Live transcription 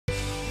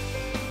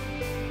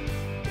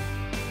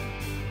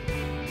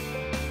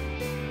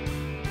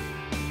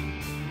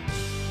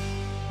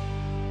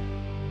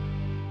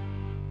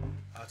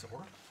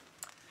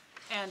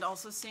And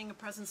also seeing a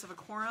presence of a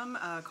quorum,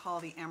 call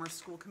the Amherst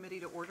School Committee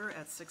to order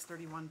at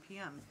 6:31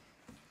 p.m.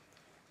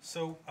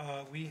 So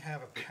we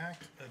have a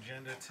packed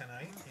agenda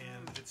tonight,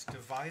 and it's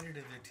divided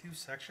into two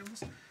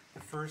sections. The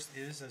first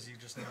is, as you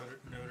just noted,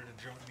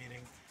 a joint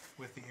meeting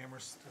with the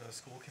Amherst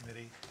School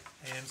Committee.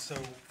 And so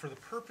for the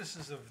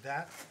purposes of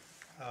that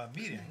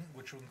meeting,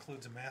 which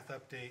includes a math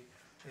update,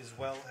 as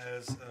well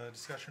as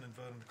discussion and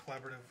vote on the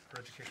Collaborative for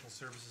Educational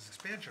Services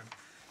expansion,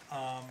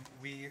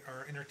 we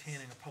are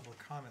entertaining a public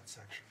comment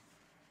section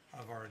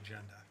of our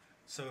agenda.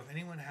 So if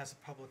anyone has a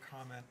public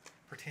comment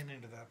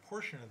pertaining to that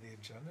portion of the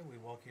agenda, we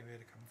welcome you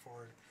to come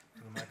forward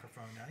to the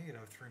microphone now. You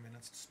have 3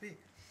 minutes to speak.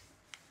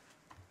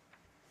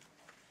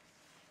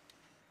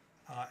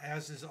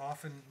 As is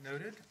often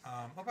noted,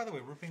 oh, by the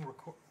way, we're being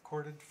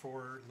recorded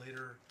for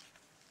later,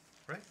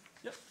 right?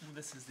 Yep, well,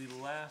 this is the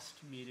last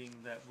meeting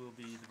that will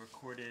be the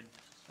recorded.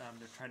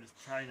 They're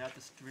trying out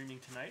the streaming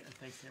tonight, and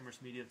thanks to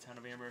Amherst Media, the Town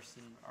of Amherst,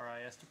 and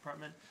RIS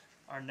department,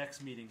 our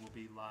next meeting will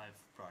be live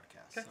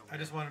broadcast. Okay. So I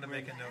just wanted to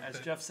make a note. As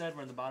Jeff said,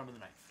 we're in the bottom of the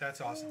ninth. That's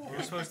awesome. We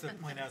were supposed to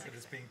point out that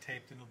it's being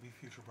taped and it'll be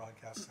future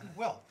broadcasts, and it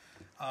will.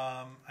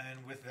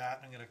 And with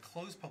that, I'm going to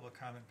close public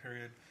comment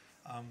period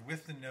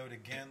with the note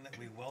again that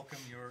we welcome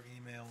your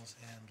emails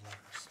and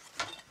letters,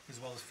 as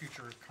well as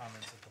future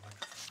comments at the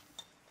microphone.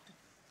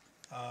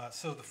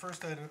 So the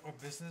first item of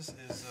business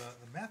is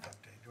the math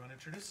update. Do you want to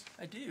introduce?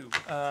 I do.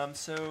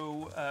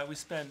 We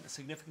spent a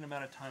significant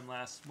amount of time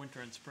last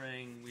winter and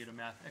spring. We had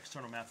a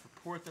external math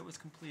report that was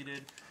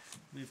completed.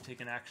 We've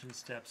taken action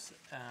steps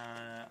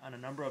on a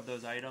number of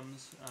those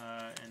items,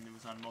 and it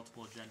was on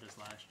multiple agendas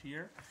last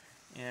year.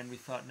 And we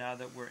thought now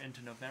that we're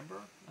into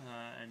November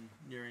and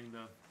nearing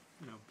the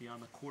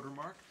beyond the quarter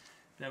mark,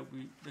 that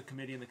the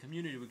committee and the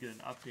community would get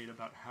an update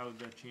about how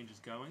the change is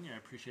going. And I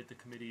appreciate the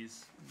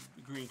committee's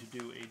agreeing to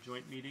do a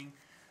joint meeting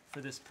for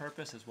this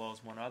purpose, as well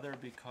as one other,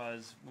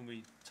 because when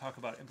we talk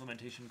about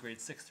implementation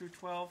grades 6 through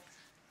 12,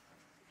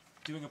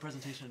 doing a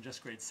presentation on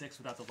just grade 6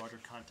 without the larger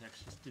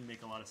context just didn't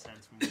make a lot of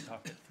sense when we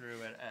talked it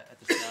through at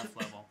the staff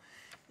level.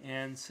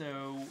 And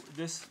so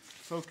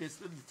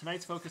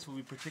tonight's focus will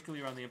be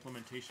particularly around the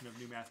implementation of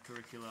new math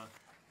curricula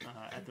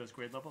at those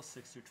grade levels,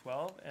 6 through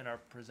 12. And our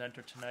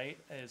presenter tonight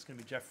is going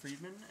to be Jeff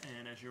Friedman.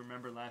 And as you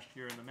remember, last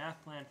year in the math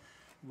plan,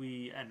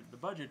 and the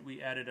budget, we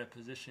added a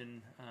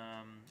position,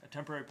 a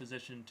temporary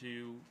position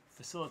to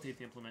facilitate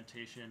the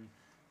implementation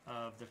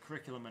of the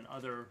curriculum and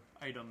other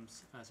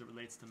items as it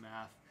relates to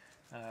math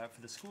for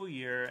the school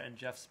year. And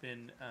Jeff's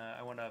been,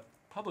 I want to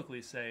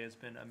publicly say, has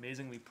been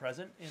amazingly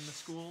present in the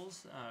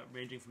schools,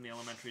 ranging from the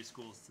elementary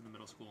schools to the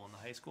middle school and the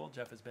high school.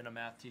 Jeff has been a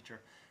math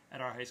teacher at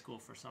our high school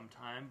for some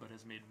time, but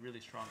has made really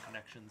strong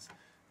connections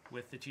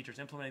with the teachers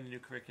implementing the new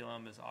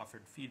curriculum, has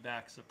offered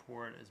feedback,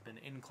 support, has been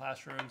in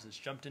classrooms, has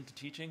jumped into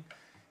teaching,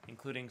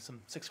 including some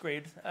 6th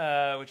grade,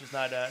 which is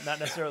not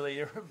necessarily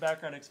your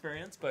background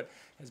experience, but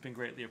has been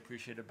greatly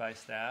appreciated by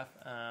staff.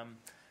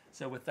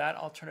 So with that,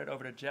 I'll turn it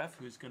over to Jeff,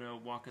 who's going to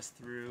walk us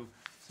through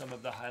some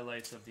of the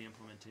highlights of the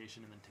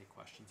implementation and then take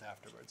questions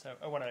afterwards.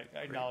 I want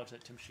to acknowledge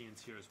that Tim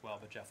Sheen's here as well,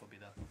 but Jeff will be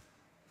the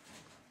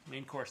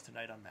main course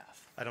tonight on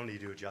math. I don't need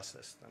to adjust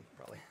this then,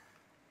 probably.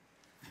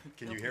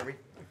 Can you hear me?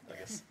 I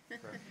guess. Right.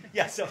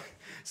 Yeah.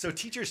 So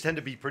teachers tend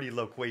to be pretty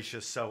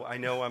loquacious. So I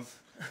know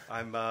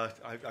I've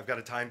got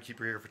a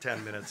timekeeper here for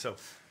 10 minutes. So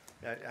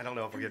I don't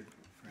know if we get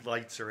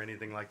lights or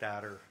anything like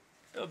that, or.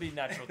 It'll be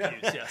natural cues,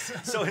 yes.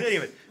 So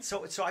anyway,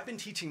 so I've been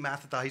teaching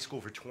math at the high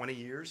school for 20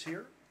 years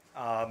here,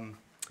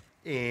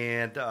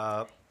 and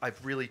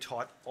I've really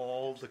taught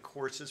all the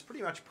courses,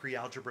 pretty much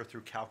pre-algebra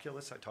through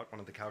calculus. I taught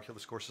one of the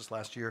calculus courses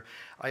last year.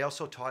 I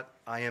also taught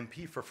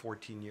IMP for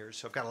 14 years,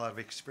 so I've got a lot of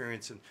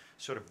experience in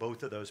sort of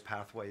both of those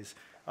pathways.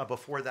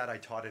 Before that, I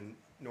taught in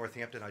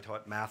Northampton. I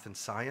taught math and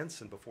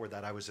science, and before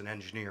that, I was an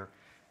engineer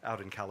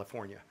out in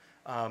California.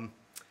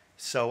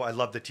 So I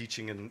love the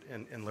teaching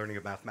and learning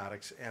of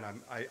mathematics, and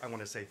I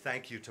want to say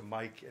thank you to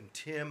Mike and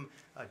Tim,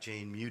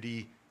 Jane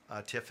Muty,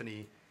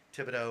 Tiffany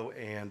Thibodeau,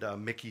 and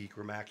Mickey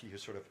Gramacki, who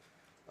sort of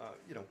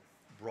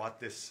brought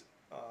this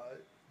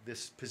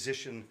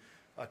position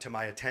to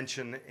my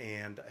attention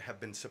and have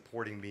been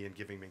supporting me and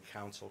giving me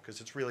counsel, because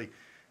it's really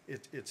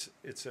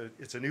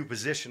it's a new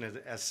position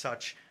as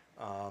such.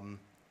 I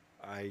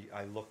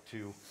look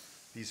to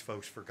these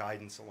folks for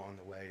guidance along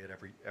the way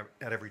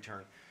at every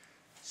turn.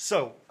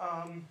 So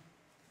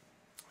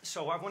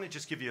I want to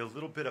just give you a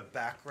little bit of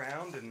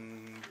background,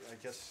 and I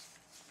guess,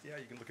 yeah,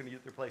 you can look into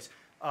your place.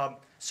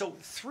 So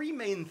 3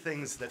 main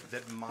things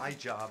that my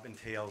job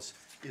entails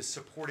is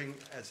supporting,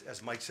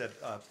 as Mike said,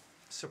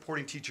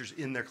 supporting teachers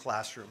in their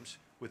classrooms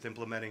with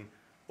implementing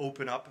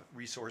Open Up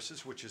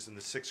resources, which is in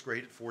the 6th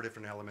grade at 4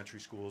 different elementary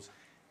schools,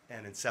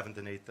 and in 7th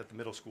and 8th at the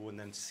middle school, and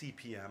then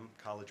CPM,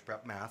 College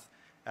Prep Math,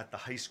 at the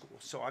high school.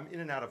 So I'm in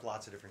and out of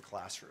lots of different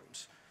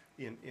classrooms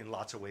in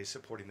lots of ways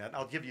supporting that.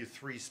 I'll give you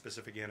 3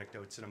 specific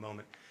anecdotes in a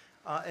moment.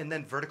 And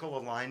then vertical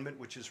alignment,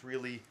 which is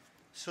really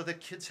so that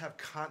kids have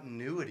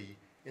continuity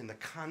in the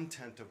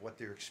content of what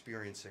they're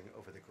experiencing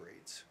over the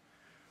grades,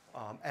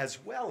 as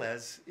well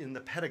as in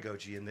the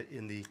pedagogy,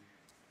 in the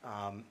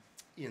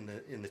in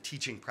the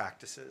teaching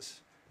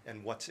practices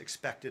and what's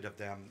expected of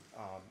them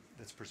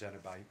that's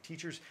presented by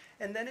teachers.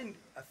 And then in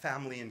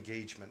family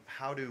engagement,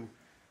 how to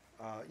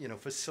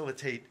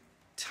facilitate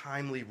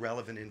timely,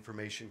 relevant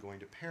information going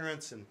to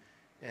parents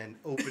and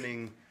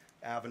opening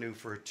avenue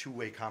for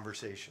two-way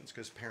conversations,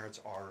 because parents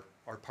are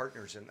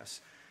partners in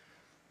this.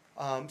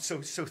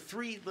 So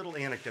three little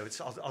anecdotes.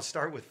 I'll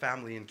start with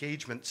family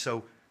engagement.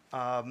 So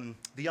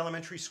the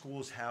elementary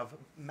schools have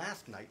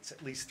math nights.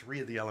 At least three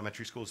of the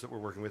elementary schools that we're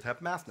working with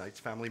have math nights,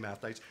 family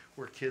math nights,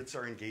 where kids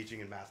are engaging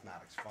in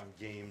mathematics, fun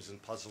games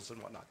and puzzles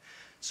and whatnot.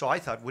 So I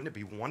thought, wouldn't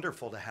it be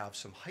wonderful to have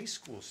some high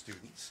school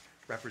students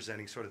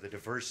representing sort of the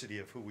diversity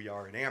of who we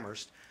are in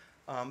Amherst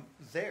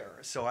there.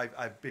 So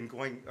I've been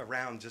going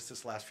around just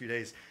this last few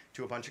days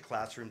to a bunch of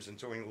classrooms and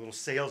doing a little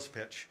sales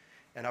pitch.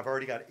 And I've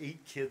already got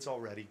 8 kids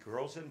already,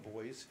 girls and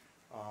boys,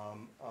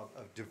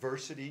 of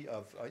diversity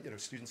of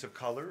students of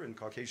color and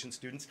Caucasian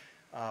students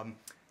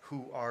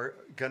who are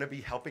going to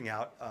be helping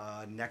out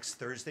next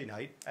Thursday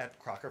night at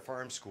Crocker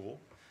Farm School.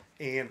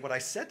 And what I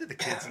said to the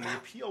kids in the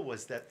appeal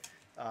was that,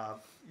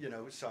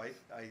 so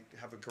I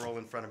have a girl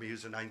in front of me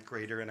who's a 9th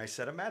grader, and I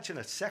said, imagine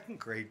a 2nd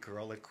grade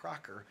girl at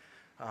Crocker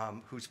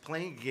who's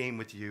playing a game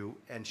with you,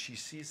 and she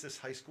sees this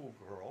high school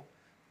girl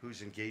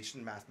who's engaged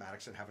in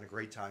mathematics and having a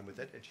great time with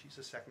it, and she's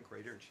a 2nd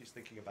grader, and she's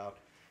thinking about,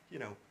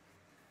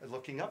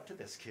 looking up to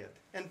this kid,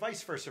 and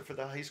vice versa for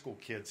the high school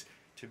kids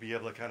to be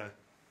able to kind of,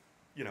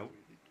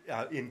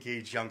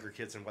 engage younger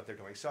kids in what they're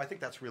doing. So I think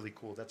that's really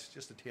cool. That's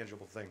just a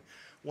tangible thing.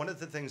 One of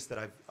the things that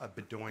I've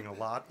been doing a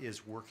lot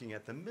is working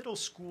at the middle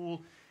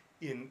school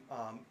in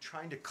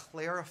trying to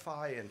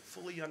clarify and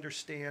fully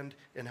understand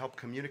and help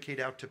communicate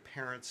out to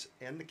parents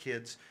and the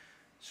kids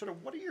sort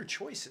of what are your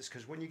choices?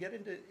 Because when you get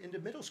into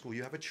middle school,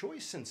 you have a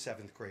choice in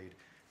 7th grade.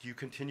 Do you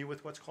continue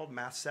with what's called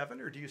Math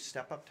 7, or do you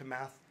step up to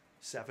Math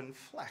 7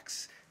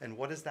 Flex? And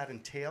what does that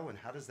entail, and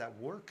how does that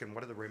work, and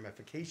what are the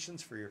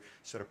ramifications for your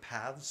sort of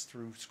paths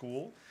through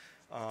school?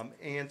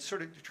 And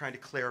sort of trying to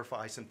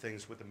clarify some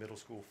things with the middle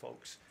school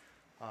folks.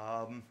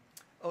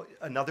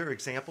 Another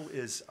example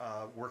is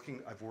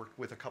I've worked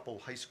with a couple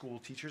high school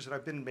teachers, and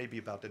I've been maybe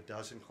about a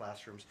dozen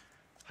classrooms.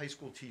 High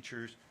school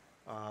teachers.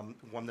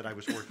 One that I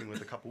was working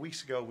with a couple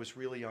weeks ago was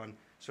really on,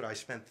 I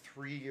spent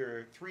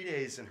 3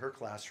 days in her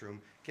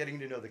classroom getting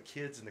to know the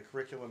kids and the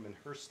curriculum and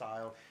her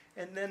style,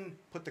 and then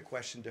put the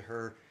question to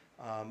her,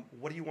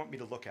 what do you want me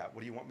to look at?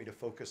 What do you want me to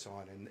focus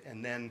on?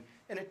 And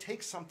it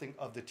takes something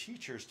of the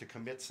teachers to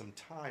commit some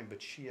time,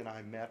 but she and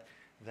I met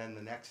then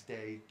the next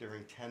day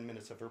during 10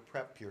 minutes of her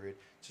prep period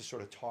to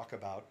sort of talk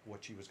about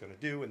what she was going to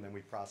do, and then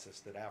we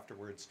processed it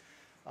afterwards.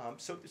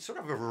 So it's sort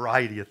of a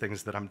variety of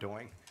things that I'm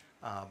doing.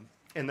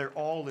 And they're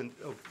all in,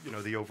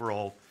 the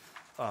overall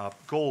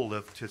goal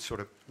to sort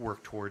of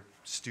work toward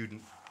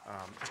student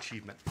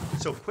achievement.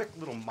 So quick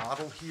little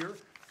model here,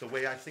 the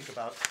way I think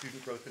about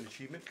student growth and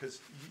achievement, because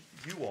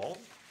you all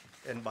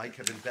and Mike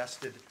have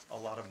invested a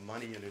lot of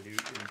money in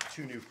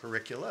 2 new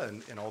curricula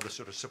and all the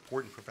sort of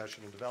support and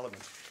professional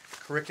development.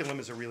 Curriculum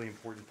is a really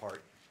important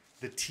part.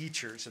 The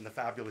teachers and the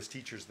fabulous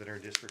teachers that are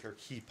in district are a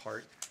key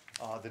part.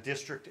 The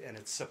district and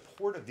its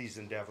support of these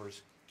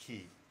endeavors,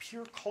 key.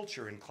 Peer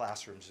culture in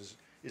classrooms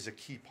is a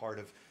key part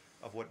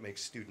of what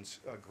makes students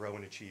grow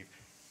and achieve.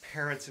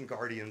 Parents and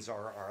guardians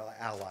are our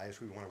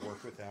allies. We want to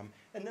work with them.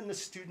 And then the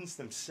students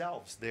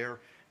themselves, their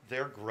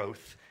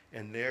growth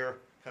and their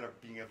kind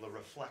of being able to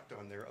reflect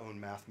on their own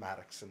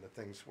mathematics and the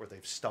things where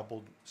they've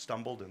stumbled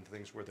and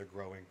things where they're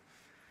growing.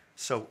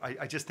 So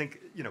I just think,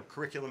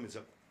 curriculum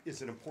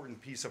is an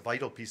important piece, a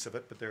vital piece of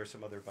it, but there are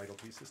some other vital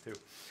pieces too.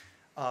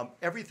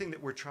 Everything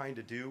that we're trying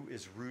to do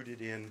is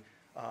rooted in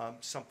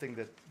something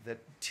that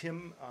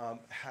Tim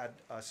had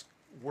us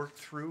worked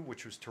through,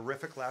 which was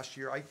terrific last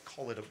year. I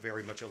call it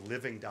very much a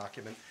living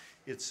document.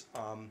 It's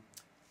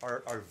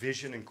our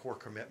vision and core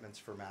commitments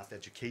for math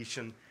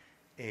education.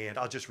 And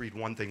I'll just read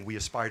one thing. We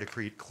aspire to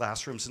create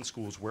classrooms and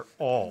schools where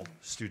all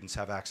students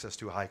have access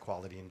to a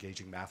high-quality,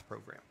 engaging math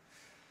program.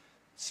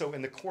 So,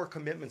 and the core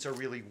commitments are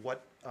really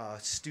what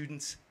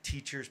students,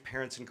 teachers,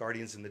 parents, and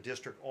guardians in the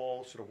district,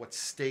 all sort of what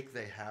stake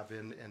they have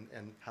in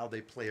and how they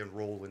play a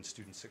role in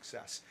student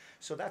success.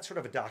 So that's sort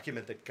of a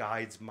document that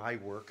guides my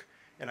work.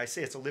 And I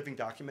say it's a living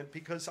document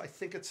because I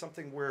think it's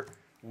something where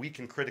we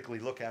can critically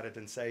look at it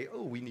and say,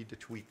 oh, we need to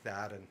tweak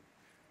that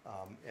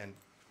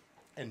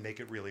and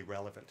make it really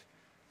relevant.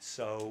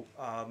 So,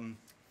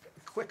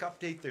 quick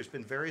update, there's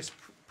been various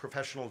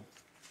professional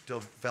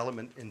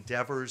development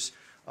endeavors.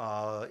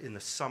 In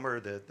the summer,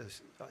 the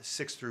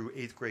 6th through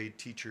 8th grade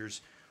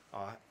teachers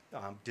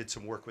did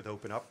some work with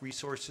Open Up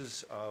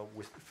resources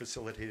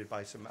facilitated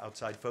by some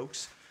outside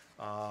folks,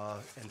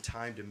 and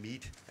time to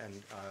meet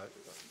and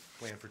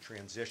plan for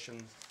transition.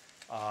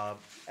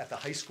 At the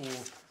high school,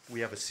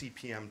 we have a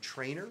CPM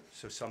trainer,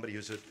 so somebody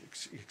who's an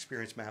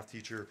experienced math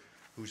teacher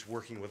who's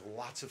working with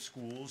lots of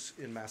schools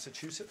in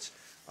Massachusetts.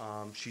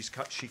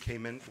 She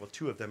came in, well,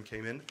 2 of them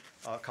came in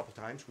a couple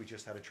times. We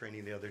just had a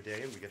training the other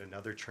day, and we get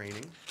another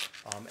training,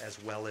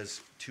 as well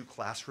as 2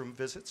 classroom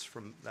visits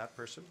from that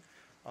person.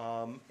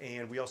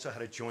 And we also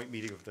had a joint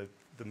meeting of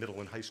the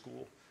middle and high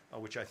school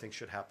which I think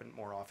should happen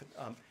more often.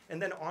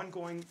 And then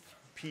ongoing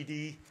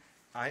PD,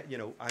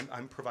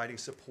 I'm providing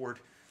support.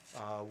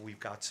 We've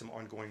got some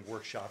ongoing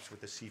workshops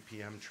with the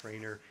CPM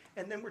trainer,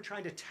 and then we're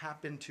trying to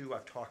tap into,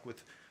 I've talked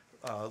with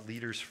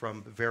leaders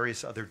from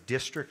various other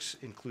districts,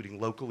 including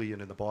locally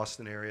and in the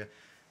Boston area,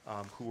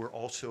 who are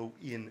also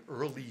in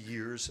early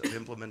years of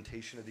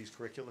implementation of these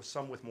curricula,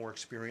 some with more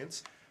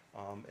experience,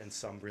 and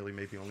some really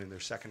maybe only in their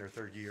second or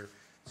third year.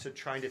 So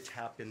trying to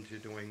tap into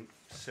doing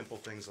simple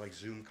things like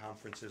Zoom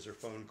conferences or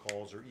phone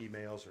calls or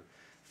emails or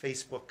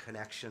Facebook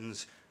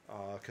connections,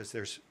 because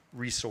there's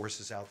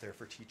resources out there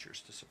for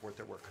teachers to support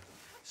their work.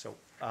 So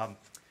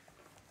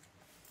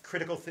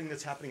critical thing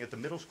that's happening at the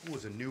middle school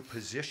is a new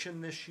position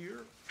this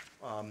year,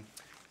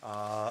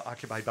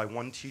 occupied by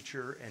one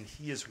teacher, and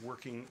he is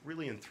working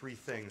really in three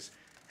things: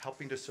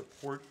 helping to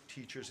support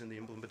teachers in the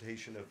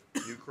implementation of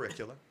new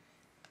curricula,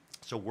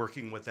 so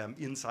working with them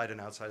inside and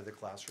outside of the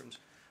classrooms.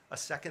 A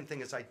second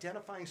thing is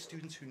identifying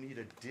students who need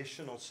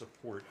additional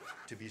support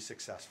to be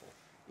successful.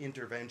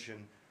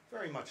 Intervention,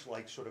 very much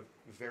like sort of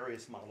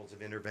various models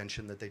of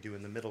intervention that they do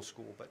in the middle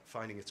school, but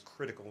finding it's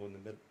critical in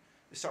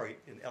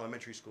in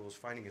elementary schools,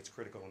 finding it's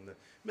critical in the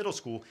middle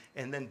school,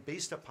 and then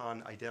based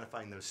upon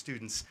identifying those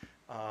students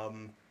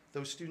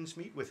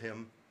meet with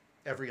him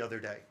every other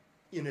day,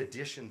 in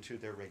addition to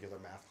their regular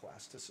math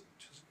class, to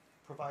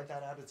provide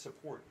that added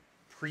support,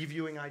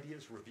 previewing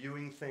ideas,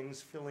 reviewing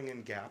things, filling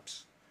in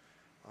gaps.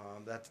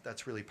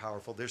 That's really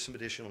powerful. There's some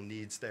additional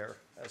needs there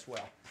as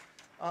well.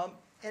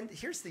 And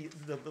here's the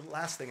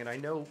last thing, and I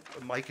know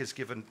Mike has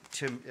given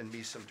Tim and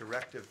me some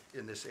directive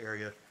in this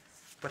area,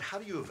 but how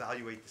do you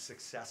evaluate the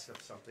success of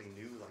something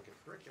new like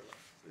a curriculum,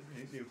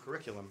 new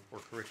curriculum or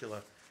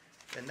curricula?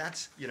 And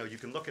that's, you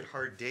can look at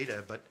hard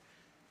data,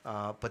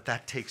 but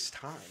that takes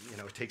time.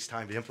 It takes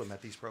time to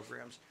implement these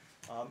programs.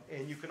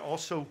 And you can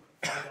also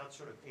find out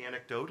sort of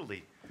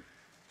anecdotally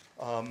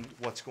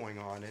what's going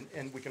on.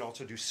 And we can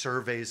also do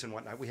surveys and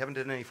whatnot. We haven't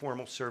done any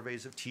formal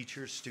surveys of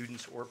teachers,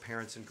 students, or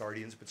parents and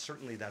guardians, but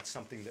certainly that's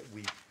something that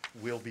we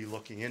will be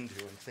looking into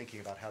and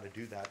thinking about how to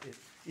do that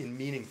in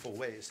meaningful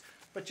ways.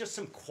 But just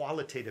some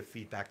qualitative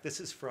feedback.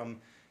 This is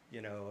from,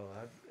 a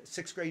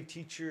sixth grade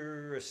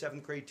teacher, a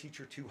seventh grade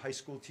teacher, 2 high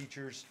school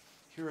teachers.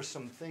 Here are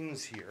some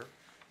things here.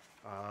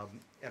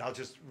 And I'll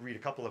just read a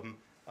couple of them.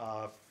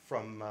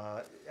 From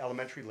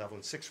elementary level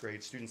in 6th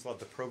grade, students love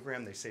the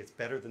program. They say it's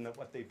better than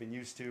what they've been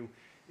used to.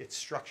 It's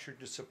structured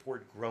to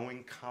support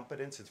growing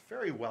competence. It's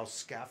very well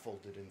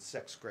scaffolded in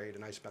 6th grade,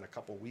 and I spent a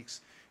couple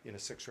weeks in a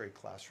 6th grade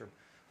classroom.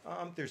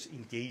 There's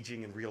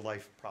engaging in real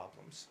life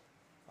problems.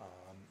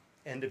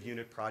 End of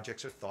unit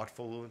projects are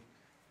thoughtful.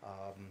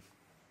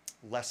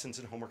 Lessons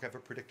and homework have a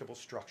predictable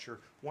structure.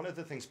 One of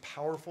the things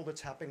powerful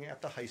that's happening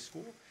at the high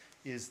school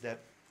is that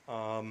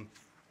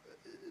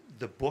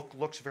the book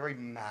looks very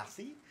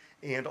mathy.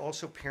 And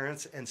also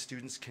parents and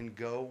students can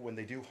go, when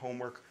they do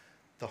homework,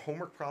 the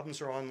homework problems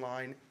are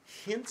online,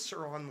 hints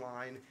are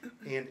online,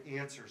 and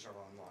answers are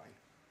online.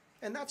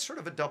 And that's sort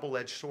of a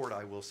double-edged sword,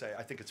 I will say.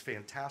 I think it's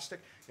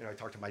fantastic. I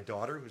talked to my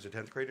daughter, who's a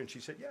 10th grader, and she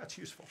said, yeah, it's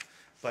useful.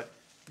 But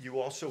you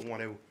also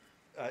want to,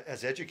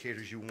 as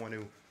educators, you want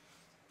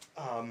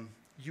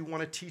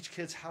to teach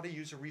kids how to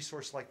use a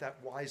resource like that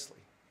wisely.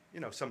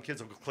 Some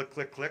kids will click,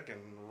 click, click, and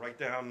write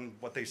down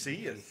what they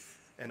see,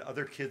 and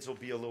other kids will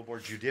be a little more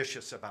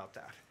judicious about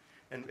that.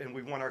 And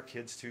we want our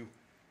kids to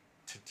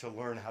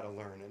learn how to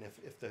learn. And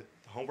if the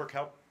homework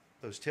help,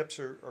 those tips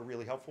are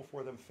really helpful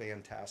for them,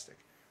 fantastic.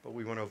 But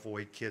we want to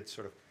avoid kids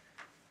sort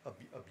of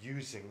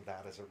abusing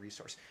that as a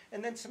resource.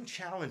 And then some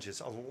challenges.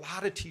 A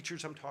lot of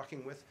teachers I'm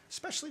talking with,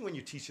 especially when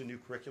you teach a new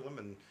curriculum,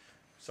 and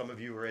some of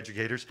you are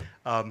educators,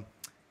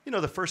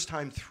 the first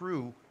time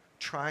through,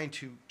 trying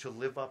to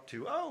live up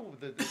to,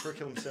 the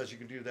curriculum says you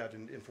can do that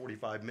in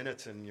 45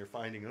 minutes, and you're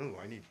finding,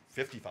 I need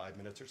 55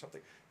 minutes or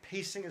something.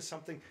 Pacing is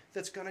something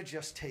that's going to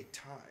just take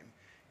time.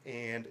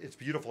 And it's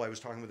beautiful. I was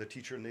talking with a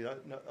teacher the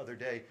other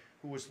day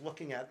who was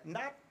looking at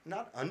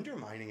not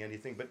undermining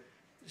anything, but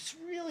just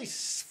really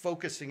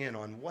focusing in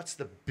on what's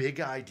the big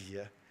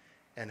idea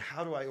and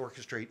how do I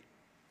orchestrate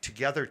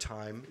together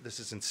time. This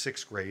is in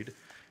 6th grade.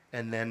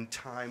 And then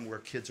time where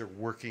kids are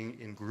working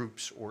in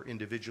groups or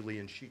individually,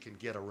 and she can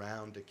get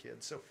around to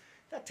kids. So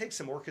that takes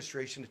some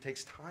orchestration. It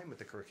takes time with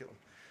the curriculum.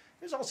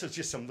 There's also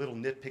just some little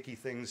nitpicky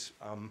things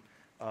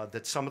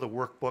that some of the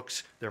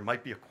workbooks, there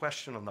might be a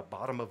question on the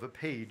bottom of a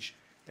page,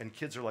 and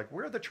kids are like,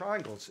 where are the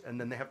triangles? And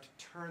then they have to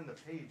turn the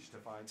page to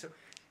find. So,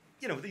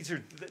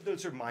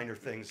 those are minor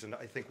things, and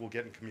I think we'll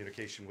get in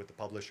communication with the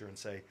publisher and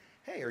say,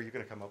 hey, are you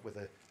going to come up with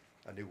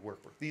a new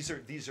workbook? These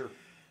are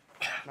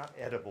not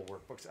edible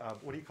workbooks.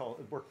 What do you call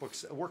it?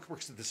 Workbooks?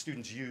 Workbooks that the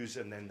students use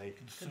and then they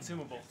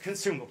Consumable.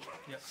 Consumable.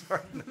 Yep.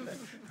 Sorry.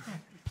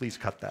 Please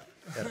cut that.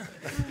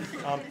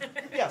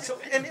 So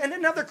and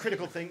another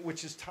critical thing,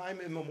 which is time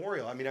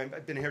immemorial. I mean,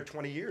 I've been here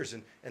 20 years,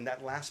 and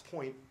that last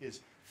point is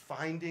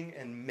finding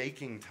and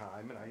making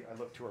time. And I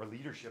look to our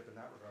leadership in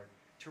that regard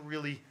to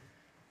really,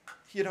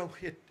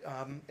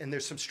 and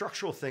there's some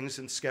structural things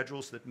and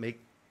schedules that make,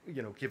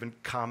 given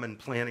common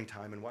planning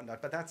time and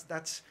whatnot. But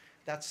that's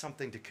that's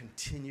something to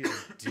continue to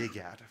dig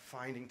at,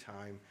 finding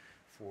time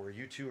for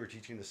you two who are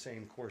teaching the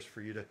same course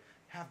for you to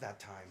have that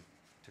time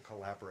to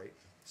collaborate.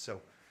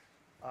 So,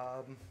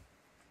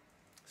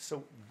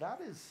 so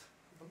that is,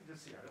 let me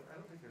just see, I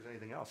don't think there's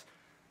anything else.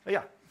 But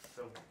yeah,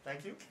 so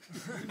thank you.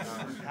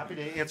 Happy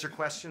to answer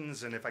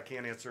questions, and if I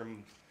can't answer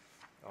them,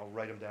 I'll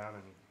write them down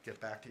and get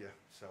back to you,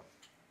 so.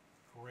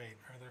 Great.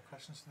 Are there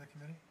questions to the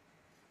committee?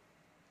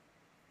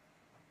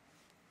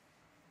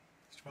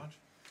 Mr. Bunch?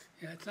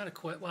 Yeah, it's not a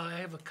well, I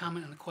have a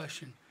comment and a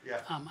question.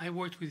 Yeah. I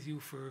worked with you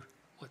for,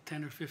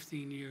 10 or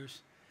 15 years.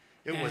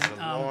 It was a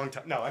long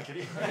time. No, I'm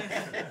kidding.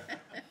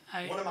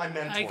 I- One of my I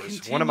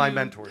mentors. One of my continue-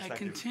 mentors. I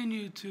Thank you.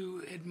 continue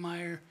to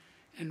admire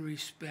and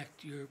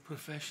respect your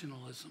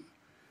professionalism.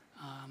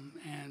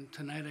 And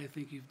tonight I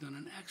think you've done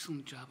an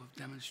excellent job of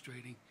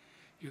demonstrating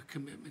your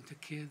commitment to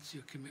kids,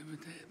 your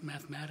commitment to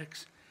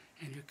mathematics,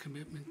 and your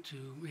commitment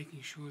to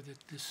making sure that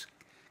this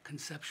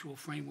conceptual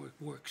framework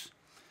works.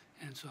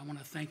 And so I want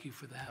to thank you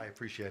for that. I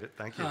appreciate it.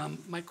 Thank you.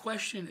 My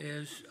question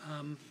is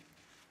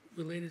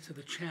related to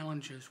the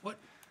challenges.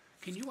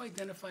 Can you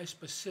identify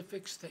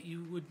specifics that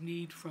you would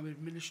need from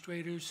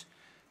administrators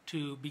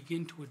to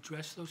begin to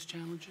address those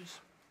challenges?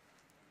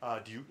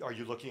 Are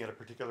you looking at a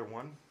particular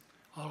one?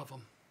 All of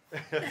them.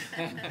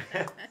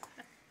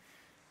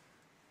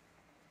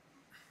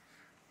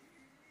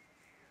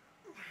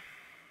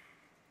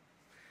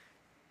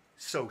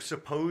 So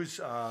suppose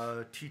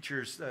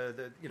teachers,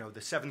 the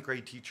seventh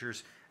grade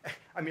teachers,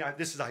 I mean,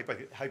 this is a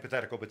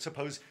hypothetical, but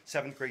suppose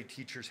seventh grade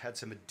teachers had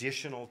some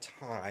additional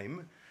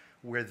time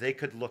where they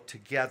could look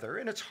together.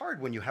 And it's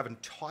hard when you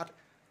haven't taught,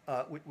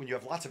 when you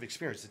have lots of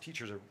experience. The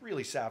teachers are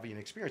really savvy and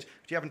experienced,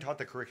 but you haven't taught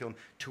the curriculum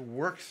to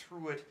work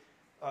through it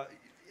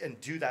and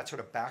do that sort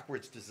of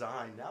backwards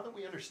design. Now that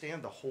we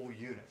understand the whole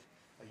unit,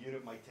 a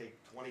unit might take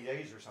 20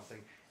 days or something,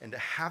 and to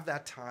have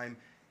that time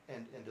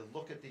and to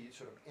look at the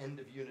sort of end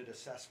of unit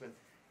assessment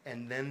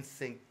and then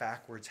think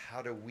backwards,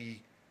 how do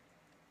we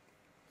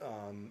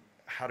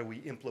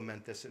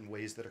implement this in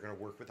ways that are going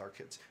to work with our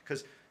kids?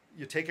 Because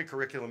you take a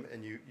curriculum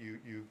and you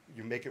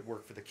make it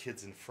work for the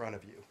kids in front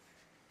of you.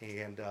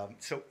 And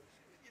so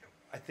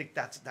I think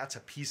that's a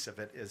piece of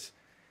it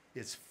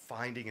is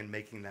finding and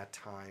making that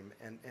time.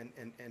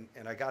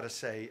 And I got to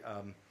say,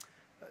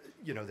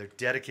 they're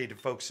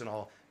dedicated folks and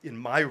all. In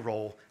my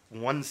role,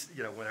 when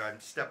I'm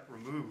step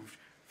removed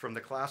from the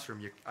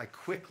classroom, I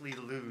quickly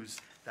lose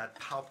that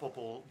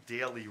palpable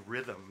daily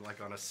rhythm,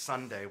 like on a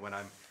Sunday when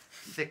I'm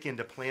thick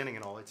into planning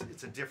and all. It's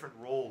a different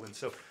role, and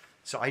so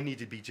I need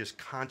to be just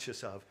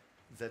conscious of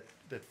that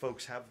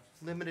folks have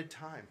limited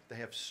time. They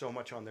have so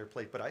much on their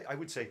plate. But I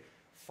would say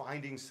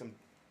finding some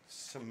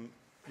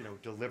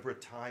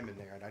deliberate time in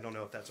there, and I don't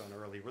know if that's on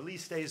early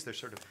release days. There's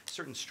sort of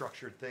certain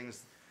structured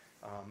things.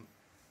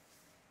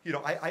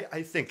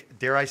 I think,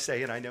 dare I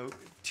say, and I know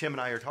Tim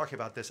and I are talking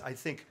about this, I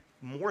think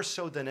more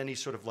so than any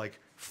sort of like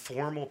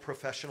formal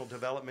professional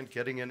development,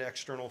 getting in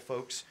external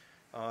folks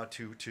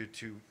to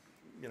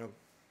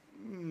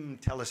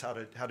tell us how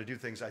to do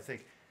things. I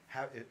think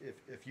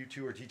if you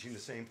two are teaching the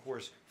same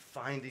course,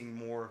 finding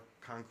more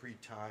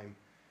concrete time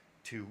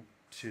to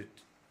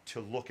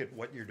look at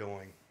what you're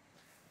doing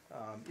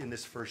in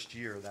this first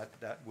year,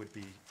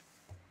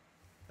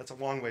 that's a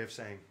long way of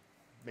saying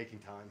making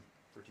time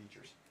for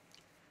teachers.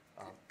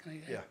 Can I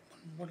add Yeah.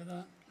 one more to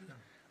that?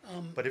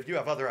 But if you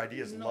have other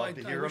ideas, No, love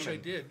to hear I wish them. I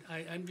did.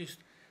 I'm just,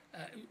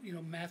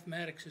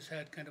 mathematics has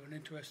had kind of an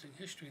interesting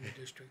history in the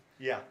district.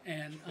 Yeah.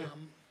 And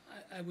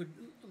I would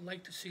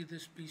like to see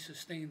this be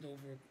sustained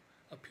over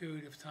a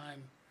period of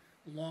time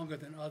longer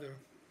than other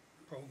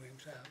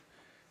programs have.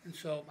 And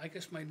so I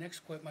guess my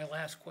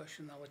last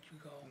question, I'll let you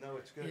go. No,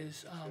 it's good.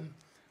 Is, It's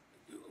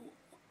good.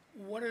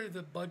 what are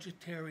the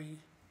budgetary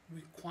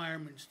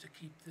requirements to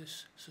keep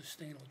this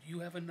sustainable? Do you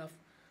have enough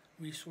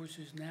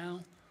resources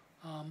now?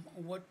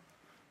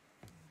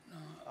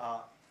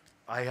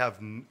 I have,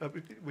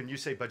 when you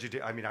say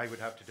budget, I mean, I would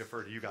have to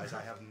defer to you guys.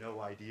 I have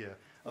no idea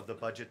of the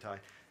budget time.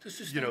 To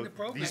sustain the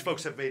program. These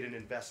folks have made an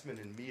investment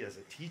in me as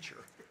a teacher.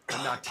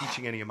 I'm not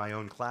teaching any of my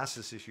own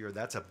classes this year.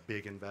 That's a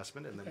big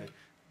investment. And then Okay. they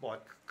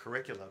bought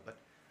curricula, but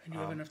And you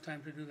have enough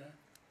time to do that?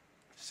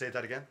 say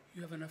that again?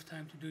 You have enough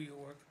time to do your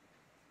work?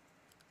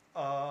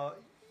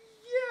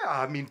 Yeah,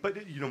 I mean, but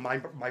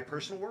my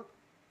personal work?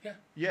 Yeah.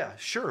 Yeah,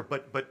 sure,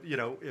 but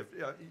if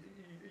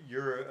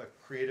you're a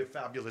creative,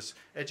 fabulous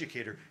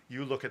educator,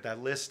 you look at that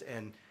list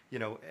and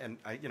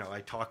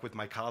I talk with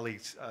my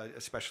colleagues,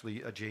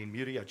 especially Jane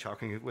Muty. I'm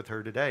talking with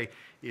her today.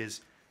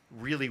 Is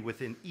really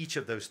within each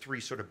of those three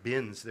sort of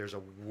bins, there's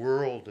a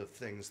world of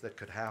things that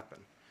could happen,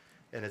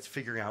 and it's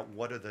figuring out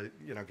what are the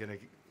going to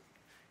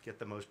get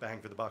the most bang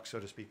for the buck, so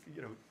to speak.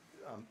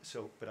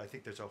 But I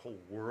think there's a whole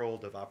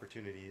world of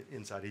opportunity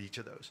inside of each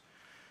of those.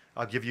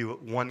 I'll give you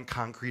one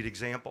concrete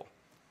example.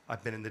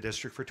 I've been in the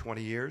district for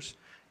 20 years,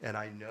 and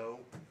I know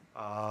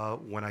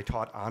when I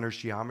taught honors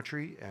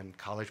geometry and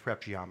college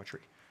prep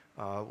geometry,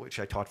 which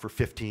I taught for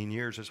 15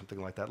 years or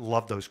something like that.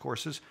 Loved those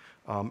courses,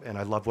 and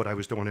I love what I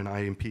was doing in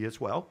IMP as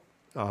well.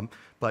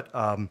 But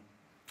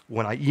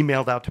when I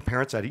emailed out to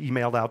parents, I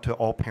emailed out to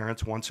all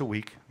parents once a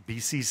week,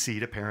 BCC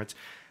to parents,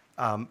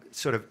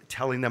 sort of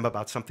telling them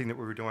about something that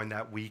we were doing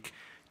that week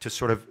to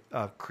sort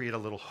of create a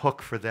little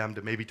hook for them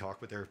to maybe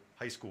talk with their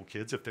high school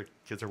kids if their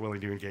kids are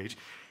willing to engage.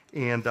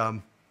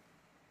 And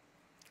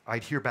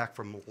I'd hear back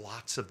from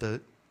lots of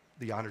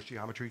the honors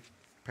geometry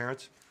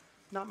parents,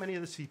 not many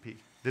of the CP.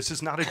 This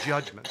is not a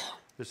judgment.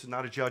 This is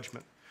not a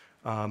judgment.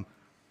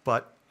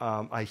 But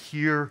I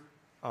hear,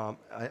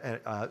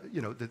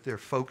 that there are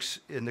folks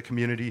in the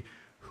community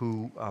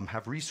who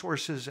have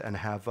resources and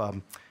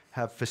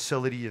have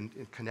facility in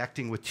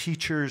connecting with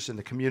teachers in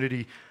the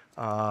community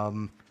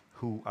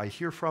who I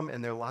hear from,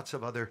 and there are lots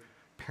of other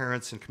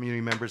parents and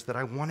community members that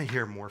I want to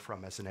hear more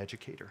from as an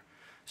educator.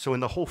 So in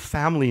the whole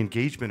family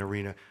engagement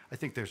arena, I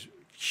think there's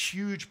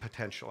huge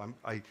potential.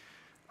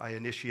 I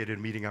initiated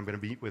a meeting. I'm going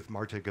to meet with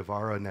Marta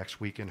Guevara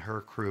next week and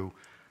her crew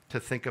to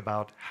think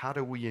about how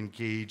do we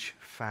engage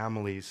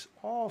families,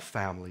 all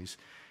families,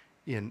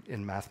 in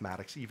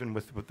mathematics, even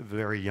with the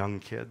very young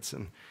kids.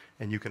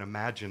 And you can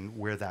imagine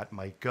where that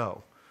might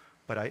go.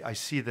 But I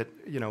see that,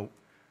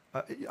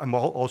 I'm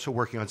also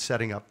working on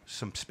setting up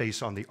some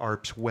space on the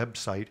ARPS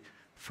website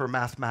for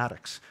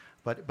mathematics.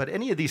 But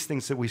any of these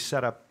things that we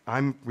set up,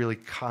 I'm really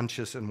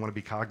conscious and want to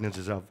be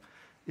cognizant of,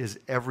 is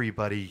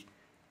everybody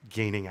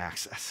gaining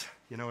access.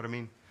 You know what I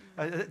mean?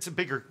 It's a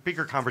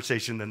bigger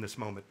conversation than this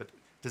moment, but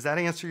does that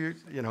answer your,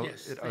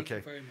 Yes, thank you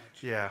very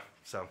much. Yeah,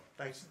 so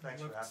thanks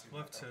for asking.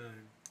 Love to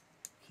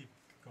keep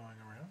going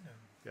around. And,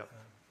 Yep.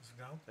 Ms.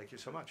 McDonald? Thank you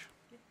so much.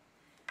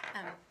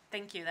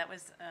 Thank you. That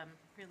was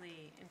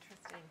really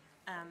interesting.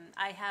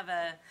 I have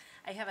a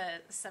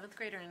 7th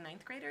grader and a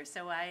 9th grader,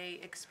 so I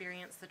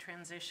experienced the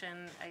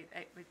transition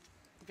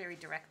very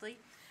directly.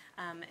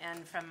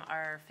 And from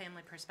our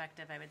family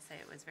perspective, I would say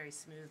it was very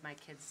smooth. My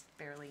kids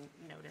barely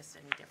noticed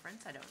any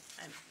difference. I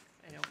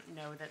don't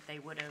know that they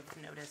would have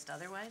noticed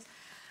otherwise.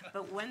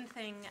 But one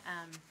thing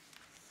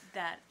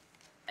that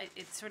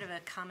it's sort of a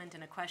comment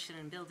and a question,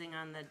 and building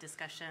on the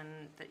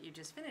discussion that you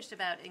just finished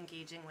about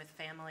engaging with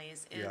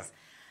families is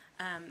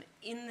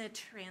in the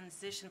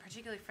transition,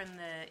 particularly from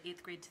the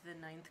 8th grade to the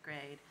 9th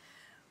grade,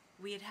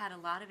 we had a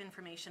lot of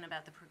information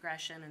about the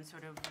progression and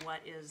sort of what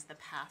is the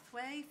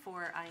pathway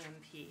for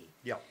IMP.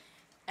 Yeah.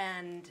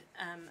 And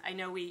I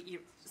know you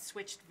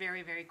switched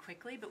very, very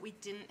quickly, but we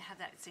didn't have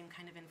that same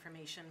kind of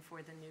information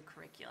for the new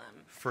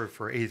curriculum. For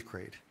 8th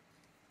grade.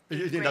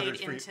 8th In other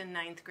grade words, into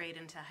 9th grade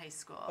into high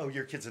school. Oh,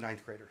 your kid's a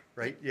 9th grader,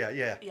 right? Yeah.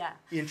 Yeah.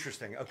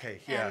 Interesting.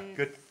 Okay. Yeah. And-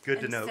 Good to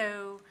and know.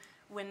 So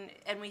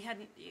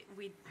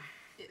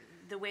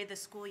the way the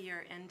school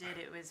year ended,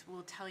 it was,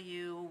 we'll tell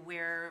you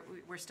where,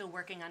 we're still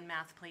working on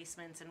math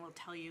placements, and we'll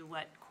tell you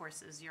what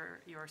courses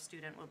your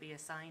student will be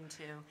assigned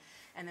to.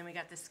 And then we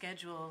got the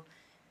schedule,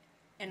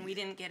 and we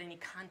didn't get any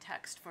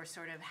context for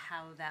sort of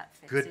how that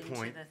fits Good into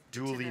point. the...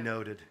 Duly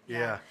noted.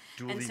 Yeah.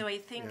 Duly, And so I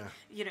think,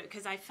 yeah.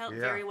 Because I felt Yeah.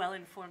 very well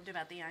informed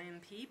about the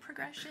IMP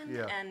progression,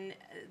 Yeah. and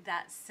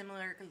that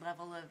similar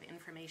level of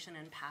information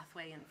and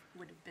pathway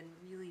would have been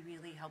really,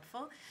 really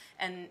helpful.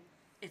 And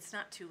it's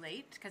not too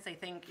late, because I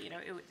think,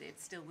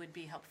 it still would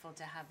be helpful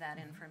to have that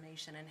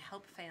information and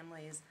help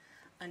families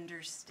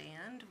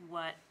understand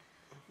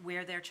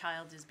where their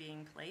child is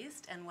being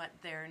placed and what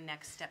their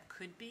next step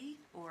could be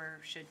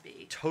or should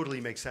be. Totally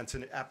makes sense.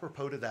 And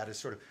apropos to that is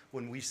sort of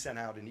when we sent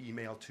out an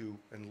email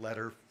and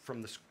letter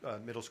from the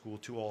middle school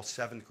to all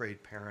 7th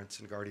grade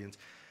parents and guardians,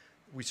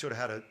 we sort of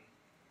had a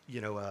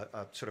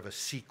sort of a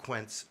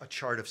sequence, a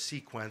chart of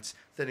sequence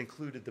that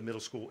included the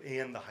middle school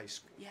and the high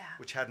school,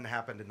 which hadn't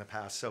happened in the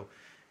past. So,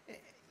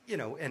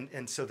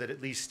 and so that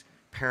at least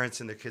parents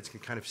and their kids can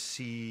kind of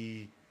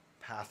see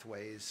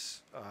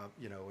pathways,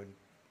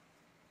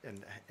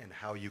 and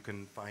how you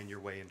can find your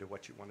way into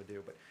what you want to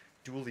do. But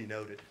duly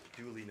noted.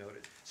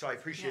 So I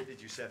appreciate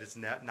that you said it's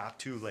not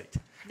too late.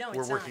 No,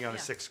 We're it's working not,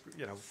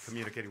 on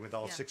communicating with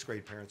all Yeah. 6th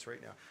grade parents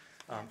right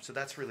now. So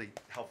that's really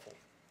helpful.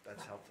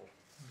 That's helpful.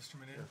 Mr.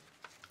 Menino?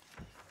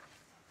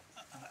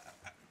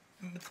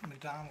 Mr.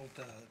 McDonald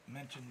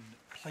mentioned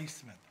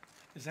placement.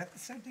 Is that the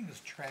same thing as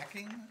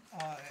tracking?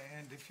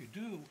 And if you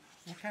do,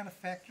 what kind of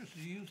factors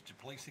do you use to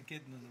place a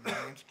kid in an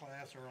advanced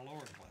class or a lower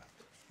class?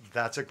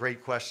 That's a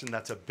great question.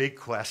 That's a big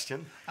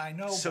question. I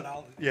know, So- but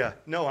I'll... Yeah,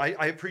 no,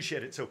 I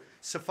appreciate it. So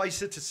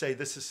suffice it to say,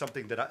 this is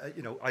something that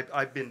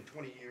I've been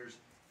 20 years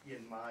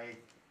in my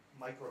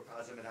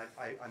microcosm, and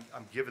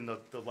I'm given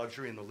the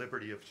luxury and the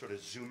liberty of sort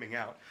of zooming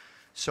out.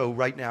 So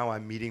right now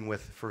I'm meeting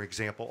with, for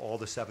example, all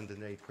the 7th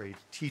and 8th grade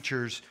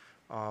teachers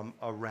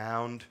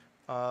around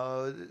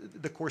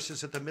the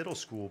courses at the middle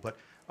school. But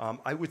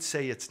I would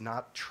say it's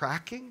not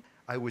tracking.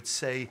 I would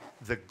say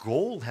the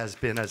goal has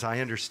been, as I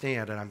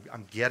understand, and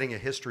I'm getting a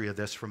history of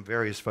this from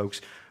various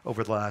folks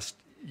over the last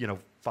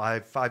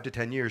 5 to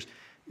 10 years,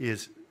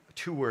 is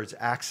 2 words: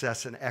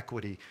 access and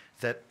equity.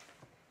 That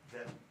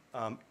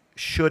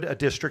should a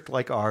district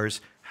like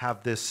ours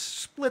have this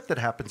split that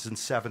happens in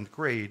 7th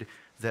grade,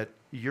 that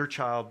your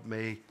child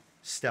may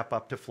step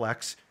up to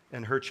flex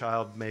and her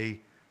child may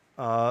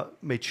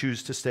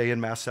choose to stay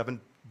in Math 7,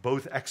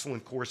 both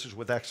excellent courses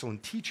with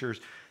excellent teachers,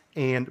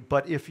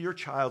 But if your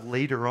child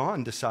later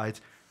on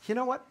decides, you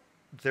know what,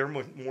 they're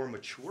more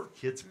mature,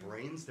 kids'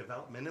 brains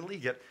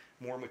developmentally get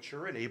more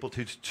mature and able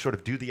to sort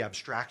of do the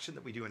abstraction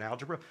that we do in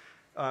algebra,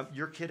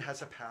 your kid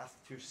has a path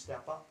to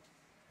step up.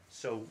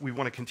 So we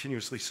want to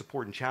continuously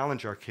support and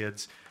challenge our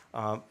kids.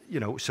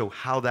 So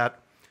how that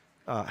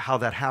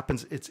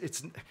happens,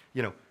 it's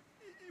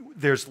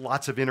there's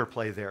lots of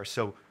interplay there.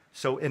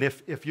 And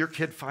if your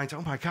kid finds,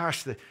 oh my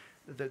gosh, the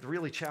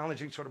really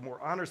challenging sort of more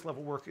honors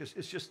level work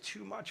is just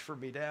too much for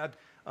me, Dad,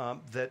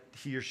 that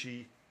he or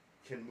she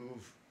can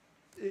move.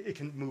 It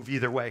can move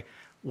either way.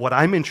 What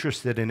I'm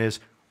interested in is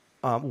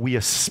we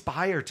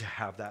aspire to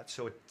have that.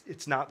 So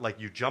it's not like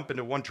you jump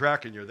into one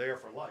track and you're there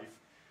for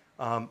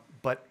life.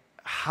 But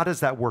how does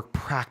that work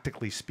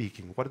practically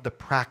speaking? What are the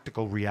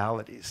practical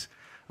realities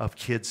of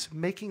kids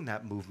making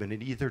that movement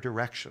in either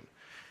direction?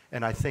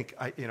 And I think,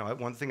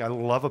 one thing I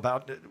love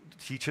about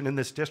teaching in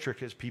this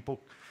district is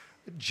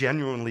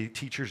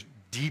teachers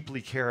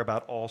deeply care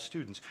about all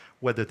students.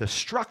 Whether the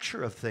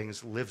structure of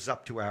things lives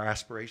up to our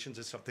aspirations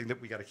is something that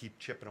we got to keep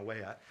chipping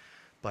away at.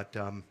 But,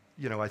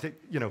 I think,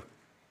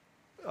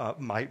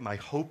 my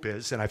hope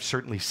is, and I've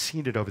certainly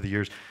seen it over the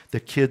years,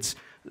 that kids,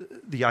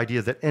 the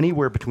idea that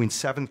anywhere between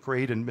 7th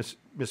grade and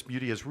Miss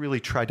Beauty has really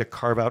tried to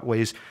carve out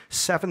ways,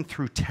 7th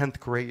through 10th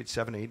grade,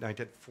 7, 8, 9,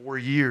 10, 4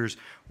 years,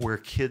 where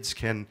kids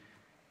can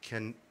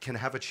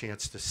have a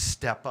chance to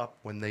step up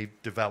when they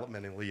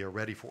developmentally are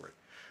ready for it.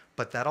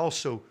 But that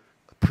also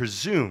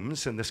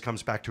presumes, and this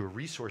comes back to a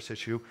resource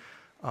issue,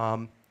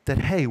 that,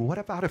 hey, what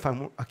about if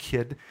I'm a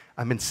kid,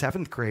 I'm in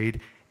 7th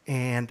grade,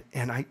 and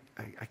I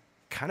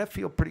kind of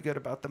feel pretty good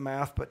about the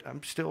math, but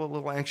I'm still a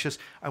little anxious.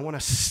 I want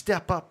to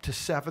step up to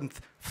 7th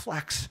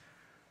flex.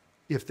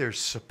 If there's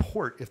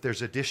support, if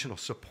there's additional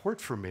support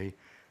for me,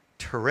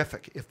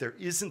 terrific. If there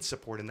isn't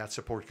support, and that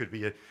support could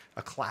be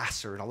a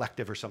class or an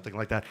elective or something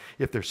like that,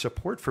 if there's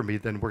support for me,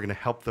 then we're going to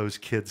help those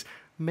kids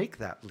make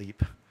that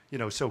leap.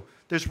 So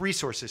there's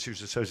resource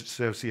issues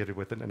associated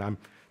with it, and I'm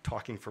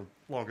talking for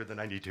longer than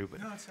I need to.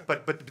 But No, it's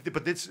okay.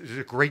 but this is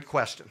a great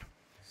question.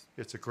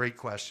 It's a great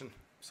question.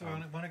 So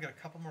I want to get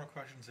a couple more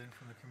questions in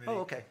from the committee.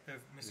 Oh, okay. We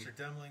have Mr.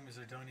 Demling, Ms.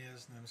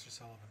 Ordonez, and then Mr.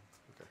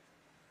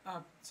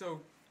 Sullivan. So,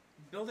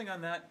 building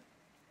on that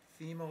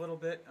theme a little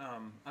bit,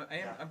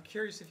 I'm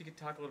curious if you could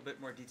talk a little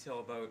bit more detail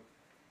about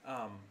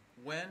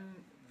when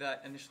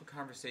that initial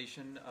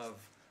conversation of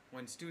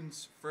when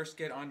students first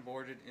get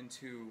onboarded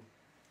into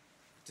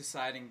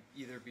deciding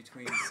either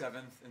between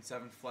 7th and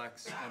 7th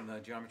Flex and the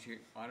Geometry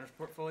Honors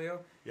Portfolio.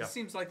 Yeah. It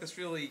seems like this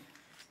really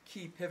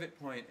key pivot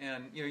point,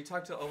 and you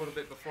talked a little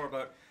bit before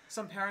about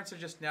some parents are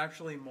just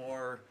naturally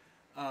more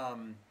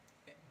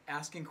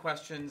asking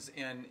questions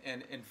and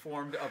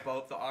informed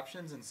about the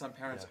options, and some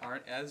parents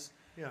aren't as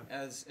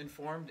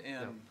informed.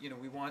 And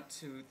we want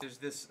to. There's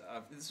this.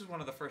 This is one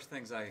of the first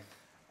things I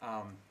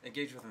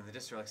engaged with in the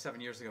district like 7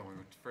 years ago when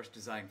we first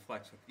designed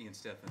Flex with Ian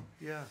Stith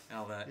and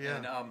all that. Yeah.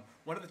 And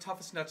one of the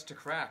toughest nuts to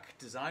crack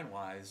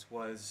design-wise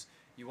was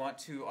you want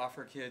to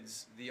offer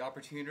kids the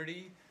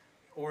opportunity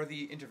or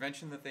the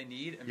intervention that they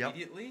need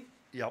immediately.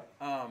 Yep.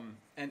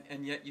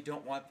 And yet you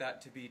don't want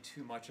that to be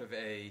too much of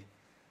a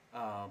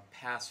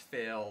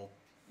pass-fail,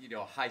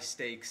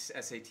 high-stakes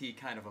SAT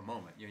kind of a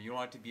moment. You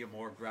want it to be a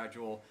more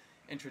gradual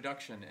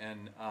introduction.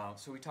 And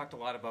so we talked a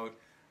lot about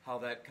how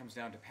that comes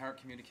down to parent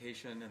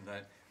communication, and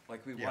that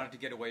we wanted to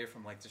get away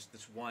from just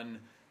this one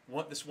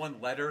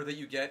letter that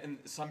you get in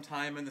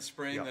sometime in the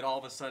spring that all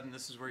of a sudden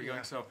this is where you're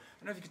going. So I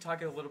don't know if you could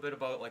talk a little bit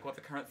about what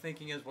the current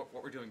thinking is, what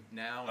we're doing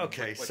now,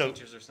 and what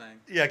teachers are saying.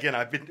 Yeah, again,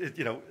 I've been,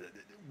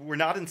 we're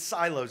not in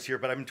silos here,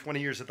 but I'm 20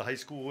 years at the high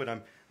school,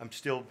 and I'm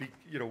still,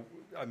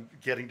 I'm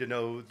getting to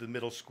know the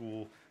middle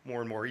school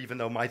more and more, even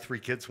though my 3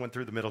 kids went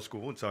through the middle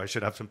school, and so I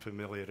should have some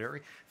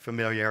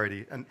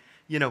familiarity. And,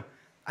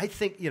 I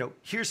think,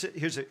 here's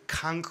a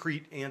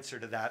concrete answer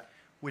to that,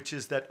 which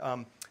is that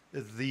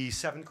the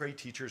 7th grade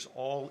teachers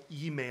all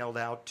emailed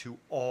out to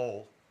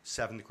all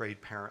 7th grade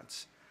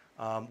parents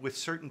with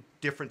certain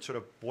different sort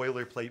of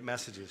boilerplate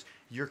messages.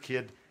 Your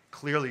kid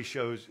clearly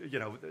shows,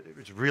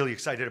 is really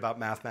excited about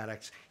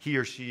mathematics. He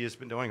or she has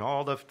been doing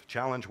all the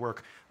challenge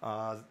work.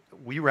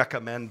 We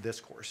recommend this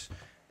course.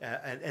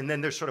 And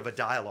then there's sort of a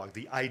dialogue.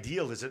 The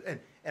ideal is,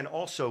 and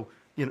also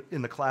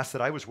in the class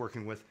that I was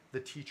working with, the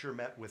teacher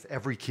met with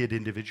every kid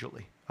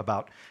individually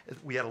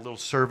we had a little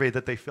survey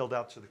that they filled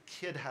out, so the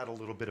kid had a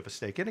little bit of a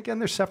stake. And again,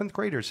 they're 7th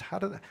graders. How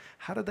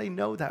do they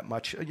know that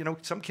much?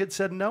 Some kids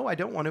said, no, I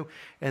don't want to.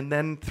 And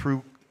then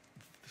through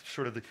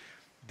sort of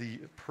the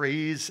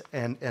praise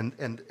and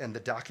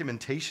the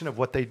documentation of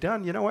what they've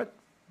done, you know what?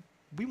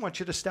 We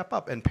want you to step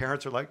up. And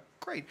parents are like,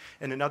 great.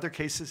 And in other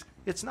cases,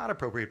 it's not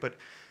appropriate.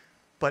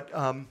 But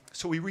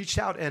so we reached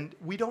out, and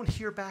we don't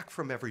hear back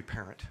from every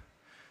parent.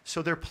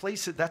 So there are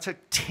places, that's a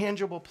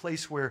tangible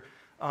place where,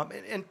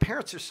 and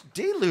parents are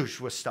deluged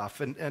with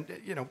stuff, and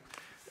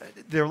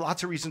there are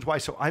lots of reasons why.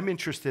 So I'm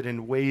interested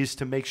in ways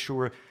to make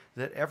sure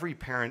that every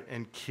parent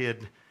and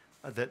kid,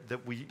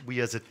 that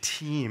we as a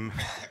team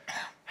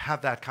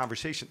have that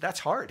conversation. That's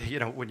hard,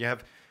 when you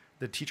have,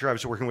 the teacher I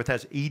was working with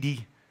has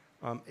 80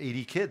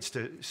 80 kids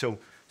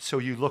so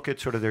you look at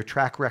sort of their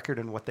track record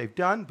and what they've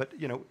done, but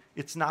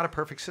it's not a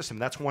perfect system.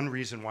 That's one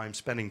reason why I'm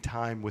spending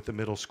time with the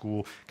middle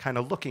school, kind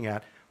of looking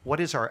at what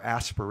is our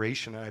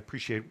aspiration. And I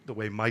appreciate the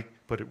way Mike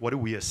put it. What do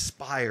we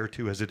aspire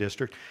to as a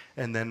district,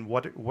 and then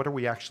what are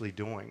we actually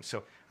doing?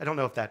 So I don't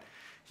know if that,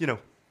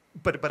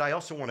 but I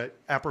also want to,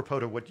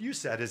 apropos to what you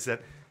said, is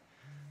that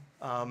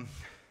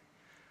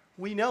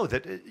we know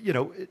that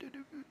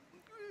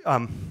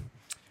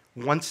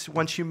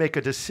once you make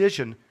a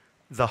decision,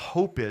 the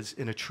hope is,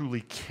 in a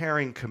truly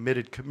caring,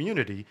 committed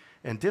community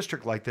and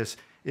district like this,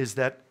 is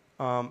that,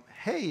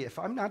 hey, if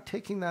I'm not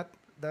taking that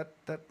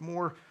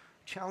more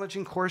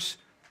challenging course,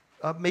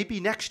 maybe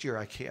next year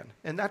I can.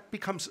 And that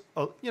becomes,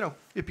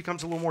 it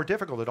becomes a little more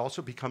difficult. It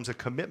also becomes a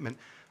commitment,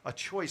 a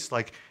choice.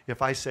 Like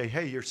if I say,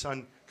 hey, your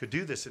son could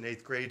do this in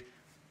 8th grade,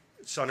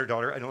 son or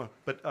daughter, I don't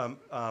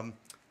know,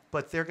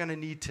 but they're going to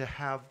need to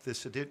have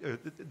this, they're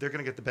going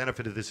to get the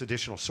benefit of this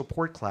additional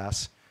support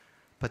class.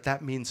 But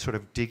that means sort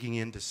of digging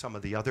into some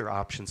of the other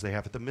options they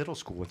have at the middle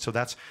school. And so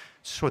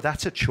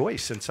that's a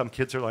choice. And some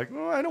kids are like,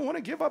 oh, I don't want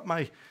to give up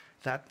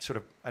that sort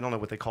of, I don't know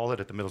what they call it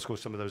at the middle school,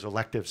 some of those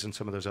electives and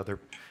some of those other,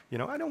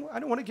 I don't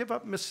want to give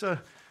up Miss, the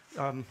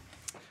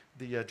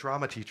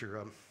drama teacher,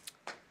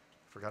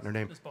 forgotten her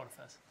name. Ms.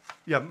 Boniface.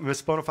 Yeah,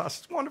 Miss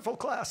Boniface, wonderful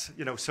class.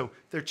 So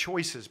they're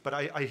choices. But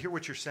I hear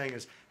what you're saying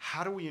is,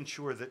 how do we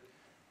ensure that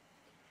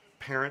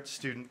parent,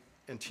 student,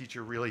 and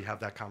teacher really have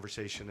that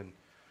conversation and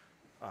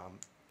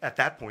at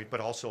that point,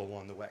 but also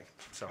along the way.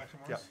 So,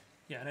 yeah.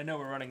 Yeah, and I know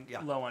we're running Yeah.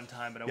 low on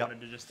time, but I Yep.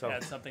 wanted to just So-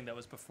 add something that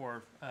was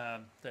before,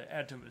 to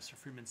add to what Mr.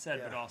 Freeman said,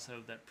 but Yeah.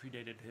 also that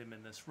predated him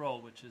in this role,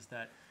 which is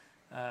that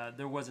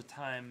there was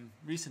a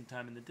recent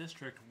time in the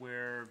district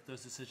where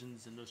those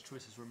decisions and those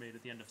choices were made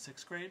at the end of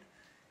 6th grade.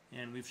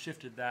 And we've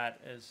shifted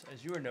that, as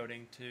you were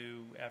noting,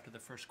 to after the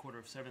first quarter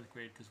of 7th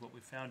grade, because what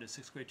we found is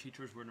 6th grade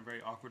teachers were in a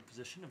very awkward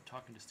position of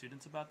talking to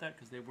students about that,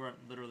 because they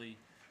weren't literally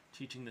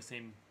teaching the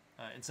same,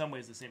 in some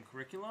ways, the same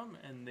curriculum,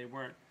 and they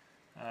weren't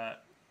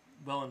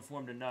well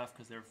informed enough,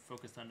 because they're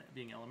focused on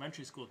being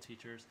elementary school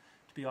teachers,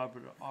 to be able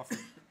to offer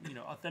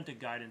authentic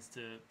guidance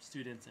to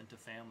students and to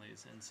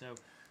families. And so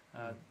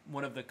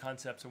one of the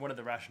concepts, or one of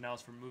the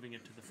rationales for moving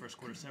it to the first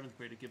quarter of 7th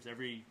grade, it gives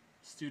every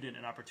student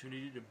an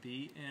opportunity to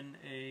be in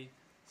a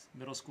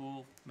middle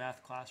school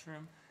math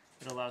classroom.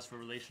 It allows for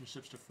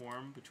relationships to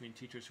form between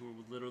teachers who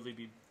will literally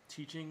be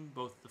teaching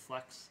both the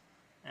Flex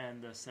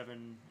and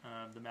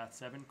the Math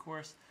 7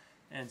 course,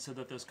 and so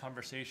that those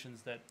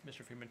conversations that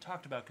Mr. Freeman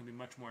talked about can be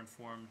much more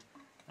informed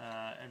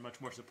and much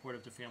more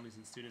supportive to families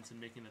and students in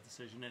making that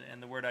decision.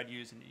 And the word I'd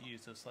use, and you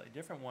used a slightly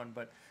different one,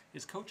 but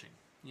is coaching.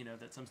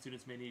 That some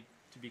students may need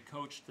to be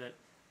coached, that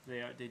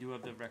they do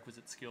have the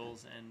requisite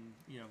skills and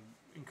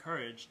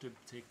encouraged to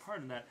take part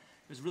in that.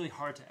 It was really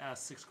hard to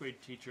ask 6th grade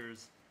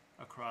teachers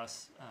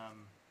across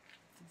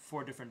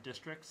 4 different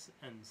districts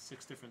and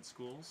 6 different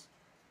schools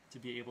to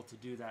be able to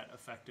do that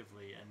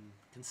effectively and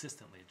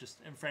consistently.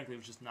 And frankly, it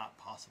was just not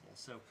possible.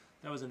 So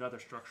that was another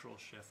structural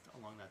shift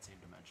along that same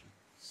dimension.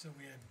 So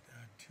we had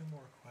 2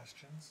 more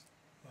questions.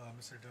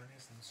 Mr.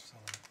 Donius and Mr.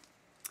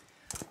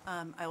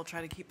 Sullivan. I will try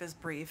to keep this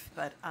brief,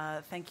 but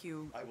thank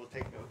you. I will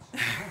take notes.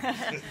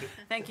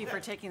 Thank you for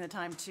taking the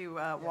time to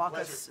walk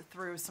us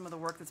through some of the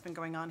work that's been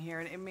going on here.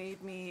 And it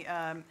made me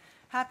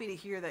happy to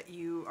hear that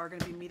you are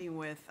going to be meeting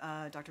with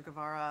Dr.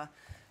 Guevara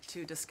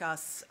to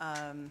discuss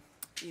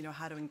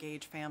how to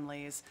engage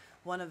families.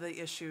 One of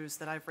the issues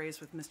that I've raised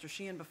with Mr.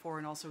 Sheehan before,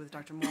 and also with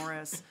Dr.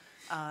 Morris,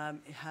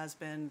 has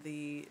been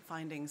the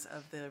findings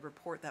of the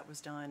report that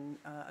was done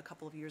a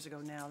couple of years ago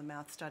now, the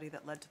math study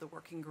that led to the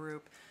working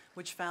group,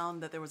 which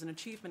found that there was an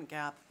achievement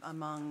gap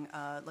among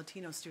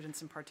Latino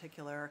students in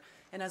particular.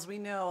 And as we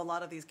know, a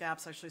lot of these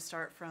gaps actually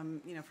start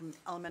from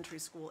elementary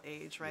school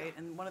age, right? Yeah.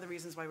 And one of the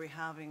reasons why we're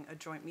having a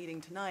joint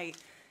meeting tonight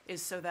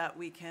is so that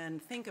we can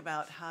think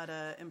about how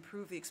to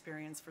improve the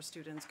experience for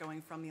students going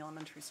from the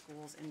elementary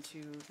schools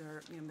into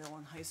their middle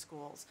and high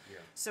schools. Yeah.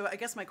 So I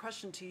guess my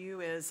question to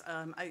you is,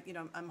 I'm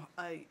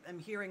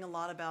hearing a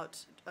lot about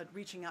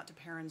reaching out to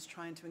parents,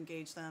 trying to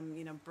engage them,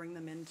 bring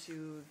them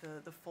into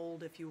the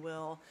fold, if you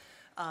will,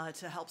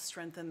 to help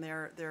strengthen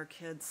their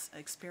kids'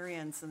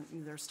 experience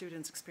and their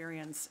students'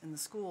 experience in the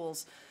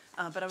schools.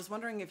 But I was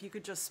wondering if you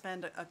could just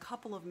spend a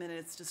couple of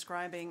minutes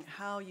describing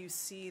how you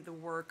see the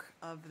work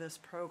of this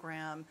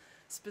program,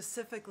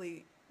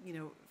 specifically,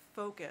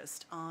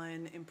 focused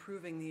on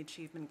improving the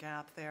achievement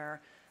gap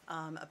there,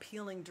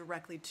 appealing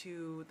directly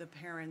to the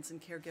parents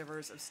and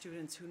caregivers of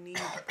students who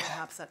need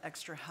perhaps that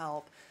extra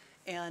help.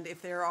 And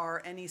if there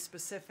are any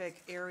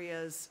specific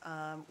areas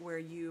where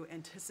you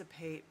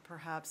anticipate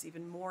perhaps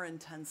even more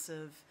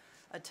intensive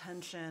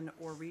attention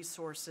or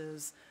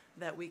resources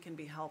that we can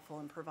be helpful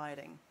in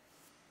providing.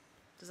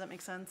 Does that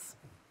make sense?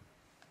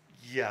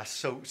 Yeah,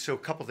 so a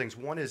couple things.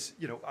 One is,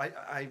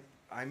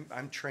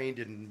 I'm trained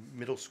in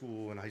middle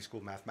school and high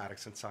school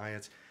mathematics and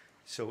science.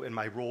 So, and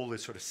my role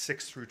is sort of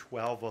 6 through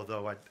 12,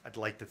 although I'd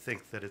like to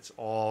think that it's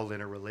all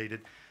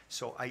interrelated.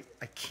 So I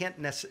can't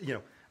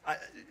necessarily,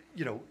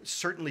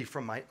 certainly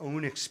from my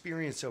own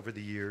experience over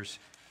the years,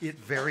 it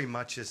very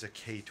much is a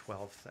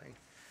K-12 thing,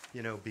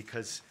 you know,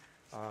 because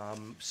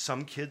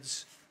some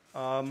kids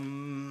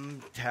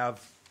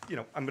have, you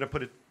know, I'm going to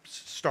put it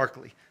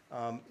starkly,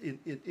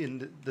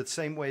 in the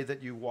same way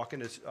that you walk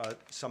into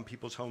some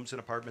people's homes and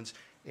apartments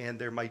and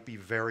there might be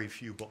very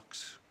few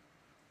books.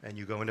 And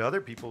you go into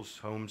other people's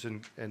homes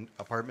and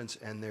apartments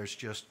and there's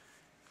just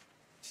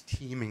it's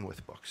teeming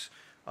with books.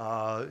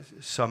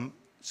 Some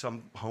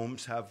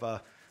homes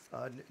have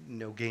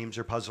no games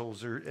or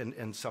puzzles,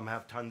 and some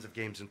have tons of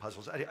games and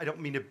puzzles. I don't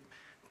mean to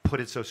put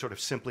it so sort of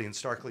simply and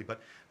starkly, but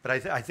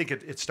I think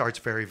it starts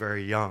very,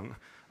 very young.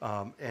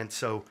 And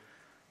so,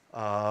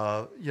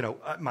 you know,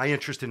 my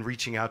interest in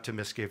reaching out to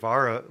Ms.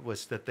 Guevara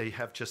was that they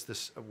have just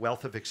this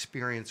wealth of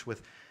experience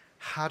with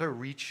how to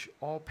reach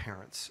all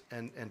parents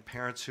and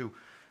parents who,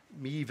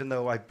 me, even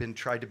though I've been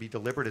tried to be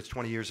deliberate as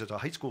 20 years as a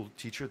high school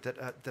teacher,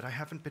 that I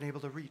haven't been able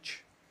to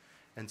reach.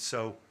 And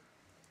so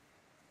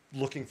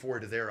looking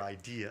forward to their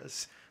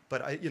ideas.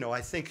 But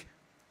I think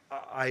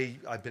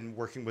I've been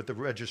working with the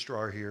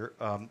registrar here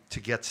to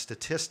get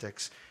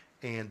statistics,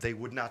 and they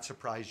would not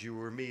surprise you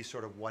or me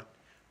sort of what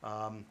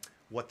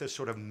the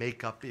sort of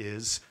makeup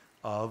is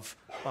of,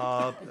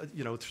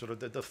 sort of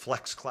the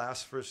flex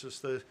class versus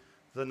the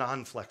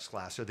non-flex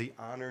class, or the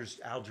honors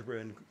algebra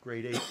in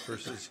grade 8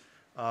 versus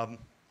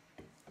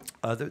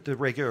the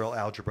regular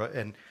algebra,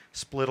 and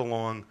split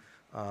along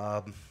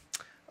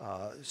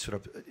sort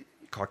of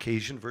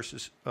Caucasian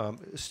versus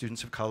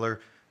students of color,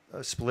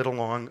 split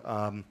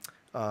along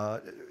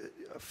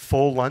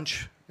full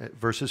lunch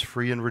versus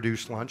free and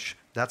reduced lunch.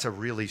 That's a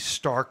really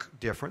stark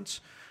difference.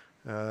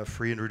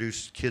 Free and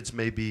reduced kids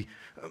may be,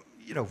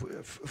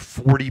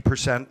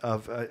 40%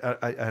 of,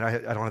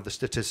 I don't have the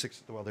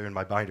statistics, well, they're in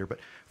my binder, but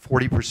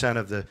 40%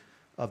 of the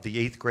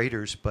 8th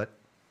graders, but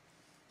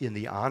in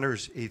the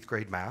honors 8th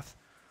grade math,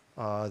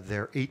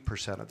 they're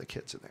 8% of the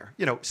kids in there.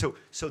 So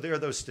there are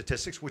those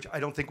statistics, which I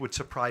don't think would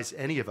surprise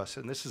any of us.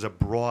 And this is a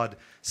broad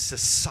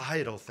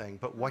societal thing.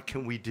 But what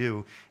can we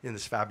do in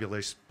this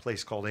fabulous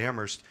place called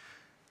Amherst?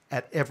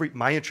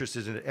 My interest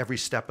is in at every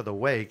step of the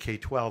way,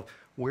 K-12,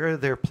 where are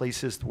there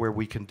places where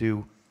we can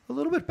do a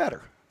little bit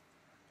better?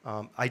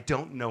 I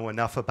don't know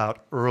enough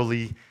about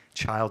early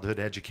childhood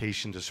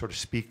education to sort of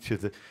speak to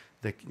the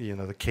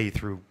K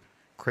through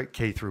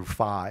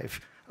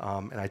 5.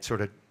 And I'd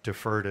sort of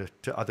defer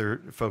to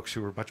other folks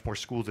who are much more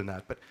schooled in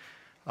that. But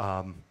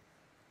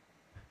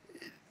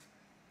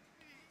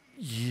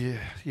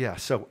yeah.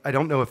 So I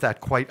don't know if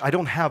that quite. I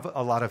don't have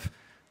a lot of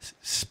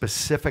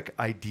specific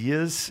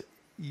ideas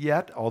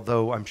yet,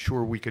 although I'm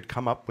sure we could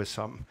come up with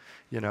some.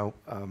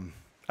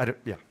 I don't.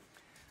 Yeah.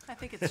 I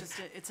think it's just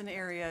it's an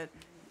area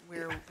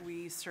where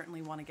we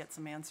certainly want to get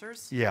some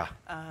answers. Yeah.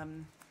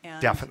 And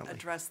definitely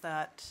address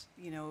that,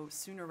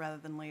 sooner rather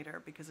than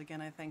later. Because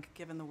again, I think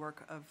given the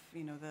work of,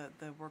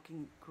 the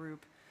working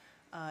group,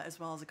 as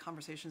well as the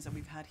conversations that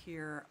we've had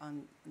here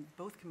on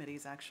both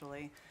committees,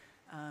 actually,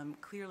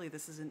 clearly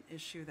this is an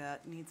issue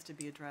that needs to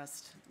be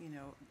addressed,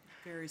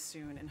 very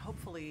soon. And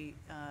hopefully,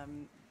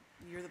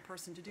 you're the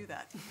person to do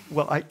that.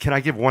 Well, can I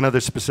give one other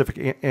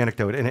specific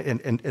anecdote?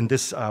 And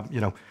this,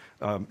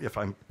 if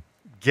I'm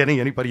getting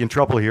anybody in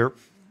trouble here,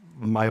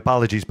 my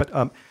apologies.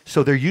 But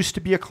so there used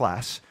to be a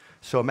class.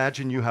 So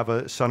imagine you have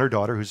a son or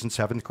daughter who's in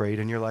 7th grade,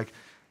 and you're like,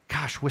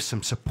 gosh, with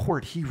some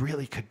support, he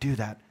really could do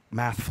that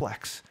math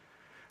flex.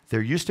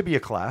 There used to be a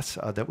class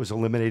that was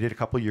eliminated a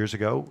couple years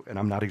ago, and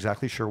I'm not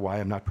exactly sure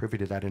why, I'm not privy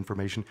to that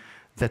information,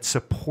 that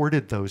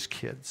supported those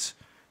kids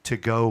to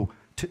go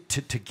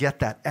to get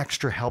that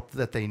extra help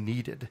that they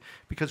needed.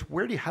 Because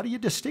how do you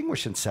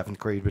distinguish in 7th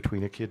grade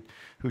between a kid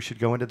who should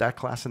go into that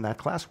class and that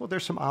class? Well,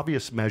 there's some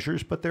obvious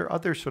measures, but there are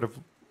other sort of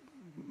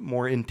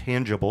more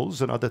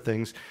intangibles and other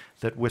things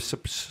that with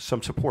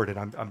some support. And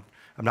I'm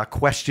not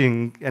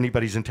questioning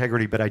anybody's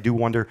integrity, but I do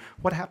wonder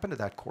what happened to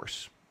that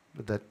course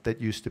that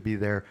used to be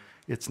there.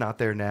 It's not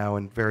there now,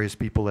 and various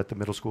people at the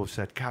middle school have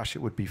said, gosh, it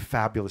would be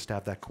fabulous to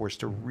have that course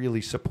to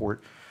really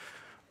support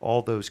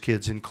all those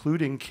kids,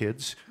 including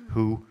kids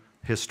who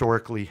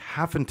historically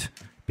haven't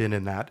been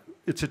in that.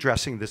 It's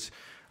addressing this,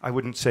 I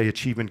wouldn't say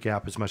achievement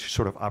gap as much as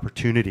sort of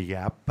opportunity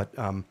gap, but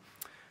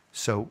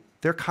so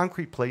there are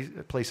concrete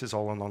places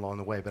all along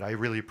the way, but I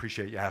really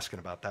appreciate you asking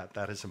about that.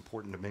 That is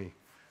important to me,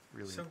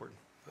 really important.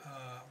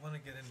 I want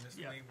to get in,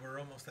 we're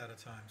almost out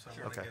of time, so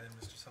I want to get in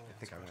Mr. Sullivan's I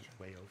think I went question.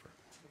 way over.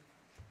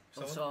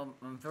 So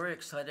I'm very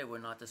excited we're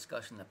not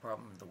discussing the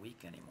problem of the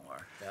week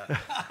anymore.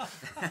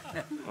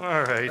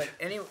 All right. But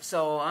anyway,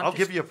 so I'll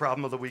give you a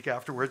problem of the week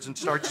afterwards and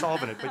start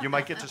solving it, but you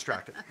might get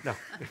distracted. No.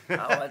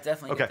 I'll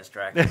definitely Okay. get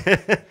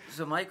distracted.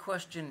 So my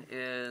question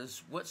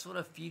is, what sort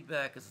of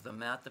feedback is the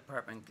math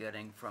department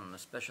getting from the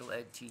special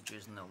ed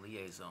teachers and the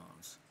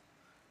liaisons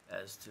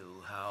as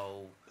to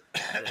how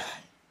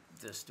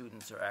the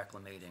students are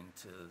acclimating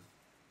to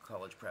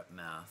college prep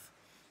math?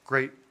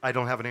 Great. I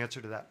don't have an answer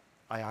to that.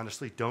 I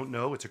honestly don't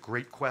know. It's a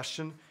great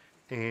question,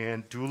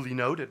 and duly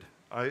noted.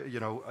 And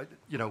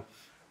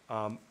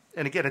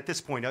again, at this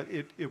point,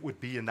 it would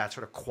be in that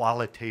sort of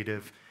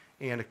qualitative,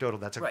 anecdotal.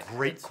 That's a Right.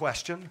 great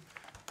question.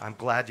 I'm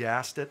glad you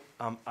asked it.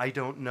 I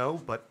don't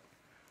know, but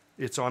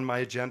it's on my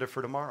agenda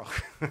for tomorrow.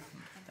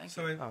 Thank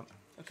So, you.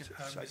 Okay.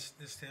 Ms.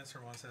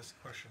 Stancer wants to ask a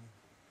question.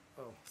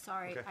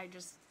 Sorry, Okay. I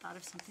just thought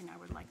of something I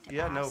would like to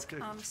Yeah, no, ask.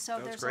 good. So No,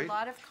 it's there's great. a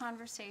lot of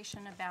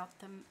conversation about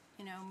them,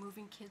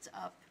 moving kids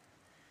up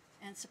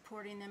and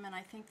supporting them, and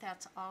I think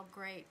that's all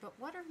great. But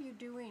what are you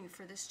doing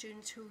for the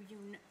students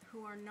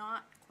who are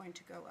not going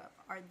to go up?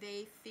 Are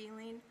they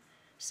feeling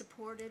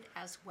supported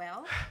as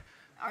well?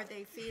 Are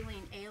they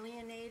feeling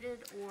alienated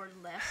or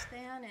less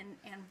than?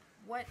 And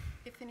what,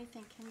 if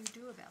anything, can you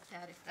do about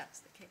that if that's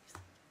the case?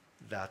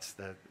 That's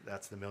the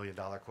 $1 million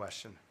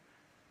question,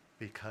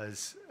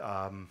 because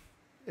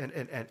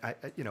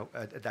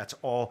that's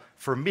all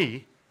for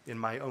me in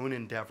my own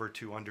endeavor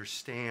to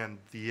understand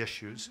the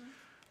issues.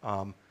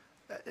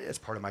 As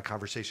part of my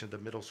conversation at the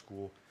middle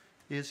school,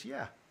 is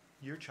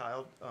your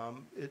child.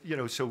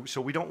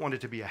 So we don't want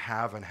it to be a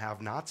have and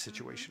have not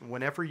situation.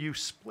 Whenever you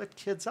split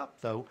kids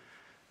up, though,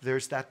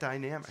 there's that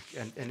dynamic.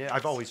 And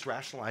I've always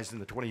rationalized in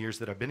the 20 years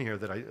that I've been here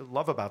that I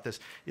love about this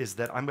is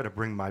that I'm going to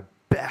bring my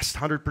best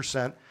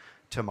 100%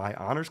 to my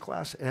honors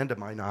class and to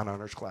my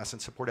non-honors class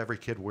and support every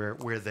kid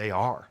where they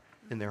are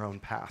in their own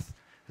path.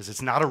 Because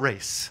it's not a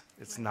race.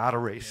 It's not a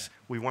race.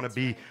 We want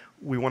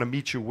to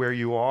meet you where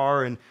you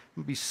are and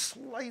be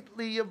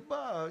slightly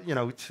above,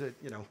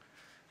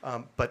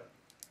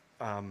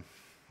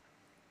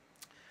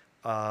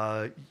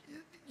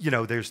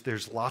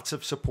 there's lots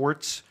of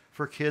supports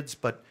for kids,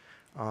 but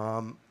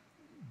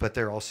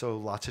there are also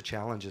lots of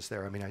challenges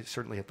there. I mean,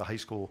 certainly at the high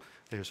school,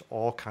 there's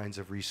all kinds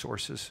of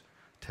resources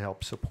to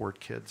help support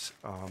kids,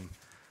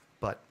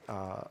 but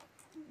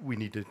we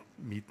need to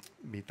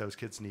meet those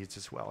kids' needs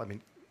as well. I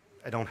mean,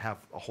 I don't have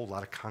a whole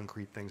lot of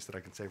concrete things that I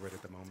can say right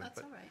at the moment,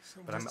 That's all right.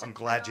 but I'm Just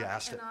glad you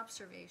asked it. An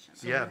observation.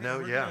 So Yeah,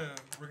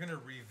 we're gonna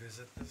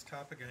revisit this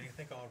topic, and I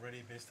think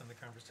already, based on the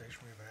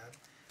conversation we've had,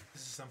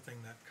 this is something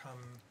that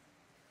come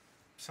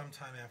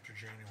sometime after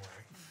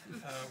January.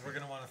 We're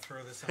gonna wanna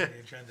throw this on the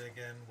agenda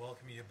again,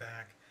 welcome you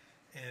back,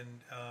 and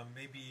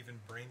maybe even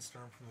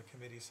brainstorm from the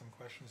committee some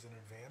questions in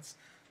advance,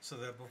 so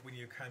that when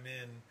you come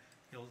in,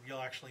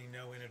 you'll actually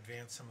know in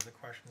advance some of the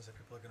questions that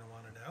people are gonna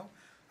wanna know.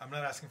 I'm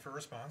not asking for a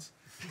response,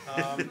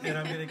 and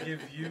I'm gonna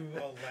give you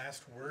a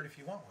last word if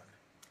you want one.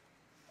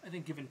 I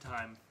think given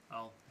time,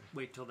 I'll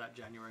wait till that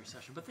January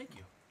session, but thank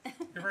you.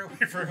 You're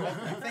very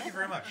welcome. Thank you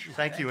very much.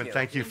 Thank you, and you.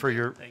 thank you for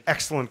your Thank you.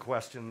 excellent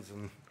questions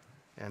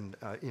and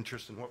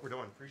interest in what we're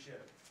doing. Appreciate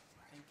it.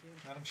 Thank you.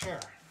 Madam Chair.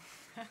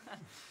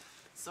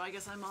 So I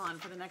guess I'm on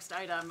for the next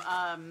item.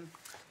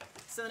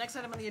 So the next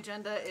item on the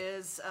agenda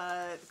is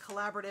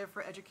Collaborative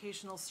for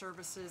Educational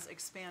Services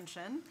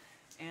Expansion.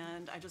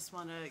 And I just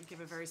want to give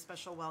a very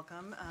special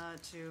welcome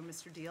to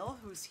Mr. Deal,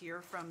 who's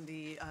here from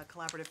the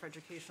Collaborative for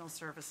Educational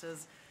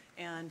Services.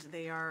 And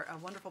they are a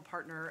wonderful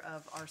partner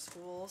of our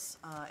schools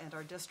and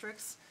our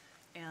districts.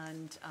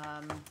 And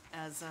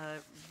as a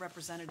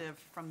representative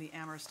from the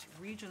Amherst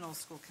Regional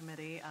School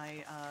Committee,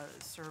 I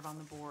serve on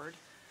the board.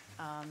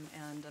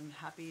 And I'm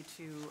happy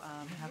to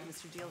have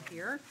Mr. Deal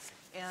here.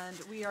 And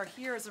we are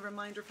here as a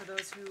reminder for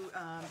those who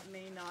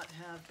may not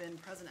have been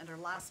present at our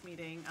last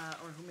meeting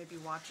or who may be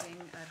watching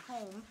at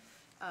home.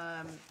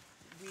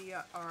 We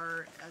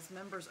are, as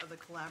members of the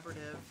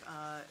collaborative,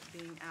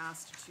 being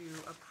asked to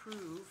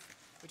approve,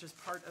 which is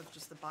part of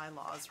just the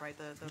bylaws, right,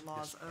 the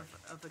laws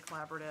of the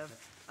collaborative,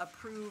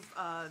 approve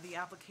the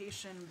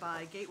application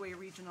by Gateway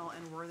Regional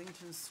and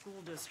Worthington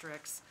School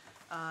Districts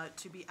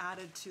to be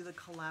added to the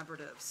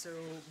collaborative. So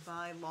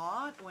by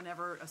law,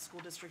 whenever a school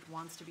district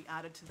wants to be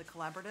added to the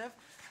collaborative,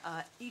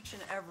 each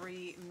and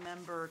every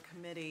member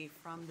committee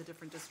from the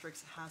different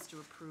districts has to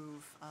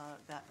approve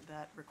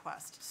that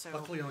request. So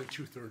Luckily, only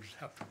 2/3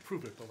 have to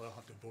approve it, but they'll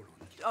have to vote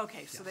on it.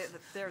 okay, so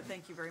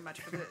thank you very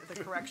much for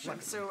the correction.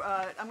 So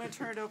I'm going to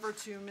turn it over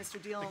to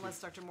Mr. Deal, unless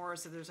Dr.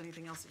 Morris, if there's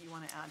anything else that you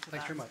want to add to that.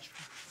 Thanks very much.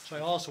 So I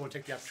also want to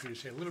take the opportunity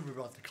to say a little bit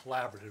about the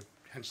collaborative,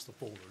 hence the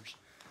folders.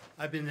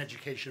 I've been in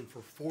education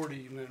for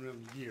 40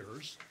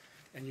 years,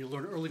 and you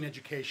learn early in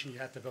education you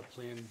have to have a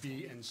plan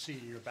B and C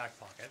in your back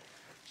pocket.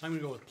 So I'm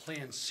going to go with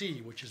plan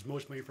C, which is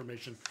most of my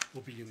information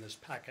will be in this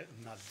packet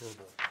and not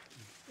verbal,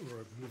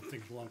 or move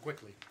things along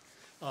quickly.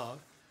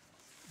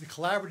 The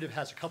collaborative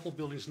has a couple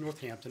buildings in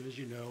Northampton, as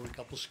you know, and a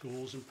couple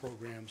schools and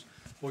programs,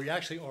 where we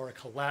actually are a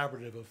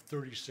collaborative of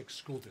 36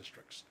 school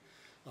districts.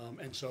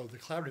 And so the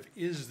collaborative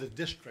is the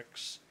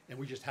districts, and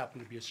we just happen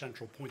to be a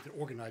central point that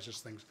organizes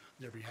things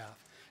on their behalf.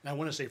 And I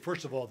want to say,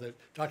 first of all, that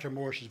Dr.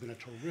 Morris has been a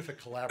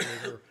terrific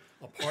collaborator,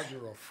 a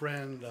partner, a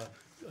friend, a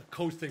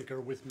co-thinker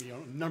with me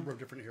on a number of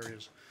different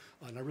areas.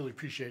 And I really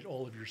appreciate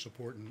all of your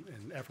support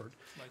and effort.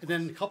 Likewise. And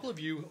then a couple of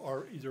you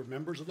are either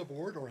members of the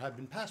board or have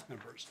been past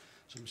members.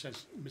 So in a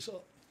sense, Ms.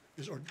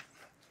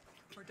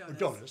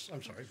 Ordonez,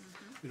 I'm sorry,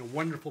 been a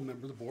wonderful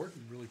member of the board.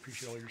 We really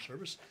appreciate all your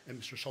service.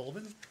 And Mr.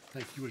 Sullivan,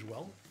 thank you as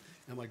well.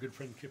 And my good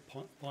friend Kip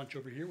Ponch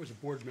over here was a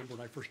board member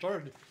when I first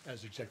started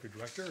as executive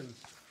director, and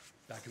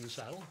back in the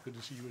saddle. Good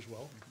to see you as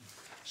well.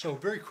 So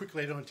very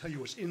quickly, I don't want to tell you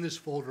what's in this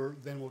folder,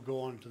 then we'll go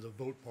on to the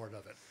vote part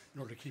of it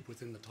in order to keep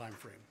within the time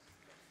frame.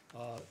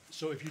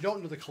 So if you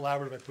don't know the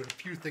collaborative, I put a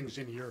few things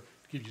in here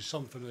to give you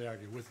some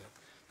familiarity with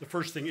it. The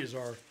first thing is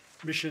our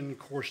mission,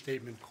 core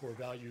statement, core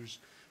values.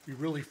 We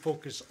really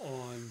focus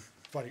on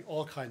providing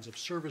all kinds of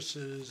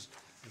services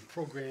and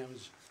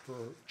programs for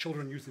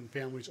children, youth, and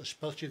families,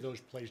 especially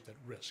those placed at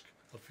risk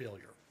of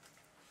failure.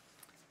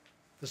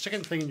 The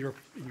second thing in your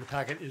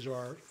packet is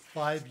our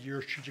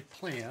 5-year strategic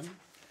plan.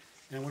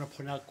 And I want to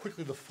point out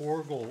quickly the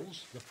 4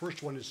 goals. The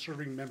first one is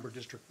serving member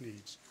district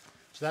needs.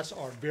 So that's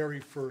our very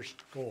first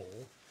goal.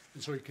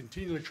 And so we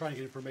continually try to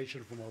get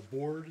information from our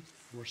board,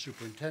 from our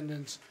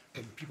superintendents,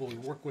 from people we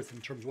work with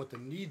in terms of what the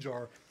needs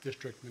are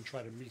district, and then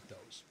try to meet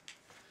those.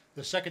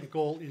 The second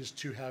goal is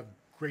to have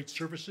great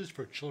services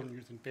for children,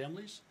 youth, and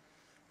families,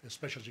 the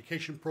special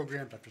education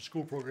programs, after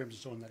school programs,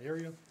 and so on in that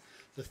area.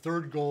 The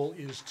third goal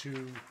is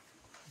to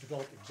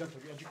develop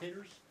exemplary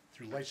educators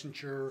through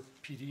licensure,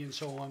 PD, and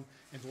so on.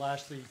 And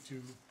lastly,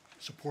 to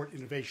support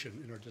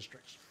innovation in our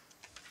districts.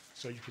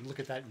 So you can look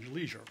at that in your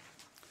leisure.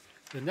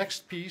 The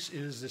next piece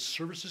is this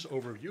services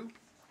overview.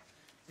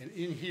 And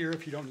in here,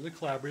 if you don't know the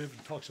collaborative,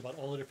 it talks about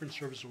all the different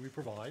services we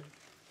provide.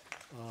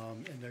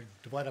 And they're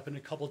divided up in a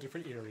couple of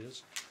different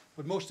areas.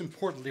 But most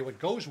importantly, what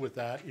goes with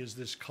that is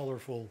this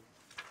colorful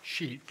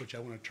sheet, which I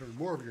want to turn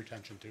more of your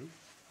attention to.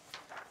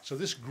 So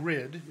this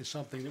grid is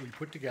something that we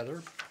put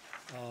together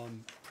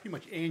pretty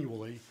much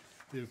annually.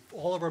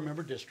 All of our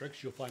member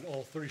districts, you'll find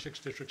all 36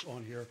 districts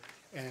on here.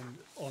 And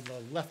on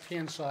the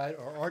left-hand side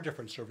are our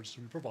different services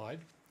we provide.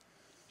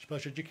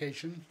 Special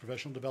education,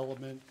 professional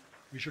development,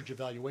 research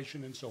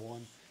evaluation, and so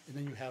on. And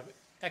then you have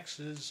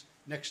X's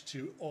next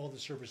to all the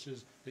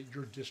services that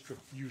your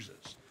district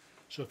uses.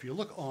 So if you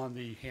look on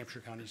the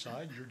Hampshire County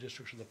side, your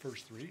districts are the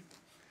first 3.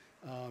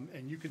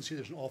 And you can see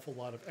there's an awful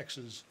lot of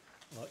X's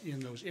in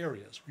those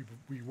areas.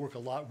 We work a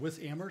lot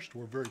with Amherst.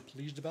 We're very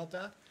pleased about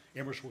that.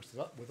 Amherst works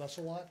with us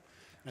a lot.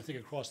 And I think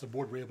across the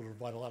board, we're able to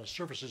provide a lot of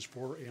services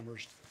for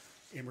Amherst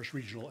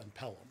Regional, and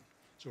Pelham.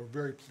 So we're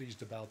very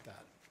pleased about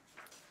that.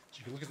 So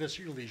you can look at this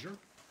at your leisure.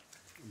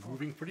 I'm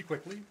moving pretty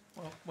quickly.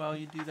 Well, while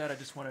you do that, I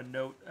just want to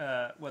note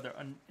whether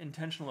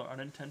intentional or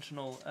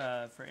unintentional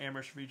for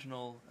Amherst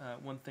Regional,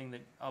 one thing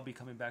that I'll be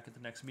coming back at the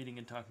next meeting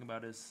and talking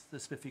about is the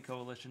SPIFFy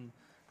Coalition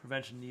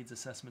Prevention Needs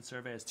Assessment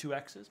Survey has 2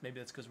 X's. Maybe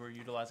that's because we're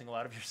utilizing a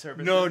lot of your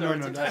services. No,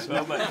 that's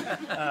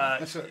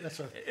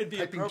it'd be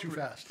typing too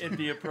fast. It'd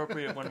be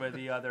appropriate one way or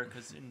the other,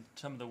 because in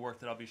some of the work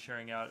that I'll be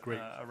sharing out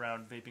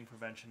around vaping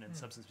prevention and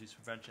substance abuse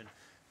prevention,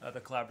 the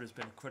collaborative has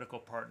been a critical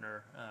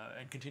partner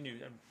and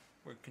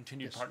we're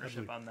continued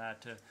partnership absolutely. on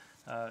that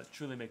to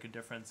truly make a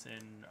difference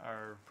in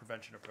our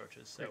prevention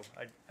approaches. So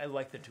I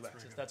like the 2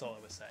 X's. That's all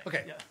I was saying.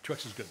 Okay, Yeah.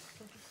 2X is good.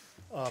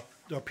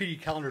 There are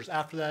PD calendars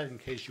after that in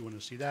case you want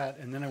to see that.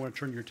 And then I want to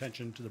turn your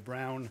attention to the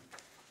brown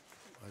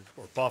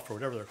or buff or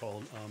whatever they're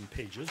called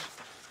pages,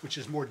 which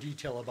is more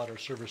detail about our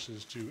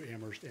services to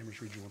Amherst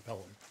Regional, and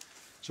Pelham.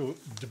 So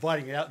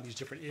dividing it out in these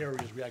different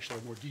areas, we actually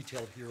have more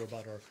detail here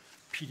about our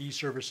PD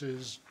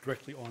services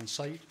directly on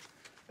site,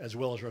 as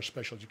well as our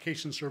special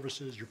education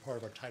services. You're part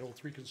of our Title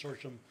III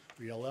consortium,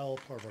 ELL,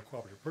 part of our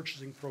cooperative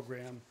purchasing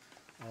program.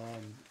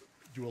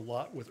 Do a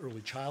lot with early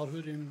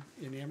childhood in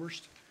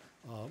Amherst.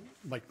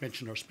 Mike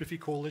mentioned our SPIFFy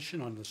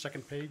Coalition on the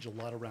second page, a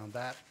lot around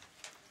that.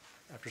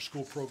 After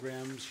school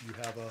programs, you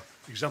have a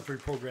exemplary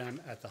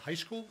program at the high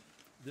school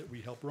that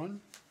we help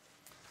run.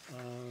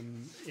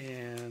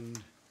 And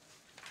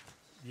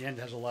the end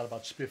has a lot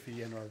about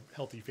SPIFFy and our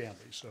healthy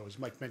families. So as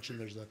Mike mentioned,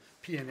 there's a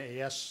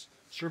PNAS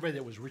survey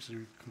that was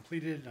recently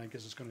completed, and I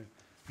guess it's going to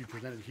be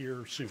presented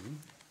here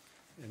soon.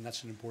 And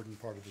that's an important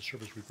part of the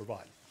service we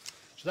provide.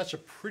 So that's a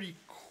pretty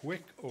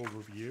quick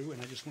overview,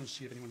 and I just want to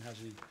see if anyone has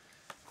any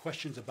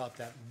questions about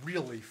that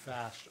really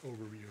fast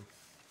overview.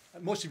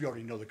 Most of you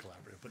already know the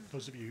collaborative, but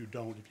those of you who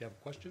don't, if you have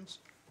questions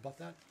about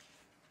that.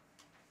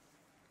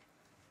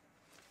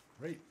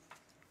 Great.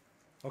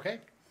 Okay.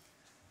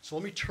 So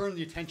let me turn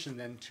the attention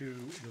then to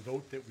the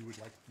vote that we would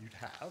like you to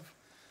have.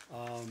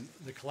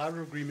 The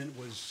collaborative agreement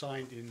was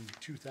signed in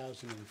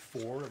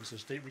 2004. It was a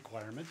state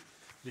requirement.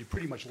 They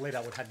pretty much laid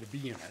out what had to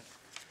be in it.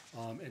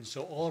 And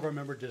so all of our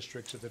member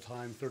districts at the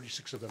time,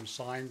 36 of them,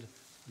 signed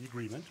the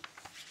agreement.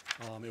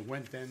 It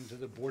went then to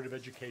the Board of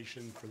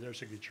Education for their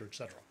signature, et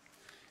cetera.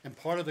 And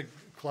part of the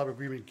collaborative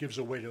agreement gives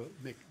a way to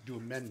do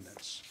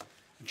amendments.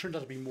 It turned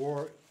out to be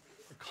more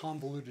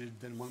convoluted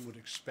than one would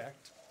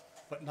expect,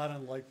 but not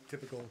unlike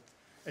typical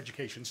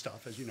education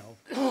stuff, as you know.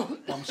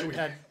 So we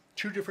had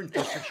 2 different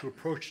districts who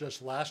approached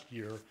us last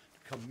year to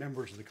become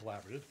members of the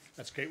collaborative.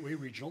 That's Gateway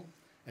Regional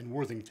and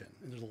Worthington.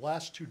 And they're the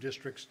last 2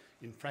 districts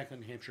in Franklin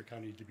and Hampshire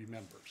County to be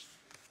members.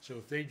 So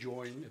if they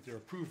join, if they're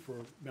approved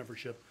for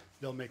membership,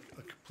 they'll make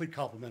a complete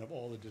complement of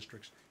all the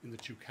districts in the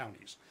 2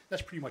 counties.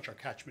 That's pretty much our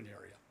catchment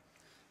area.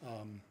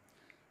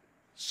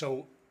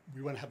 So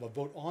we want to have a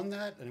vote on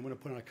that, and I want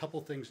to put on a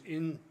couple things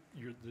in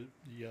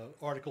the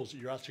articles that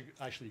you're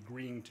actually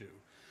agreeing to.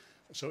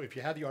 So if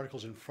you have the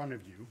articles in front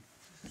of you,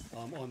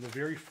 on the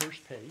very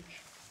first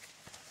page,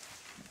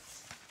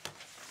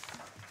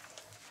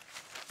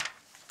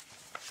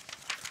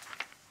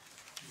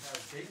 you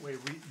have Gateway,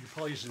 you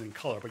probably use it in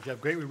color, but you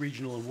have Gateway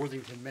Regional and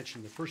Worthington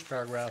mentioned in the first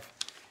paragraph,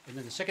 and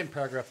then the second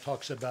paragraph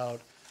talks about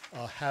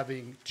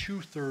having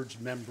 2/3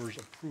 members'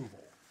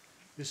 approval.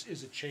 This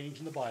is a change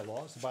in the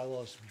bylaws. The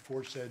bylaws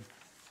before said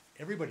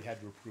everybody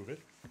had to approve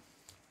it,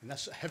 and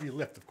that's a heavy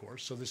lift, of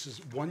course. So this is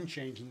one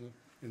change in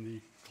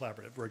the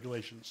collaborative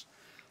regulations.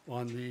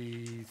 On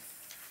the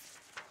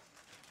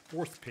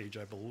fourth page,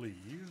 I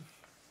believe.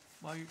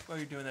 While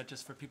you're doing that,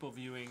 just for people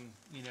viewing,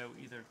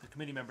 either the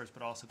committee members,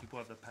 but also people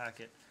who have the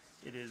packet,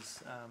 it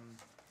is,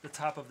 the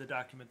top of the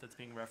document that's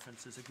being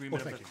referenced is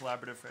Agreement of thank the you.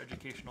 Collaborative for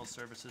Educational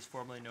Services,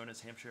 formerly known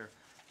as Hampshire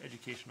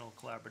Educational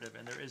Collaborative,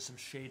 and there is some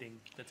shading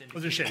that's indicated. Oh,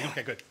 there's shading.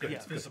 Okay, good. Yeah.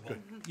 It's visible.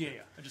 Yeah,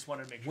 I just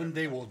wanted to make sure. One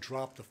day we'll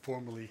drop the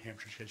formerly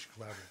Hampshire Education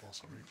Collaborative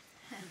also,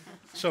 right?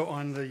 So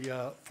on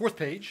the fourth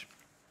page,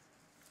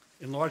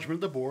 enlargement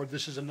of the board,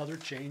 this is another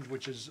change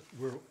which is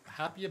we're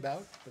happy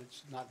about, but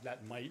it's not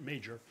that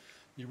major.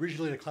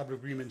 Originally, the collaborative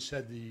agreement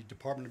said the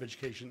Department of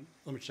Education,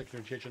 Elementary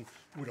Secondary Education,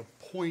 would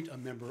appoint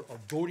a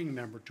voting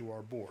member to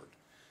our board,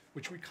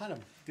 which we kind of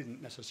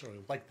didn't necessarily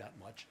like that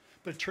much.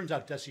 But it turns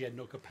out DESE had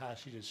no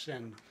capacity to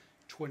send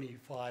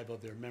 25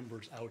 of their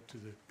members out to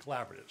the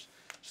collaboratives.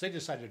 So they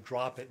decided to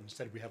drop it.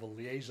 Instead, we have a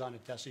liaison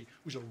at DESE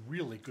who's a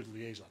really good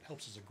liaison,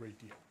 helps us a great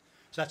deal.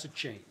 So that's a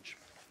change.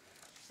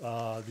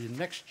 The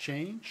next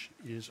change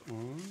is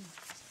on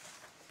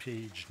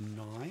page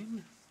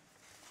 9.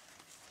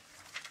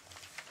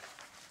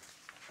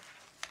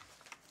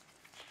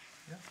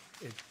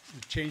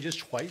 It changes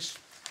twice.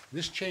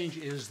 This change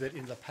is that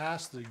in the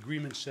past, the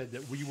agreement said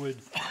that we would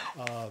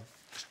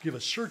give a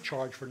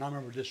surcharge for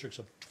non-member districts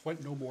of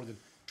no more than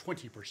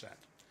 20%.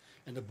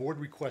 And the board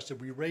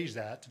requested we raise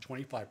that to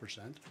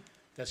 25%.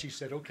 DESE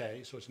said,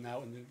 okay, so it's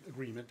now in the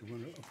agreement that we're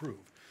going to approve.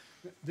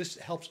 This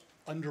helps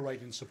underwrite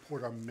and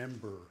support our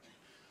member.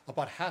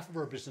 About half of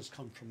our business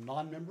comes from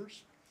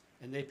non-members,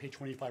 and they pay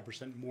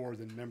 25% more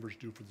than members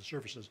do for the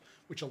services,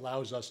 which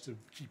allows us to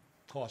keep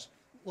costs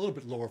a little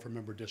bit lower for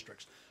member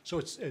districts. So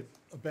it's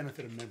a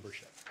benefit of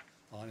membership.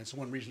 And it's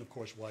one reason, of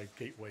course, why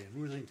Gateway and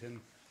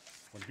Worthington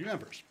want to be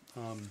members.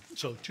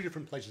 So two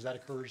different places that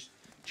occurs,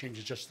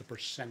 changes just the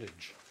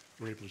percentage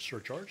we're able to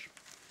surcharge.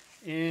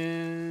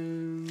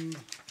 And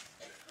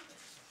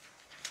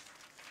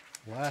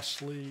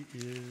lastly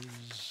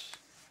is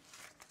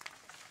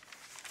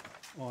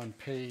on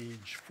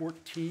page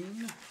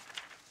 14,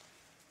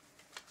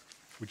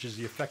 which is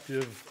the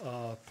effective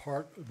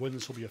part, when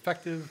this will be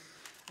effective.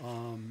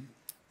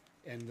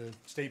 And the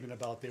statement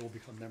about they will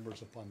become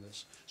members upon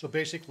this. So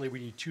basically, we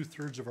need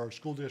 2/3 of our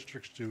school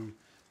districts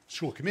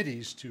school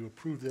committees to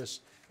approve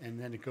this, and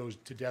then it goes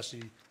to DESE.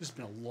 This has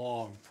been a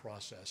long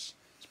process.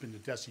 It's been to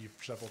DESE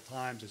several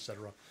times, et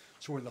cetera.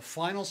 So we're in the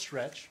final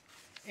stretch,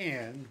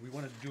 and we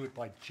want to do it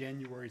by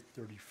January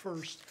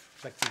 31st.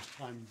 That gives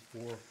time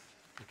for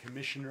the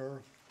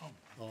commissioner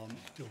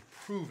to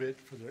approve it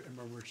for their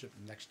membership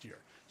next year.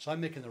 So I'm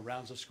making the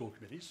rounds of school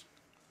committees.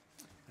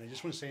 And I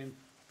just want to say,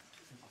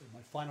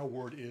 my final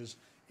word is,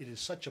 it is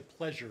such a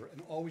pleasure,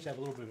 and always have a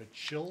little bit of a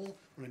chill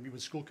when I meet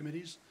with school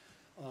committees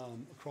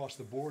across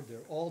the board.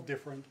 They're all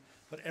different,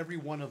 but every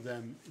one of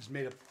them is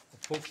made up of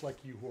folks like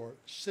you who are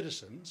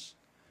citizens.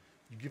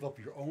 You give up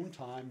your own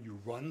time, you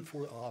run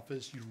for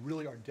office, you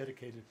really are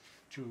dedicated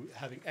to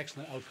having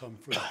excellent outcome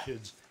for the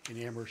kids in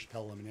Amherst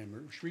Pelham and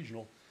Amherst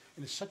Regional.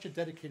 And it's such a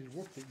dedicated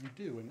work that you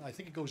do, and I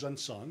think it goes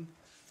unsung.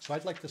 So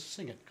I'd like to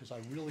sing it, because I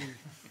really,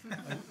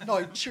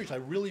 seriously, I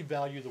really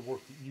value the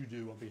work that you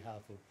do on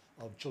behalf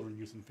of children,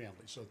 youth, and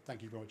families. So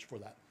thank you very much for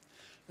that.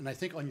 And I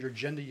think on your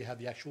agenda, you have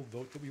the actual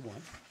vote that we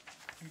want.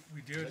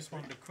 We do. I just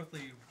wanted to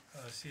quickly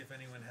see if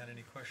anyone had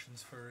any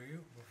questions for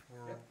you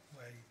before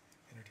I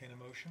entertain a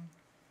motion.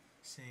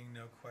 Seeing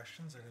no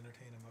questions, I'd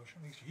entertain a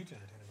motion. At least you to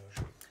entertain a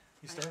motion.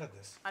 You started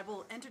this. I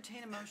will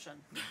entertain a motion.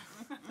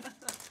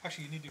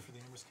 Actually, you need to for the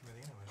Amherst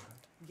Committee anyways,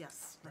 right?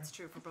 Yes, that's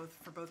true for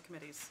both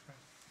committees. Right.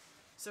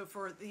 So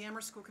for the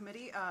Amherst School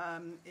Committee,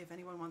 if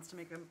anyone wants to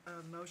make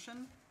a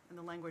motion, and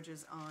the language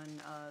is on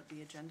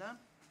the agenda.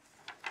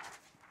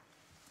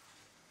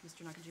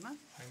 Mr. Nakajima?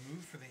 I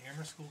move for the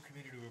Amherst School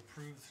Committee to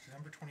approve the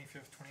September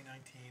 25th,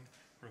 2019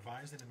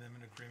 revised and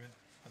amendment agreement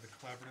of the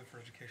Collaborative for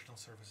Educational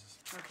Services.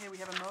 Okay, we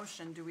have a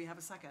motion. Do we have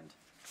a second?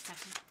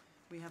 Second.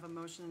 We have a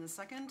motion and a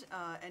second.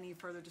 Any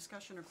further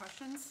discussion or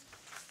questions?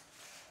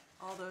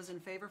 All those in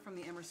favor from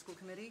the Amherst School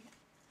Committee,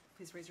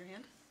 please raise your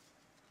hand.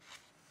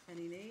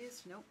 Any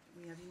nays? Nope,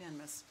 we have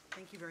unanimous.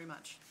 Thank you very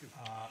much.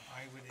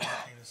 I would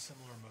entertain a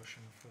similar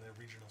motion for the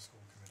Regional School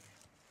Committee.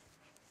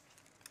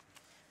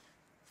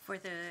 For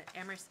the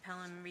Amherst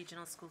Pelham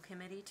Regional School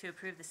Committee to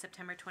approve the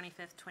September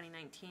 25th,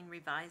 2019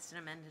 revised and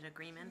amended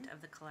agreement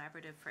of the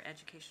Collaborative for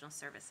Educational Is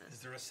Services.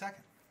 there a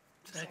second?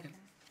 Second.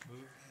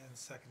 Moved and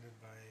seconded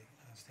by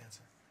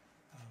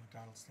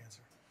Donald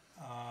Stancer.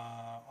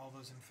 All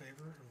those in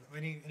favor,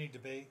 any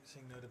debate?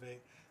 Seeing no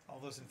debate, all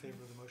those in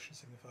favor of the motion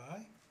signify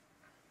aye.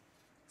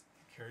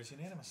 Carries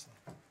unanimously.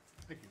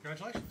 Thank you.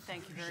 Congratulations.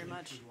 Thank you very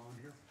much.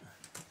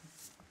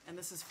 And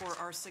this is for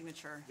our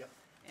signature. Yep.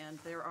 And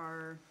there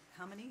are,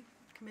 how many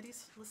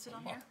committees listed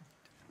on here?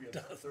 We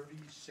have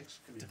 36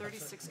 committees.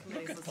 36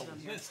 committees listed on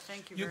here.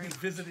 Thank you You'll very be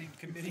much. visiting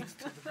committees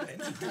to the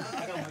bench.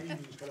 I got my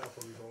evenings cut out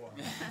for me for a while.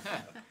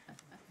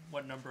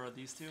 what number are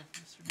these two,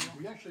 Mr. Deal?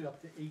 We actually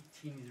up to 18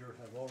 here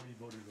have already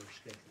voted their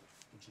schedule,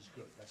 which is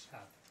good, that's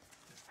half.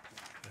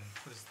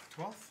 What is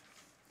the 12th?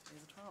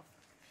 Today's the 12th.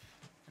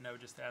 And I would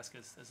just ask,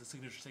 as the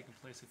signature's taking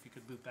place, if you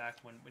could loop back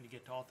when you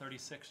get to all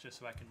 36, just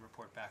so I can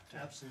report back to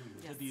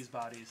Absolutely. to these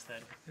bodies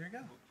that There you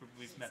go.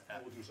 we've met I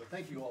that. will do so.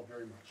 Thank you all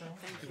very much.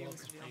 Thank you,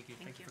 Mr. Deal.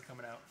 Thank you for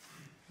coming out.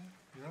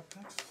 You're up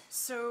next.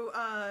 So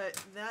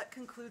that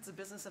concludes the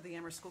business of the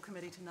Amherst School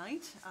Committee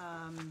tonight,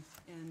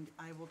 and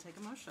I will take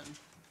a motion.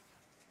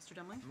 Mr.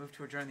 Demling? Move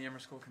to adjourn the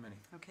Amherst School Committee.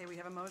 Okay, we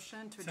have a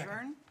motion to Second.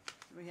 adjourn.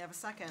 We have a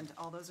second.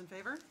 All those in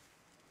favor?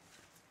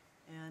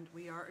 And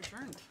we are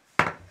adjourned.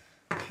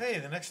 Okay,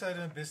 the next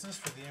item of business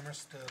for the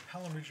Amherst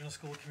Pelham Regional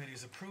School Committee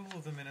is approval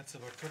of the minutes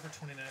of October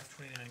 29th,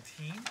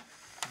 2019.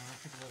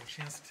 People have a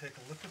chance to take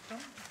a look at them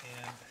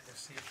and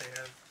see if they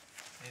have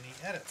any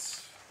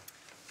edits.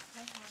 I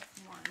have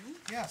one.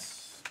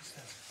 Yes, Ms.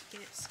 Hanson.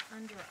 It's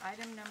under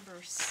item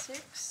number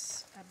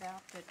 6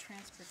 about the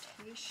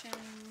transportation.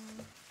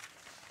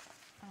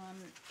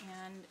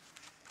 And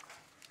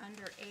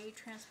under A,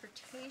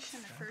 transportation,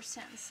 the Okay. first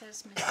sentence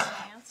says,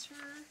 Mrs. Dancer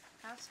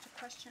asked a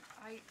question.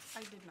 I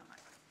did not.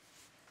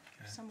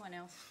 Okay. Someone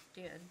else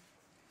did,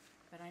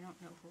 but I don't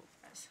know who it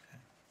was. Okay.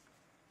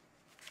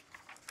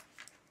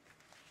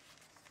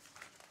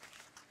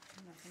 I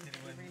don't know if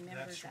Anyone anybody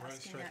remembers that's right,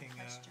 asking that striking,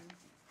 question.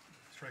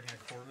 Striking a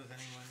chord with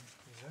anyone,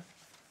 is there?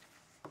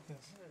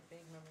 Yes.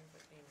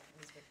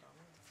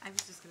 I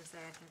was just gonna say,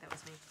 I think that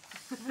was me.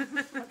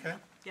 Okay,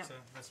 Yep. so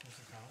that's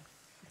Mrs.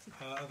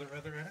 Collins.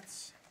 Other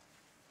edits?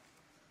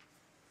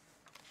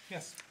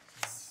 Yes.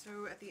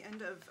 So at the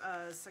end of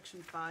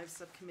section 5,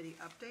 subcommittee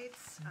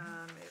updates,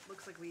 it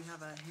looks like we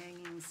have a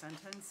hanging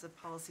sentence. The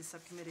policy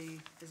subcommittee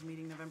is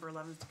meeting November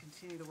 11th to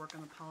continue the work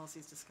on the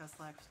policies discussed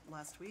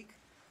last week.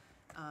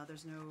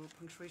 There's no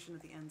punctuation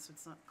at the end, so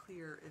it's not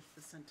clear if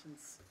the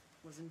sentence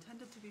was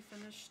intended to be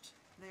finished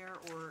there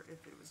or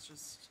if it was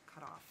just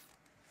cut off.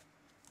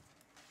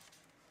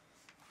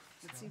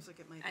 It seems like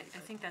it might be. I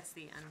but think that's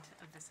the end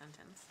of the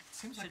sentence.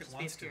 Seems like Should it just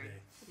be a wants to be.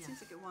 period. It Yeah.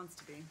 seems like it wants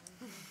to be.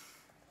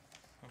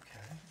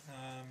 Okay.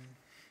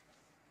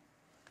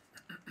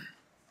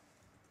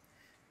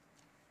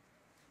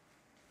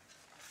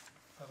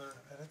 Other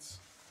edits?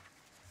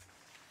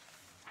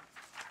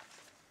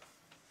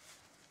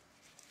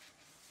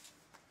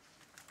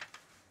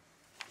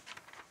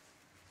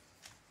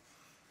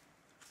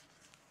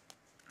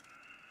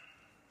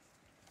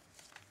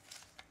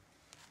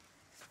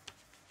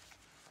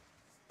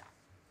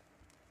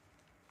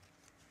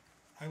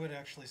 I would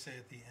actually say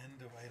at the end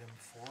of item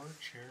 4,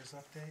 chairs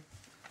update,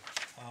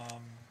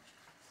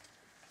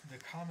 the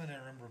comment I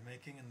remember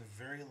making in the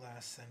very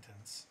last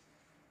sentence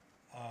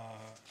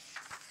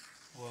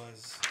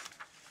was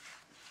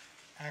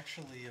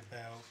actually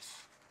about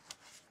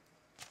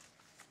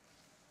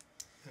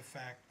the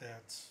fact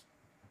that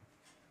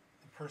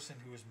the person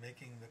who was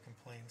making the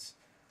complaints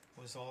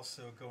was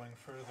also going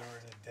further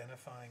and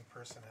identifying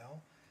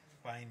personnel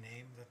by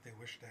name that they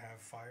wish to have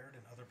fired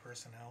and other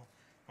personnel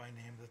by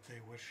name that they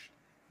wish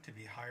to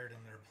be hired in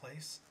their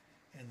place,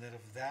 and that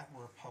if that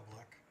were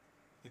public,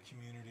 the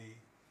community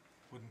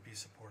wouldn't be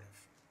supportive.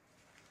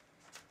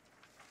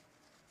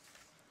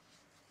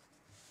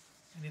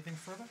 Anything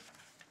further?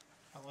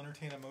 I'll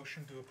entertain a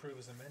motion to approve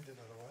as amended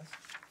otherwise.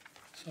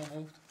 So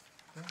moved.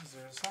 Okay, is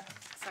there a second?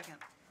 Second.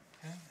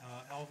 Okay,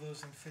 all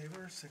those in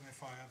favor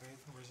signify by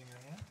raising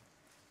your hand.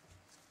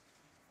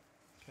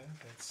 Okay,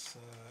 that's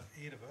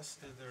 8 of us.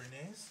 Are there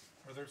nays?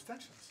 Are there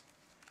abstentions?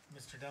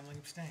 Mr. Demling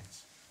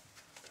abstains.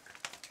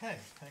 Okay,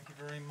 thank you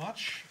very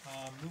much.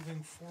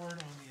 Moving forward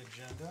on the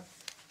agenda,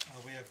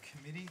 we have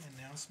committee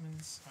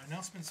announcements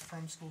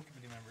from school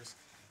committee members,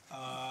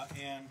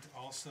 and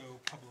also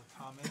public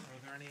comment. Are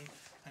there any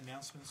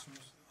announcements from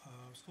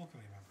school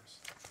committee members?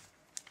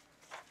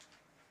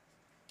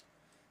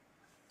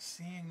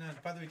 Seeing none.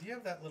 By the way, do you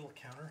have that little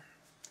counter?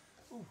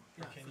 Ooh,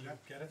 Or can you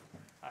get it?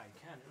 I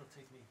can, it'll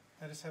take me.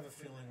 I just have a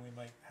feeling we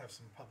might have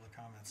some public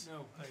comments.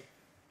 No, I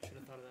should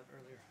have thought of that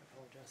earlier, I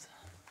apologize.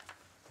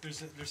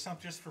 There's some,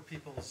 just for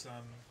people's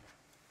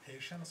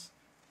patience,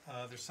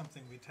 there's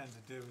something we tend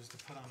to do is to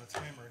put on a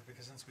timer,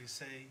 because since we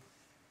say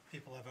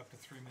people have up to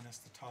 3 minutes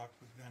to talk,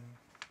 we then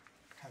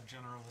have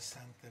general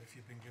assent that if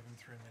you've been given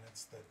 3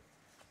 minutes, that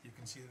you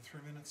can see the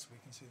 3 minutes, we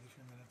can see the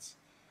 3 minutes.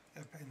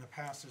 In the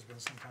past, there's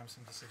been sometimes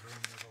some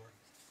disagreement over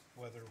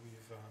whether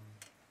we've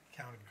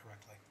counted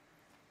correctly.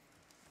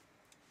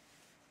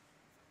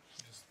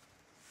 Just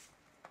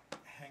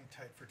hang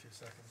tight for 2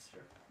 seconds.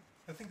 Sure.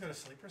 I think go to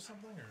sleep or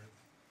something, or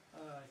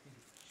I think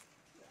it's,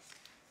 yes.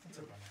 that's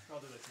a bummer. I'll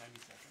do like 90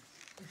 seconds.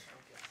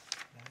 Okay.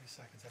 90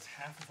 seconds, that's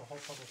half of the whole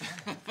public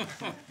comment.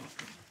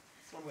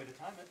 That's one way to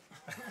time it.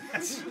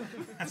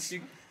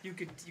 You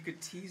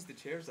could tease the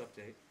chairs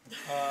update.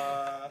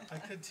 I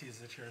could tease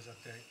the chairs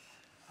update.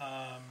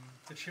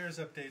 The chairs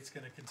update's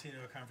gonna continue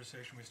a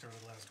conversation we started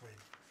last week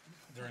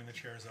during the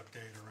chairs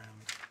update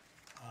around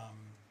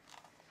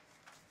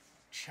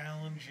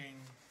challenging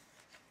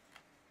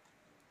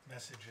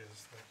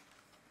messages that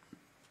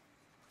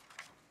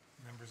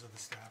members of the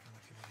staff and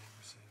the committee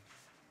received.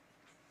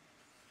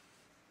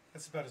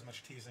 That's about as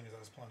much teasing as I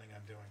was planning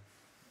on doing,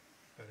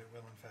 but it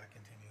will in fact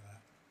continue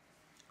that.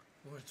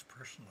 Well, it's a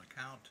personal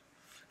account.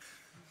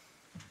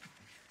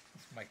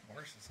 It's Mike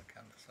Morris's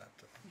account, it's not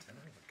the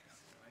general account.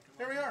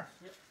 There we are.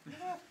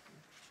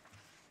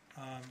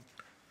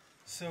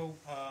 So,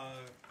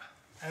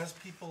 as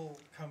people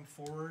come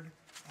forward,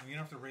 you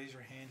don't have to raise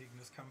your hand, you can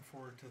just come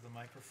forward to the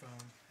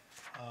microphone.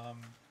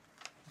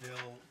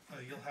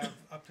 You'll have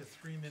up to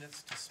 3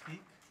 minutes to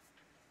speak,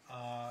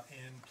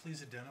 and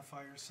please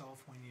identify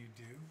yourself when you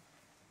do.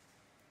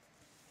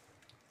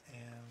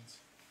 And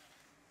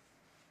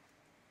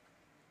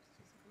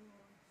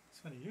it's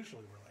funny,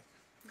 usually we're like,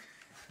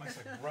 Mike's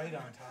like right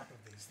on top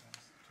of these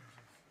things.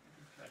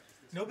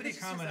 Nobody Let's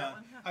just use comment that on,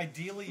 one, yeah.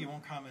 ideally you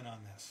won't comment on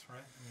this, right?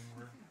 I mean,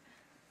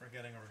 we're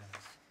getting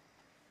organized.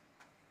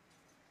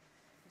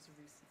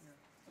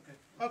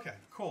 Okay,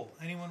 cool.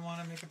 Anyone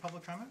want to make a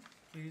public comment?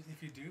 Please,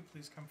 if you do,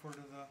 please come forward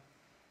to the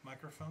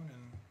microphone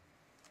and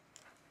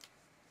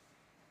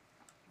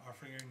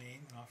offer your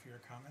name and offer your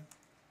comment.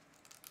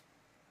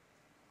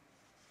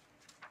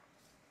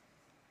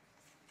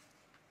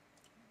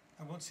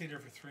 I won't sit here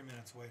for 3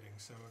 minutes waiting,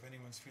 so if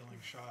anyone's feeling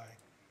shy,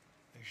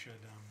 they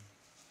should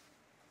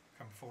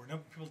come forward. No,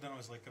 people don't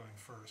always like going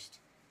first,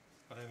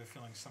 but I have a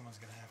feeling someone's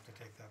going to have to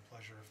take that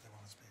pleasure if they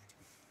want to speak.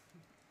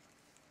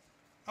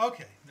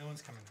 Okay, no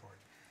one's coming forward.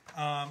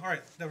 All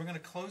right, now we're going to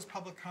close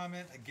public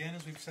comment. Again,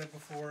 as we've said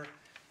before,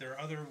 there are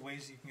other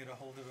ways you can get a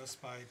hold of us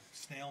by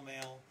snail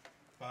mail,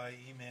 by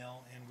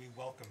email, and we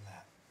welcome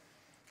that.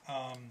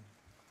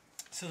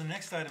 So the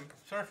next item,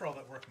 sorry for all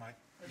that work, Mike.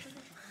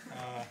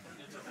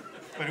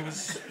 But it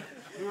was,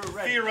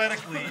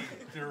 theoretically,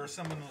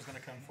 someone was going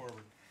to come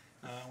forward.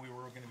 We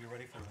were going to be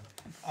ready for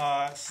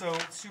them. So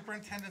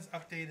superintendent's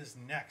update is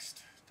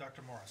next.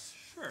 Dr. Morris.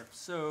 Sure.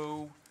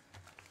 So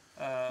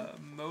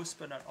most,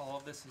 but not all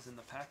of this is in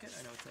the packet.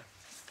 I know it's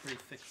a pretty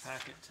thick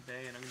packet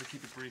today, and I'm going to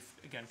keep it brief,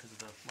 again, because of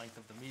the length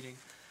of the meeting.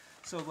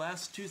 So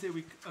last Tuesday,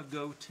 week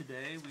ago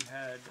today, we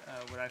had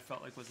what I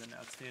felt like was an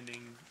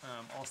outstanding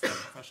all-staff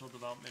professional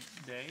development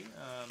day.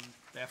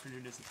 The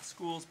afternoon is at the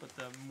schools, but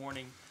the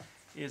morning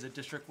is a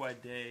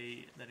district-wide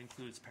day that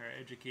includes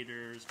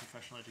paraeducators,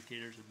 professional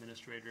educators,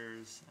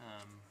 administrators,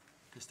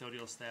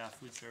 custodial staff,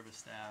 food service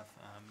staff,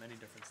 many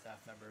different staff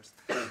members.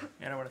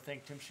 And I want to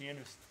thank Tim Sheehan,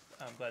 who's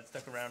glad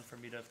stuck around for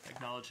me to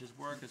acknowledge his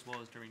work, as well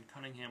as Doreen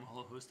Cunningham, a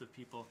whole host of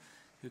people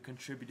who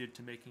contributed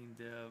to making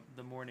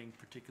the morning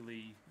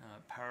particularly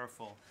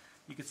powerful.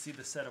 You can see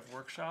the set of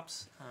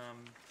workshops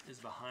is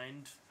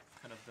behind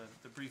kind of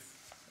the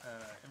brief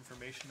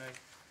information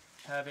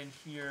I have in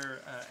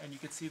here, and you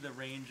can see the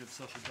range of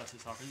social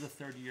justice offerings. This is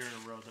the third year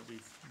in a row that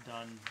we've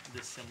done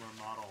this similar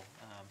model.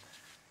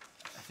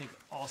 I think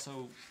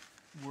also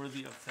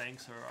worthy of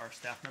thanks are our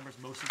staff members.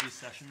 Most of these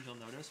sessions, you'll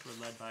notice, were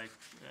led by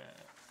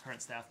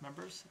current staff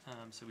members,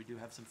 so we do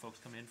have some folks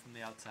come in from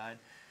the outside,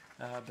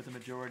 but the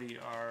majority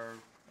are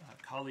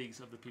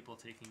colleagues of the people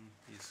taking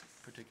these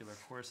particular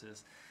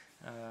courses.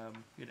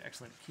 We had an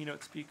excellent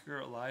keynote speaker,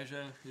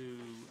 Elijah, who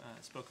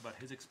spoke about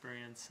his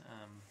experience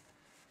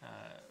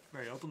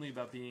very openly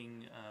about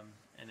being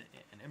an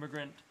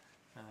immigrant,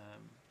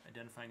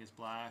 identifying as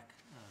black,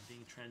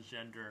 being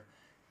transgender,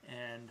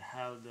 and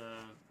how the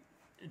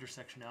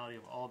intersectionality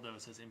of all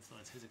those has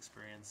influenced his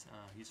experience.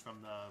 He's from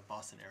the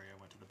Boston area,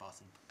 went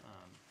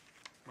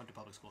to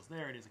public schools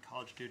there, and he's a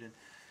college student.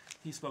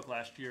 He spoke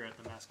last year at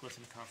the Mass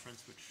Glisten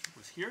Conference, which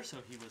was here, so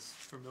he was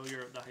familiar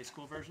with the high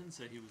school version,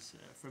 so he was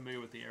familiar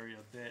with the area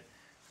a bit,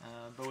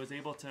 but was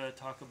able to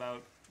talk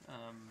about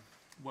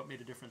what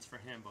made a difference for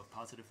him, both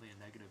positively and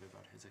negatively,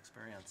 about his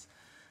experience.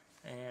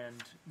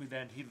 And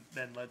he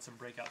then led some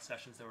breakout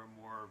sessions that were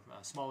more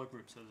smaller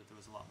groups, so that there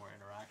was a lot more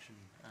interaction.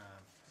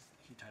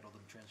 He titled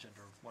them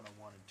Transgender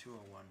 101 and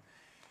 201.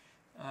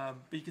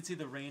 But you can see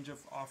the range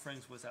of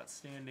offerings was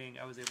outstanding.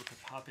 I was able to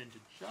pop into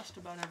just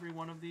about every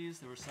one of these.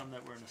 There were some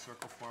that were in a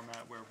circle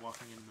format where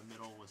walking in the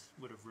middle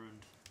would have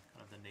ruined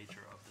kind of the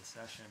nature of the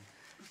session.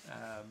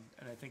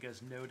 And I think,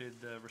 as noted,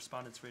 the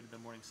respondents rated the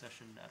morning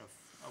session at a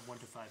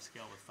 1 to 5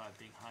 scale, with 5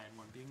 being high and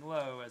 1 being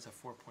low, as a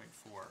 4.4,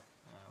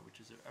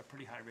 which is a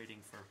pretty high rating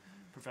for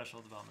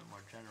professional development more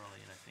generally,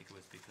 and I think it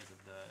was because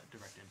of the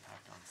direct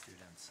impact on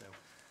students. So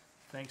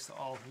thanks to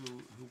all who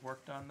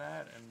worked on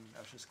that, and I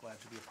was just glad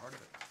to be a part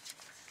of it.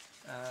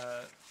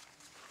 A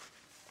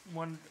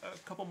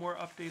couple more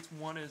updates.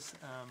 One is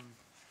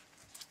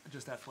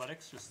just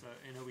athletics.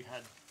 I know we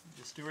had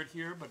the Stewart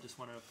here, but just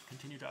want to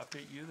continue to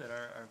update you that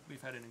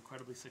we've had an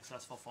incredibly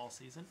successful fall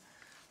season.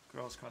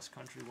 Girls cross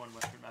country won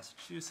Western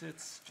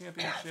Massachusetts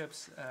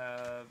championships.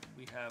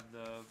 We have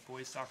the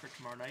boys soccer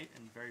tomorrow night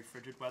in very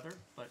frigid weather,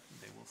 but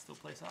they will still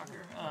play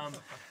soccer. I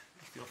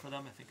feel for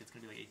them. I think it's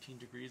going to be like 18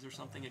 degrees or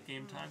something at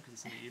game time because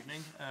it's in the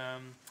evening.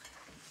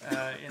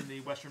 In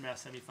the Western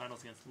Mass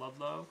semifinals against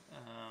Ludlow,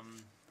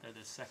 they're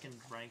the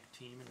second-ranked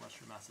team in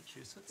Western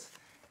Massachusetts.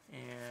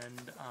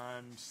 And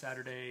on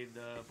Saturday,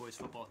 the boys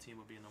football team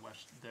will be in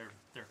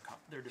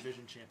their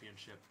division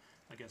championship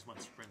against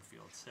West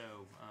Springfield. So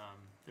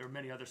there are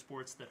many other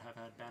sports that have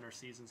had banner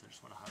seasons. I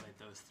just want to highlight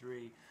those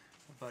 3.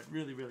 but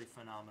really, really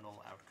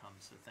phenomenal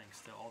outcomes. So thanks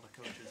to all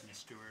the coaches, Ms.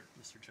 Stewart,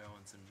 Mr.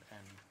 Jones, and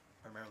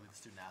primarily the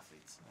student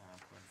athletes who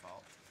are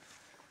involved.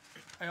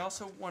 I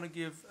also want to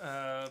give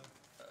a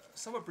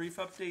somewhat brief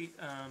update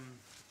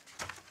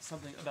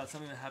something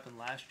that happened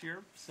last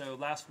year. So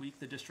last week,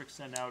 the district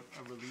sent out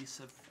a release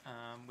of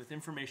with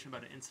information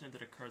about an incident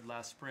that occurred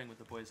last spring with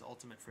the boys'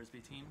 ultimate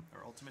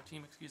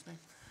team, excuse me.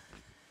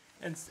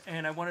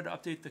 And I wanted to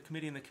update the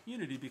committee and the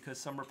community because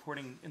some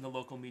reporting in the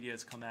local media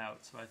has come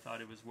out, so I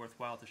thought it was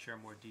worthwhile to share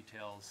more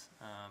details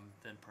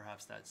than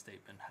perhaps that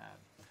statement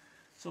had.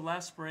 So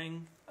last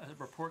spring, a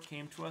report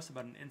came to us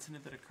about an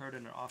incident that occurred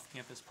in an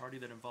off-campus party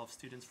that involved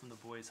students from the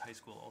boys' high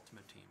school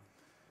ultimate team.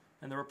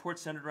 And the report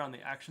centered around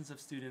the actions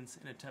of students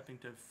in attempting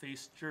to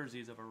face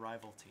jerseys of a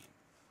rival team.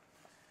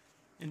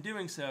 In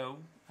doing so,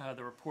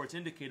 the reports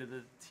indicated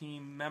that the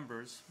team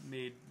members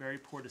made very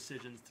poor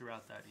decisions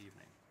throughout that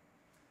evening.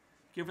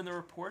 Given the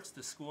reports,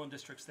 the school and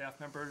district staff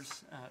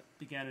members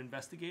began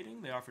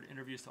investigating. They offered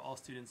interviews to all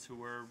students who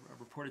were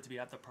reported to be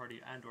at the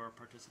party and/or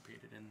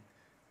participated in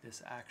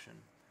this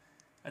action.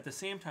 At the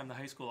same time, the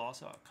high school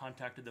also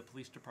contacted the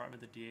police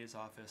department, the DA's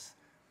office,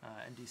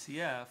 and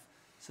DCF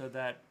so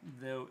that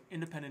the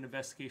independent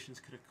investigations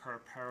could occur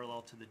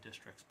parallel to the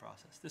district's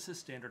process. This is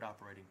standard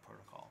operating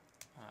protocol.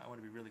 I want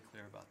to be really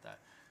clear about that.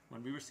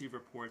 When we receive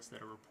reports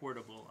that are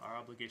reportable, our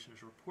obligation is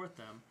to report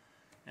them,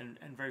 and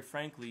very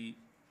frankly,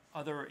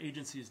 other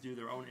agencies do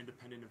their own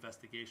independent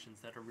investigations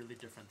that are really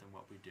different than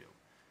what we do.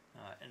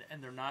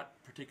 And they're not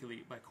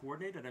particularly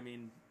coordinated. I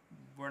mean,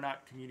 we're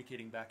not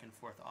communicating back and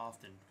forth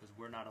often because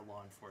we're not a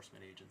law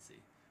enforcement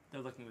agency.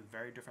 They're looking with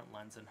very different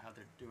lens on how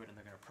they do it, and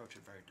they're going to approach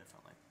it very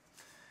differently.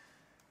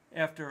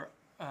 After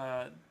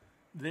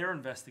their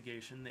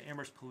investigation, the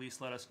Amherst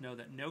police let us know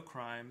that no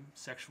crime,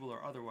 sexual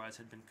or otherwise,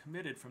 had been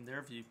committed from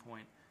their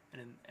viewpoint,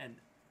 as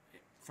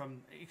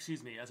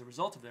a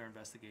result of their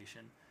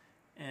investigation.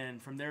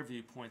 And from their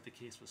viewpoint, the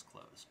case was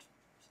closed.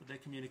 So they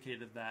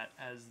communicated that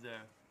as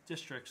the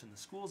district's and the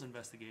school's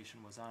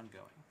investigation was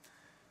ongoing.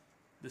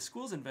 The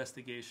school's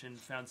investigation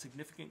found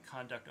significant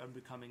conduct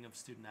unbecoming of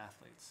student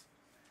athletes.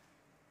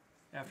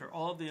 After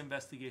all of the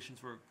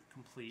investigations were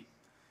complete,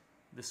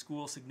 the high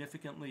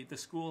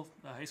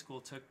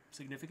school took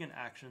significant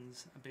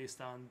actions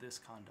based on this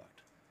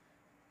conduct.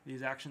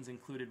 These actions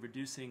included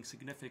reducing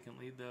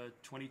significantly the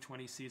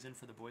 2020 season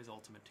for the boys'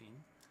 ultimate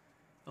team,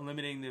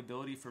 eliminating the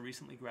ability for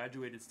recently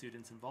graduated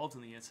students involved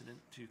in the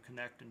incident to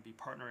connect and be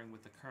partnering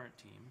with the current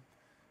team,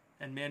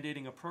 and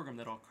mandating a program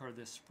that will occur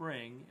this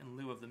spring in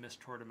lieu of the missed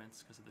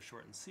tournaments because of the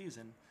shortened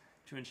season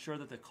to ensure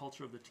that the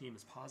culture of the team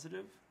is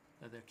positive,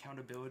 that the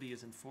accountability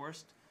is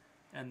enforced,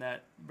 and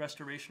that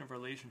restoration of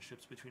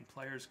relationships between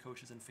players,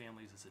 coaches, and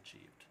families is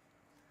achieved.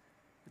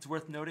 It's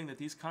worth noting that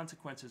these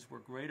consequences were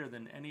greater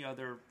than any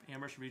other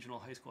Amherst Regional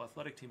High School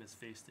athletic team has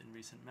faced in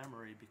recent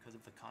memory because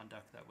of the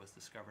conduct that was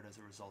discovered as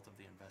a result of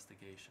the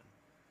investigation.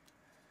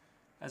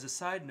 As a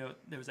side note,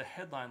 there was a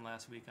headline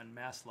last week on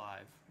Mass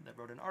Live that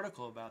wrote an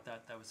article about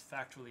that was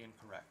factually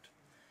incorrect.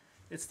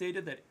 It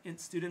stated that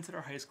students at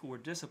our high school were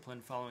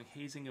disciplined following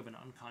hazing of an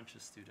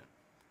unconscious student.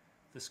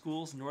 The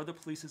school's nor the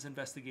police's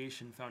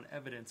investigation found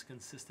evidence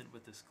consistent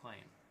with this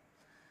claim.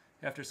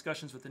 After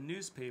discussions with the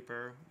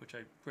newspaper, which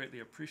I greatly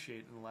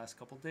appreciate in the last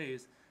couple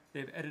days,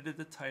 they've edited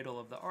the title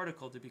of the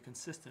article to be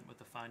consistent with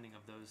the finding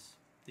of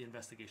the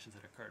investigations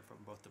that occurred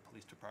from both the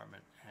police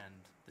department and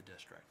the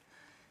district.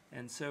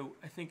 And so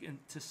I think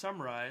to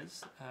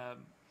summarize,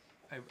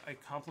 I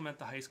compliment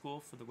the high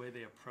school for the way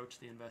they approached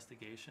the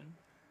investigation.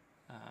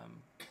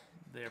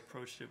 They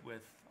approached it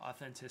with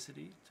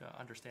authenticity to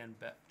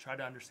try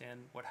to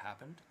understand what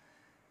happened.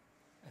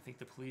 I think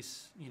the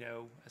police,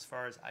 as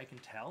far as I can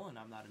tell, and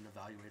I'm not an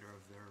evaluator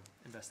of their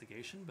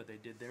investigation, but they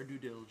did their due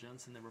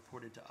diligence and they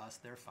reported to us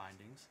their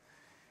findings.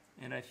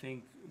 And I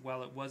think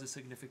while it was a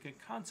significant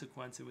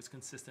consequence, it was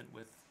consistent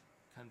with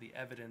kind of the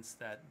evidence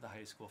that the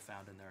high school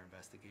found in their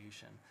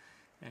investigation.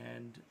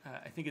 And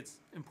I think it's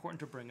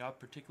important to bring up,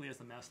 particularly as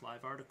the Mass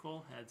Live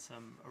article had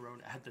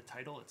the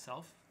title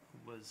itself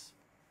was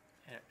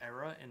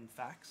error in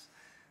facts.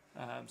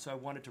 So I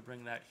wanted to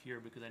bring that here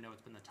because I know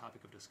it's been the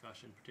topic of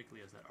discussion,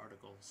 particularly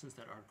since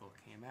that article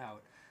came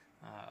out,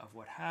 of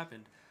what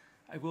happened.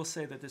 I will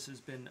say that this has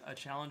been a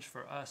challenge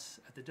for us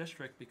at the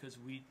district because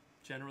we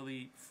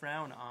generally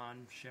frown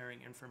on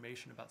sharing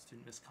information about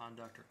student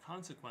misconduct or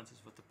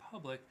consequences with the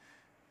public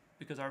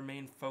because our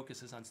main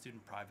focus is on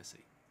student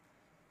privacy.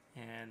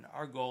 And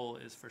our goal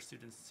is for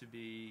students to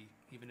be,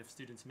 even if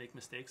students make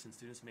mistakes, and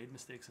students made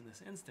mistakes in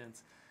this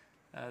instance,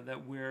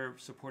 that we're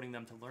supporting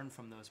them to learn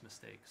from those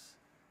mistakes.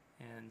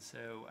 And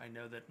so I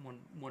know that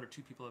one or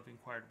two people have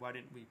inquired, why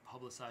didn't we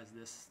publicize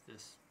this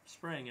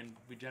spring? And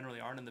we generally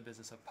aren't in the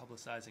business of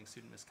publicizing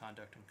student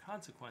misconduct and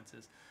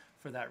consequences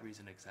for that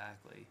reason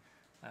exactly.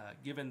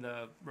 Given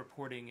the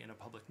reporting in a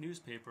public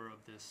newspaper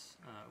of this,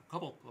 a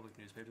couple of public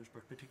newspapers,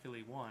 but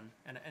particularly one,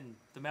 and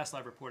the Mass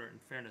Live reporter, in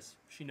fairness,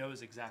 she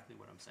knows exactly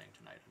what I'm saying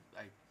tonight.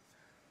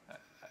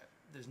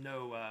 There's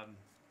no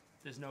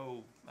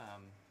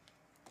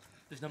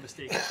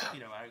mistake.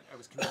 I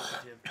was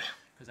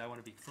because I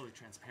want to be fully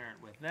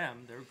transparent with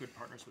them. They're good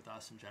partners with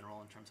us in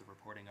general in terms of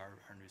reporting our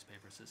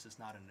newspapers. This is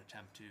not an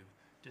attempt to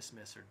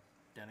dismiss or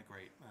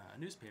denigrate a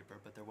newspaper,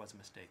 but there was a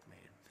mistake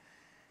made.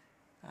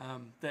 I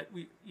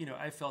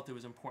felt it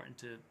was important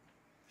to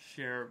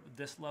share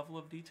this level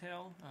of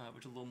detail,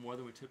 which is a little more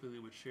than we typically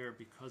would share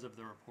because of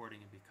the reporting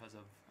and because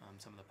of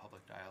some of the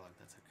public dialogue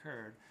that's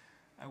occurred.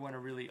 I want to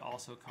really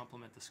also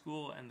compliment the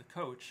school and the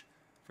coach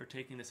for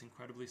taking this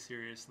incredibly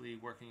seriously,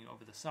 working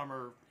over the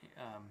summer,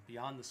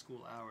 beyond the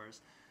school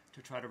hours,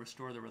 to try to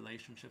restore the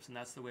relationships, and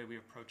that's the way we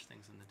approach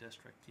things in the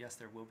district. Yes,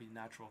 there will be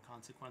natural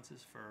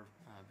consequences for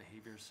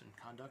behaviors and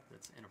conduct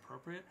that's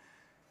inappropriate,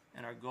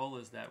 and our goal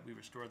is that we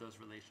restore those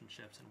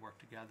relationships and work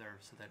together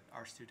so that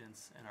our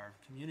students and our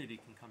community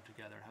can come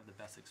together and have the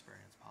best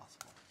experience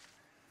possible.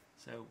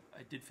 So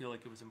I did feel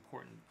like it was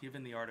important,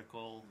 given the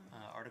articles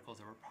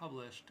that were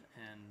published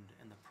and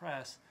in the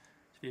press,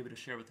 to be able to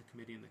share with the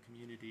committee and the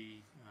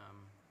community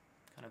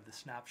kind of the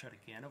snapshot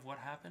again of what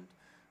happened,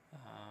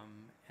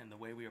 and the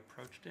way we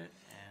approached it,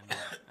 and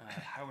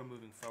how we're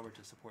moving forward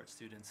to support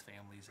students,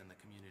 families, and the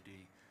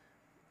community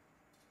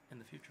in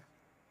the future.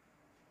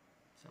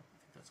 So I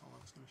think that's all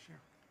I was going to share.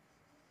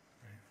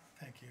 Great.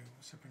 Thank you,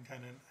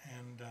 Superintendent.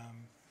 And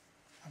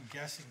I'm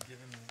guessing,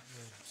 given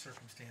the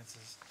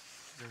circumstances,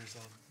 there's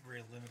a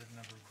very limited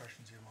number of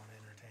questions you want to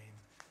entertain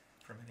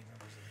from any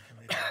members of the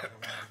committee. But I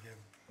wanted to give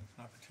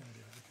an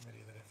opportunity to the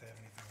committee that if they have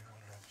anything they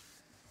wanted to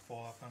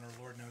follow up on, or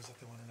Lord knows if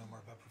they want to know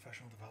more about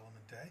Professional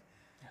Development Day,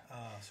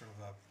 sort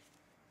of a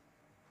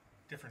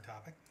different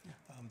topic,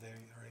 they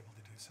are able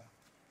to do so.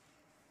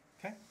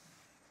 Okay.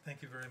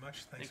 Thank you very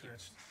much. Thanks very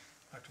much,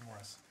 Dr.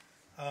 Morris.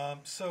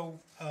 I'm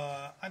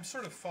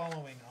sort of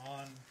following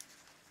on,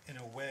 in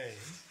a way,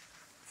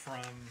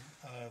 from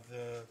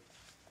the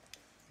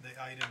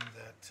item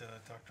that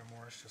Dr.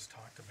 Morris just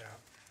talked about.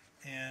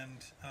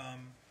 And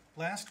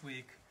last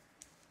week,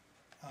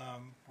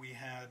 we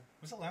had,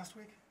 was it last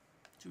week?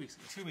 2 weeks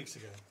ago. 2 weeks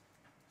ago.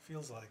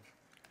 Feels like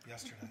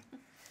yesterday.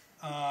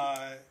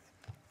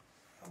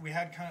 We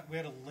had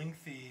a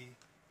lengthy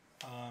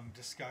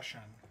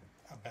discussion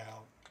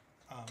about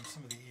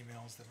some of the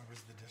emails that members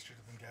of the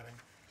district have been getting.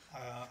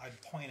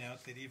 I'd point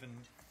out that even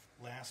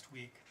last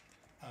week,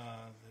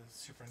 the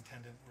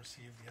superintendent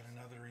received yet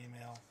another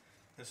email,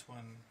 this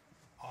one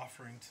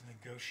offering to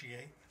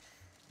negotiate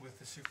with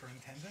the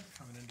superintendent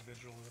from an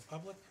individual of the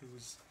public who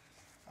was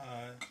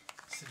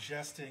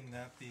suggesting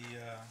that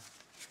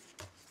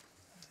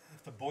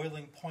if the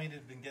boiling point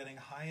had been getting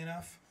high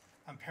enough,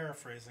 I'm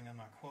paraphrasing, I'm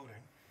not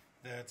quoting,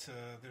 that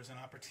there's an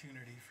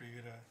opportunity for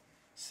you to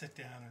sit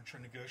down and try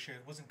to negotiate.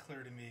 It wasn't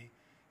clear to me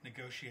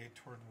negotiate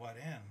toward what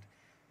end.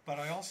 But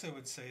I also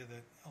would say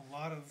that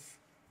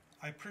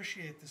I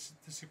appreciate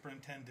the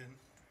superintendent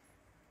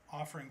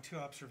offering two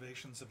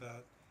observations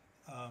about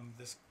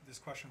this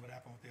question of what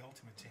happened with the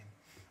Ultimate Team.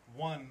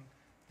 One,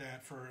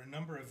 that for a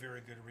number of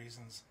very good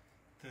reasons,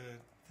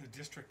 the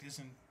district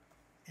isn't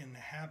in the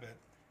habit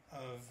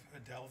of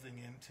delving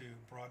into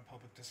broad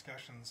public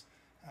discussions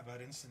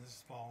about incidents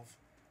that involve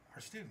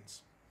our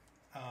students.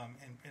 And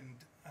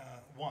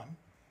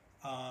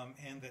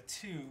that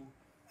two,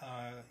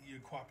 you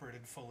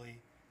cooperated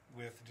fully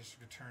with the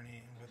district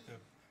attorney and with the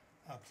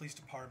police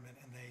department,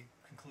 and they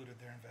concluded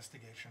their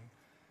investigation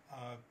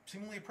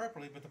seemingly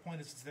appropriately, but the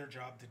point is it's their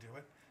job to do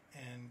it,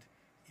 and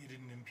you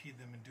didn't impede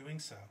them in doing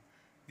so.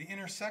 The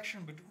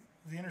intersection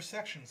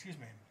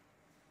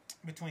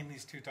between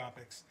these two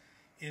topics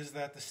is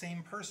that the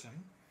same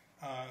person,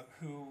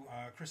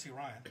 Chrissy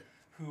Ryan,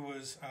 who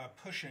was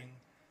pushing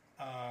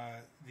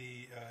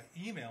the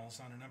emails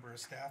on a number of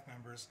staff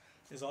members,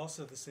 is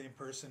also the same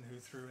person who,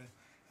 through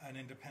an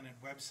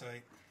independent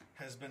website,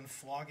 has been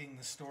flogging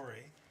the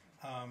story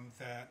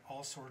that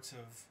all sorts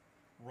of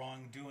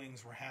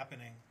wrongdoings were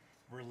happening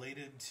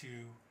related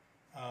to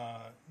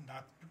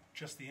not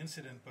just the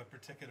incident, but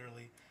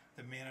particularly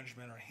the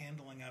management or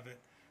handling of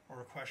it,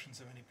 or questions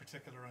of any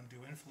particular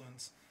undue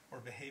influence or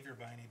behavior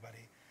by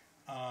anybody.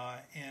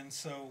 And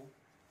so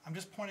I'm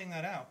just pointing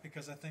that out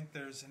because I think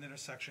there's an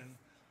intersection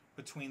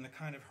between the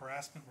kind of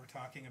harassment we're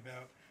talking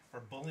about, or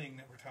bullying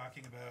that we're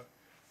talking about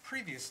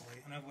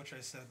previously, and of which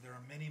I said there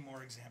are many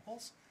more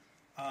examples,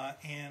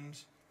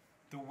 and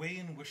the way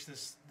in which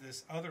this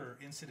other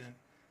incident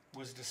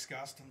was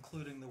discussed,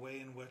 including the way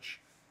in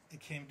which it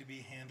came to be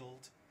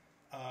handled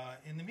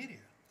in the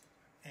media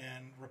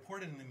and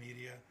reported in the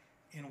media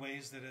in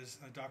ways that, as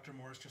Dr.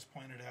 Morris just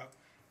pointed out,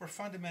 were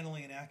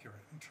fundamentally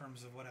inaccurate in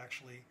terms of what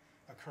actually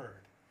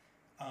occurred.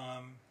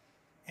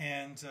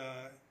 And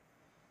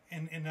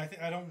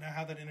I don't know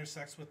how that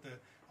intersects with the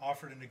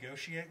offer to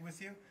negotiate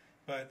with you,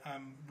 but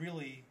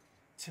really,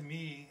 to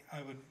me,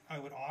 I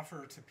would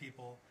offer to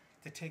people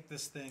to take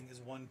this thing as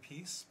one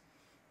piece.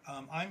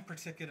 I'm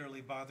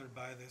particularly bothered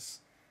by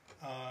this.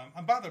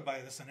 I'm bothered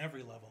by this on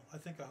every level. I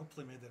think I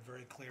hopefully made that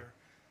very clear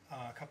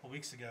a couple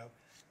weeks ago.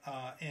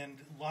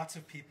 And lots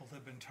of people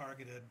have been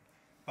targeted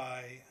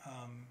by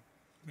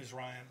Ms.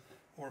 Ryan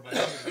or by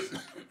others,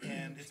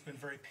 and it's been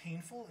very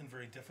painful and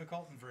very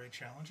difficult and very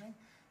challenging.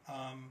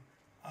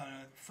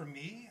 For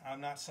me,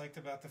 I'm not psyched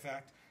about the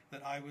fact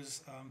that I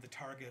was the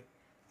target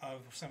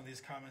of some of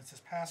these comments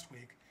this past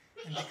week.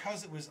 And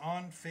because it was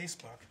on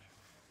Facebook,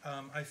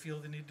 I feel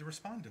the need to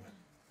respond to it.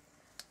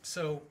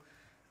 So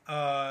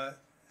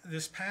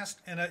this past,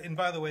 and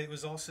by the way, it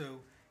was also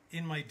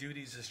in my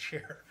duties as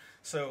chair.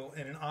 So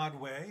in an odd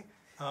way,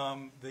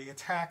 the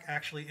attack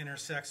actually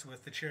intersects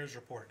with the chair's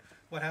report.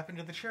 What happened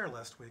to the chair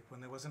last week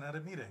when there wasn't at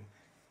a meeting?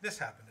 This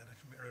happened at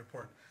a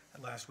report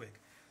last week.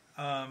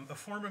 A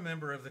former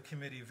member of the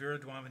committee, Vera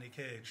Duamini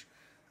Cage,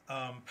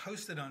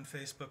 posted on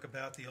Facebook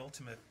about the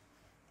ultimate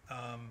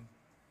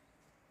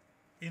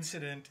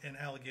incident and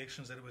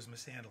allegations that it was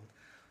mishandled.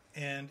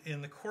 And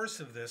in the course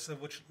of this,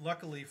 of which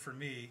luckily for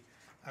me,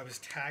 I was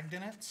tagged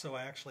in it, so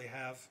I actually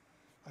have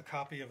a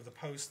copy of the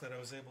post that I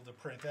was able to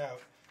print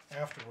out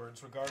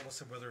afterwards,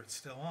 regardless of whether it's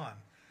still on.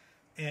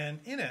 And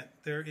in it,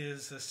 there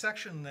is a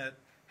section that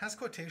has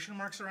quotation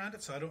marks around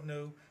it, so I don't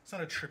know, it's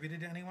not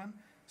attributed to anyone,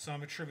 so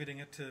I'm attributing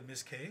it to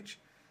Ms. Cage.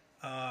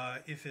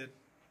 If it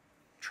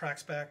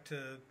tracks back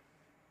to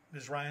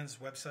Ms. Ryan's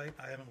website,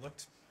 I haven't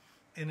looked.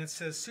 And it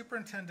says,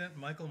 Superintendent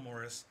Michael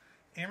Morris,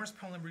 Amherst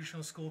Pelham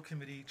Regional School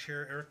Committee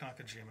Chair Eric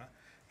Nakajima,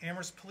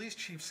 Amherst Police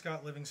Chief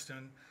Scott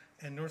Livingston,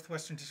 and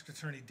Northwestern District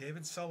Attorney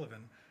David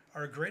Sullivan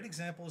are great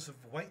examples of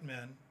white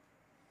men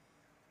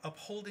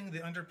upholding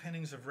the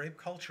underpinnings of rape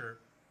culture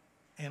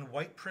and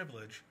white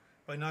privilege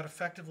by not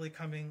effectively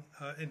coming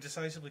and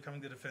decisively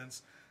coming to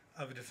defense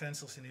of a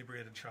defenseless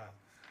inebriated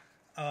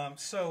child.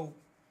 So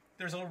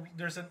there's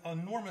an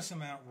enormous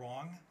amount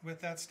wrong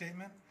with that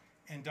statement,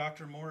 and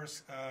Dr.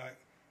 Morris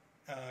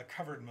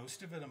covered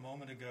most of it a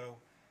moment ago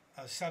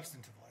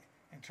substantively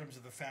in terms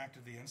of the fact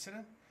of the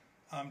incident.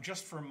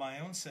 Just for my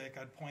own sake,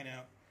 I'd point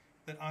out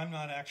that I'm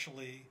not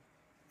actually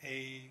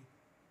a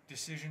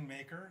decision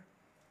maker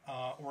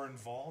or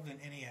involved in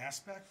any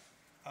aspect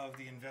of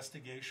the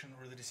investigation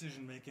or the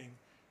decision making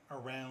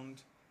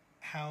around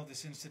how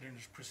this incident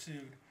is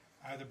pursued,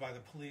 either by the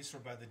police or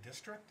by the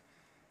district.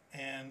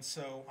 And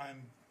so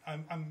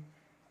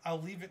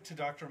I'll leave it to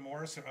Dr.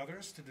 Morris or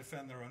others to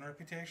defend their own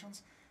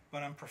reputations,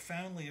 but I'm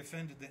profoundly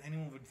offended that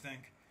anyone would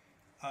think,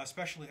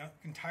 especially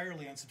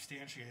entirely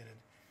unsubstantiated,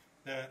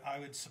 that I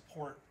would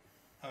support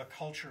a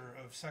culture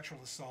of sexual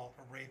assault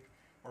or rape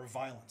or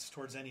violence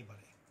towards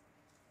anybody.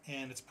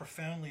 And it's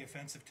profoundly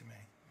offensive to me.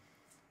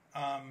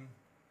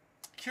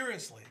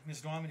 Curiously,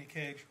 Ms. Duamini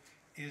Cage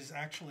is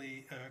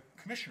actually a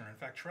commissioner, in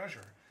fact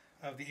treasurer,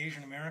 of the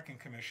Asian American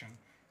Commission,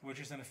 which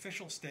is an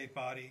official state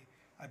body,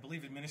 I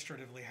believe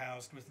administratively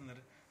housed within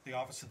the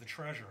Office of the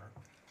Treasurer,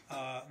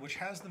 which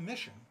has the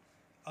mission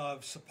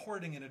of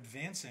supporting and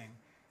advancing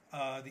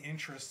the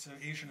interests of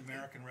Asian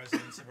American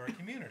residents of our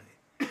community.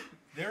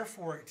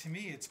 Therefore, to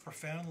me, it's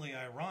profoundly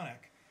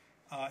ironic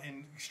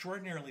and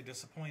extraordinarily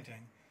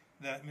disappointing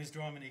that Ms.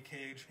 Duamini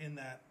Cage, in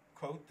that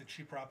quote that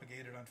she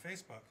propagated on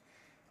Facebook,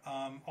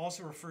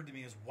 also referred to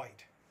me as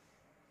white.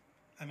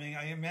 I mean,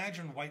 I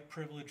imagine white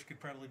privilege could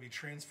probably be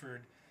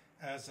transferred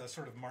as a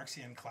sort of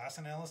Marxian class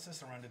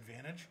analysis around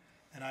advantage,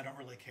 and I don't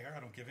really care. I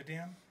don't give a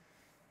damn.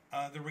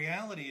 The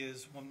reality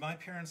is, when my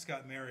parents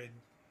got married,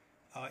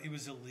 it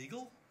was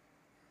illegal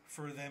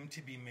for them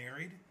to be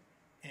married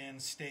in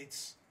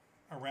states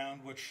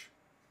around which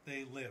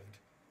they lived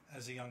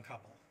as a young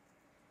couple.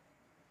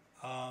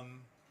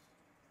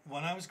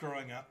 When I was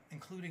growing up,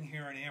 including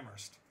here in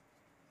Amherst,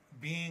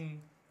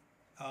 being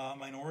a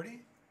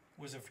minority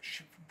was a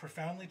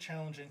profoundly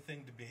challenging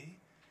thing to be,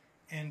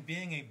 and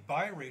being a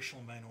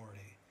biracial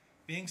minority,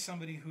 being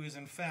somebody who is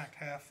in fact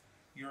half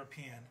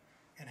European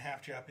and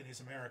half Japanese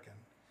American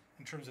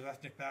in terms of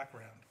ethnic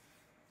background,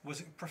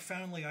 was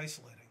profoundly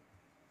isolating.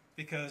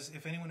 Because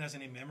if anyone has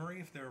any memory,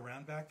 if they're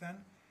around back then,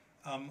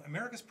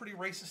 America's pretty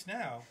racist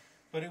now,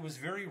 but it was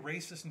very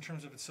racist in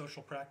terms of its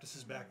social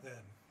practices back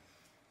then.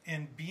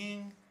 And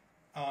being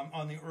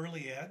on the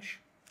early edge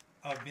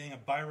of being a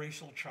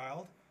biracial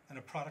child and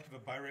a product of a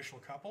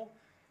biracial couple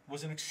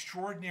was an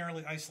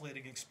extraordinarily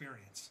isolating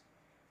experience.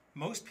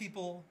 Most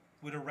people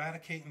would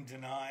eradicate and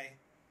deny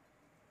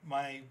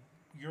my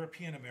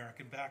European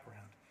American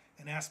background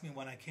and ask me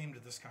when I came to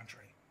this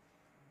country.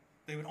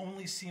 They would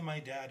only see my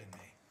dad in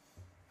me,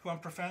 who I'm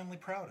profoundly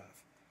proud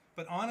of.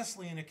 But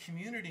honestly, in a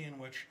community in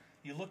which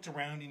you looked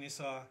around and you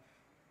saw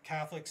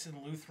Catholics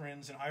and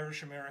Lutherans and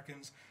Irish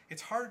Americans,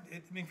 it's hard,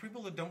 I mean,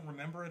 people that don't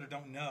remember it or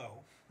don't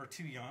know or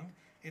too young,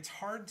 it's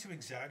hard to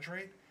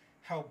exaggerate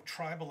how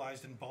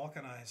tribalized and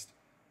balkanized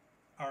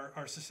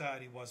our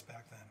society was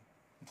back then,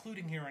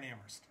 including here in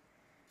Amherst.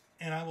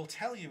 And I will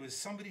tell you, as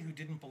somebody who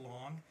didn't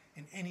belong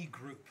in any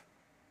group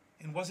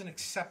and wasn't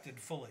accepted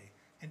fully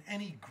in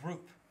any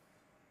group,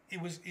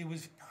 it was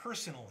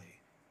personally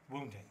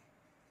wounding.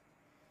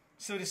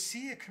 So to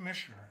see a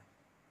commissioner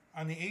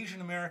on the Asian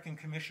American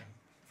Commission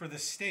for the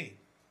state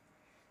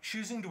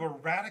choosing to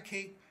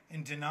eradicate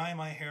and deny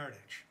my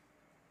heritage,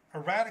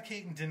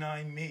 eradicate and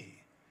deny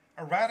me,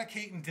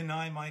 eradicate and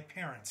deny my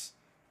parents,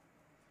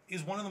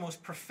 is one of the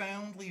most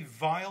profoundly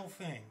vile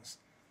things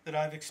that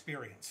I've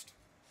experienced.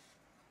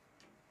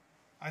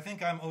 I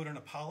think I'm owed an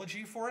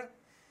apology for it,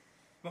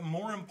 but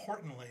more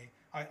importantly,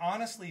 I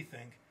honestly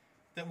think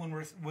that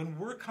when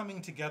we're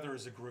coming together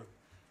as a group,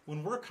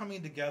 when we're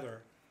coming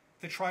together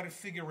to try to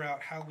figure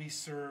out how we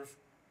serve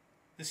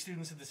the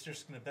students of this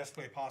district in the best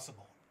way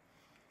possible,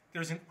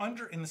 there's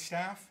in the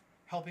staff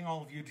helping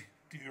all of you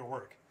do your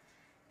work.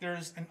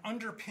 There's an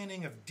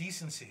underpinning of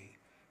decency.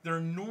 There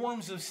are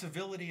norms of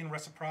civility and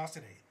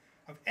reciprocity,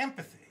 of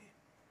empathy,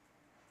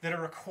 that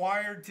are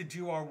required to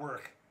do our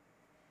work,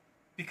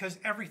 because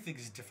everything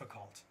is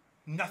difficult.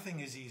 Nothing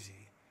is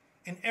easy.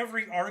 And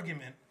every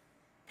argument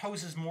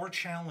poses more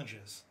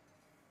challenges.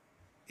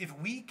 If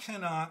we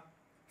cannot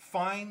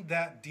find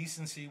that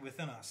decency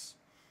within us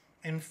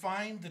and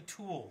find the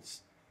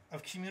tools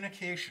of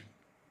communication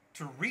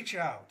to reach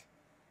out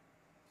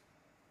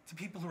to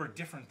people who are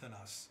different than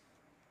us,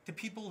 to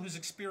people whose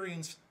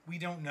experience we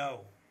don't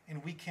know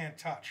and we can't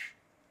touch,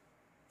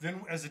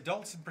 then as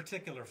adults in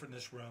particular from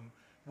this room,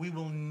 we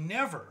will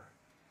never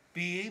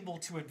be able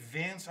to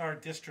advance our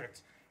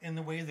district in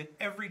the way that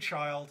every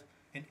child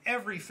and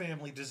every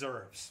family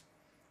deserves.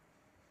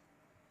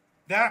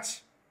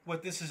 That's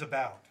what this is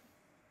about.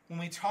 When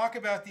we talk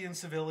about the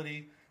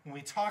incivility, when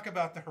we talk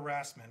about the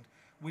harassment,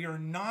 we are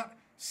not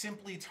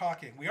simply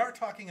talking. We are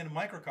talking in a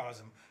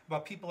microcosm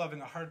about people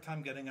having a hard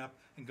time getting up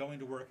and going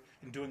to work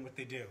and doing what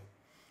they do.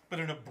 But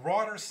in a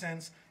broader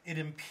sense, it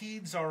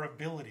impedes our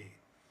ability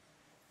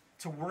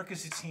to work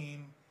as a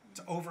team,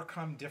 to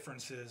overcome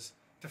differences,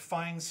 to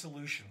find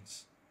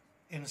solutions,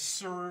 and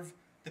serve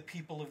the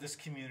people of this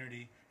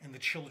community and the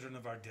children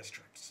of our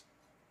districts.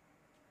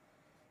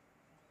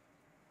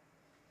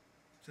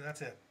 So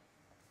that's it.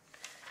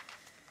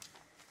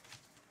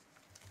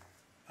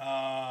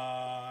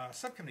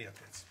 Subcommittee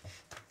updates.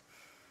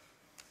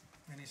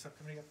 Any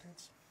subcommittee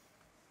updates?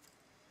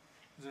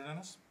 Is there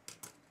Dennis?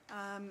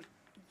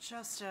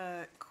 Just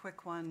a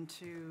quick one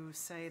to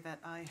say that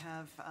I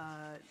have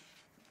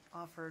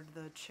offered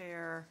the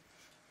chair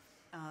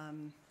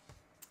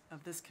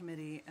of this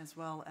committee, as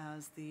well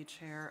as the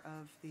chair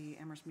of the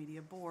Amherst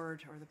Media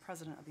Board, or the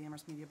president of the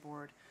Amherst Media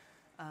Board,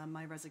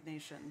 my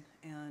resignation,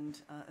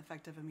 and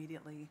effective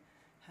immediately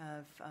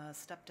have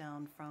stepped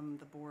down from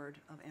the board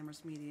of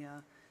Amherst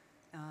Media,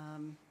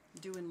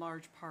 due in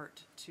large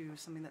part to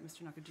something that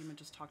Mr. Nakajima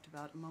just talked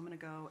about a moment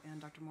ago, and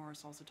Dr.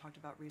 Morris also talked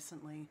about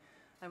recently.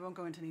 I won't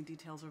go into any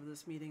details over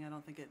this meeting. I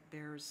don't think it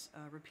bears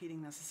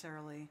repeating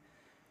necessarily,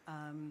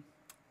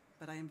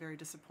 but I am very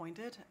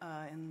disappointed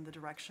in the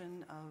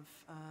direction of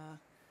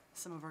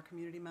some of our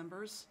community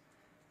members,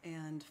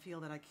 and feel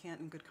that I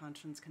can't in good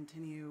conscience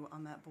continue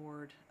on that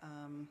board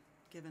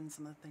given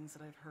some of the things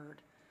that I've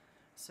heard.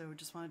 So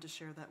just wanted to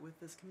share that with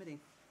this committee.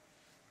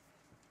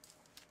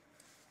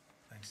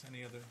 Thanks.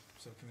 Any other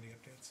subcommittee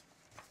updates?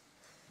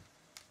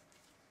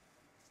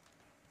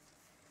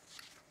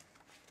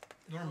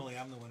 Normally,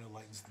 I'm the one who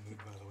lightens the mood,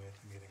 by the way, at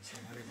the meeting, so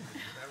I'm not able to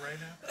do that right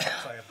now,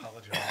 so I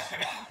apologize.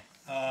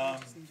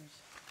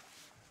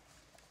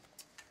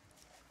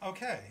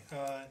 Okay,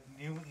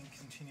 new and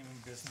continuing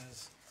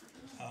business,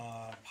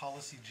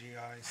 policy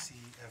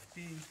GICFB,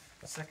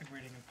 second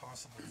reading and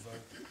possible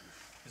vote.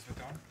 Ms.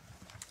 McDonald?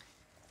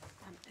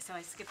 So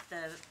I skipped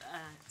the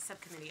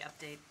subcommittee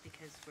update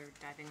because we're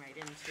diving right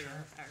into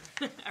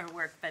our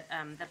work, but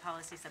the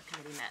policy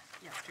subcommittee met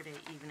yesterday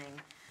evening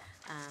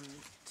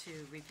to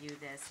review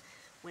this.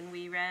 When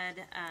we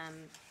read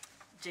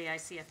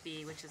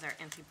JICFB, which is our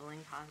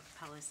anti-bullying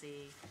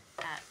policy,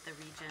 at the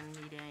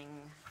region meeting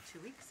 2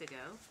 weeks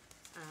ago,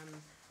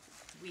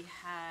 we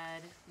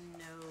had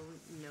no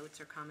notes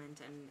or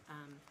comment, and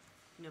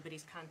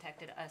nobody's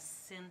contacted us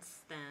since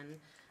then.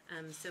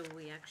 So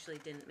we actually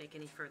didn't make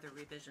any further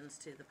revisions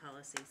to the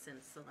policy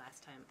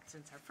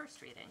since our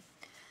first reading.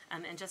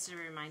 And just a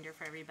reminder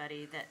for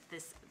everybody that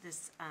this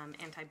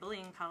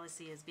anti-bullying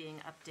policy is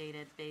being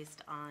updated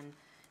based on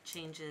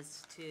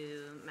changes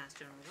to Mass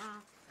General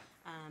Law,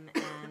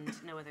 and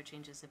no other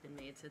changes have been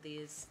made. So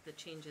the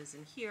changes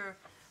in here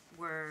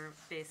were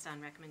based on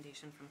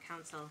recommendation from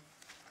council.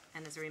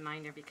 And as a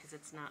reminder, because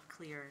it's not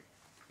clear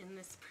in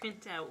this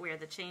printout where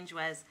the change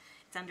was,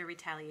 it's under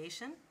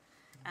retaliation.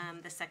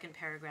 The second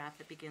paragraph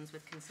that begins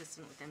with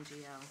consistent with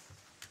MGL,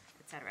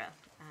 et cetera.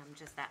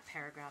 Just that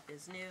paragraph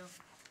is new.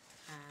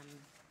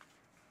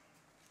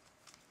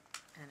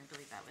 And I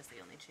believe that was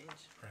the only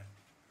change. Right.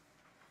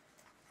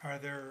 Are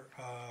there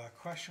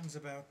questions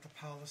about the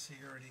policy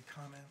or any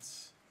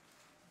comments?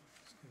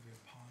 Just give you a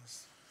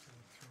pause to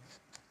look through it.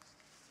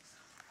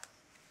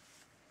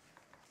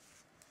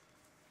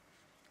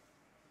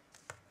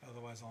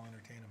 Otherwise, I'll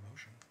entertain a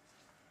motion.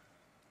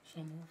 So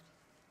moved.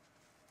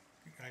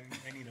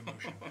 I need a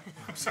motion.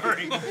 I'm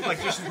sorry,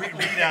 like just read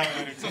out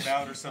what it's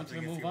about or something.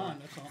 I'm if move you on,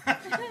 want. that's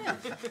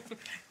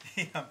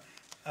all.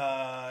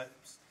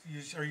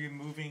 Yeah. Are you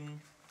moving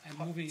I'm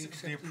moving the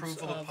acceptance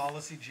approval of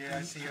policy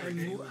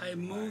JICFB? I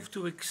move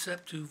to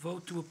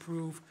vote to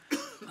approve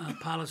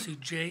policy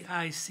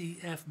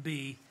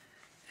JICFB.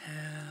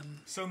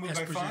 So moved as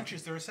by presented. Fonch.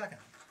 Is there a second?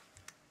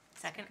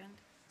 Second?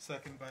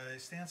 Second by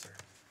Stancer.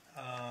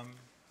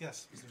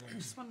 Yes, Mr.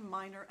 Jones. Just one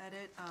minor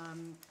edit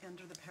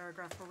under the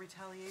paragraph for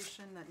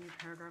retaliation, that new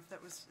paragraph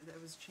that was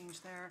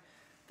changed there.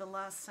 the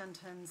last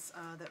sentence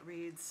that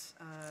reads,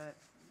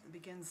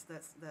 begins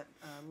that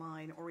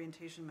line,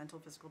 orientation, mental,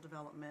 physical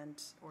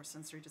development, or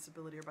sensory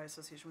disability, or by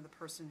association with a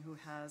person who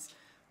has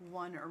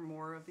one or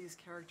more of these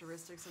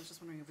characteristics. I was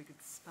just wondering if we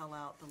could spell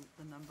out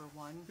the number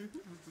one.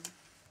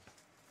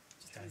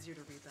 Just Okay. easier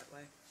to read that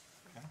way.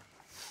 Okay.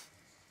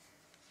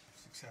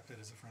 It's accepted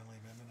as a friendly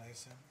amendment, I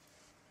assume?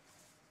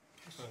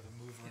 So the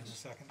mover and the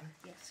seconder?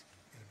 Yes.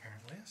 It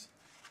apparently is.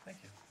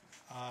 Thank you.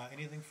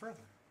 Anything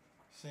further?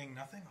 Seeing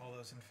nothing, all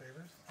those in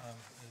favor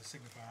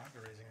signify by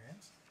raising your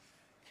hands.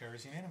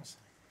 Carries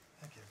unanimously.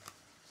 Thank you.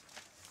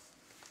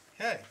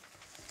 Okay.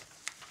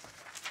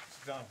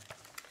 Done.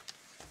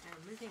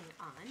 Moving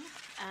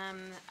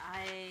on,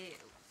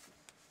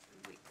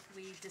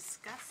 we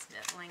discussed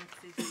at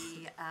length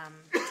the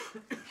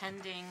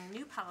pending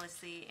new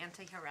policy,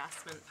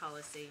 anti-harassment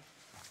policy,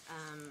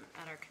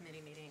 at our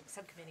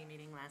subcommittee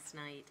meeting last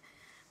night.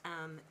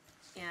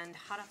 And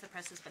hot off the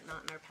presses, but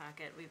not in our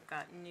packet, we've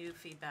got new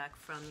feedback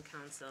from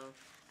council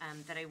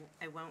that I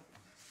won't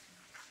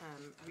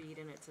read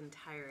in its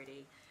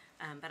entirety,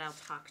 but I'll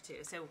talk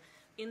to. So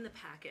in the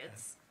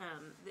packets,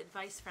 the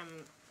advice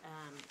from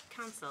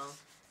council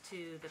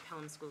to the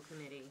Pelham School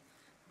Committee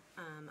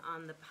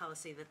on the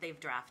policy that they've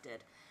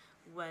drafted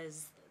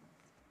was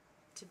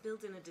to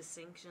build in a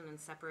distinction and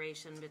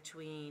separation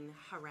between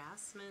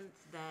harassment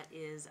that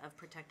is of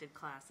protected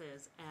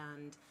classes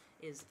and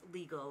is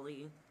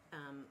legally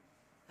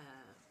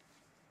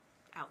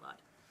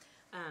outlawed.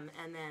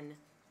 And then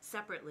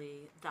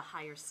separately, the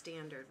higher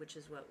standard, which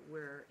is what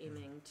we're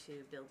aiming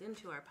to build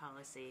into our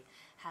policy,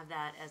 have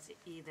that as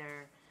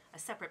either a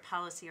separate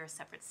policy or a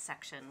separate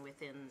section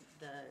within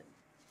the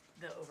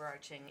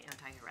overarching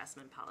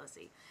anti-harassment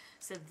policy.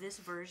 So this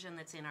version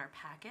that's in our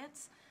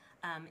packets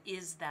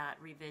is that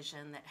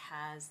revision that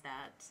has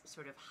that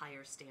sort of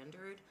higher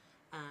standard,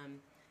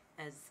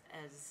 as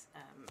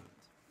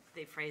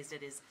they phrased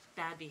it, is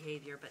bad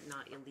behavior but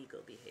not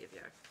illegal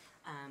behavior,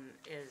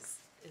 is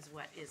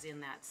what is in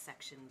that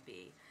section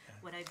B.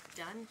 What I've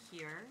done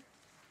here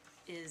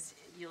is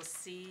you'll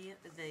see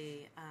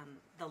the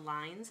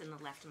lines in the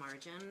left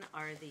margin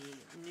are the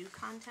new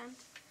content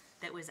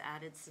that was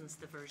added since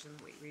the version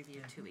that we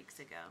reviewed 2 weeks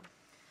ago.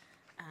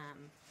 I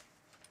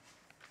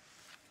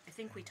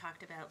think we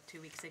talked about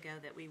 2 weeks ago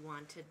that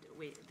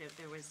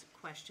there was a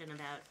question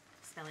about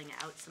spelling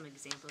out some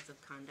examples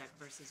of conduct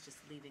versus just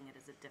leaving it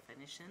as a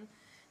definition.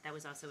 That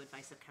was also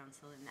advice of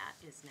counsel, and that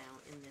is now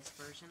in this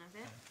version of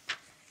it.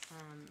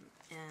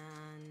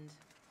 And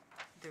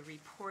the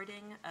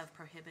reporting of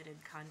prohibited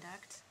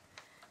conduct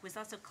was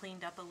also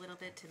cleaned up a little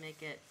bit to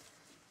make it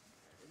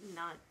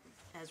not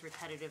as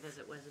repetitive as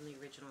it was in the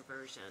original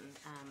version.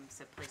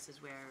 So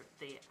places where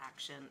the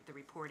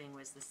reporting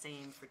was the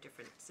same for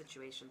different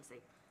situations,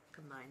 they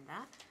combined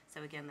that.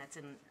 So again, that's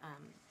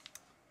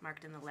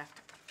marked in the left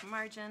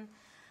margin.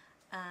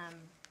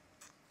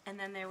 And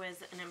then there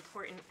was an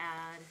important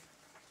add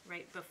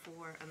right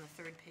before, on the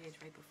third page,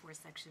 right before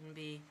section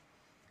B,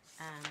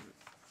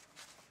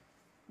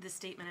 the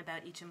statement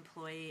about each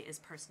employee is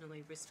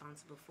personally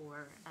responsible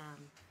for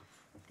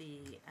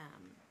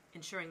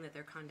ensuring that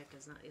their conduct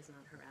is not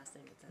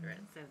harassing, et cetera.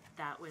 So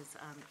that was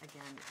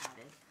again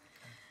added.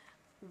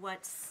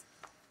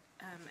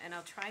 And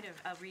I'll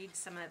read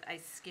I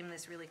skimmed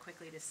this really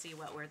quickly to see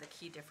what were the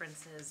key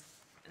differences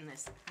in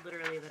this,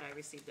 literally, that I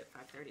received at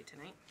 5:30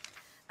 tonight,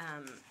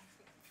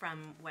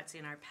 from what's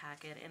in our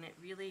packet, and it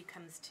really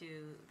comes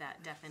to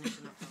that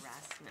definition of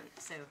harassment.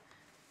 So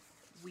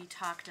we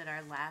talked at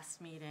our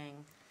last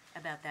meeting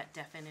about that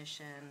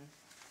definition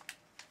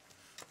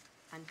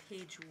on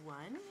page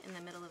 1, in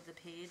the middle of the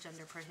page,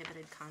 under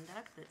prohibited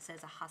conduct, that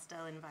says a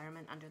hostile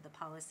environment under the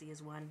policy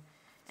is one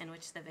in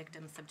which the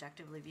victim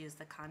subjectively views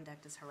the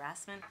conduct as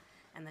harassment,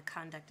 and the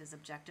conduct is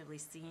objectively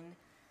seen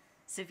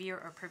severe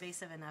or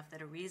pervasive enough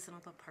that a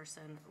reasonable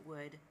person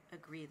would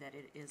agree that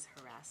it is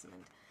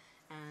harassment.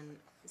 And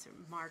sort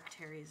of Mark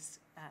Terry's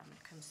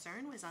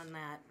concern was on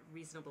that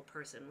reasonable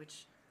person,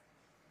 which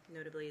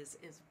notably is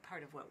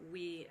part of what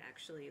we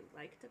actually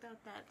liked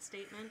about that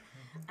statement.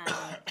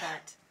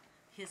 But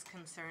his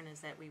concern is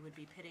that we would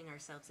be pitting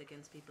ourselves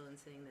against people and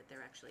saying that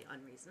they're actually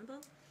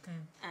unreasonable.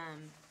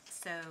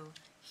 So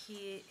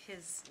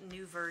his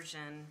new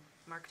version,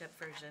 marked up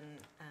version,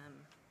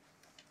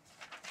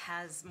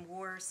 has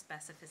more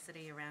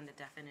specificity around a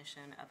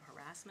definition of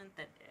harassment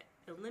that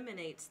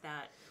eliminates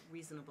that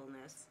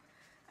reasonableness,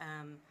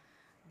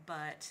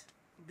 but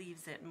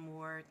leaves it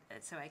more,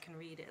 so I can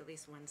read at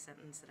least one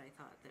sentence that I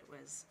thought that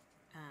was,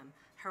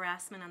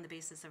 harassment on the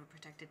basis of a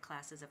protected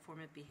class is a form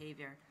of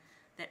behavior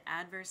that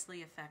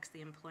adversely affects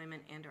the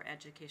employment and or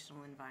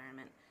educational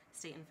environment.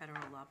 State and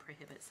federal law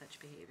prohibit such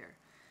behavior.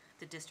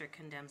 The district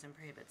condemns and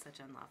prohibits such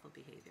unlawful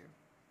behavior.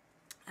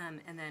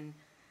 And then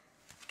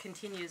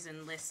continues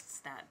and lists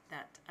that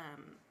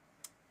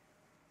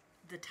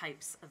the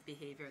types of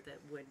behavior that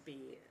would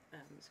be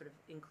sort of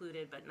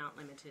included but not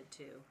limited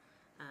to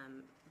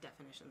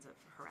definitions of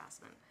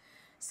harassment.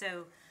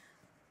 So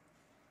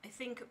I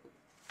think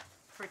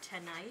for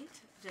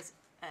tonight, just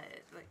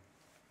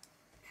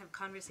have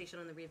conversation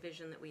on the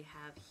revision that we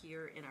have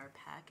here in our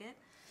packet,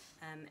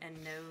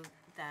 and know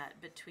that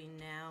between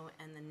now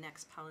and the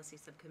next policy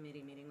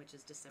subcommittee meeting, which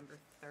is December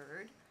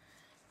 3rd,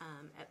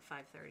 at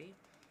 5:30,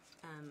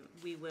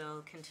 we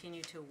will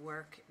continue to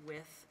work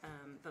with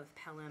both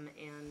Pelham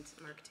and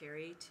Mark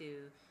Terry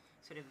to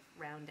sort of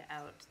round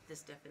out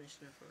this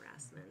definition of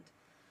harassment.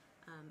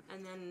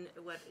 And then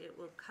what it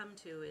will come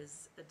to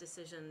is a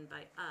decision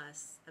by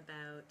us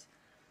about,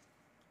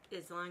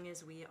 as long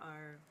as we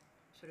are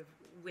sort of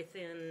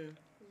within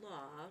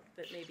law,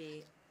 but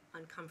maybe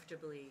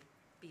uncomfortably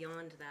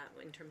beyond that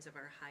in terms of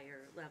our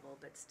higher level,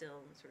 but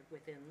still sort of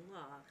within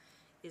law,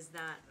 is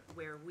that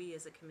where we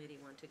as a committee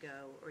want to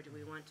go, or do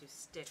we want to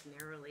stick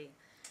narrowly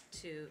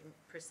to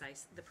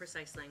the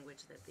precise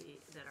language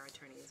that our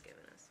attorney has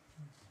given us?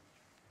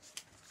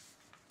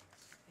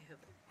 I hope.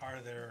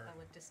 Are there, I'll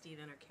look to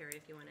Stephen or Carrie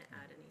if you want to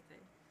add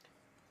anything.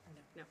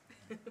 No.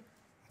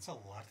 that's a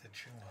lot to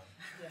chew on.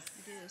 Yes.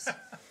 It is.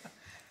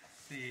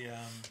 The,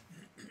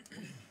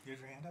 you have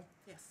your hand up?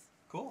 Yes.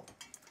 Cool.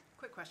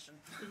 Quick question.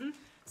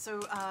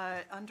 So,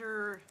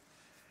 under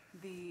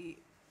the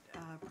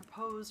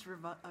proposed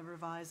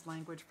revised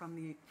language from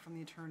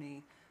the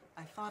attorney,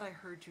 I thought I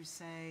heard you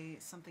say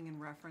something in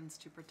reference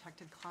to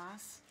protected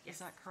class. Yes. Is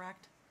that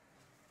correct?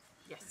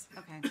 Yes.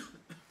 Okay.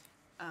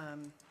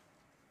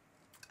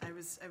 I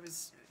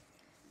was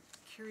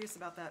curious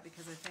about that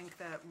because I think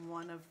that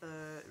one of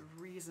the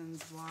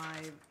reasons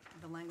why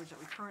the language that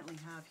we currently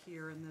have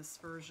here in this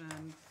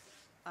version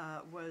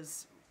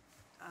was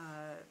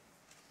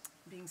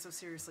being so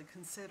seriously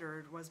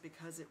considered was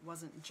because it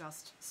wasn't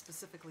just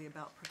specifically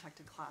about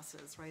protected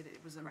classes, right? It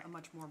was a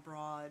much more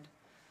broad,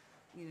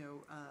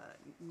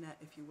 net,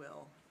 if you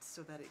will,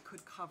 so that it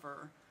could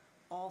cover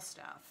all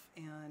staff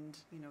and,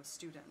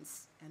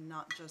 students, and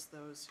not just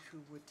those who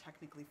would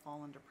technically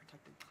fall under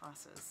protected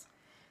classes.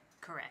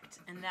 Correct,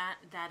 and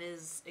that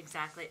is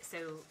exactly,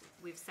 so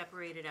we've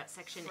separated out,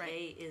 section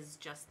A is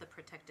just the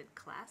protected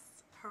class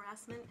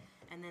harassment,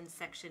 and then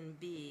section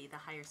B, the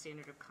higher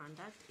standard of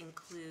conduct,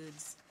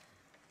 includes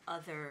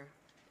other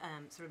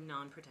sort of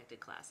non-protected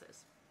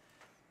classes.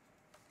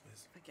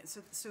 Okay,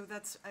 so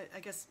that's, I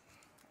guess,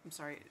 I'm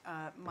sorry,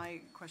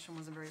 my question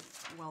wasn't very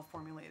well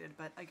formulated,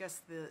 but I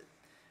guess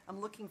I'm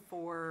looking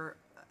for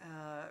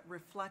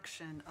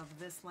reflection of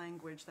this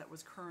language that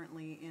was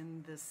currently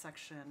in this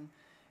section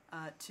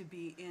to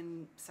be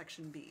in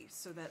section B,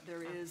 so that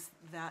there is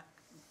that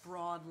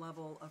broad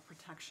level of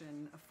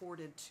protection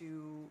afforded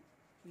to,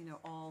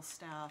 all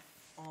staff,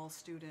 all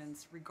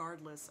students,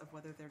 regardless of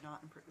whether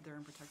they're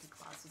in protected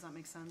class. Does that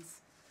make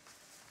sense?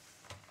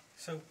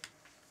 So,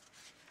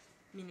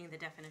 Meaning the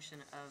definition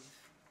of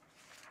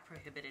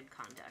prohibited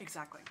conduct.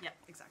 Exactly. Yep.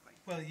 Exactly.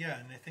 well, yeah,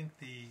 and I think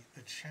the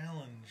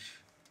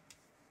challenge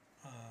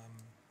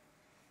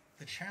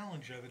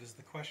of it is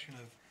the question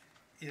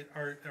of,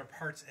 are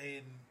parts A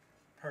and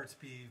parts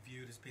B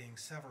viewed as being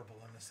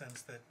severable in the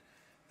sense that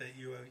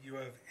you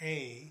have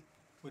A,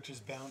 which is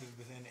bounded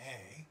within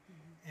A,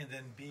 and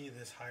then B,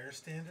 this higher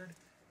standard,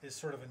 is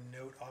sort of a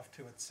note off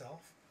to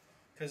itself.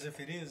 Because if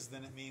it is,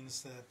 then it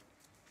means that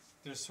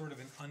there's sort of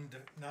an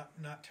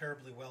not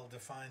terribly well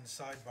defined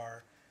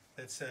sidebar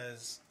that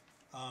says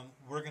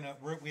we're gonna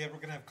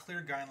have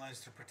clear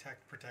guidelines to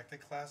protect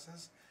protected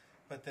classes,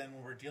 but then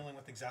when we're dealing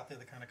with exactly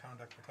the kind of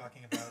conduct we're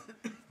talking about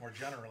more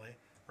generally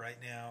right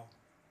now,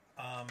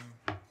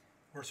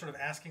 we're sort of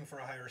asking for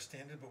a higher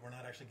standard, but we're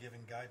not actually giving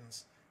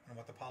guidance on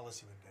what the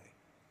policy would be.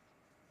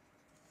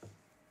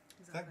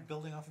 Is that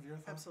building off of your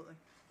thought? Absolutely.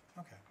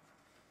 Okay.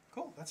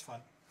 Cool. That's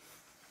fun.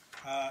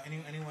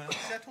 Anyone else?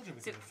 See, I told you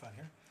we could have fun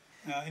here.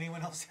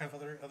 Anyone else have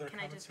other Can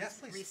I comments? just Yes,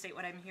 please. restate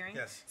what I'm hearing?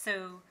 Yes.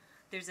 So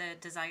there's a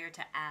desire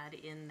to add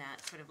in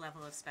that sort of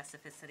level of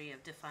specificity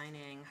of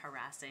defining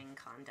harassing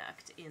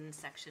conduct in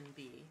section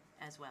B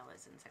as well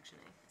as in section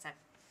A. Is that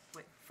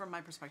what? From my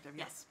perspective,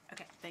 yes.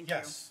 Okay. Thank you.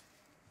 Yes.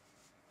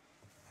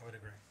 I would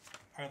agree.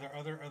 Are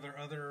there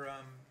other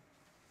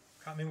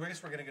I mean, I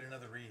guess we're going to get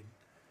another read.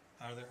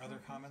 Are there other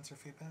comments or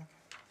feedback?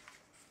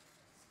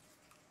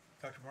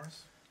 Dr.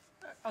 Morris?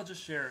 I'll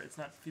just share, it's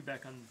not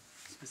feedback on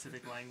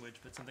specific language,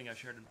 but something I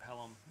shared in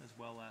Pelham as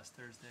well last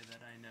Thursday, that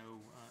I know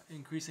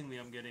increasingly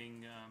I'm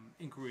getting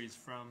inquiries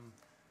from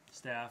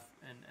staff,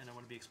 and I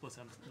want to be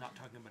explicit, I'm not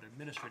talking about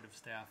administrative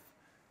staff,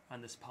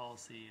 on this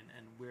policy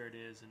and where it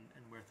is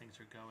and where things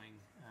are going.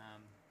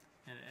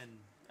 And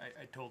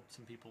I told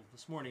some people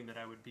this morning that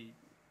I would be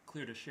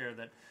clear to share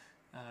that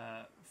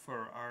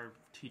for our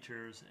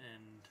teachers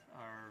and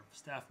our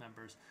staff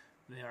members,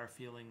 they are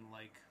feeling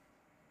like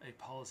a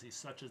policy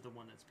such as the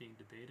one that's being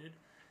debated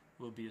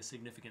will be a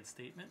significant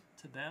statement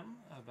to them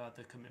about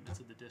the commitments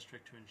of the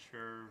district to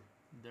ensure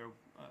their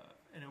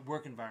in a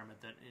work environment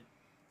that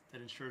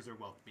ensures their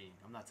well-being.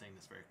 I'm not saying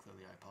this very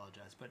clearly, I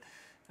apologize, but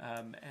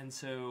and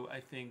so I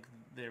think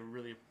they're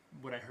really,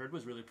 what I heard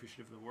was really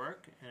appreciative of the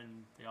work,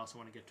 and they also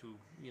want to get to,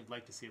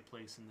 like to see a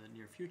place in the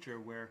near future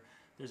where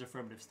there's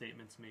affirmative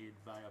statements made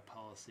via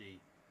policy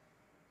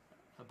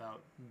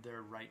about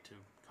their right to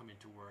come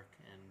into work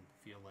and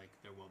feel like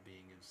their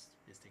well-being is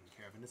taken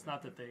care of. And it's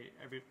not that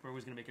we're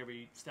always going to make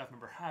every staff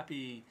member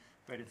happy,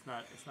 right? It's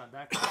not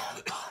that kind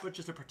of thing, but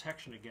just a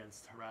protection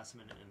against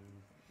harassment and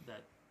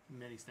that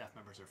many staff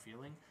members are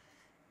feeling.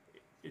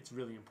 It's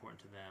really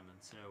important to them,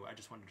 and so I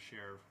just wanted to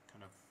share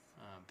kind of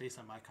based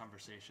on my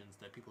conversations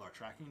that people are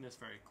tracking this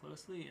very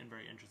closely and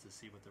very interested to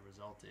see what the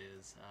result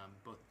is,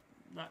 both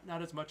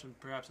not as much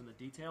perhaps in the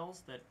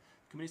details that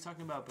the committee's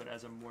talking about, but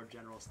as a more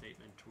general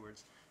statement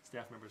towards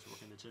staff members who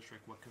work in the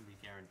district, what can we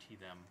guarantee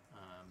them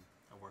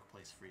a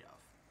workplace free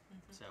of?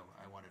 So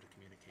I wanted to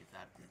communicate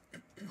that. I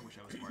wish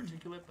I was more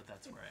articulate, but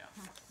that's where I am.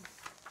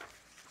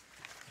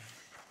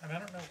 And I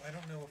don't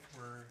know if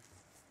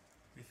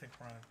we think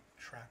we're on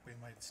track. We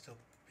might still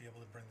be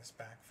able to bring this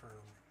back for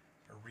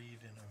a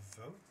read and a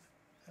vote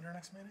at our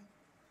next meeting.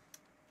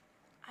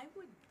 I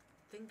would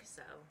think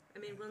so. I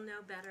mean, we'll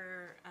know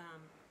better.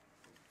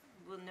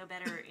 We'll know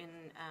better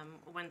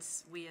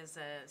once we, as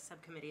a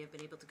subcommittee, have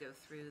been able to go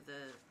through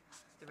the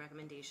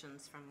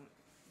recommendations from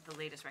the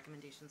latest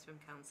recommendations from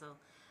council.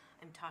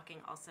 I'm talking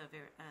also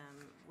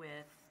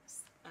with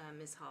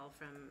Ms. Hall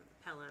from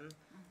Pelham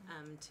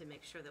to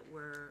make sure that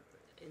we're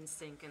in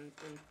sync and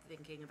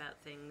thinking about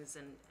things,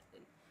 and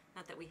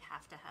not that we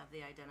have to have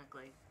the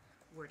identically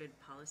worded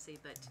policy,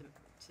 but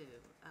to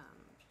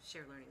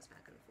share learnings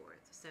back and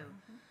forth. So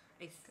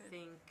I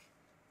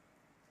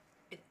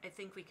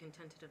think we can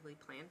tentatively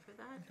plan for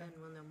that, and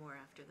we'll know more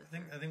after the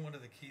I think one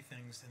of the key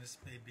things, and this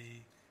may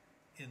be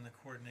in the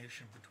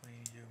coordination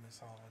between you, Ms.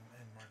 Hall,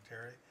 and Mark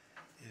Terry,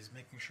 is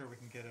making sure we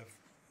can get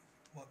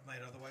what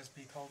might otherwise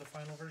be called a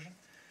final version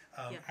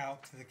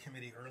out to the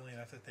committee early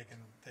enough that they can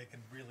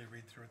really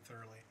read through it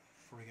thoroughly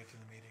before we get to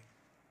the meeting.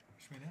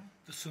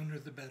 The sooner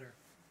the better.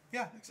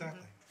 Yeah,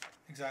 exactly.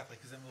 Exactly,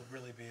 because then we'll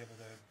really be able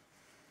to,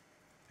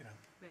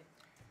 Right.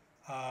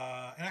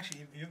 and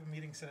actually, you have a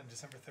meeting set on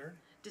December 3rd?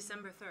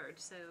 December 3rd,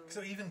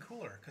 So even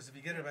cooler, because if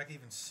you get it back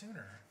even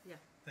sooner,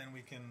 then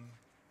we can,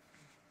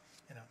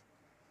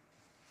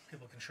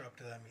 people can show up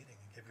to that meeting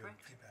and give you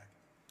feedback.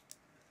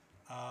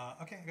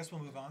 Okay, I guess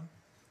we'll move on.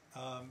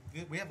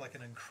 We have like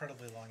an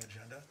incredibly long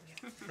agenda.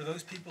 For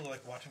those people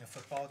like watching a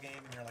football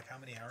game and you're like, how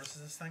many hours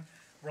is this thing?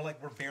 We're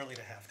barely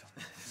to halftime.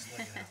 Just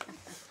let you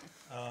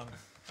know.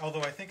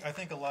 Although I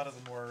think a lot of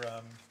the more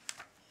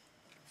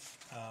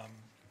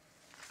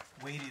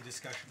weighty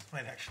discussions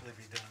might actually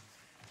be done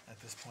at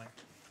this point.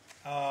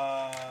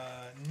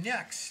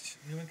 Next,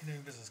 new and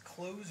continuing business,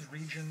 closed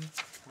region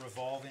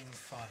revolving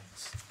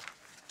funds.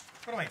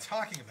 What am I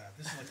talking about?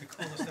 This is like the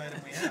coolest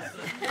item we have.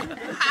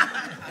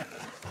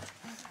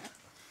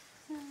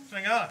 What's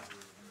going on?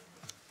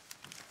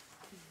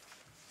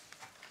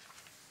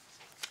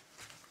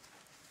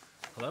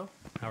 Hello,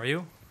 how are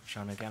you?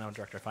 Sean Magano,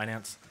 Director of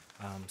Finance.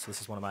 So this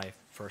is one of my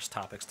first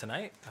topics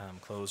tonight,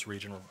 closed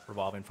region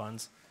revolving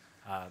funds.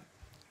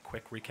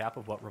 Quick recap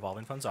of what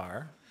revolving funds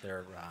are.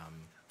 They're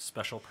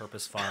special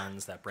purpose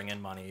funds that bring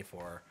in money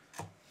for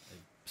a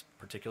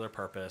particular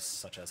purpose,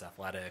 such as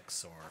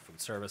athletics or food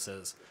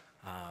services,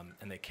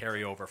 and they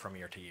carry over from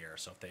year to year.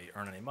 So if they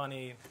earn any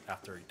money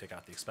after you take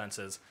out the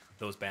expenses,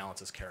 those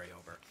balances carry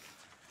over.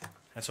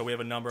 And so we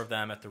have a number of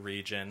them at the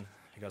region.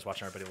 You guys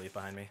watching everybody leave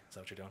behind me? Is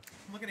that what you're doing?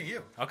 I'm looking at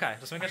you. Okay,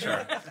 just making sure.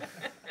 All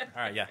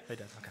right, yeah, they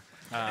did. Okay.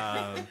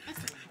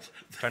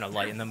 Trying to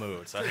lighten the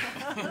mood. So we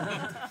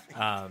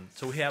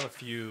have a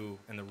few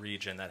in the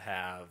region that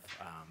have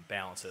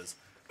balances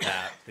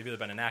that they've either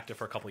been inactive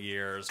for a couple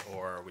years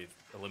or we've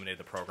eliminated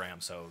the program,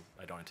 so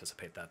I don't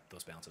anticipate that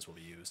those balances will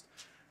be used.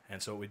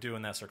 And so what we do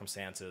in that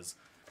circumstance is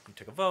you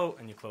take a vote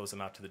and you close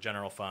them out to the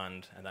general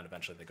fund, and then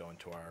eventually they go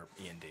into our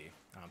E&D.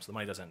 So the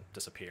money doesn't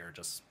disappear,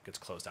 just gets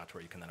closed out to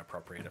where you can then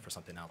appropriate it for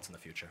something else in the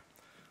future.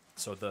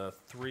 So the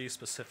three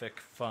specific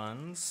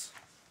funds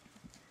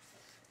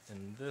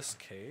in this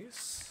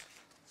case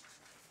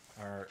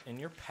are in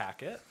your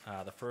packet.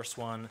 The first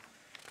one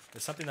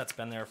is something that's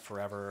been there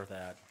forever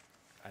that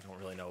I don't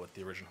really know what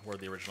where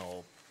the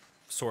original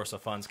source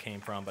of funds came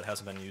from, but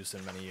hasn't been used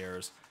in many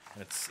years.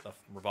 And it's a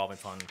revolving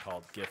fund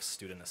called Gift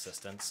Student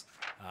Assistance.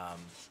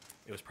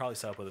 It was probably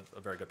set up with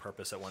a very good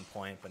purpose at one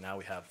point, but now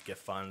we have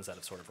gift funds that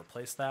have sort of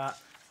replaced that,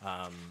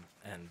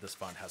 and this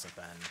fund hasn't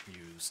been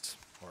used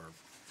or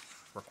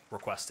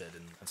requested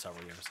in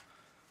several years.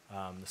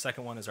 The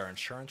second one is our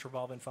insurance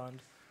revolving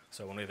fund.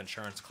 So when we have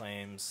insurance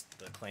claims,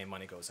 the claim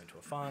money goes into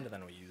a fund, and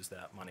then we use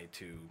that money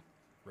to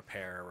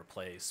repair,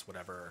 replace,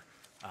 whatever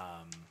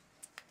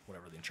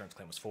the insurance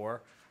claim was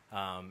for.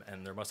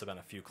 And there must have been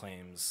a few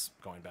claims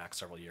going back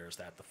several years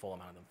that the full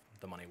amount of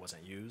the money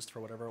wasn't used for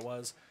whatever it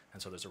was,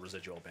 and so there's a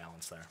residual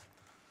balance there.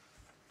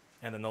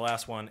 And then the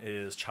last one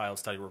is Child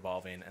Study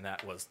Revolving, and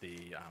that was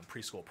the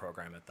preschool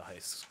program at the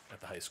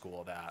high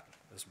school. That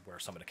is where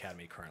Summit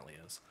Academy currently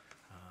is.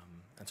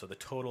 And so the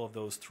total of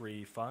those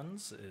three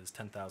funds is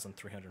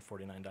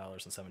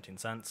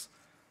 $10,349.17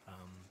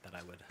 that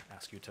I would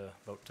ask you to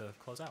vote to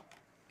close out.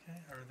 Okay,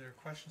 are there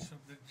questions? So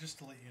just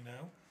to let you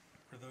know,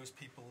 for those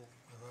people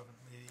who haven't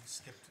maybe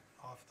skipped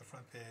off the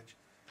front page,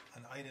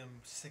 on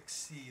item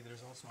 6C,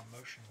 there's also a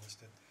motion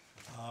listed.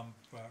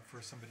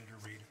 for somebody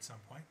to read at some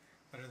point.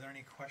 But are there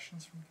any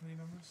questions from committee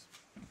members?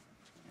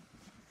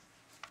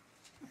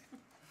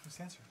 Just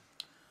answer.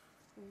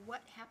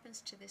 What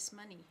happens to this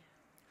money?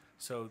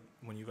 So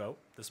when you vote,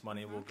 this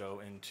money will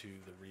go into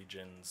the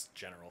region's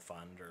general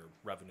fund or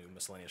revenue,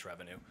 miscellaneous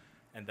revenue,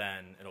 and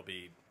then it'll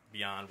be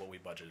beyond what we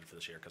budgeted for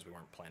this year because we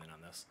weren't planning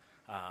on this.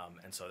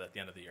 And so at the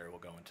end of the year, we'll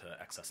go into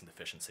excess and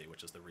deficiency,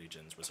 which is the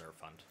region's reserve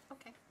fund.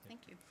 Okay,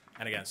 thank you.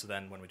 And again, so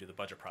then when we do the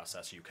budget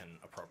process, you can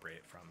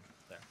appropriate from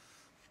there.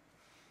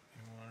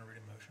 Anyone want to read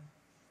a motion?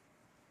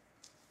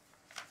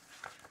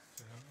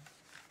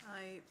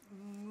 I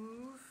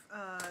move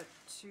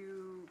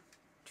to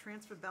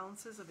transfer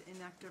balances of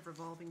inactive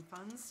revolving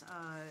funds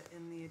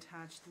in the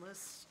attached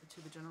list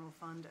to the general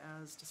fund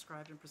as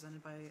described and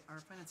presented by our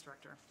finance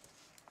director.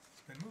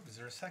 It's been moved. Is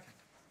there a second?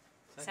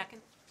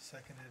 Second?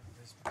 Seconded,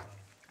 Ms.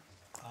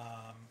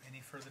 McDonald.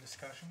 Any further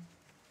discussion?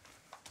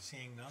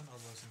 Seeing none, all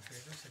those in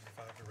favor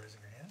signify by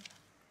raising your hand.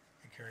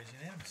 It carries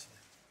unanimously.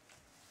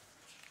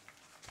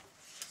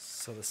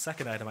 So the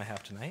second item I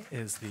have tonight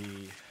is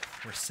the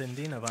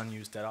rescinding of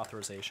unused debt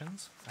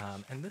authorizations.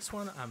 And this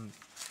one, I'm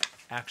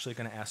actually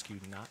going to ask you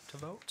not to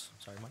vote.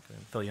 Sorry, Mike, I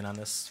didn't fill you in on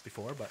this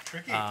before, but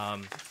Tricky. I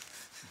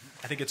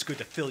think it's good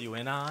to fill you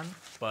in on.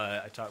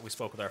 But we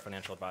spoke with our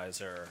financial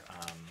advisor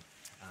on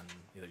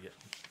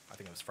I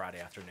think it was Friday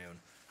afternoon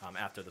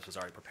after this was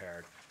already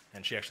prepared,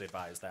 and she actually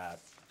advised that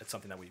it's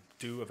something that we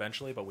do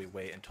eventually, but we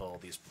wait until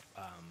these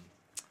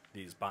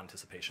bond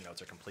anticipation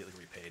notes are completely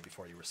repaid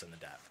before you rescind the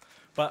debt.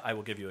 But I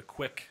will give you a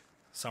quick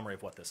summary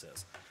of what this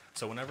is.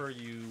 So whenever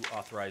you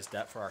authorize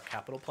debt for our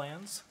capital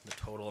plans, the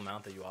total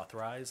amount that you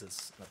authorize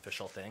is an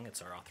official thing.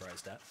 It's our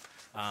authorized debt.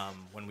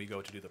 When we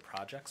go to do the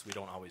projects, we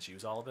don't always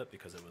use all of it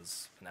because it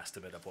was an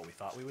estimate of what we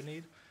thought we would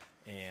need.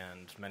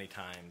 And many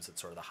times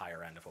it's sort of the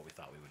higher end of what we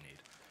thought we would need.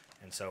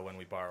 And so when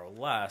we borrow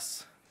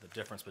less, the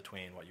difference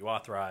between what you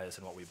authorize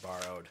and what we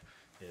borrowed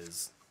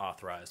is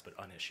authorized but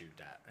unissued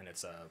debt. And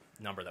it's a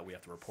number that we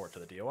have to report to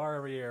the DOR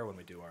every year when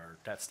we do our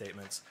debt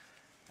statements.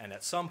 And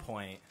at some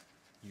point,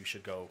 you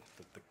should go,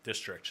 the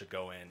district should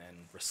go in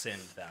and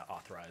rescind that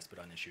authorized but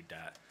unissued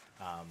debt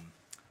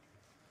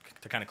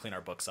to kind of clean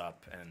our books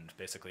up. And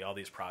basically all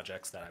these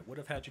projects that I would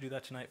have had you do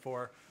that tonight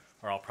for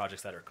are all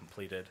projects that are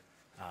completed.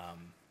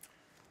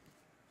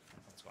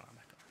 What's going on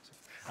back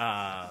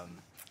there?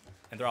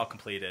 And they're all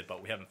completed,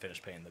 but we haven't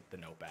finished paying the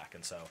note back.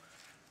 And so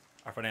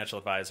our financial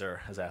advisor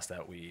has asked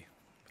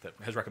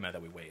has recommended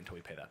that we wait until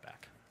we pay that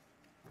back.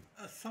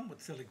 A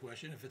somewhat silly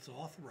question. If it's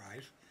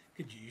authorized,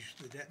 could you use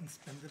the debt and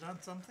spend it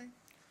on something?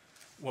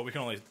 Well, we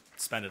can only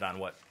spend it on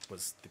what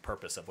was the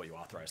purpose of what you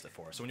authorized it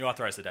for. So when you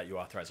authorize the debt, you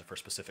authorize it for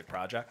specific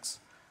projects.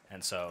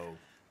 And so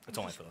it's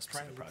only for those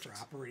specific Trying to look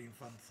projects. for operating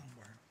funds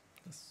somewhere.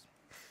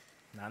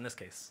 Not in this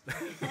case.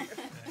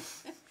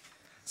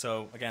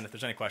 So again, if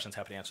there's any questions,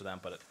 happy to answer them.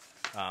 But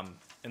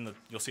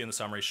you'll see in the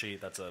summary sheet,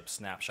 that's a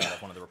snapshot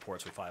of one of the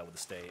reports we filed with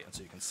the state. And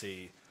so you can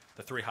see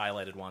the 3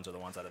 highlighted ones are the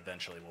ones that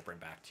eventually we'll bring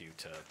back to you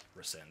to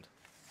rescind.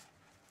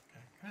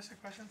 Okay. Can I ask a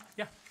question?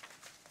 Yeah.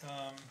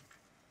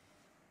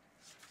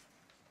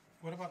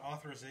 What about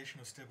authorization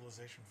of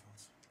stabilization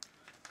funds?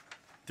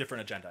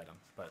 Different agenda item,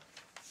 but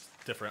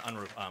different,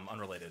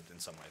 unrelated in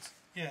some ways.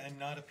 Yeah, and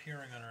not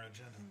appearing on our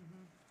agenda.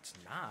 It's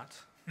not.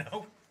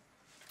 No?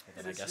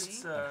 Then I guess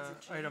It's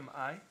item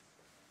I,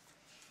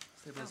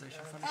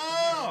 stabilization fund.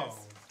 Oh!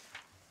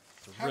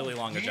 it's a really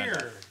long agenda.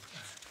 Weird.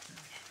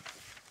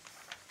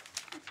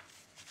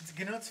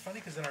 It's funny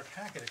because in our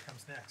packet it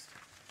comes next.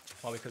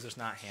 Well, because there's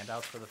not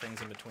handouts for the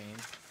things in between.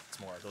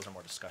 Those are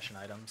more discussion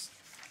items.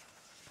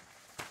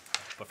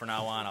 But for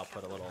now on, I'll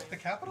put a little. The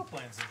capital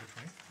plan's in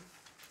between.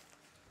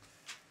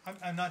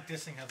 I'm not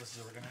dissing how this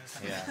is organized.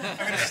 Yeah.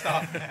 I'm going to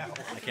stop now.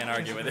 I can't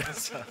argue with it.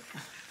 So.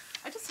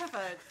 I just have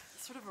a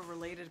sort of a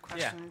related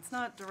question. It's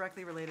not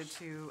directly related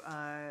to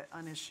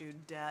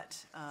unissued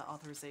debt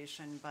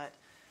authorization, but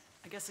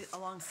I guess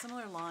along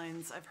similar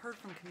lines, I've heard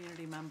from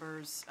community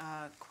members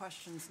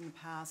questions in the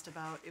past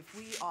about if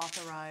we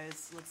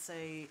authorize, let's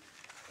say,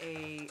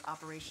 a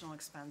operational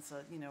expense,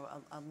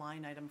 a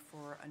line item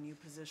for a new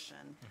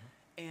position,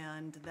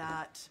 and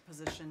that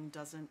position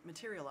doesn't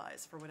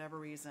materialize for whatever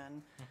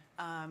reason,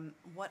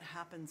 what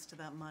happens to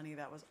that money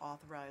that was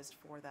authorized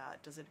for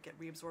that? Does it get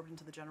reabsorbed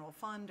into the general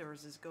fund, or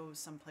does it go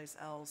someplace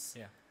else?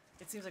 Yeah.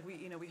 It seems like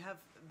we have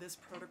this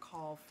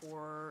protocol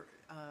for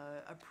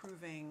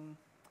approving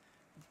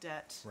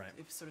debt, Right.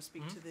 if so to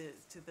speak,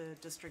 to the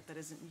district that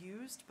isn't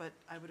used, but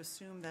I would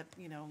assume that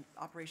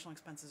operational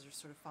expenses are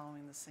sort of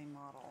following the same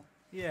model.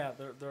 Yeah,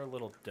 they're a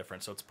little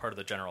different. So it's part of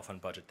the general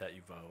fund budget that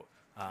you vote.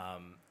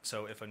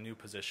 So if a new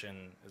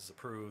position is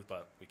approved,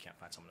 but we can't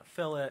find someone to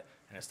fill it,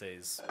 and it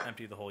stays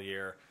empty the whole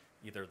year,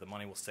 either the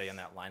money will stay in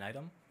that line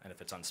item, and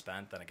if it's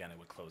unspent, then again, it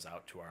would close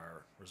out to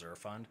our reserve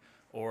fund,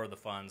 or the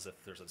funds, if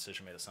there's a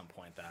decision made at some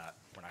point that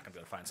we're not going to be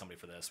able to find somebody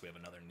for this, we have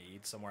another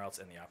need somewhere else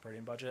in the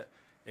operating budget,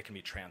 it can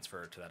be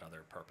transferred to that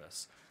other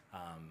purpose.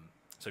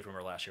 So if you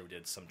remember last year, we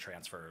did some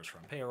transfers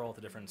from payroll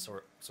to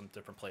some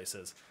different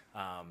places.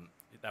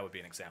 That would be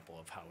an example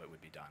of how it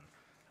would be done.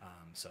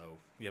 So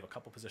we have a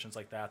couple positions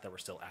like that we're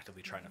still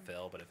actively trying to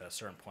fill, but if at a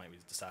certain point we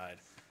decide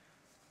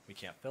we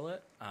can't fill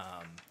it,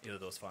 either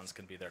those funds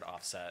can be there to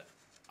offset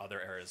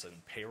other areas in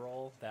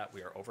payroll that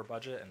we are over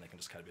budget, and they can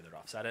just kind of be there to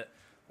offset it.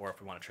 Or if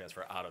we want to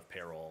transfer out of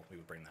payroll, we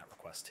would bring that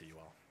request to you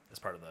all as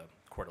part of the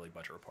quarterly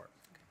budget report.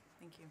 Okay,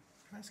 thank you.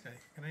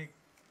 Can I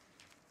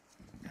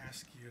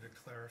ask you to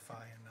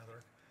clarify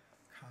another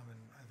common,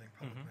 I think,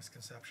 public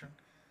misconception?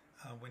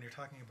 When you're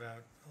talking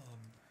about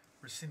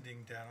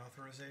rescinding debt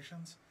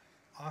authorizations,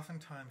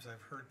 oftentimes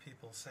I've heard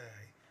people say,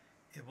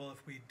 well,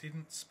 if we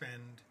didn't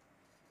spend,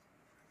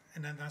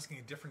 and I'm asking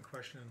a different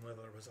question than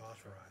whether it was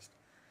authorized.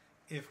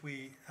 If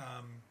we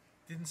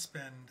didn't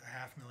spend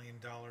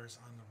 $500,000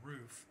 on the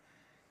roof,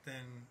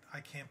 then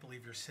I can't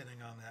believe you're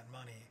sitting on that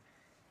money.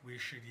 We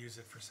should use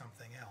it for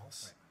something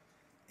else.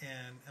 Right.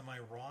 And am I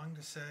wrong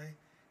to say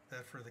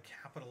that for the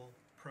capital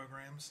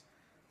programs,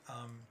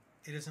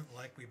 it isn't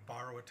like we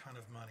borrow a ton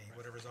of money,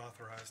 whatever's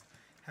authorized,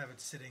 have it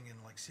sitting in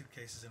like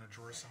suitcases in a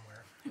drawer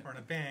somewhere or in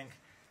a bank,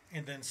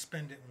 and then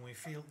spend it when we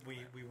feel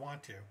we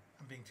want to.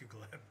 I'm being too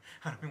glib.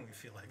 I don't mean we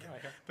feel like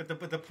it.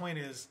 But the point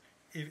is,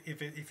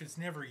 if it's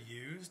never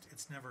used,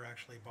 it's never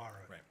actually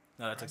borrowed. Right.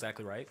 No, that's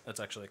exactly right. That's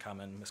actually a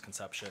common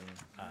misconception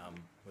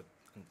with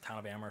in the town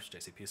of Amherst,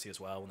 JCPC as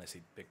well, when they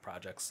see big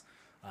projects.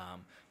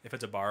 If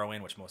it's a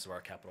borrowing, which most of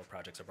our capital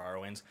projects are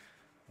borrowings,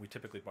 we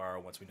typically borrow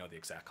once we know the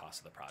exact cost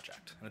of the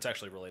project. And it's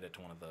actually related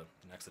to one of the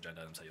next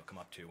agenda items that you'll come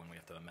up to when we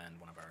have to amend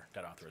one of our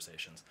debt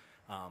authorizations.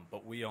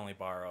 But we only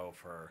borrow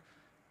for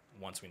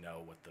once we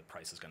know what the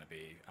price is going to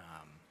be.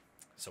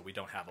 So we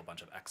don't have a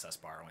bunch of excess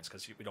borrowings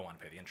because we don't want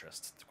to pay the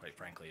interest, quite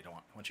frankly. You don't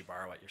want, once you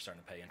borrow it, you're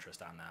starting to pay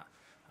interest on that.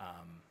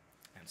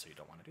 And so you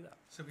don't want to do that.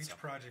 So each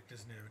project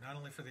is new, not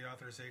only for the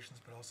authorizations,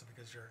 but also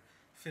because you're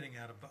fitting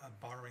out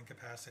a borrowing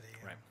capacity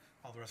and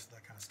all the rest of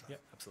that kind of stuff.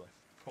 Yep, absolutely.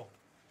 Cool.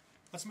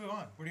 Let's move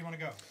on. Where do you want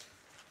to go?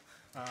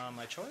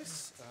 My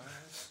choice?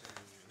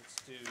 Let's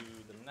do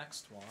the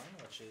next one,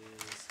 which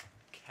is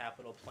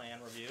capital plan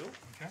review.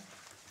 Okay.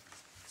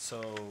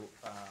 So,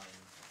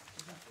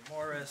 Dr.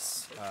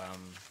 Morris,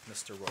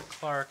 Mr. Roy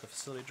Clark, the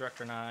facility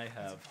director, and I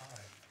have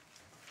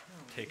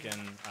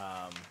taken,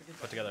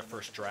 put together a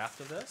first draft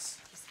of this.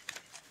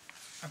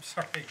 I'm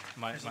sorry.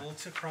 There's a little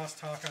too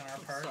crosstalk on our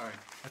part. Sorry.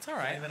 That's all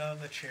right. Blame it on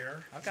the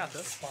chair. I've got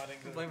this. Responding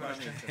to the Blame it on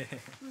me question.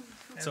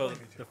 too. So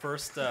the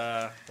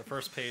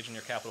first page in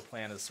your capital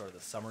plan is sort of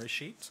the summary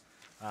sheet.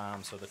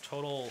 So the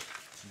total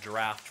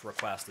draft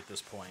request at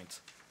this point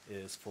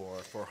is for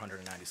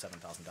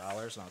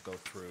 $497,000, and I'll go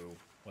through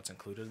what's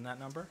included in that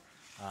number.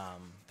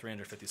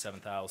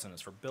 $357,000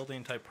 is for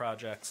building type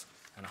projects,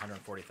 and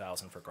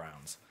 $140,000 for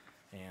grounds.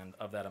 And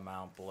of that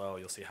amount below,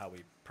 you'll see how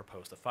we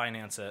propose to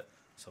finance it.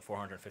 So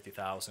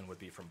 $450,000 would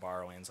be from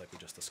borrowings, like we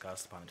just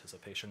discussed, upon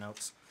anticipation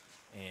notes,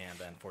 and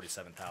then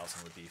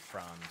 $47,000 would be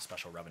from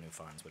special revenue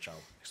funds, which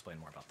I'll explain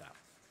more about that.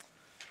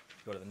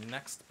 Go to the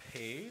next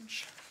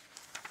page.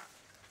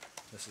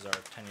 This is our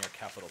 10-year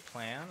capital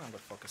plan. I'm going to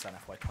focus on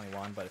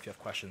FY21, but if you have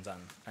questions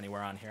on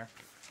anywhere on here.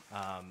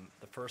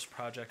 The first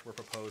project we're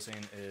proposing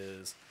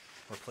is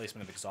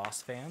replacement of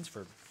exhaust fans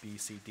for B,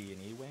 C, D,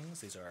 and E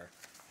wings. These are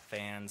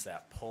fans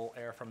that pull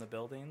air from the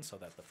building so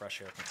that the fresh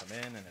air can come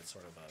in, and it's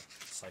sort of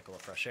a cycle of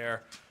fresh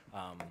air.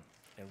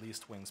 At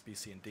least wings B,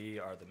 C, and D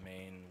are the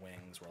main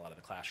wings where a lot of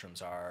the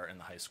classrooms are in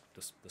the high school,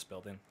 this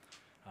building.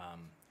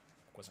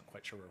 Wasn't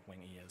quite sure where wing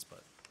E is,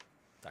 but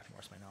Dr.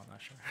 Morris might know, I'm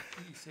not sure.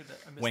 You say that,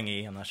 I missed Wing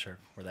E, I'm not sure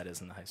where that is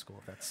in the high school,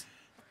 if that's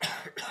I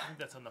think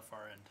that's on the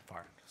far end.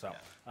 far. So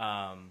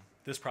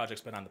this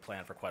project's been on the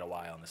plan for quite a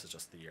while, and this is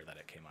just the year that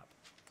it came up.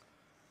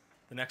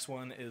 The next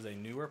one is a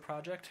newer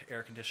project,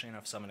 air conditioning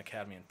of Summit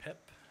Academy and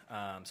PIP.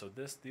 So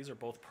these are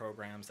both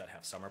programs that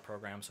have summer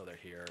programs, so they're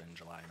here in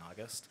July and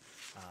August.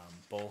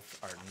 Both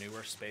are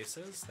newer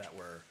spaces that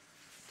were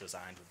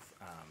designed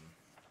with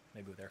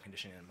maybe with air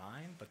conditioning in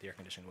mind, but the air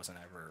conditioning wasn't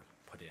ever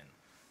put in.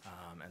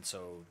 And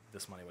so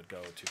this money would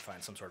go to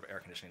find some sort of air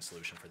conditioning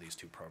solution for these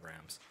two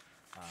programs.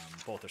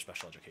 Both are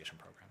special education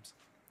programs.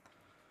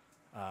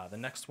 The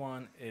next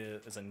one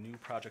is a new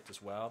project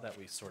as well that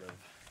we sort of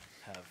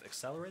have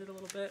accelerated a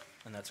little bit,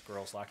 and that's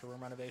girls' locker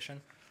room renovation.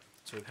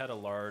 So we've had a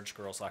large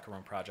girls' locker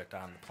room project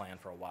on the plan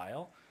for a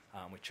while.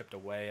 We chipped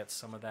away at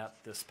some of that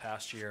this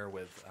past year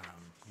with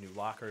new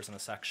lockers in a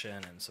section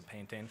and some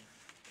painting.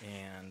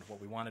 And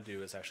what we want to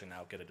do is actually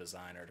now get a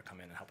designer to come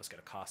in and help us get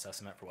a cost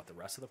estimate for what the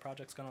rest of the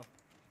project's going to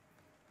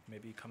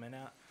maybe come in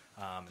at.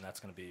 And that's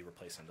going to be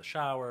replacing the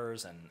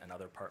showers and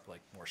other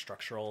like more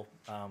structural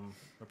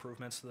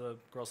improvements to the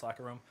girls'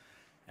 locker room.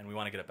 And we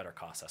want to get a better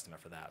cost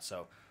estimate for that.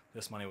 So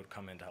this money would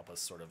come in to help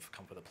us sort of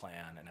come up with a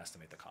plan and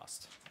estimate the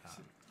cost.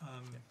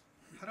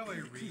 How do I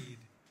read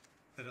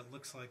that it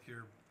looks like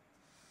you're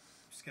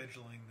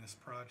scheduling this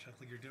project,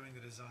 like you're doing the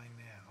design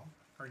now,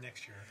 or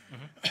next year,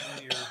 and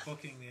then you're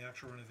booking the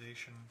actual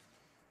renovation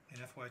in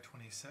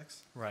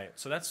FY26? Right.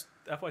 So that's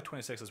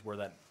FY26 is where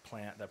that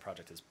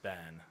project has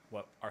been.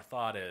 What our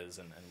thought is,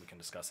 and we can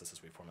discuss this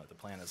as we formulate the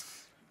plan, is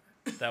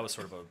that was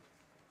sort of a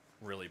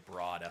really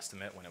broad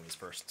estimate when it was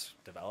first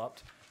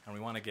developed. And we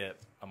want to get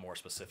a more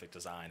specific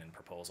design and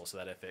proposal so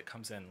that if it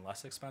comes in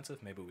less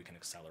expensive, maybe we can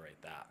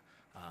accelerate that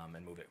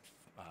and move it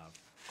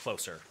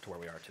closer to where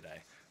we are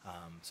today.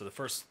 So the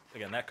first,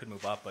 again, that could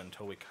move up, but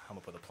until we come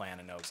up with a plan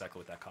and know exactly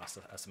what that cost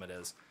estimate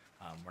is,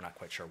 we're not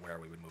quite sure where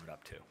we would move it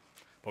up to.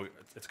 But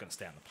it's going to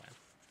stay on the plan.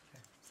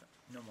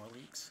 No more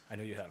leaks? I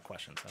knew you had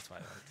questions, that's why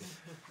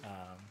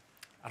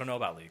I don't know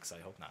about leaks, I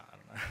hope not, I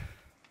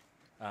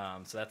don't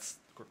know. So that's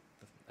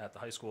at the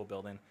high school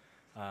building.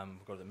 We'll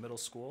go to the middle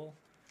school.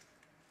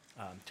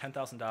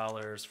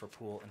 $10,000 for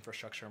pool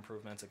infrastructure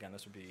improvements. Again,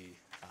 this would be,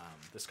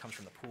 this comes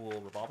from the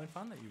pool revolving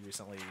fund that you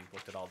recently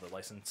looked at all the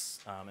license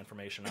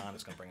information on.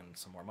 It's going to bring in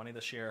some more money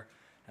this year,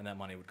 and that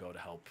money would go to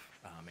help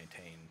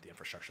maintain the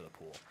infrastructure of the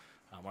pool.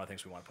 One of the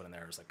things we want to put in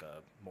there is like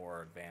a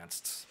more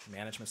advanced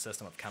management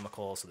system of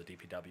chemicals so the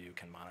DPW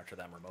can monitor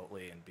them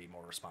remotely and be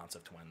more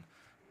responsive to when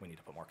we need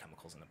to put more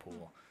chemicals in the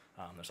pool.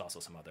 There's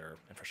also some other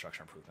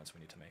infrastructure improvements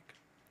we need to make.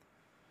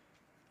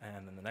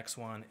 And then the next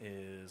one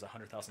is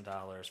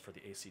 $100,000 for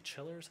the AC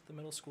chillers at the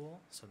middle school.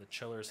 So the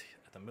chillers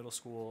at the middle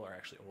school are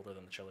actually older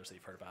than the chillers that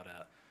you've heard about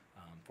at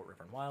Fort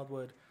River and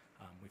Wildwood.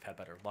 We've had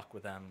better luck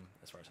with them.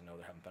 As far as I know,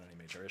 there haven't been any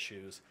major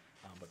issues,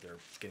 but they're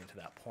getting to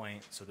that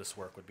point. So this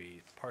work would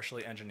be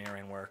partially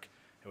engineering work.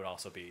 It would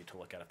also be to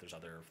look at if there's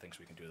other things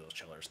we can do to those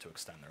chillers to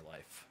extend their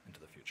life into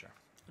the future.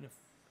 And if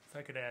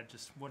I could add,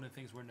 just one of the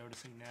things we're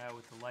noticing now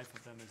with the life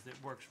of them is that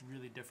it works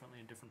really differently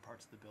in different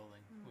parts of the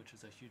building, which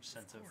is a huge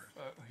sense of,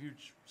 a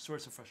huge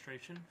source of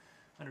frustration,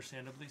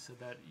 understandably, so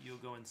that you'll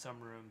go in some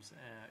rooms,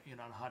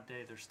 on a hot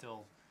day,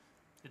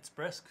 it's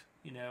brisk,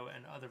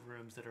 and other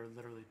rooms that are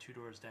literally 2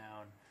 doors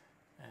down,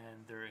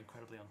 and they're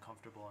incredibly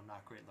uncomfortable and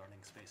not great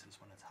learning spaces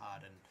when it's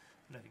hot. And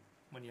I think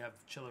when you have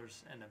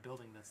chillers in a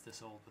building that's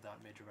this old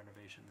without major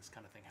renovation, this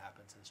kind of thing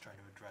happens, and it's trying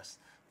to address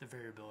the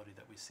variability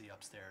that we see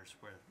upstairs,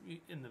 where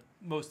in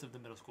most of the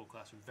middle school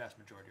classrooms, vast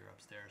majority are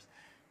upstairs,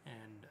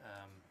 and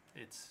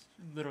it's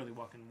literally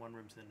walking one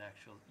room to the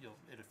next,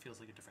 it feels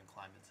like a different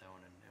climate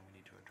zone, and we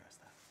need to address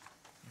that.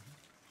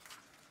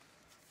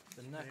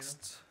 The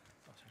next,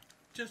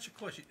 Just a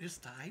question, is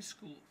the high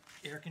school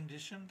air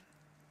conditioned?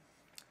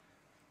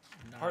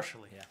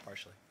 Partially. Yeah,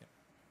 partially. Yeah.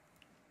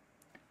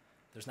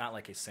 There's not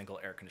like a single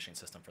air conditioning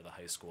system for the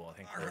high school. I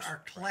think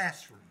Are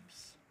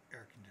classrooms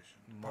air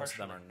conditioned? most of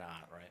them are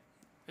not, right?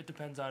 It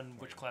depends on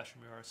which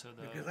classroom you are. So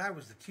Because I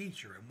was the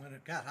teacher, and when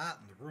it got hot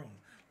in the room,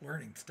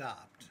 learning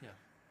stopped. yeah.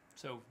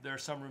 So there are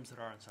some rooms that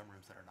are and some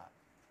rooms that are not.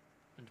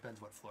 It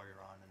depends what floor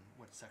you're on and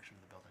what section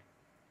of the building.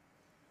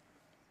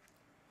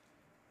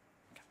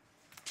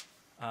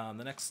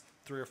 The next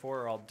 3 or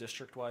 4 are all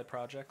district-wide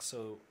projects.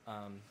 So,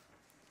 and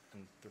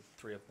the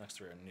next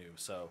three are new.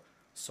 So,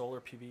 solar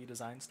PV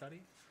design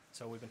study.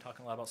 So we've been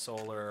talking a lot about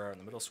solar on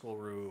the middle school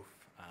roof,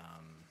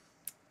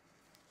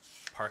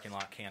 parking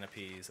lot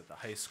canopies at the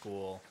high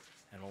school,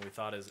 and what we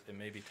thought is it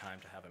may be time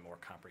to have a more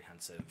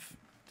comprehensive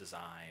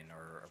design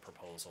or a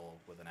proposal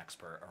with an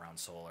expert around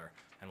solar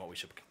and what we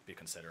should be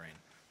considering.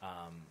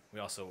 We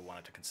also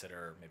wanted to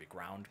consider maybe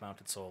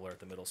ground-mounted solar at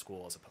the middle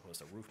school as opposed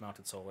to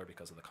roof-mounted solar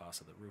because of the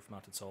cost of the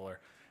roof-mounted solar,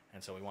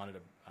 and so we wanted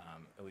to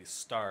at least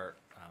start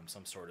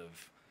some sort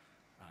of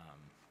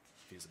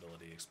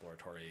feasibility,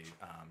 exploratory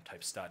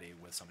type study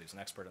with somebody who's an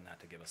expert in that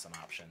to give us some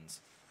options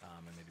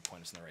and maybe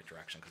point us in the right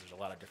direction, because there's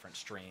a lot of different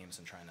streams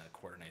and trying to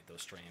coordinate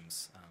those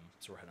streams,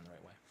 so we're heading the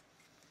right way.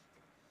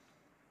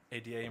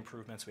 ADA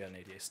improvements, we had an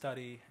ADA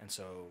study, and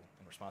so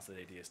in response to the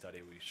ADA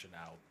study, we should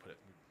now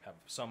have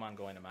some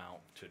ongoing amount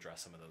to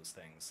address some of those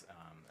things,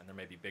 and there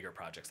may be bigger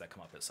projects that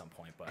come up at some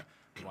point, but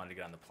we wanted to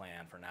get on the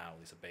plan for now, at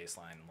least a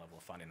baseline level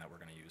of funding that we're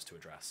going to use to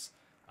address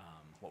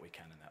what we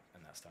can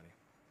in that study.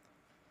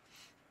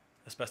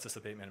 Asbestos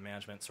abatement and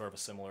management, sort of a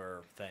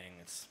similar thing.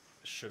 It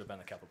should have been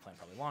the capital plan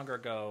probably longer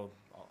ago.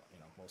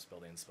 Most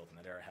buildings built in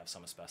that area have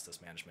some asbestos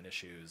management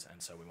issues,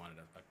 and so we wanted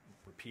a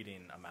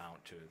repeating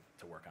amount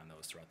to work on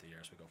those throughout the year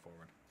as we go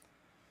forward.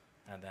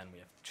 And then we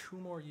have 2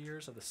 more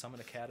years of the Summit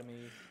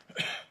Academy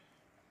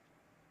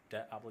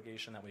debt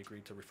obligation that we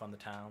agreed to refund the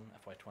town,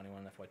 FY21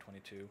 and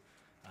FY22.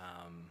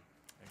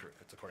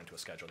 It's according to a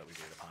schedule that we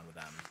agreed upon with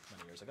them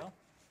many years ago.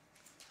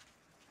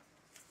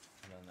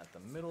 And then at the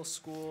middle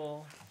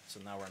school, so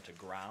now we're into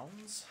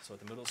grounds. So at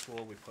the middle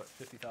school, we put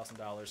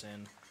 $50,000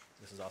 in.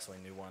 This is also a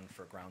new one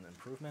for ground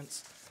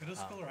improvements. Middle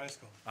school or high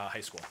school?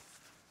 High school.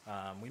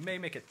 We may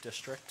make it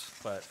district,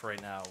 but for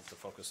right now, the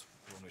focus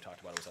when we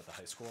talked about it was at the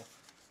high school.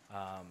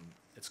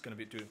 It's going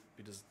to be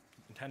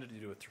intended to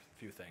do a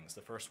few things.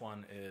 The first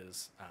one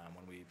is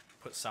when we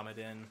put Summit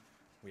in,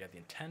 we had the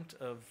intent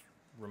of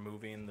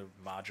removing the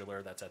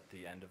modular that's at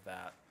the end of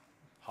that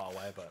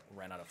hallway, but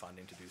ran out of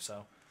funding to do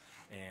so.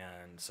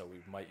 And so we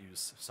might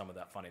use some of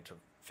that funding to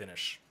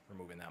finish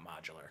removing that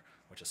modular,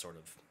 which is sort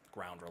of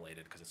ground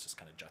related because it just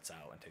kind of juts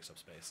out and takes up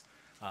space.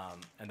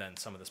 And then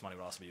some of this money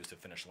would also be used to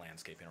finish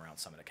landscaping around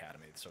Summit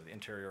Academy. So the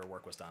interior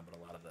work was done, but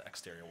a lot of the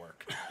exterior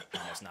work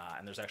was not.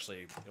 And there's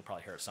actually, you'll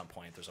probably hear at some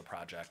point, there's a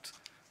project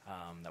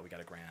that we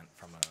got a grant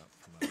from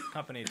a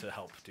company to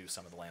help do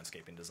some of the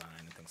landscaping design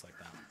and things like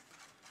that.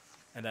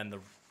 And then the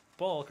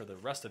bulk or the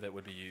rest of it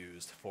would be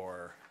used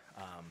for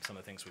some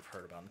of the things we've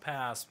heard about in the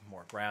past,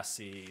 more grass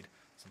seed,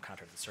 some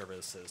contracted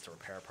services to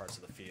repair parts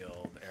of the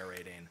field,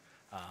 aerating,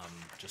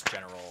 just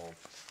general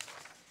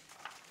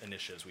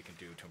initiatives we can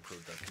do to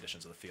improve the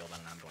conditions of the field on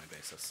an ongoing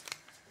basis.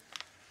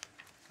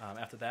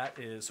 After that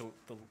is, so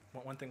the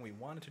one thing we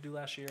wanted to do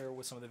last year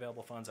with some of the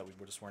available funds that we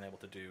just weren't able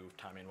to do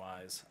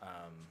timing-wise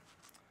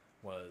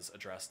was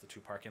address the 2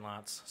 parking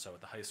lots. So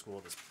at the high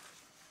school, this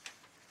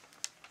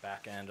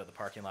back end of the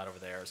parking lot over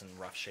there is in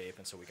rough shape,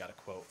 and so we got a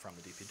quote from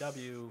the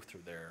DPW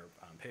through their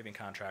paving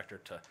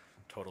contractor to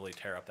totally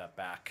tear up that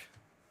back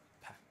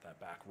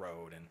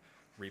road and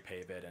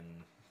repave it and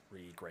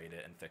regrade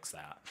it and fix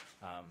that.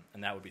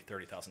 And that would be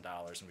 $30,000,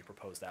 and we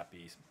proposed that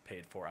be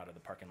paid for out of the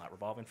parking lot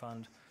revolving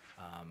fund.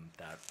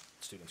 That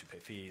students who pay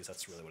fees,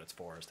 that's really what it's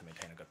for, is to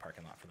maintain a good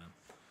parking lot for them.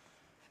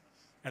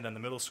 And then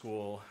the middle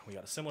school, we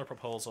got a similar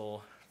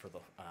proposal for the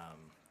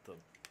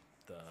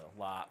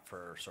lot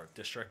for sort of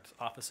district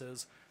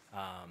offices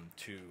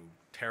to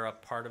tear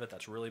up part of it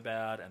that's really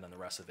bad, and then the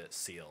rest of it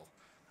seal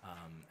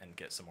and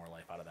get some more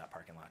life out of that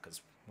parking lot,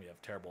 because we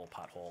have terrible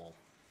pothole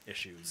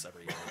issues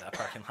every year with that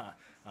parking lot,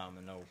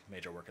 and no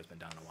major work has been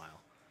done in a while.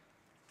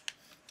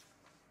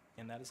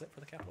 And that is it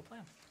for the capital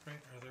plan. Great.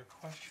 Are there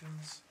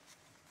questions?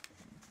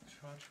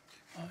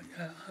 George?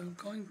 Yeah, I'm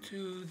going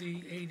to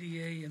the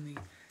ADA and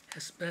the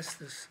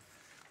asbestos.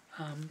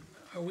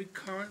 Are we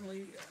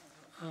currently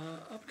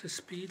up to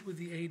speed with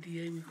the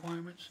ADA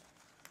requirements?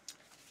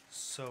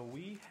 So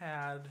we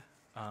had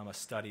a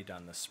study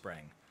done this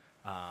spring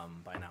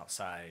by an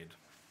outside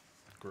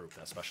group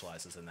that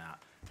specializes in that,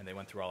 and they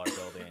went through all our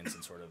buildings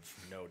and sort of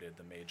noted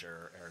the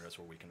major areas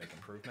where we can make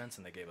improvements,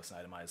 and they gave us an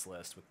itemized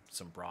list with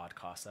some broad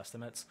cost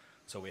estimates.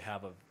 So we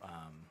have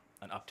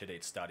an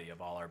up-to-date study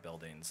of all our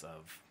buildings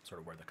of sort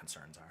of where the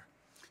concerns are.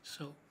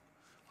 So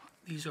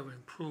these are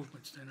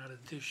improvements, they're not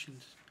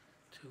additions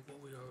to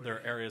what we already There are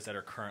have. areas that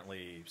are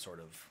currently sort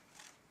of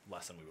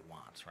less than we would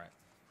want, right?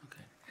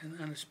 Okay, and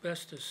on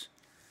asbestos,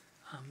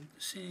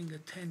 seeing a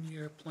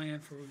 10-year plan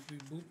for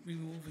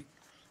removing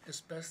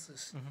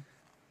asbestos,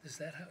 is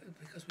that how,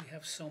 because we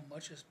have so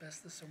much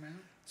asbestos around?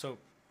 So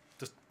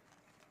just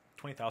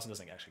 20,000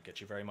 doesn't actually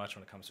get you very much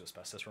when it comes to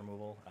asbestos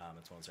removal.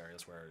 It's one of those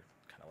areas where,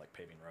 kind of like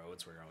paving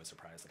roads, where you're always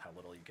surprised at how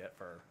little you get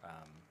for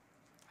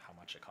how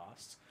much it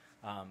costs.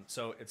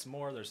 So it's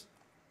more, there's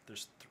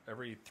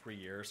every 3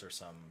 years there's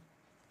some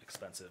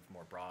expensive,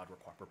 more broad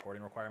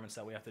reporting requirements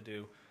that we have to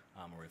do,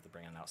 where we have to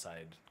bring in an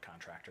outside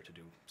contractor to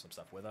do some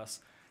stuff with us.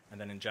 And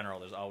then in general,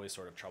 there's always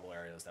sort of trouble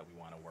areas that we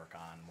want to work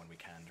on when we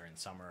can during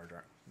summer,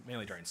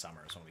 mainly during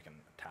summers when we can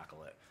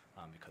tackle it,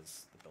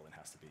 because the building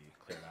has to be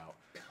cleared out.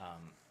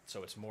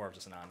 So it's more of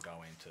just an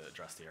ongoing to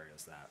address the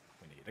areas that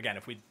we need. Again,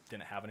 if we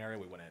didn't have an area,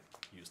 we wouldn't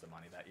use the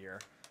money that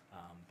year.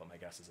 But my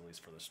guess is, at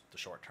least for the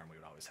short term,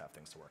 we would always have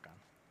things to work on.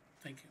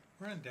 Thank you.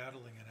 We're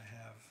undoubtedly going to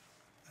have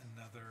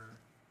another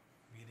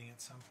meeting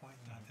at some point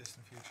in the not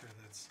distant future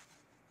that's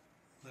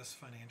less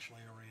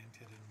financially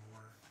oriented and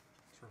more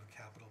sort of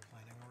capital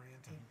planning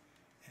oriented.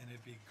 And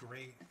it'd be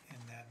great in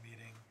that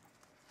meeting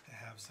to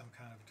have some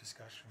kind of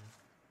discussion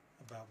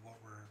about what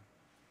we're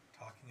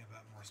talking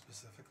about more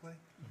specifically.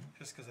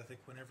 Just because I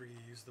think whenever you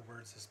use the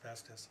words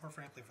asbestos, or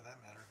frankly for that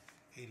matter,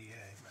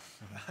 ADA,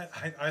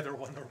 either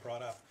one that were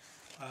brought up,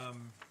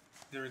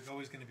 there are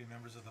always going to be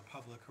members of the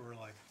public who are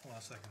like, hold on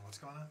a second, what's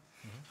going on?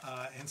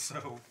 And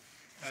so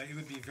it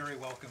would be very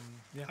welcome.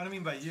 Yeah. I don't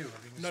mean by you.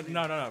 I mean,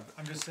 No.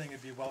 I'm just saying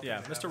it'd be welcome.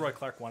 Yeah, to Mr. have- Roy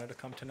Clark wanted to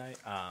come tonight,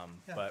 Yeah.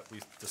 but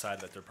we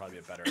decided that there'd probably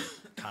be a better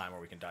time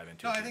where we can dive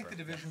into No, it I think the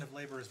deeper. division of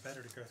labor is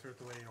better to go through it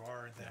the way you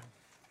are, and then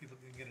people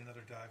can get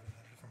another dive in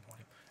at a different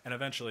point. And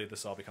eventually,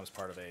 this all becomes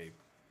part of a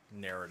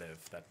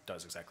narrative that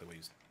does exactly what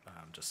you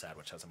just said,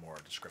 which has a more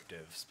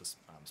descriptive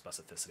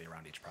specificity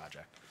around each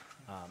project.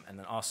 And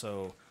then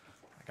also,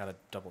 I got to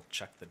double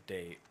check the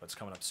date, but it's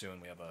coming up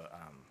soon. We have a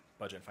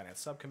budget and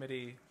finance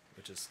subcommittee,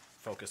 which is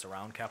focused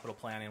around capital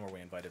planning, where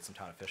we invited some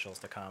town officials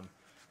to come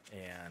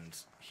and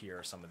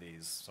hear some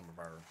of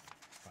our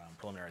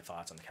preliminary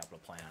thoughts on the capital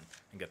plan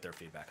and get their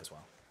feedback as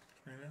well.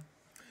 Rita?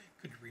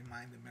 Could you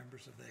remind the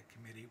members of that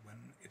committee when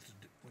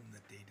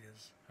the date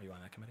is? Are you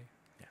on that committee?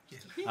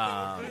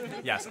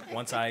 Yeah. Yes,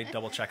 once I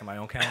double check in my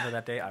own calendar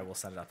that day, I will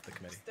send it out to the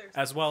committee,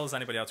 as well as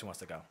anybody else who wants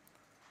to go.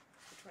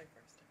 The 21st.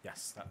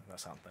 Yes, that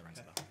sounds, that rings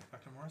a bell.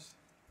 Dr. Morris?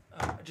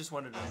 I just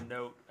wanted to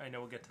note, I know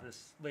we'll get to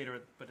this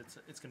later, but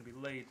it's going to be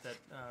late, that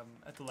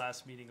at the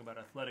last meeting about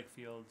athletic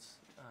fields,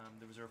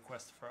 there was a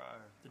request for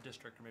the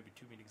district, or maybe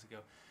 2 meetings ago,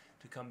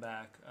 to come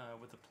back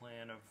with a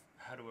plan of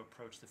how to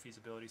approach the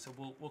feasibility. So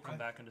we'll come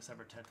back on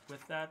December 10th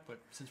with that, but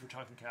since we're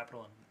talking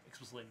capital and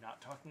explicitly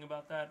not talking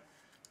about that,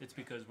 it's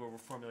because we're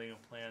formulating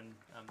a plan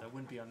that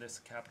wouldn't be on this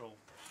capital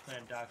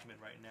plan document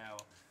right now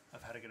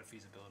of how to get a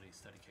feasibility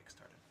study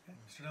kickstarted. Okay.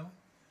 Mr. Dillon?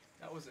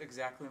 That was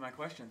exactly my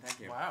question. Thank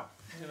you. Wow,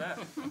 look at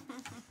that.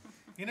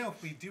 You know,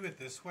 if we do it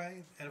this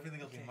way, everything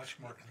will be much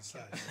more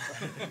concise.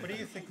 What do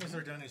you think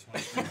Mr. Denny's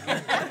wants?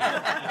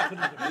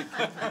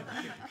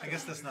 I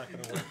guess that's not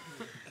going to work.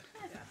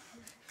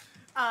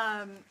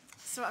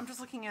 So I'm just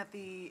looking at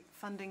the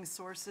funding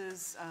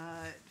sources,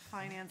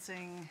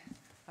 financing,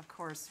 of course.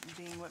 course,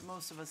 being what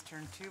most of us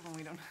turn to when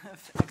we don't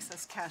have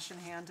excess cash in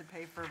hand to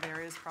pay for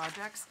various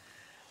projects.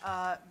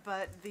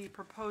 But the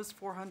proposed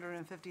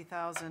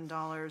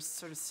 $450,000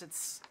 sort of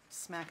sits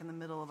smack in the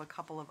middle of a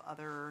couple of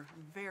other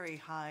very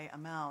high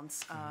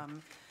amounts.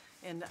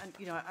 And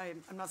you know,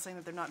 I'm not saying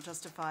that they're not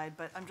justified,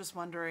 but I'm just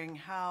wondering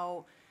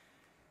how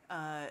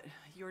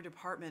your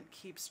department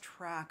keeps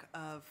track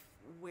of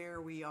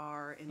where we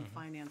are in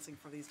financing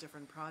for these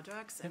different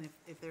projects, and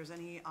if there's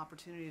any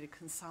opportunity to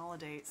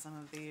consolidate some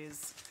of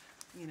these,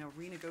 you know,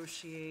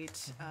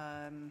 renegotiate,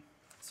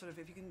 sort of,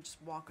 if you can just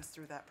walk us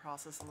through that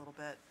process a little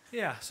bit.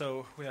 Yeah,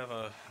 so we have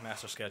a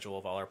master schedule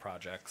of all our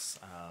projects.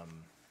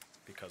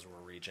 Because we're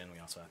a region, we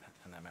also,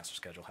 in that master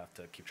schedule, have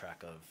to keep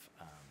track of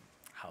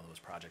how those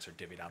projects are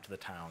divvied out to the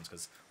towns,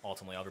 because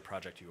ultimately every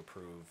project you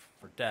approve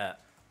for debt,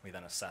 we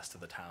then assess to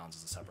the towns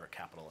as a separate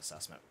capital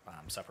assessment,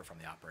 separate from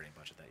the operating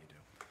budget that you do.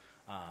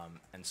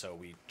 And so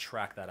we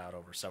track that out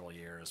over several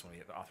years. When we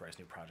authorize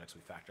new projects,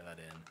 we factor that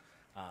in.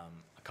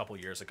 A couple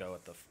years ago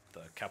at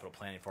the capital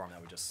planning forum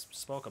that we just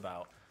spoke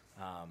about,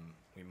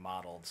 we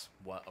modeled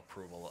what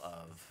approval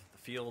of the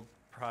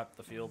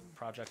field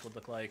project would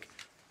look like,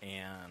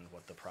 and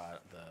what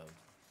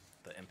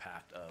the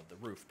impact of the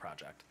roof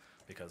project,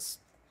 because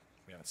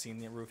we haven't seen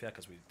the roof yet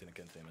because we didn't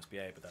get into the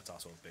MSBA, but that's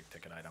also a big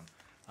ticket item.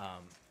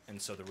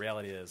 And so the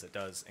reality is it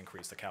does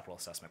increase the capital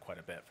assessment quite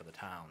a bit for the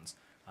towns.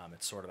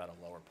 It's sort of at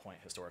a lower point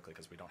historically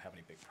because we don't have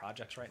any big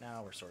projects right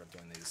now. We're sort of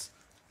doing these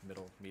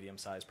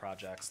medium-sized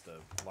projects. The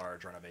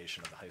large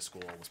renovation of the high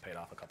school was paid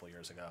off a couple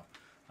years ago.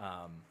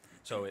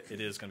 So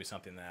it is going to be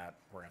something that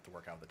we're going to have to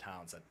work out with the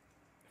towns, that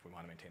if we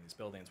want to maintain these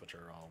buildings, which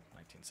are all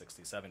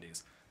 1960s,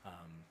 70s,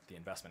 the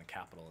investment in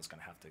capital is going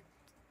to have to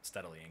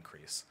steadily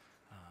increase.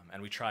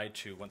 And we tried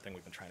to, one thing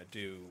we've been trying to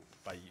do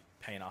by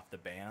paying off the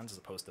bands as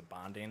opposed to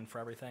bonding for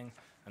everything.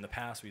 In the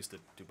past, we used to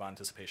do bond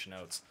anticipation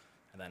notes,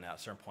 and then at a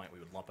certain point, we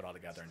would lump it all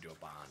together and do a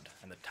bond.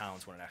 And the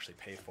towns wouldn't actually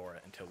pay for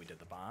it until we did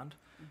the bond.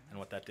 And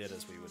what that did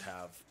is we would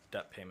have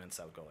debt payments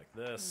that would go like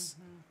this,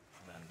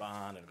 and then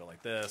bond, and go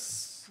like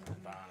this,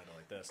 and bond, and go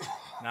like this.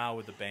 Now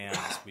with the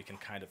bands, we can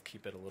kind of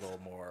keep it a little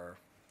more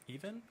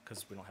even,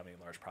 because we don't have any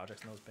large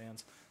projects in those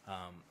bands.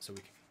 So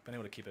we've been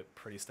able to keep it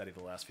pretty steady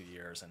the last few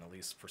years, and at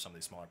least for some of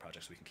these smaller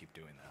projects, we can keep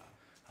doing that.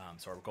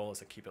 So our goal is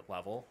to keep it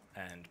level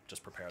and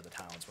just prepare the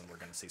towns when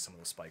we're going to see some of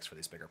those spikes for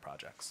these bigger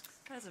projects.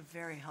 That is a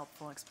very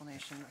helpful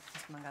explanation,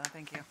 Mr. Mangata.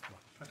 Thank you.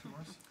 Dr.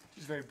 Morris?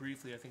 Just very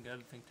briefly, I think the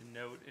other thing to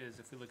note is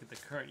if we look at the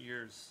current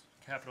year's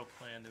capital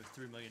plan, there was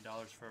 $3 million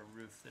for a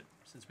roof that,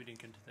 since we didn't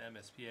get into the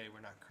MSBA,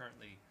 we're not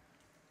currently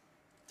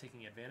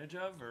taking advantage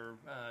of or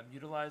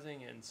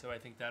utilizing. And so I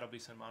think that'll be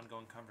some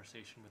ongoing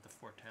conversation with the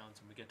four towns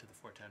when we get to the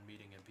 410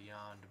 meeting and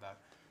beyond about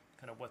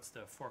kind of what's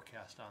the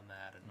forecast on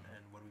that and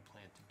what do we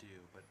plan to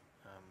do. But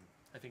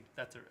I think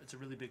it's a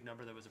really big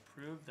number that was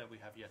approved that we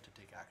have yet to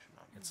take action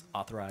on. It's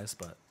authorized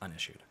but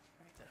unissued.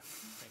 Yeah,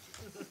 thank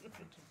you.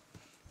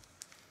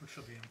 Which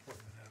will be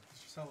important to know.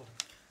 Mr. Sullivan?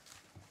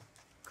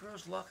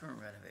 Girls' locker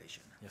room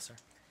renovation. Yes, sir.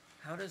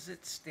 How does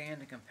it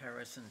stand in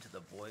comparison to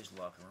the boys'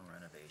 locker room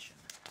renovation?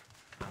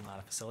 I'm not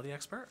a facility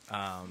expert.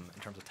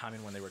 In terms of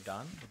timing when they were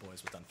done, the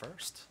boys was done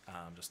first,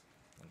 just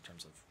in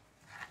terms of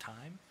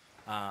time.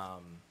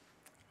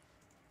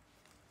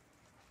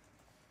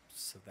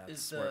 So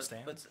that's where it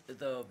stands. But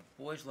the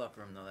boys'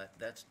 locker room, though,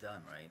 that's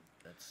done, right?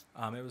 That's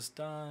It was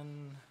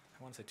done,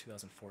 I want to say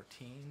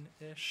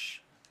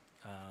 2014-ish,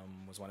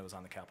 was when it was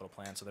on the capital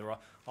plan. So they were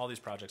all these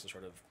projects are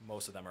sort of,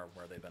 most of them are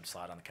where they've been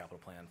slotted on the capital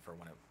plan for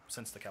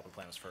since the capital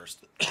plan was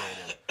first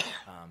created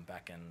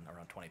back in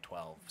around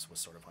 2012 was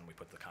sort of when we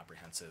put the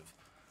comprehensive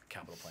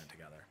capital plan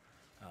together.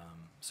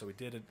 So we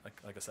did,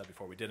 like I said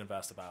before, we did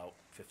invest about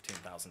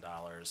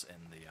 $15,000 in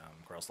the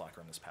girls' locker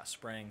room this past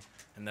spring,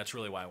 and that's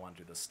really why I wanted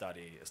to do this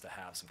study, is to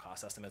have some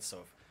cost estimates. So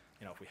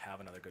if we have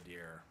another good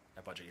year,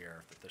 a budget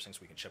year, if there's things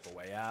we can chip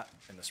away at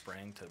in the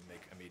spring to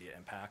make immediate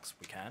impacts,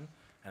 we can.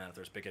 And then if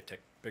there's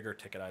bigger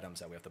ticket items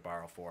that we have to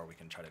borrow for, we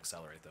can try to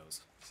accelerate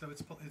those. So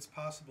it's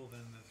possible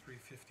then the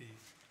 350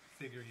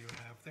 figure you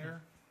have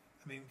there,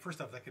 I mean,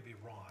 first off, that could be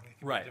wrong. It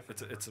could Right. Be a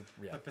different number.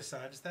 Yeah. But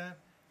besides that,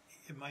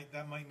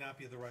 that might not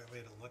be the right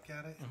way to look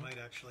at it. It might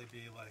actually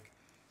be like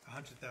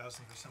 $100,000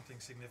 for something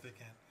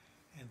significant,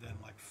 and then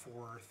like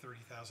four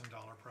 $30,000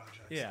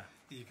 projects. Yeah.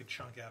 That you could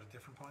chunk out at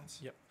different points.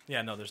 Yep.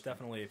 Yeah, no, there's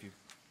definitely, if you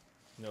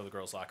know the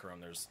girls' locker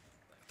room, there's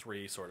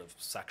three sort of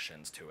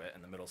sections to it,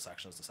 and the middle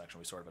section is the section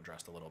we sort of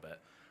addressed a little bit.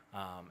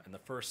 And the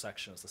first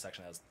section is the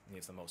section that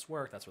needs the most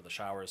work. That's where the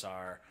showers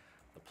are.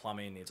 The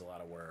plumbing needs a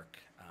lot of work.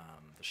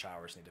 The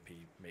showers need to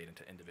be made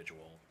into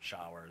individual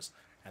showers.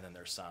 And then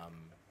there's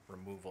some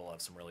removal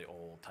of some really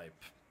old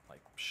type, like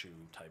shoe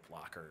type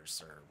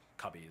lockers or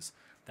cubbies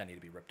that need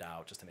to be ripped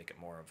out just to make it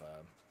more of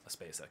a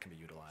space that can be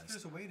utilized.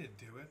 There's a way to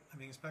do it. I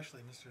mean,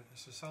 especially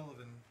Mr.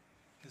 Sullivan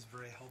has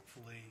very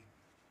helpfully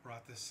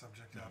brought this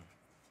subject up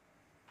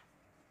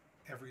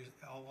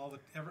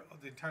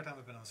the entire time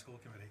I've been on the school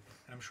committee,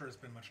 and I'm sure it's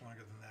been much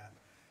longer than that.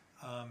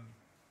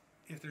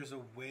 If there's a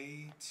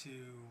way to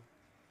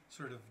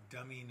sort of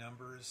dummy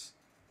numbers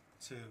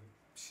to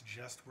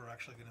suggest we're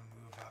actually going to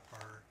move up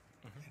our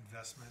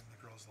investment in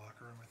the girls'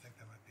 locker room. I think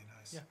that might be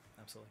nice. Yeah,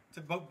 absolutely.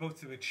 To both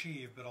to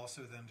achieve, but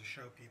also then to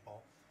show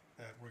people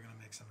that we're going to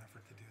make some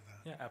effort to do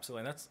that. Yeah,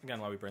 absolutely. And that's, again,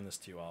 why we bring this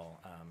to you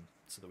all,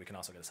 so that we can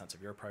also get a sense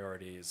of your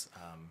priorities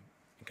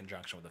in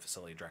conjunction with the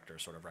facility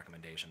director's sort of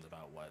recommendations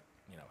about what,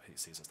 he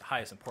sees as the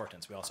highest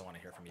importance. We also want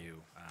to hear from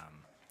you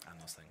on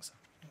those things.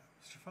 Yeah.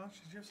 Mr. Fonch,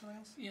 did you have something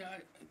else? Yeah,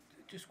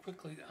 just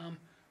quickly,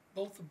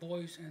 both the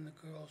boys and the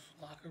girls'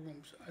 locker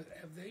rooms,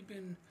 have they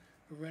been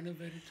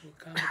renovated to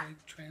accommodate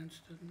trans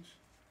students?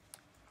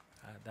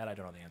 That I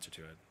don't know the answer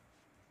to it.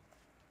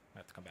 I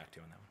have to come back to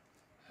you on that one.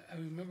 I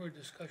remember a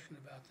discussion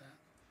about that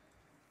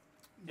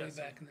way Yes.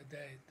 back in the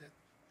day, that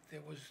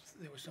there was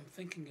some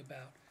thinking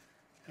about,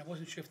 and I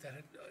wasn't sure if that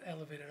had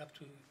elevated up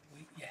to,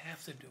 you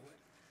have to do it.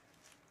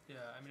 Yeah,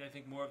 I mean, I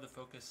think more of the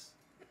focus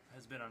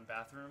has been on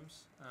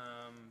bathrooms,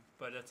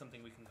 but that's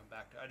something we can come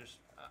back to.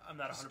 I'm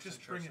not 100%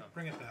 Just sure.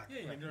 bring it back. Yeah,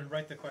 yeah. I mean,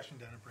 write the question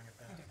down and bring it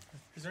back.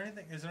 Is there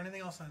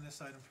anything else on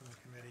this item from the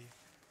committee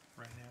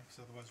right now? Because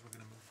otherwise we're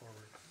going to move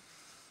forward.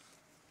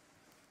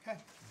 Okay,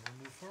 we'll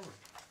move forward.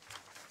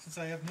 Since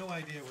I have no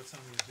idea what's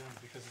on the agenda,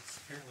 because it's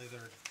apparently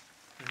they're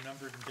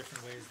numbered in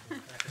different ways than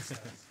the packet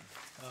says.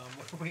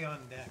 What are we on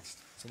next?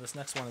 So this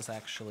next one is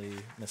actually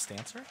Ms.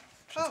 Stancer.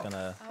 She's Oh, going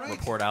to right.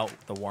 report out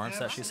the warrants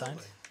that she signed.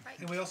 Absolutely. Right.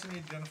 And we also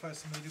need to identify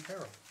somebody to do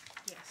payroll.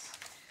 Yes.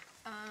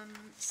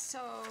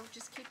 So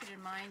just keep it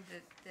in mind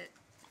that,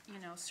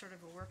 sort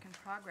of a work in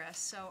progress.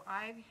 So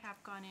I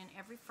have gone in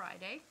every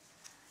Friday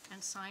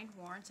and signed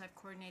warrants. I've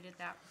coordinated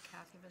that with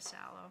Kathy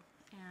Vasallo.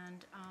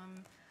 And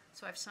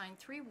so I've signed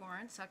 3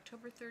 warrants,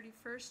 October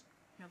 31st,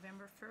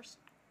 November 1st,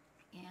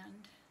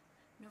 and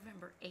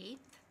November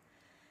 8th.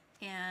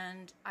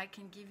 And I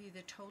can give you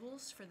the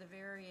totals for the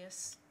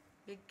various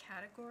big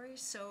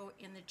categories. So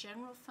in the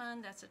general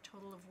fund, that's a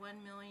total of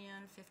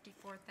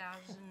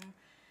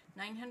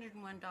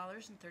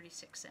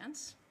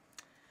 $1,054,901.36.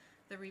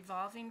 The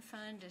revolving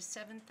fund is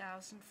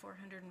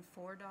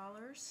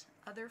 $7,404.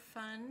 Other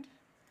fund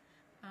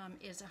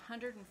is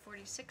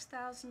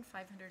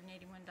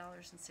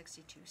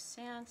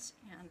 $146,581.62,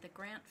 and the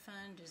grant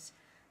fund is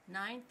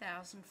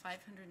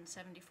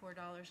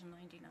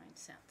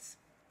 $9,574.99.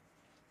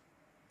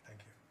 Thank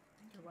you.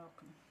 You're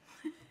welcome.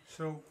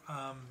 So,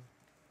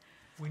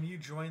 when you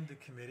joined the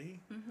committee,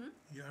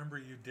 you remember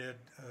you did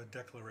a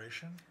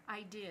declaration?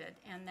 I did,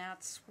 and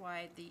that's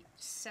why the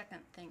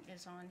second thing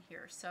is on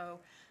here. So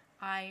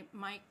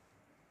Mike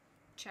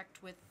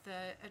checked with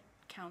the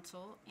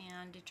council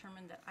and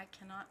determined that I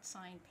cannot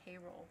sign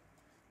payroll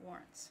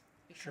warrants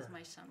because Sure.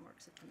 my son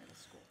works at the middle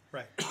school.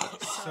 Right.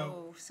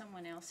 So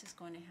someone else is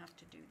going to have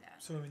to do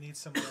that. So we need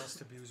someone else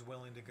to be who's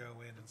willing to go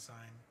in and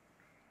sign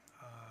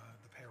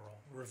the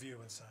payroll, review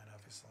and sign,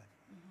 obviously,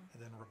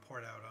 and then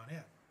report out on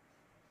it.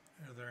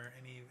 Are there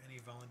any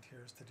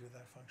volunteers to do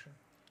that function?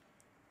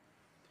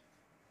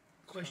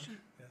 Question?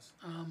 Yes.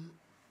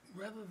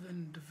 Rather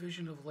than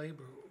division of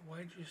labor,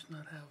 why just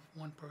not have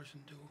one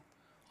person do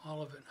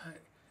all of it?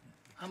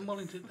 I'm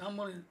willing, I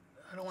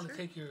don't want to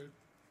take your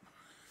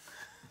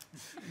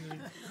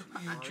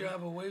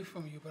job away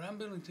from you, but I'm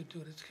willing to do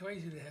it. It's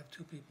crazy to have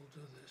 2 people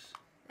do this.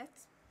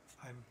 That's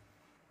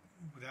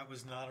That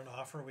was not an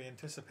offer we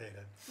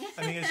anticipated.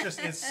 I mean,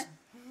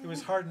 it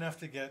was hard enough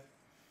to get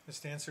Ms.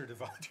 Stancer to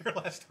volunteer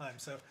last time,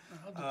 so,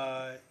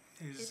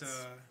 it's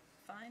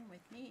fine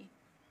with me.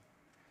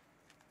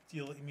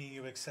 you mean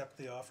you accept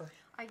the offer?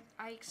 I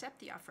accept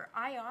the offer.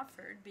 I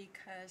offered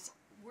because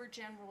we're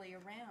generally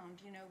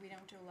around, we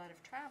don't do a lot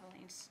of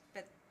traveling,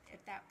 but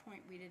at that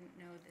point, we didn't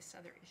know this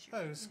other issue.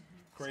 Oh, it was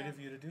great So- of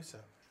you to do so.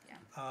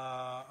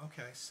 Yeah.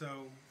 Okay,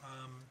 so,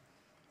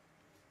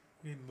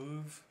 we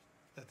move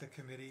that the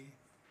committee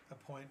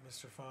appoint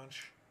Mr.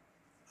 Fonch,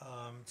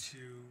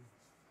 to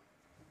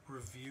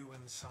review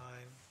and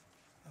sign,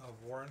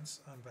 warrants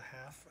on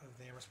behalf of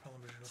the Amherst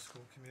Pelham Regional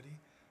School Committee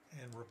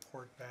and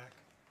report back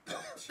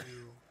to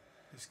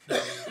this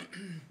committee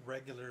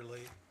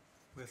regularly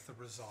with the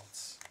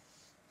results.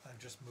 I've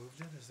just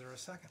moved it. Is there a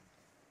second?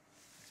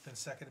 It's been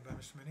seconded by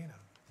Mr. Menino.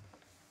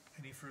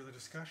 Any further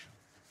discussion?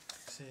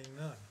 Seeing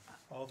none.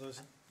 All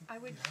those, I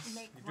would yes,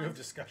 make you do have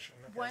discussion.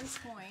 Okay. one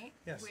point,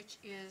 Yes. which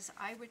is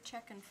I would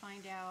check and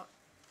find out,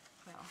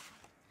 well,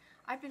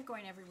 I've been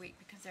going every week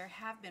because there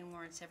have been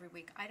warrants every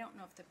week. I don't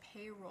know if the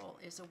payroll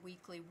is a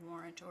weekly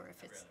warrant or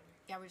if it's,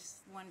 I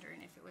was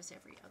wondering if it was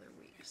every other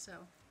week,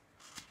 so.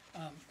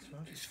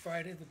 Is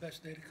Friday the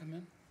best day to come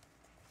in?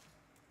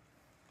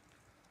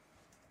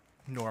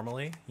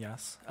 Normally,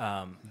 yes.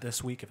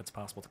 This week, if it's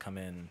possible to come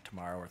in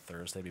tomorrow or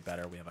Thursday, would be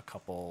better. We have a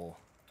couple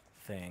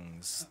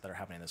things that are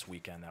happening this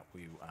weekend that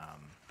we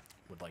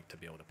would like to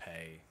be able to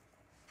pay.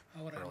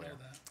 How would I know Earlier.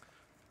 that?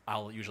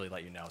 I'll usually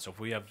let you know. So if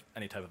we have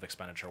any type of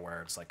expenditure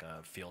where it's like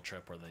a field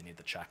trip where they need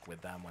the check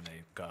with them when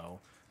they go,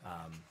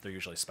 they're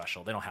usually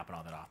special. They don't happen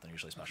all that often. They're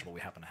usually special, but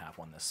we happen to have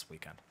one this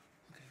weekend.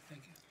 Okay,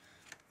 thank you.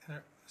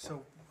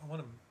 So I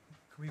want to,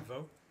 can we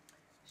vote?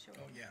 Sure.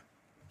 Oh, yeah.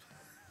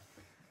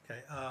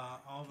 Okay,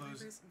 all Can I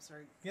those, raise- I'm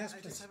sorry. Yes, I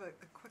please. just have a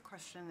quick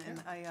question,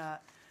 and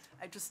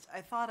I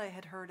thought I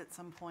had heard at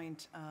some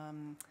point,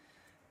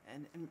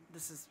 and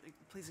this is,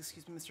 please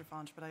excuse me, Mr.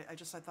 Fonch, but I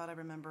thought I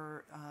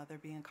remember there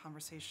being a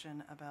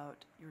conversation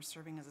about you were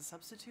serving as a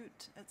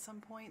substitute at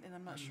some point, and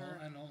I'm not sure.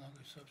 I no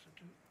longer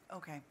substitute.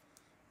 Okay.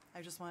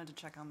 I just wanted to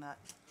check on that.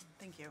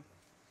 Thank you.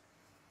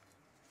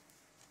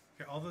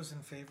 Okay, all those in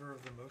favor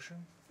of the motion?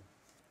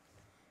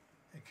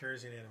 It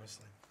carries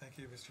unanimously. Thank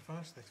you, Mr.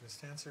 Fonch. Thank you, Ms.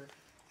 Tanzer.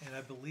 And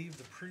I believe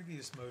the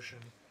previous motion,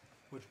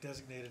 which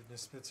designated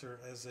Ms. Spitzer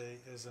as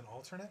an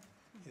alternate,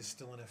 is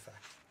still in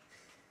effect.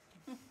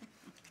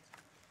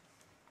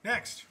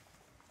 Next.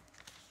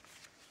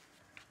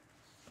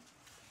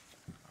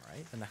 All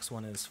right, the next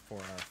one is for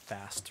our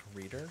fast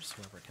readers,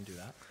 whoever can do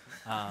that.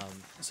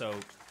 So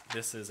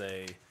this is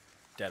a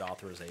debt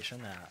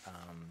authorization that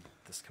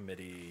this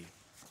committee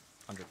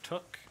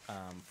undertook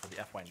for the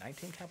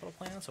FY19 capital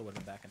plan, so it would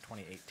have been back in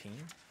 2018.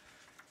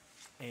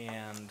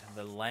 And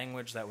the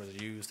language that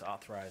was used to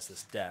authorize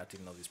this debt,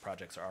 even though these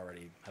projects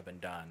have been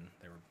done,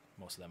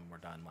 most of them were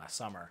done last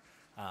summer,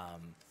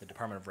 the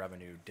Department of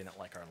Revenue didn't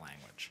like our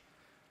language.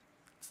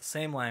 It's the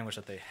same language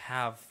that they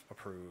have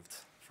approved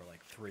for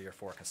like 3 or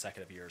 4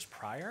 consecutive years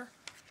prior,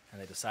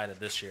 and they decided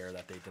this year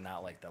that they did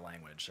not like the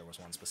language. There was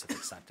one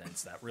specific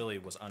sentence that really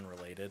was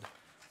unrelated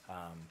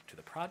to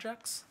the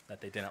projects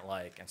that they didn't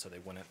like, and so they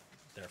wouldn't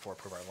therefore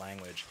approve our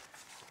language,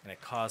 and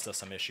it caused us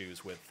some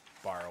issues with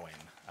borrowing.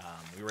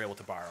 We were able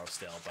to borrow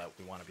still, but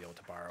we want to be able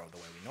to borrow the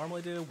way we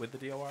normally do with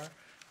the DOR,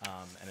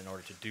 and in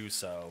order to do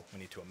so, we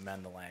need to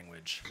amend the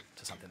language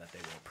to something that they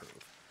will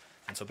approve.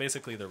 And so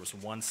basically there was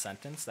one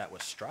sentence that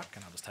was struck,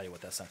 and I'll just tell you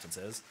what that sentence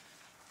is.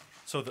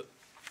 So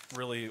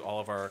really all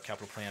of our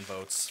capital plan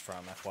votes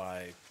from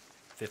FY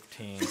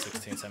 15,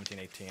 16, 17,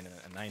 18,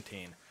 and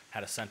 19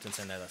 had a sentence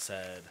in there that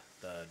said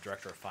the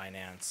Director of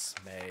Finance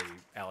may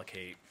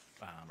allocate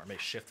or may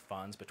shift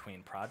funds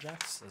between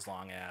projects as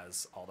long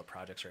as all the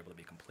projects are able to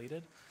be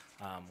completed.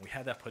 We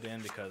had that put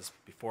in because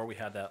before we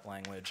had that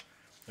language,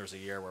 there was a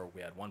year where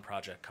we had one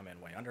project come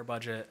in way under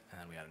budget,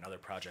 and we had another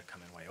project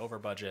come in way over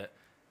budget,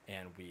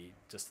 and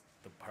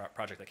the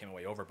project that came in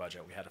way over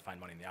budget, we had to find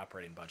money in the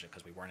operating budget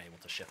because we weren't able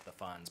to shift the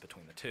funds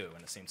between the two,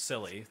 and it seemed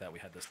silly that we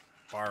had this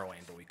borrowing,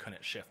 but we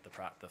couldn't shift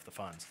the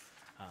funds.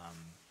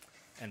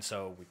 And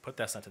so we put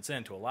that sentence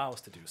in to allow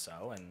us to do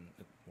so, and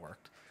it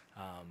worked.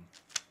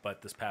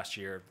 But this past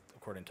year,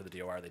 according to the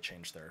DOR, they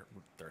changed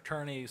their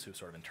attorneys who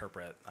sort of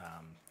interpret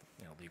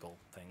legal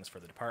things for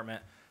the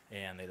department,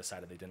 and they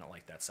decided they didn't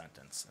like that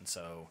sentence. And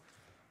so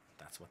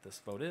that's what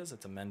this vote is.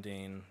 It's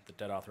amending the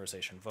debt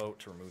authorization vote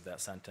to remove that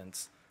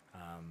sentence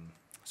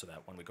so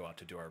that when we go out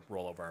to do our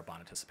rollover our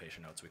bond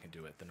anticipation notes, we can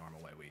do it the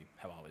normal way we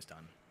have always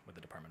done with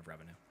the Department of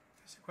Revenue.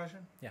 Is there a question?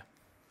 Yeah.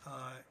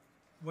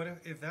 What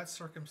if that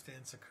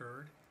circumstance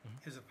occurred?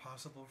 Is it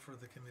possible for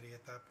the committee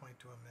at that point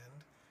to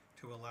amend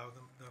to allow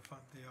them the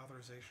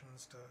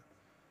authorizations to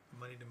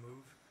money to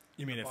move?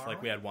 You mean if borrow?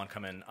 like we had one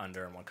come in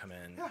under and one come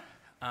in?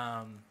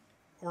 Yeah.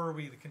 Or are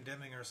we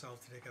condemning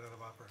ourselves to take it out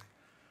of operating?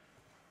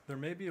 There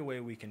may be a way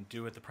we can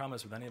do it. The problem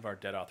is with any of our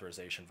debt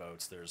authorization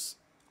votes, there's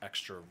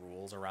extra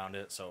rules around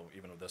it. So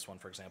even with this one,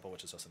 for example,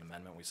 which is just an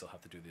amendment, we still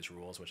have to do these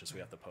rules, which is we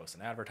have to post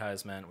an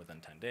advertisement within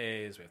 10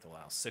 days. We have to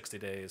allow 60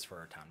 days for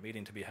our town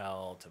meeting to be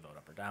held, to vote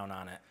up or down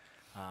on it.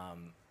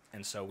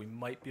 And so we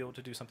might be able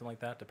to do something like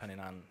that, depending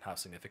on how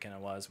significant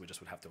it was. We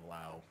just would have to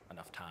allow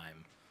enough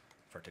time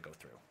for it to go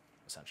through,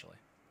 essentially.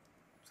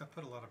 Does that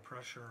put a lot of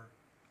pressure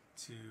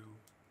to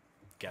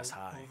guess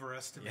high,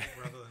 overestimate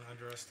rather than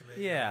underestimate?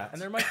 Yeah,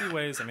 and there might be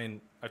ways. I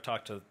mean, I've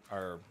talked to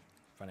our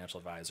financial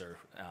advisor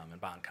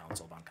and bond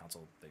counsel. Bond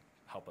counsel, they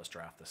help us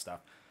draft this stuff.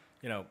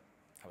 I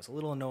was a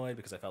little annoyed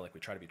because I felt like we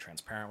try to be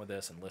transparent with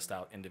this and list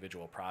out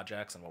individual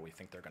projects and what we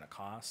think they're going to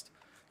cost.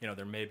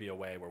 There may be a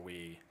way where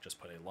we just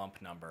put a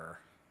lump number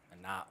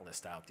and not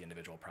list out the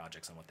individual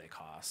projects and what they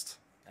cost.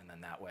 And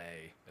then that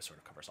way it sort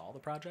of covers all the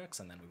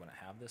projects, and then we wouldn't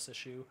have this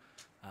issue.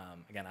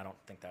 Again, I don't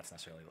think that's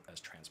necessarily as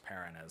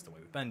transparent as the way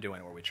we've been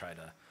doing, where we try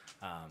to,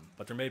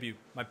 but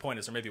my point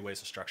is there may be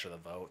ways to structure the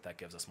vote that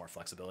gives us more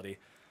flexibility,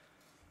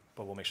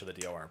 but we'll make sure the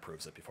DOR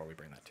approves it before we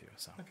bring that to you.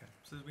 So. Okay,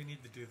 so we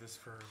need to do this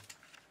for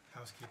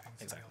housekeeping,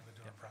 so Exactly. we'll be able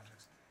to do our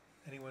projects.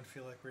 Anyone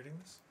feel like reading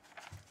this?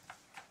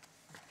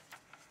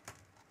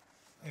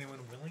 Anyone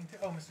willing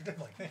to? Oh, Mr.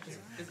 Dimling, thank you.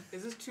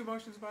 Is this 2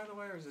 motions, by the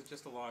way, or is it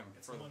just a long?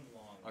 It's one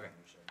long. Okay.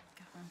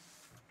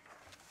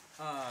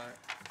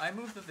 I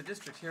move that the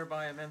district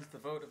hereby amends the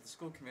vote of the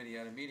school committee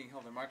at a meeting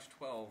held on March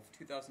 12,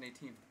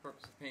 2018 for the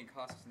purpose of paying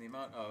costs in the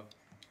amount of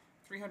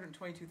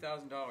 $322,000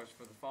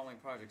 for the following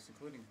projects,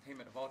 including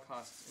payment of all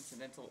costs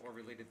incidental or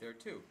related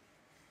thereto.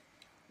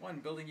 1.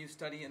 Building use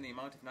study in the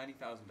amount of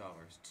 $90,000.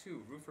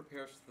 2. Roof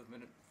repairs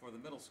for the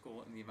middle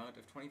school in the amount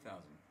of $20,000.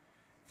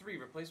 3.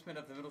 Replacement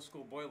of the middle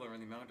school boiler in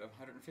the amount of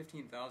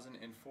 $115,000.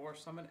 And 4.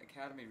 Summit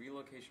Academy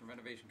relocation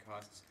renovation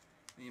costs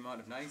in the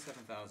amount of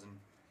 $97,000.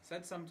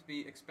 Said sum to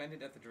be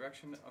expended at the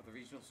direction of the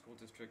Regional School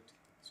District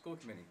School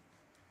Committee.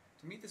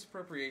 To meet this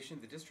appropriation,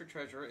 the district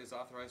treasurer is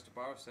authorized to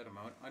borrow said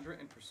amount under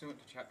and pursuant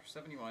to Chapter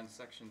 71,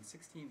 Section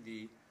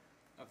 16D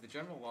of the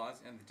general laws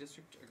and the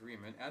district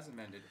agreement as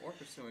amended or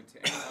pursuant to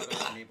any other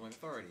enabling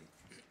authority.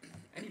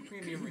 any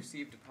premium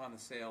received upon the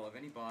sale of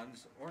any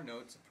bonds or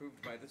notes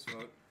approved by this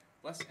vote,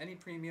 less any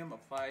premium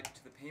applied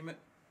to the payment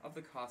of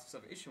the costs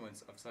of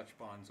issuance of such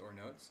bonds or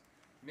notes,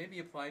 may be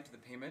applied to the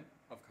payment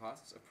of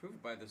costs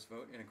approved by this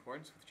vote in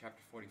accordance with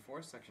Chapter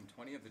 44, Section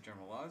 20 of the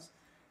General Laws,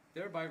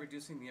 thereby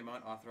reducing the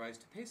amount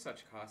authorized to pay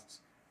such costs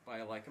by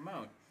a like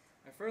amount.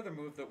 I further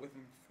move that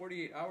within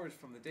 48 hours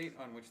from the date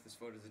on which this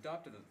vote is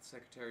adopted, that the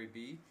Secretary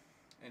be,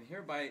 and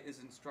hereby is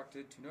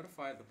instructed to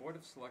notify the Board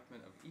of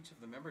Selectmen of each of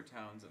the member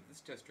towns of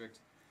this district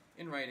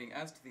in writing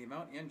as to the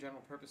amount and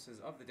general purposes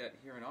of the debt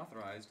herein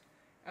authorized,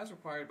 as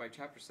required by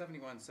Chapter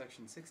 71,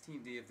 Section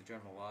 16D of the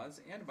General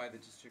Laws, and by the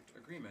district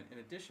agreement. In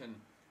addition,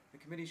 the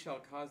committee shall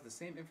cause the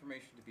same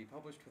information to be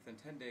published within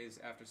 10 days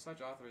after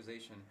such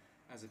authorization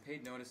as a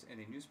paid notice in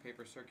a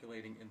newspaper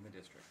circulating in the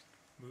district.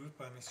 Moved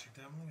by Mr.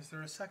 Demling. Is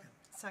there a second?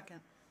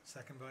 Second.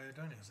 Second by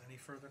Adonias. Any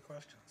further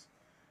questions?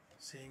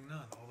 Seeing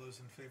none. All those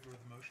in favor of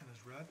the motion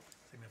as read,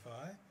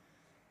 signify.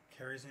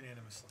 Carries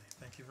unanimously.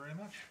 Thank you very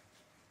much.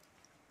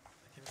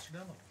 Thank you, Mr.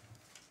 Demling.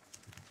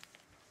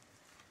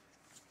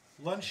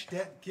 Lunch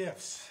debt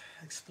gifts.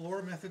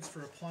 Explore methods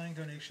for applying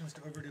donations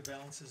to overdue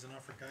balances and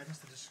offer guidance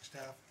to district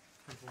staff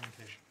for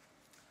implementation.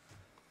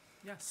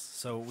 Yes.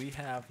 So we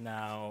have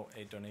now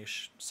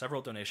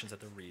several donations at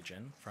the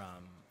region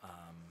from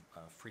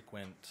a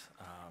frequent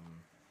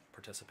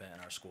participant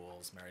in our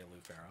schools, Mary Lou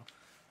Farrow,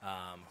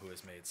 who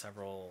has made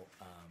several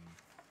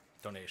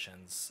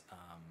donations,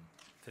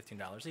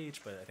 $15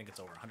 each, but I think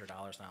it's over $100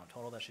 now in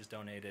total that she's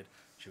donated.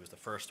 She was the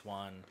first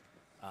one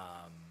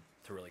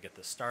to really get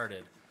this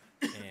started.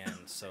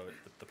 And so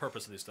the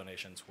purpose of these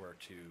donations were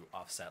to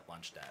offset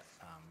lunch debt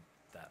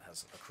that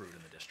has accrued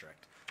in the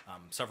district.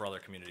 Several other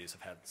communities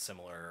have had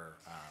similar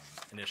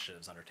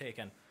initiatives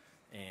undertaken,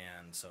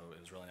 and so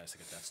it was really nice to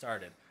get that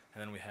started.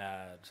 And then we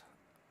had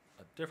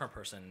a different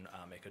person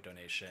make a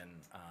donation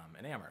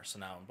in Amherst. So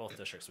now in both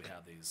districts we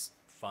have these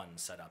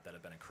funds set up that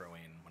have been accruing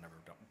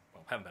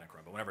haven't been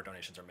accruing, but whenever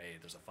donations are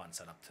made, there's a fund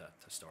set up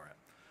to store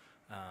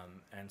it.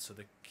 And so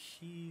the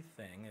key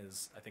thing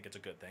is, I think it's a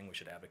good thing. We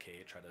should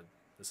advocate,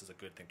 this is a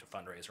good thing to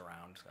fundraise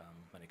around.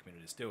 Many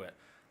communities do it.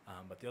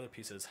 But the other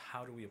piece is,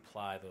 how do we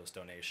apply those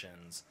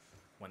donations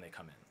when they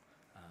come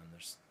in?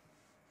 There's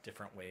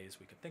different ways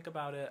we could think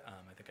about it.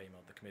 I think I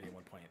emailed the committee at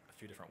one point a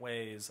few different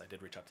ways. I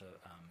did reach out to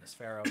Ms.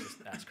 Farrow, just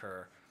ask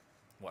her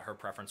what her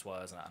preference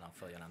was, and I'll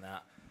fill you in on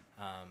that.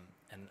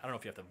 And I don't know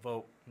if you have to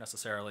vote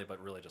necessarily,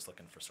 but really just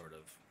looking for sort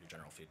of your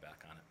general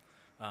feedback on it.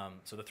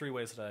 So the three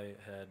ways that I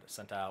had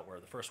sent out were,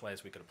 the first way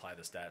is we could apply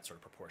this debt sort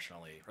of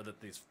proportionally, or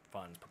these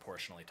funds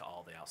proportionally to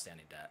all the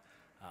outstanding debt.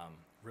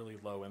 Really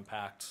low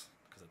impact,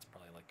 because it's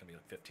probably like going to be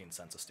like 15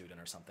 cents a student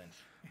or something,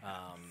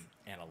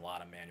 and a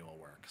lot of manual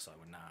work, so I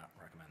would not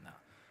recommend that.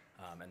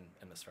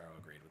 And Ms. Farrow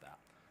agreed with that.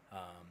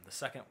 The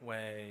second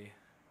way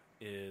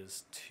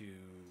is to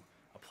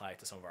apply it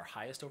to some of our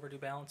highest overdue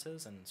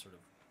balances and sort of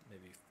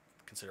maybe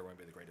consider where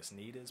maybe the greatest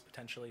need is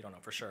potentially. Don't know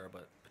for sure,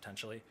 but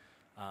potentially.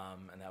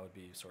 And that would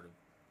be sort of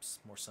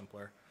more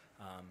simpler.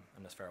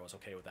 And Ms. Farrow was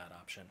okay with that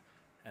option.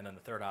 And then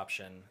the third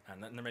option,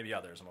 and then there may be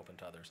others, I'm open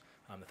to others.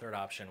 The third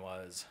option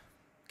was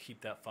keep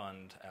that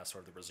fund as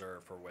sort of the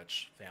reserve for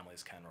which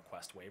families can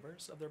request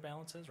waivers of their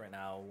balances. Right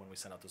now, when we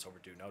send out those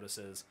overdue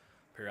notices,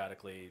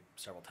 periodically,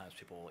 several times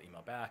people will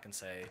email back and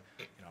say,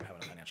 I'm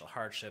having a financial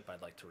hardship,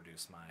 I'd like to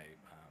reduce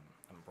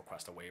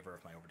request a waiver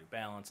of my overdue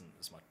balance and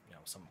as much,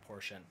 some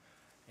portion,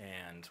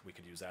 and we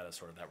could use that as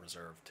sort of that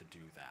reserve to do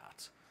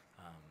that.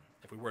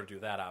 If we were to do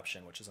that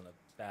option, which isn't a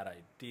bad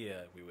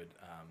idea, we would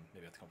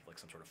maybe have to come up with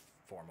some sort of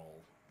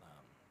formal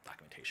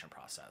documentation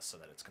process so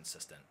that it's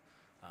consistent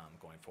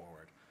going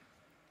forward.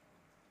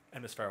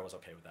 And Ms. Farrow was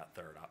okay with that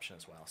third option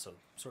as well. So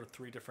sort of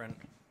three different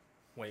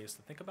ways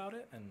to think about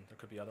it, and there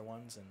could be other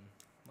ones, and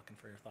looking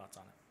for your thoughts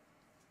on it.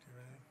 Do you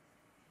have anything?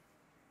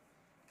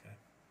 Okay.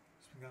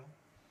 Ms. McDonald?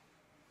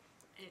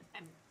 I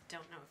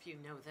don't know if you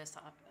know this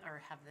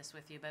or have this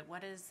with you, but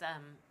what is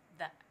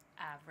the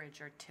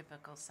average or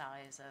typical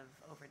size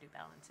of overdue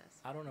balances?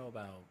 I don't know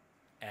about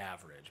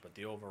average, but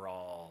the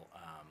overall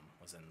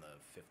was in the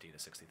 $50,000 to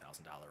 $60,000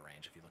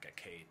 range if you look at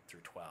K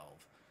through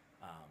 12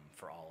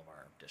 for all of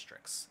our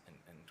districts, and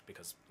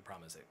because the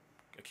problem is it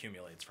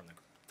accumulates from the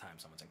time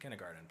someone's in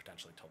kindergarten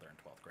potentially till they're in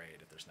 12th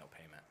grade if there's no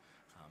payment.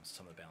 So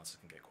some of the balances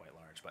can get quite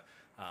large, but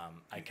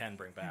I can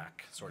bring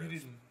back sort of. You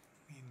didn't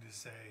mean to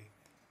say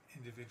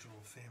individual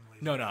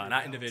families. No,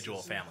 not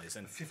individual families,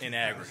 in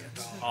aggregate,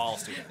 all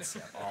students,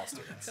 all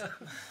students.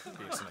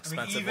 Be some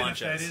expensive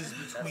lunches.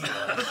 Even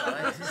if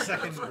that is between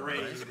second grade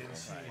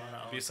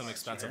and be some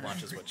expensive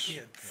lunches, which.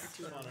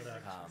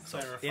 So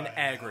clarify in that.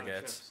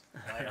 aggregate,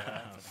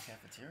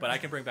 but I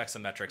can bring back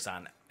some metrics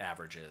on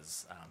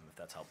averages if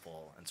that's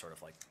helpful, and sort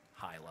of like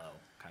high-low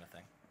kind of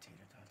thing.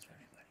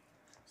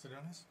 So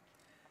Dennis?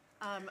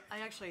 I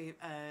actually,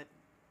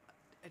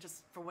 I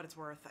just, for what it's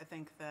worth, I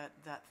think that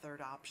third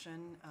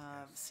option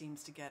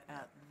seems to get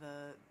at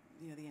the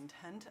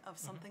intent of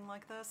something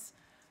like this,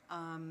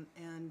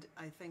 and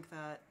I think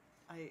that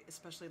I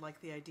especially like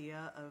the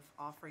idea of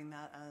offering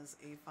that as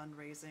a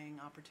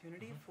fundraising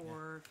opportunity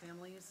for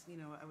families. You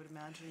know, I would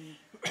imagine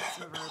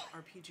some of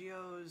our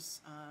PGOs,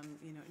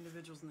 you know,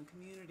 individuals in the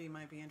community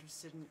might be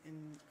interested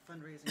in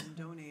fundraising and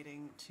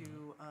donating to,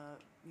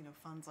 you know,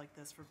 funds like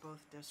this for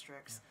both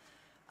districts.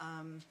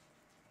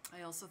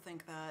 I also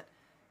think that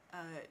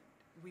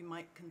we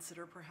might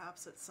consider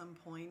perhaps at some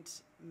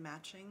point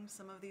matching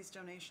some of these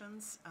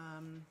donations.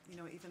 You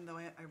know, even though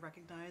I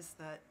recognize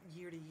that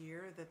year to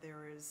year that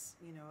there is,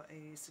 you know,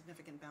 a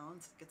significant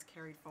balance that gets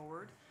carried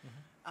forward.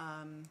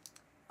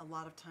 A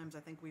lot of times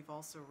I think we've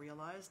also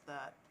realized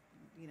that,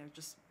 you know,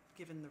 just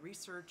given the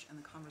research and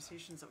the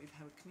conversations that we've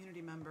had with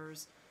community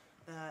members,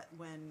 that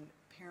when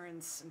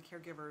parents and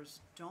caregivers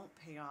don't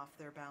pay off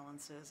their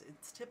balances,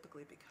 it's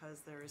typically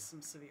because there is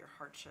some severe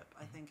hardship.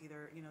 I think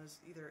either, you know, there's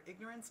either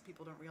ignorance,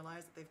 people don't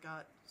realize that they've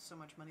got so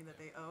much money that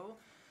they owe,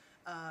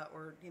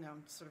 or, you know,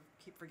 sort of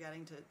keep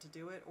forgetting to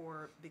do it,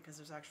 or because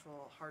there's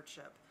actual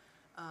hardship.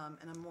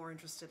 And I'm more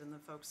interested in the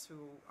folks who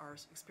are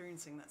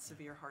experiencing that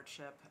severe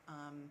hardship.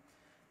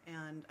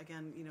 And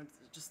again, you know,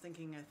 just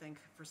thinking, I think,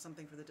 for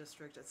something for the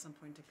district at some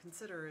point to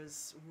consider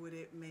is, would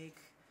it make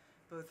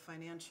both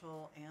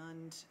financial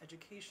and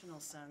educational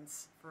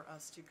sense for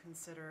us to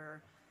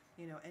consider,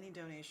 you know, any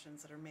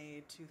donations that are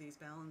made to these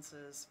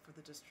balances for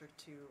the district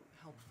to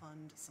help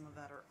fund some of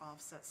that or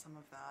offset some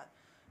of that.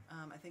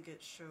 I think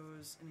it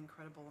shows an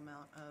incredible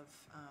amount of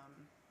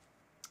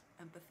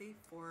empathy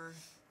for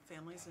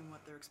families and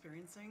what they're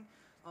experiencing.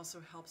 Also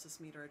helps us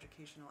meet our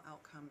educational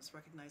outcomes,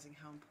 recognizing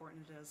how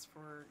important it is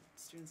for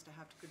students to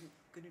have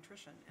good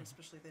nutrition,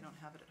 especially if they don't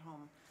have it at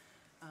home.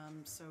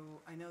 So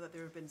I know that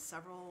there have been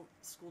several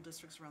school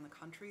districts around the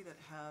country that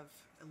have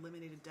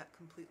eliminated debt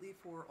completely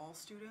for all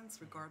students,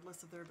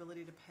 regardless of their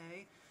ability to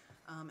pay,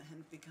 and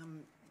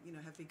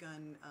have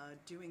begun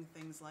doing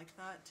things like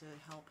that to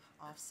help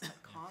offset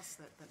costs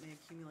that may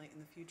accumulate in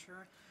the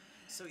future.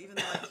 So even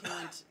though I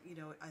can't, you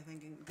know, I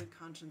think in good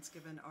conscience,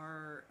 given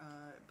our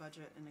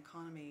budget and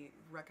economy,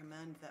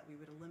 recommend that we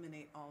would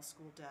eliminate all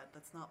school debt,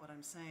 that's not what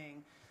I'm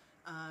saying,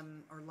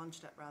 or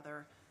lunch debt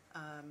rather.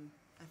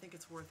 I think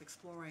it's worth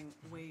exploring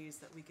ways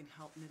that we can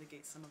help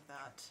mitigate some of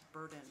that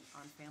burden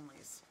on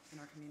families in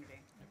our community.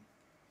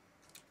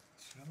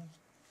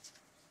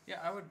 Yeah,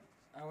 I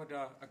would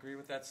agree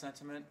with that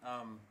sentiment.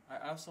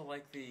 I also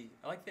like the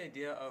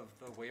idea of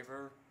the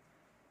waiver,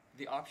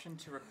 the option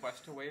to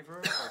request a waiver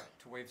or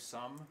to waive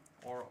some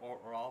or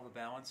all the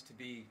balance to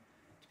be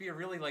a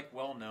really like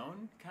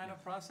well-known kind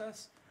of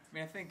process. I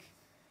mean, I think,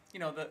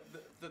 you know,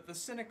 the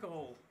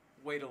cynical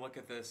way to look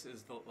at this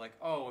is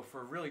if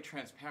we're really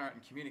transparent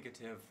and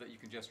communicative, that you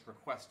can just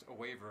request a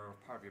waiver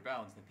of part of your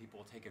balance, then people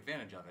will take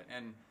advantage of it.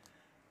 And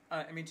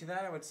I mean, to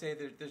that I would say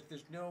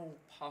there's no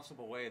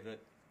possible way that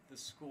the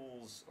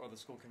schools or the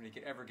school committee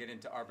could ever get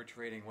into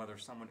arbitrating whether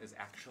someone is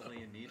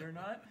actually in need or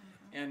not.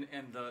 And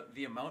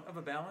the amount of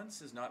a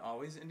balance is not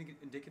always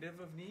indicative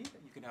of need.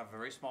 You can have a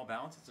very small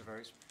balance, it's a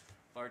very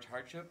large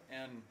hardship.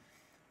 And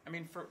I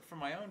mean, for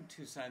my own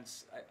 2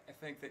 cents, I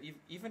think that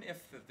even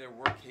if there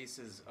were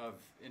cases of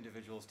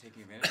individuals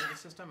taking advantage of the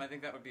system, I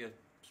think that would be a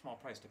small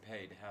price to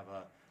pay to have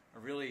a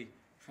really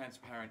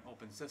transparent,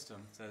 open system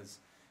that says,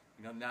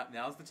 you know,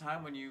 now's the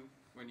time when you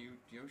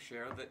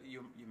share that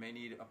you may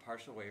need a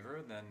partial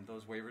waiver, then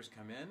those waivers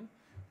come in.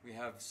 We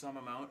have some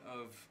amount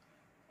of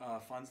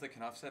funds that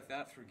can offset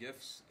that through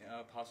gifts,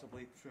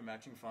 possibly through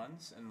matching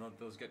funds, and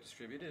those get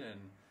distributed, and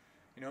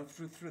you know,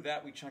 through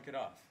that we chunk it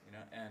off, you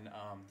know, and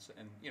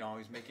you know,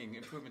 always making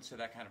improvements to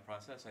that kind of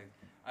process.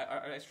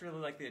 I just really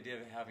like the idea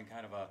of having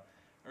kind of a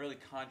really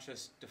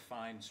conscious,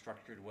 defined,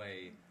 structured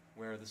way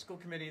where the school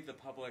committee, the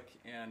public,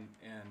 and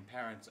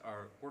parents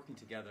are working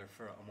together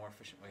for a more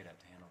efficient way to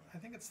handle it. I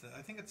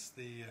think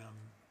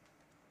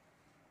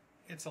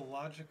it's a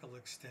logical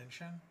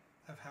extension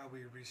of how we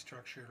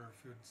restructured our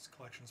food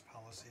collections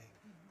policy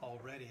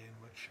already, in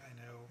which I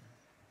know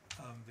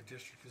the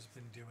district has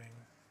been doing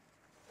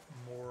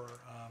more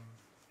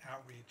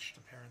outreach to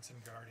parents and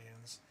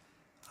guardians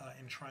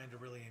in trying to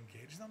really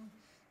engage them.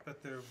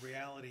 But the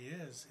reality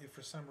is, if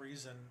for some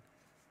reason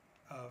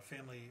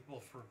family, well,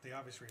 for the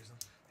obvious reason,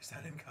 is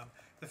that income,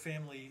 the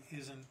family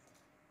isn't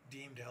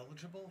deemed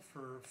eligible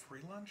for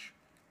free lunch,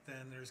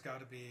 then there's got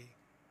to be,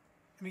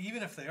 I mean,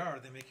 even if they are,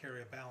 they may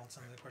carry a balance,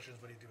 and the question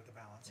is, what do you do with the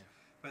balance? Yeah.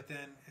 But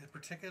then,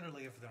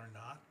 particularly if they're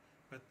not,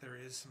 but there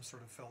is some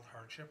sort of felt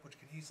hardship, which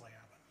can easily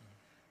happen,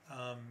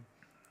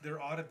 there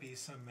ought to be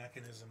some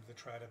mechanism to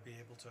try to be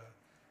able to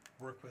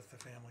work with the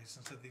families.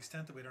 And so to the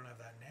extent that we don't have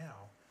that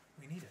now,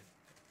 we need it.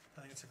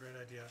 I think it's a great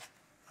idea.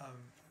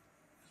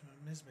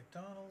 Ms.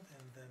 McDonald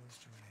and then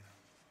Mr. Menino.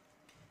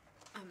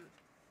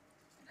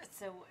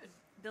 So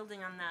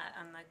building on that,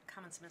 on the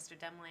comments of Mr.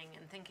 Demling,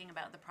 and thinking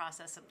about the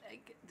process of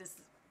this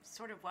is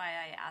sort of why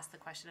I asked the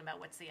question about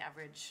what's the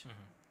average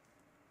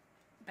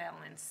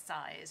balance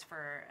size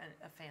for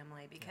a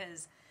family,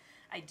 because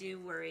I do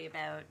worry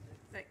about,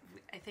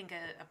 I think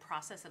a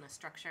process and a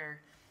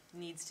structure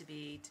needs to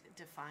be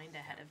defined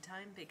ahead of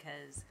time,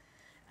 because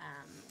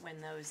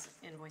when those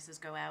invoices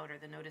go out or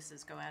the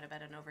notices go out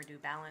about an overdue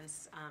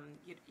balance,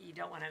 you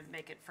don't want to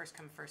make it first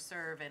come, first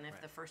serve, and if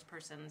Right. the first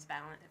person's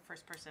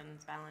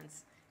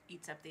balance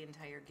eats up the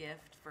entire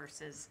gift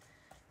versus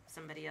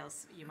somebody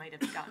else, you might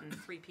have gotten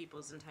three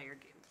people's entire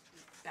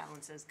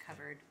balances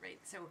covered, right?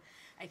 So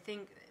I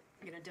think,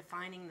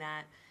 defining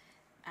that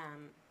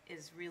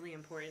is really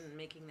important and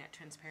making that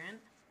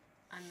transparent.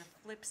 On the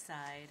flip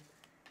side,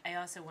 I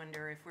also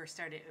wonder if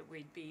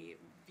we'd be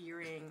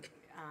veering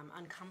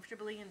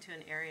uncomfortably into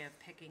an area of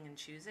picking and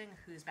choosing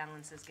whose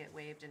balances get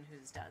waived and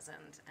whose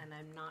doesn't. And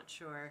I'm not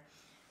sure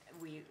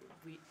we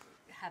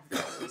have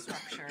the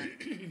structure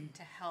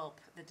to help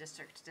the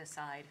district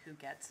decide who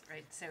gets,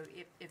 right? So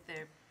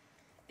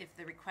if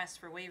the request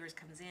for waivers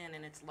comes in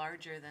and it's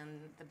larger than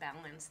the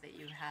balance that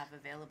you have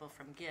available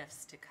from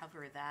gifts to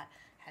cover that,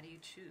 how do you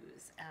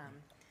choose?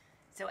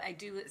 So I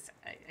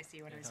see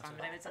you want to respond,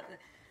 but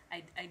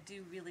I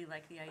do really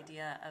like the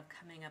idea of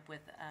coming up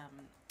with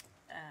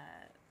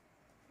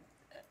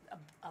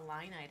a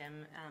line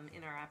item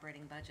in our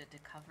operating budget to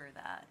cover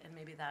that, and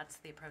maybe that's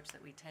the approach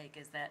that we take.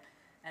 Is that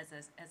as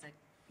a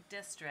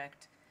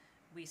district,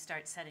 we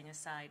start setting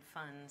aside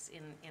funds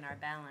in our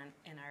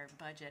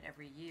budget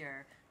every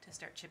year to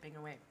start chipping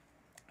away.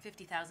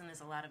 50,000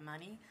 is a lot of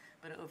money,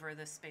 but over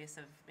the space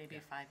of maybe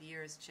 5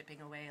 years, chipping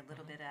away a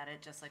little bit at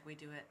it, just like we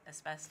do at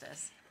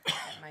asbestos,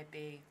 that might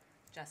be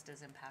just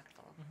as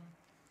impactful.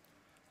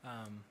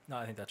 No,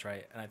 I think that's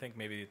right. And I think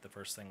maybe the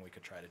first thing we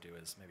could try to do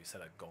is maybe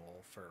set a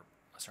goal for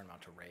a certain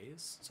amount to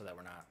raise so that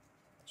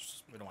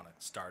we don't want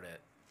to start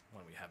it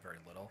when we have very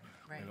little.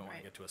 Right, we don't want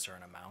to get to a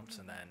certain amount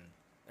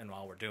and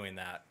while we're doing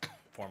that,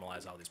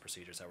 formalize all these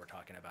procedures that we're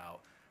talking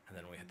about, and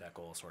then we hit that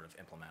goal, sort of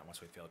implement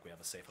once we feel like we have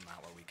a safe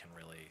amount where we can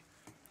really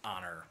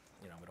honor,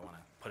 we don't want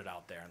to put it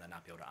out there and then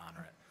not be able to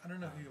honor it. I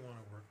don't know who you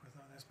want to work with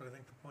on this, but I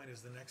think the point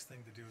is the next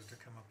thing to do is to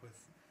come up with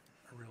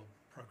a real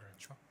program.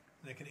 Sure.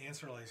 And they can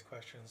answer all these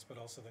questions, but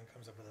also then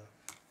comes up with a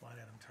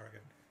line item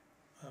target.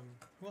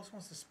 Who else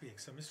wants to speak?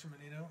 So Mr.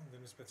 Menino and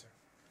then Ms. Spitzer.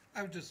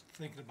 I was just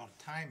thinking about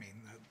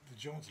timing. The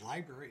Jones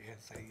Library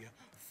has a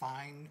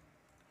fine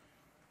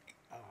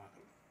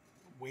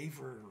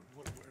waiver,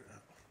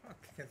 I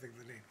can't think of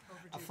the name.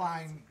 A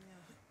fine,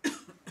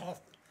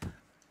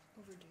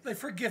 the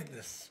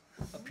forgiveness,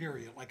 a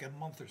period, like a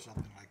month or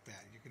something like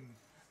that. You can,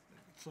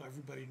 so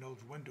everybody knows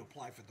when to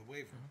apply for the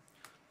waiver.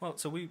 Well,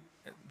 so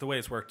the way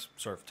it's worked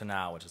sort of to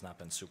now, which has not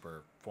been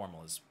super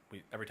formal, is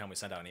every time we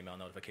send out an email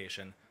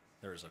notification,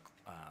 there's a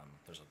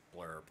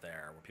blurb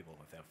there where people,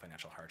 if they have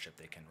financial hardship,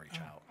 they can reach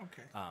out.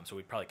 Okay. So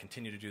we'd probably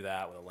continue to do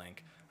that with a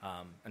link.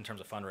 In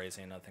terms of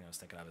fundraising, another thing I was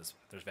thinking of is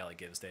there's Valley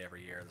Gives Day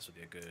every year. This would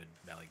be a good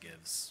Valley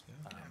Gives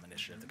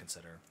initiative to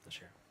consider this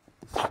year.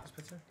 Ms.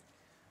 Spitzer?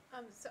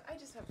 So I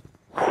just have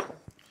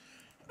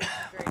a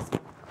very small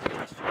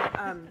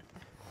question.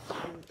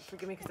 And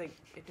forgive me because I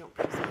don't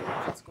participate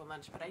much in school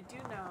lunch, but I do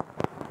know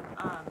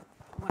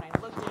when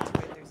I looked into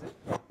it, there's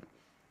a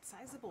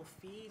sizable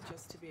fee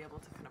just to be able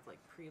to kind of like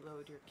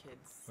preload your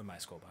kids. With my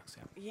school bucks,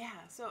 yeah.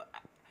 Yeah. So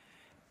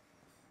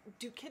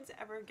do kids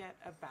ever get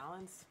a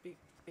balance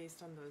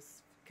based on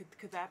those?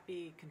 Could that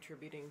be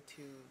contributing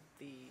to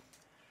the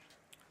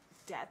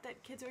debt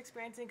that kids are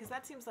experiencing? Because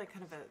that seems like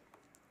kind of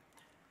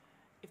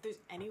if there's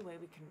any way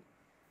we can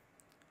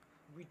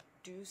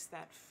reduce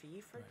that fee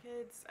for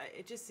kids,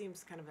 it just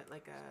seems kind of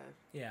like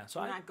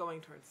So not going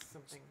towards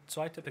something.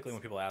 So I typically,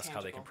 when people ask how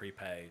they can tangible.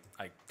 prepay,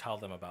 I tell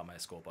them about my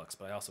school books,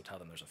 but I also tell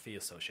them there's a fee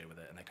associated with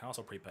it, and they can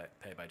also prepay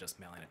by just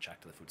mailing a check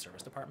to the food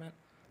service department,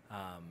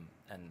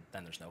 and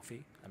then there's no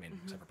fee. I mean,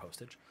 except for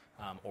postage,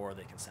 or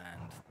they can send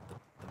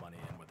the money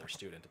in with their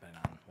student, depending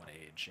on what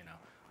age,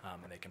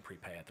 and they can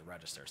prepay at the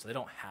register. So they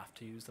don't have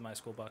to use the My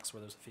School Bucks where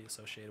there's a fee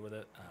associated with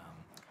it.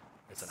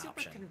 It's an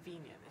option. Super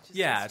convenient. It's just,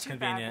 It's too bad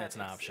convenient. that It's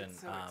an option. It's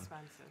so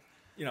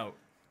expensive.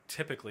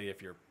 Typically,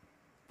 if you're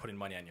putting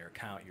money on your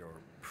account, you're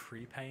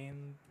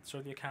prepaying sort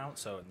of the account.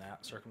 So in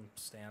that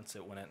circumstance,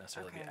 it wouldn't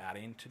necessarily be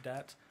adding to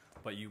debt,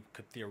 but you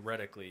could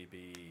theoretically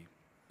be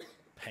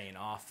paying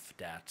off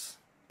debt,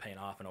 paying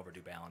off an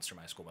overdue balance through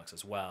My School Bucks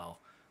as well,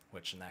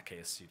 which in that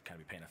case, you'd kind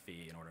of be paying a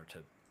fee in order to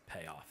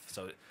pay off.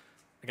 So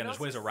again,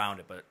 there's ways around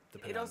it, but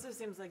it also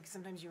seems like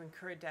sometimes you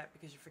incur debt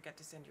because you forget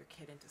to send your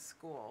kid into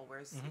school,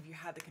 whereas if you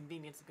had the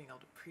convenience of being able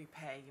to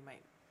prepay, you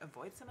might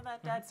avoid some of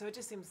that debt. So it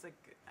just seems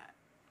like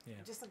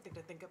just something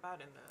to think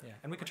about in the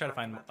and we could try to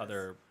find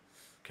other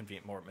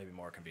maybe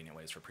more convenient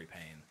ways for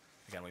prepaying.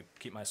 Again, we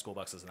keep My School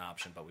Bucks as an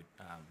option, but we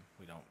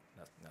don't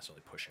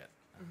necessarily push it.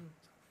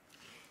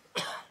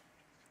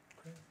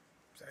 Great.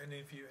 So, and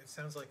it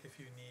sounds like if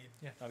you need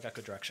I've got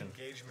good direction.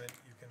 engagement,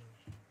 you can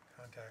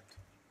contact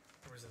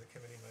members of the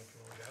committee might be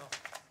willing to help.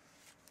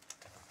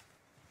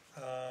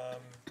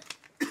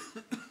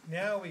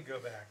 Now we go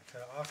back to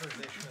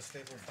authorization of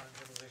stable fund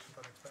utilization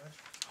fund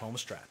expenditure. Home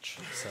stretch.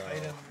 So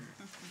Item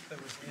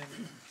that was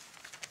in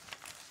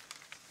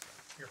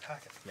your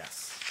packet.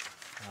 yes.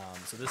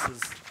 So this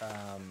is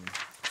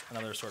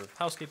another sort of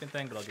housekeeping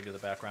thing, but I'll give you the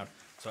background.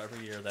 So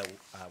every year that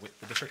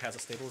the district has a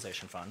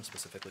stabilization fund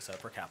specifically set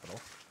up for capital.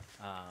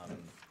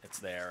 It's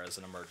there as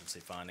an emergency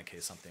fund in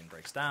case something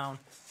breaks down.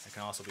 It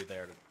can also be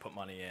there to put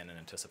money in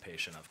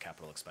anticipation of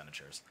capital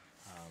expenditures.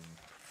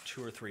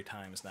 2 or 3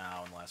 times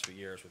now in the last few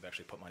years, we've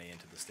actually put money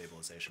into the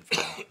stabilization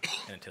fund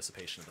in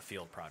anticipation of the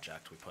field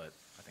project. We put,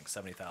 I think,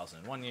 $70,000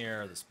 in one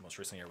year. This most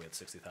recent year, we had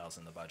 $60,000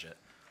 in the budget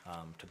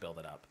to build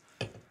it up.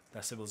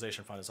 That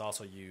stabilization fund is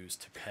also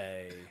used to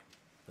pay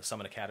the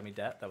Summit Academy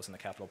debt that was in the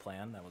capital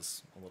plan. That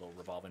was a little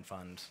revolving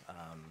fund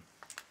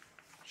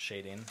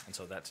shading, and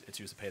so it's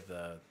used to pay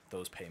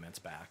those payments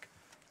back.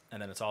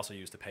 And then it's also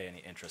used to pay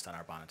any interest on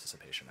our bond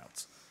anticipation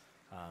notes.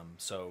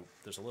 So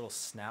there's a little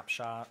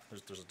snapshot.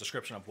 There's a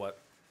description of what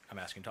I'm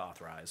asking to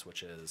authorize,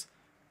 which is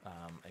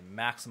a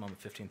maximum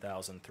of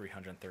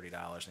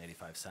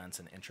 $15,330.85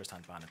 in interest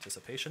on bond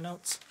anticipation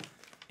notes,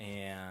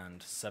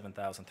 and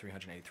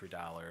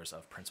 $7,383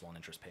 of principal and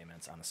interest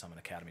payments on the Summit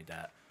Academy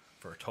debt,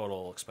 for a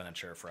total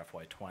expenditure for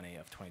FY20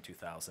 of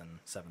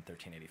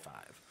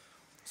 $22,713.85.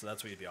 So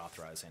that's what you'd be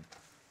authorizing.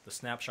 The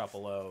snapshot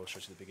below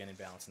shows you the beginning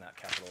balance in that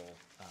capital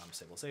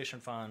stabilization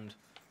fund,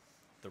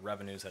 the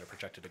revenues that are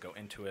projected to go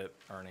into it,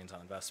 earnings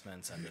on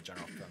investments, and the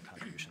general fund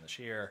contribution this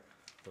year,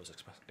 those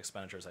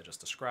expenditures I just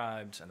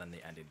described, and then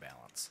the ending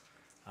balance.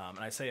 And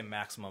I say a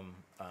maximum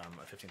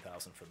of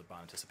 $15,000 for the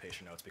bond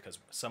anticipation notes because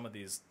some of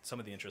the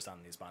interest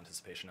on these bond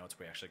anticipation notes,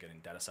 we're actually getting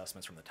debt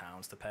assessments from the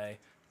towns to pay,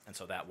 and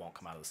so that won't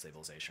come out of the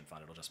stabilization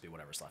fund. It'll just be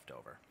whatever's left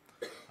over.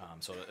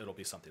 So it'll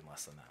be something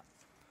less than that.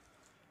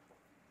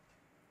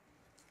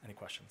 Any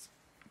questions?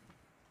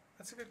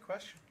 That's a good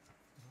question.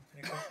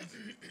 Any questions?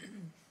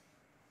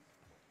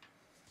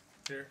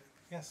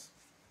 Yes.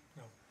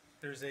 No.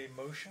 There's a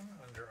motion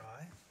under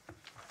I.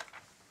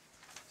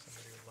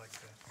 Somebody would like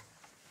to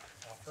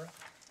offer it?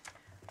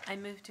 I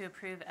move to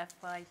approve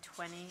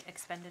FY20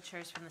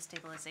 expenditures from the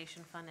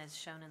stabilization fund as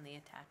shown in the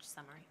attached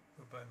summary.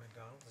 Moved by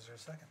McDonald. Is there a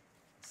second?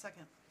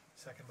 Second.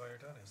 Second by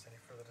Ordonez. Any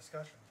further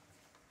discussion?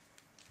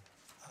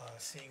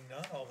 Seeing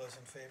none, all those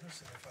in favor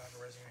signify by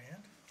raising your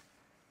hand.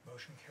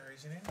 Motion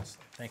carries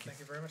unanimously. Thank you. Thank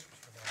you very much,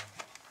 Mr. McDonald.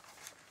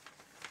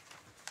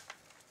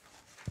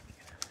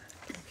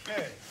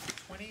 Okay,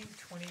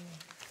 2020.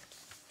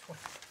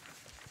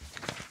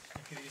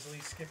 You could easily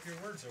skip your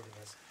words over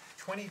this.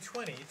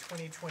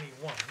 2020-2021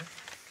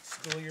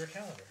 school year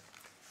calendar.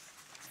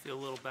 Feel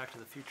a little Back to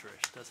the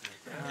Future-ish, doesn't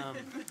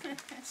it?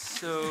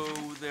 So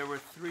there were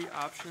 3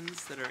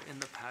 options that are in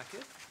the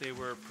packet. They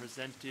were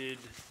presented,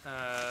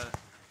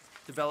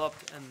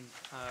 developed, and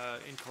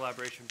in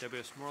collaboration with Debbie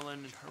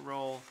O'Smorland in her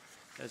role,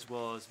 as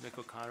well as Mick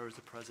O'Connor as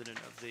the president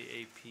of the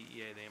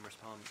APEA, the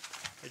Amherst Pelham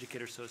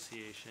Educator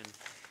Association,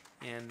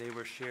 and they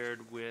were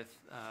shared with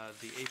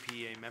the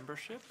APEA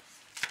membership.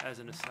 As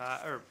an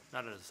aside, or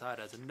not an aside,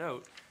 as a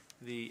note,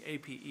 the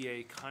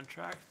APEA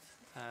contract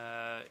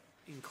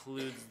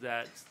includes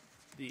that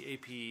the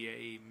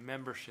APEA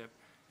membership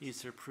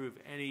needs to approve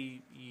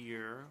any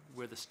year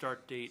where the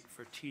start date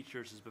for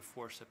teachers is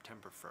before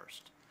September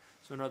 1st.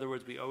 So in other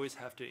words, we always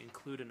have to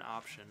include an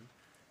option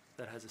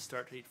that has a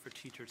start date for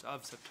teachers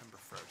of September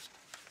 1st.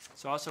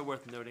 It's also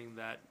worth noting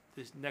that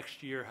this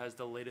next year has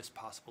the latest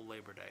possible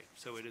Labor Day.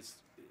 So it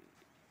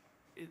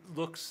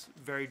looks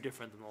very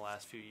different than the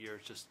last few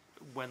years, just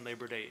when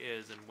Labor Day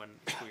is and when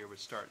school year would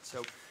start.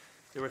 So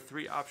there were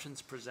 3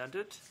 options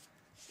presented,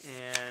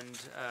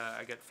 and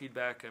I got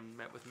feedback and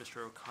met with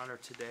Mr. O'Connor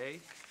today.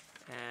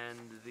 And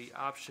the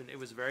option, it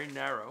was very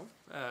narrow.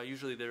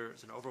 Usually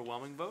there's an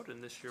overwhelming vote,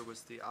 and this year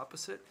was the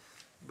opposite.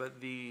 But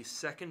the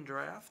second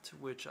draft,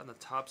 which on the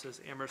top says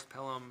Amherst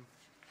Pelham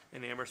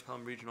and Amherst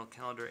Pelham Regional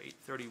Calendar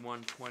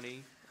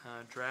 8/31/20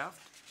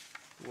 draft,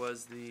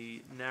 was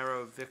the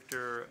narrow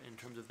victor in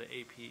terms of the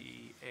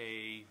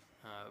APEA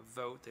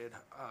vote. They had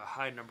a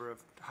high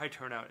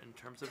turnout in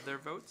terms of their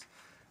votes.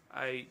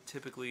 I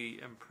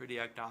typically am pretty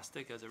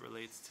agnostic as it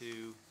relates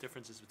to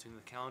differences between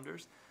the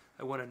calendars.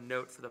 I want to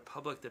note for the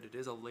public that it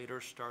is a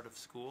later start of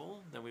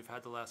school than we've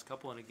had the last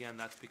couple, and again,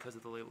 that's because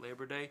of the late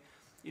Labor Day.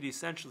 It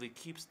essentially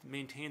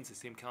maintains the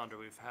same calendar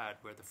we've had,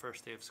 where the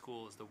first day of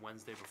school is the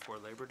Wednesday before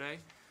Labor Day,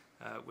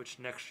 which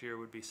next year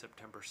would be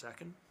September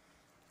 2nd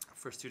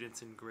for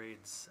students in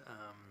grades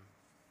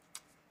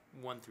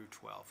 1 through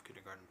 12,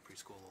 kindergarten,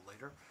 preschool, a little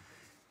later.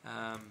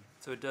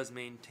 So it does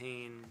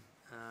maintain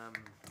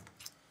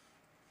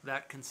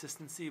that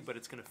consistency, but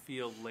it's going to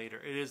feel later.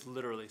 It is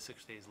literally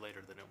 6 days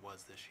later than it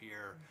was this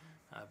year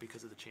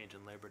because of the change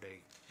in Labor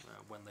Day,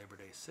 when Labor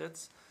Day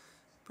sits.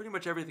 Pretty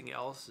much everything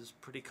else is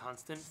pretty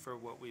constant for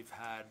what we've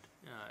had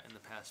in the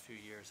past few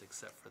years,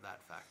 except for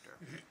that factor.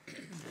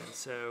 And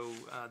so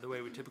the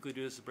way we typically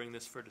do this is bring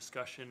this for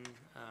discussion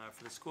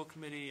for the school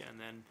committee and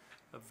then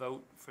a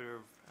vote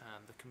for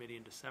the committee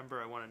in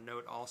December. I want to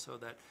note also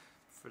that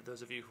for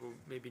those of you who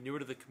may be newer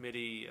to the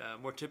committee,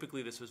 more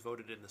typically this was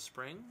voted in the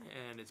spring,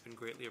 and it's been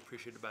greatly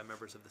appreciated by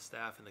members of the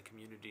staff and the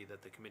community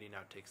that the committee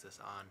now takes this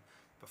on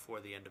before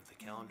the end of the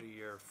calendar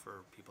year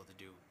for people to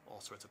do all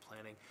sorts of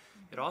planning.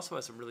 It also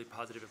has some really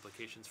positive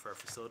implications for our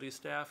facilities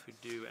staff who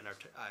do, and our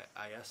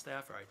IS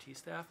staff, or IT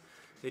staff.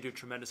 They do a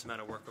tremendous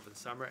amount of work over the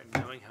summer,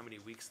 and knowing how many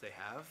weeks they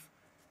have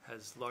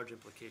has large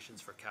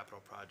implications for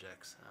capital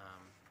projects.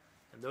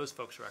 And those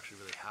folks are actually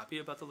really happy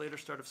about the later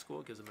start of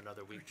school. It gives them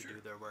another week to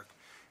do their work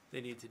they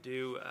need to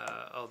do,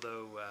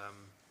 although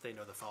they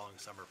know the following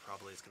summer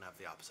probably is going to have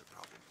the opposite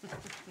problem.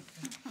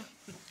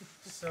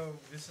 So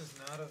this is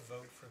not a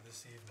vote for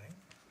this evening.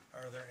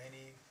 Are there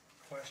any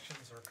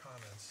questions or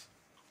comments?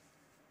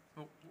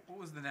 What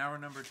was the narrow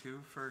number 2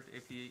 for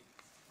AP,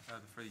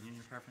 for the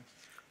union preference?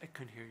 I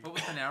couldn't hear you. What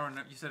was the narrow,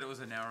 you said it was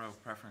a narrow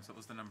preference. What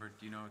was the number,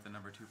 do you know what the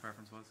number 2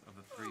 preference was of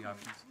the 3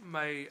 options?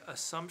 My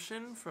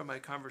assumption from my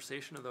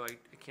conversation, although I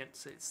can't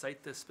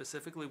cite this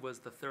specifically, was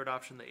the third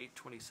option, the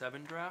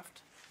 827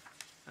 draft.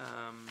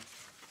 I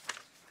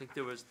think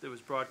there was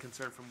broad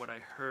concern from what I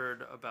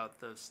heard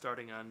about the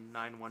starting on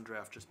 9/1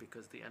 draft, just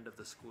because the end of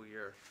the school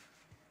year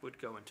would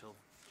go until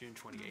June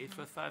 28th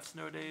with 5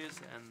 snow days,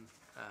 and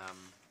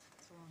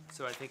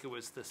so I think it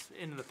was this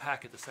in the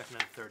packet. The second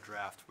and third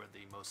draft were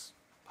the most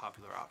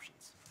popular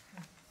options.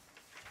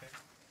 Okay.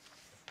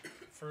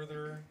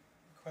 Further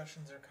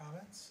questions or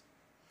comments?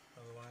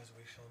 Otherwise,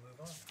 we shall move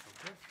on.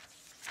 Okay.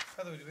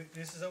 By the way,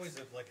 this is always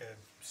like a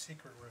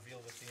secret reveal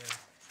at the end.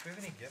 Do we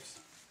have any gifts?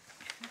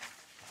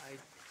 I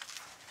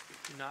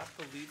do not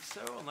believe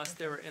so, unless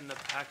they were in the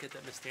packet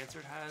that Ms.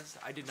 Stansard has.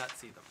 I did not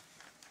see them.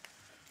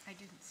 I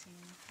didn't see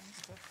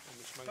anything. And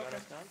Ms. Mangano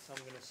is done, so I'm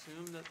going to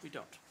assume that we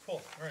don't.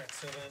 Cool. All right.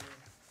 So then,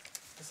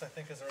 this I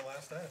think is our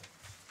last item.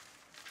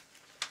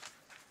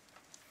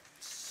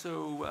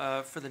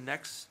 So for the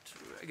next,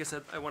 I guess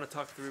I want to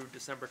talk through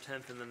December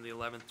 10th and then the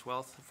 11th,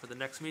 12th. For the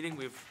next meeting,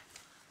 we have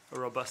a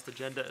robust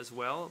agenda as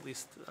well. At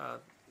least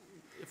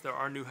if there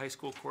are new high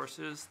school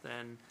courses,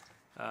 then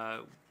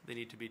they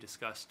need to be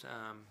discussed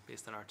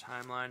based on our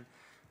timeline.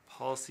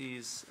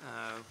 Policies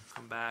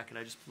come back, and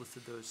I just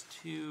listed those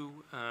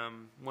 2.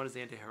 One is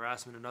the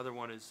anti-harassment. Another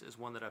one is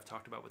one that I've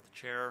talked about with the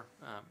chair,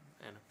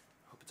 and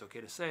I hope it's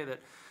okay to say that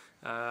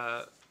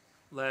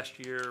last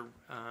year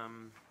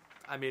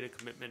I made a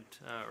commitment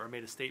or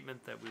made a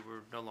statement that we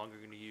were no longer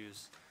going to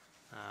use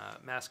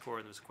Mass Corps,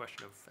 and there was a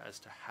question of as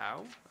to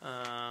how,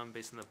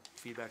 based on the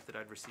feedback that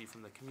I'd received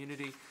from the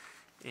community.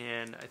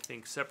 And I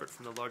think separate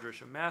from the larger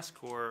issue of Mass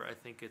Corps, I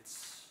think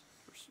it's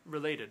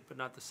related but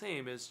not the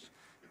same, is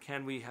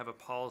can we have a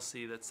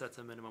policy that sets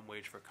a minimum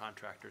wage for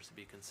contractors to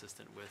be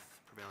consistent with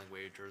prevailing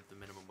wage or the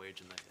minimum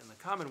wage in the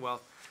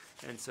Commonwealth?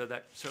 And so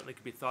that certainly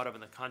could be thought of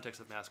in the context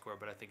of Mass Corps,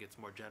 but I think it's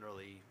more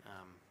generally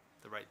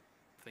the right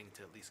thing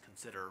to at least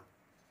consider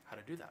how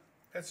to do that.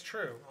 That's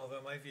true,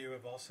 although my view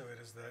of also it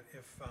is that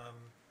if,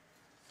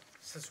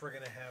 since we're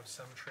going to have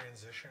some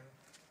transition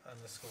on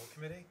the school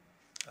committee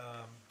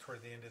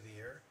toward the end of the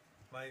year,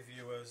 my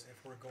view is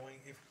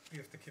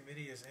if the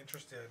committee is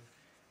interested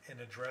in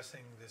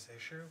addressing this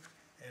issue,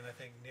 and I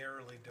think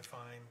narrowly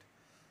defined,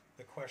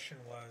 the question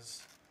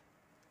was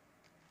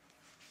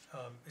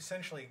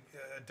essentially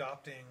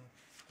adopting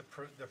the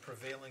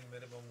prevailing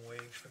minimum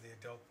wage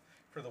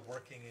for the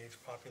working age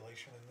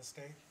population in the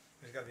state.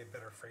 There's got to be a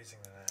better phrasing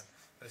than that,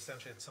 but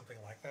essentially it's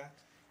something like that.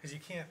 Because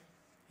you can't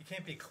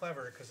be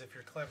clever, because if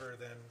you're clever,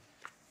 then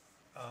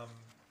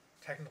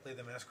technically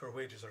the Mass Corps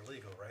wages are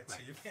legal, right? So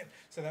you can't.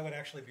 So that would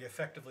actually be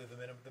effectively the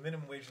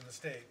minimum wage in the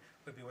state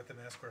would be what the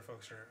Mass Corps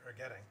folks are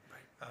getting,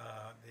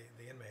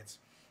 the inmates.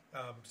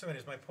 So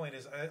anyways, my point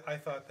is, I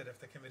thought that if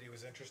the committee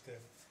was interested,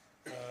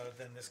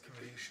 then this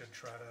committee should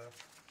try to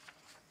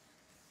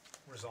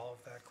resolve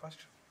that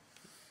question.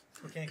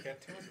 If we can't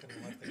get to it, then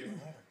we'll have to do it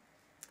later.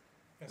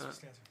 Yes, Ms.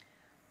 Stanton.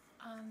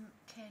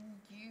 Can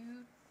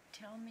you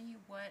tell me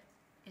what,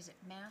 is it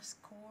Mass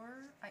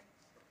Corps?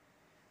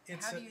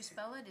 How do you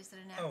spell it? Is it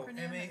an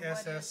acronym? And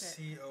what is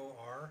it?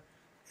 MASSCOR.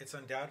 It's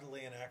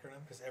undoubtedly an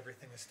acronym because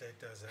everything the state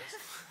does is.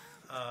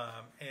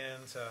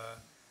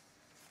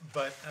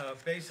 But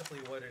basically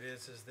what it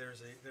is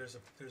there's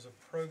a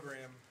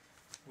program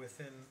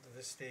within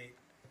the state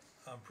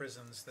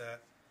prisons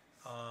that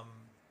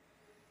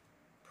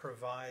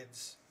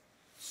provides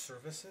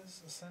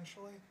services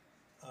essentially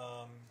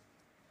to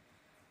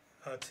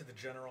the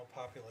general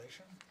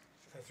population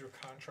through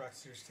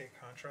contracts, through state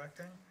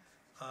contracting,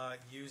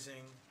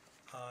 using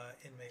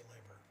inmate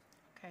labor.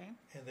 Okay.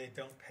 And they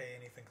don't pay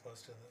anything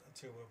close to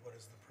what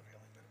is the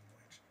prevailing minimum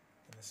wage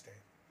in the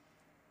state.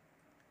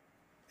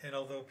 And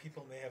although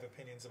people may have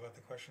opinions about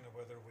the question of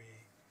whether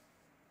we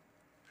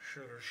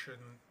should or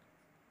shouldn't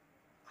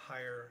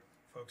hire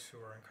folks who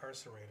are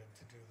incarcerated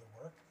to do the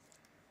work,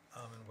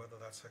 and whether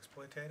that's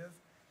exploitative,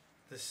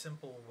 the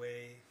simple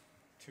way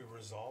to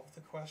resolve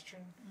the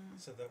question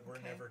so that we're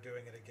never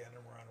doing it again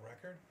and we're on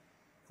record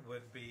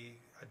would be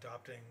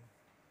adopting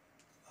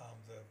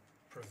the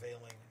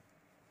prevailing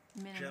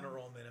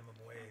general minimum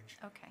wage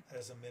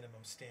as a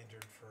minimum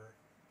standard for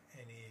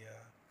any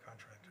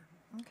contractor.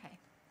 Okay,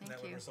 And thank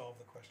that would you. resolve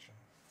the question.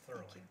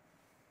 thoroughly.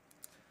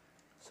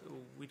 So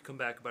we'd come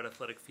back about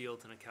athletic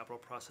fields and a capital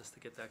process to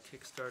get that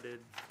kick-started,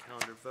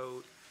 calendar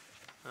vote,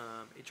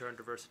 HR and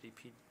diversity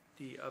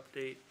PD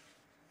update,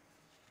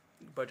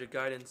 budget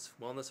guidance,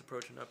 wellness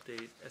approach and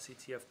update,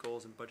 SETF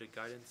goals and budget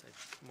guidance.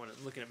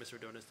 Looking at Mr.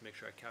 Adonis to make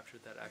sure I captured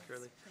that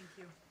accurately. Thank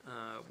you.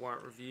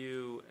 Warrant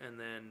review, and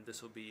then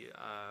this will be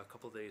a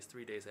couple of days,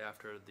 3 days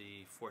after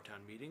the four-town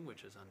meeting,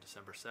 which is on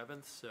December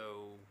 7th,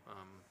 so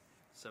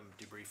some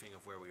debriefing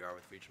of where we are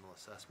with regional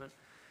assessment.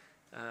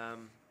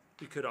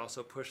 We could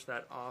also push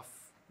that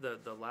off,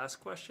 the last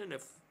question,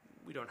 if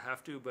we don't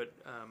have to, but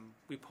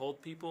we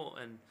polled people,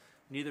 and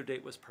neither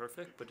date was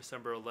perfect, but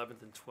December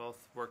 11th and 12th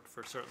worked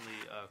for certainly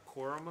a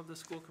quorum of the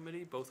school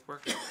committee. Both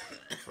worked,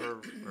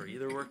 or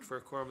either worked for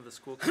a quorum of the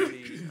school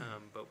committee,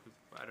 but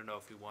I don't know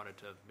if we wanted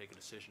to make a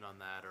decision on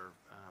that, or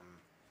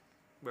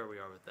where we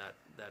are with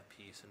that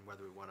piece, and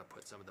whether we want to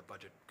put some of the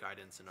budget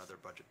guidance and other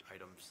budget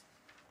items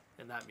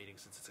in that meeting,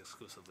 since it's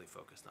exclusively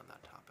focused on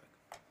that topic.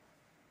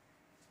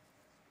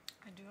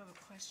 I do have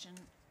a question.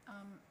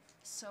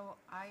 So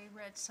I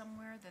read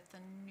somewhere that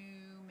the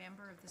new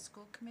member of the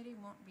school committee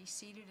won't be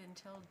seated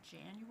until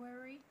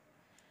January,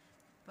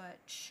 but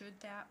should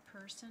that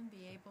person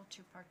be able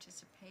to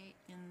participate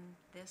in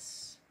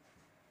this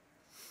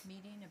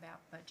meeting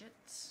about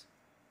budgets?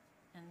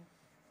 And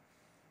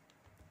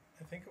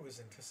I think it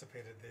was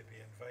anticipated they'd be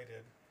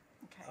invited.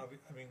 okay,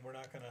 I mean, we're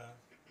not gonna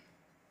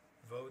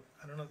vote,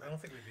 I don't know, I don't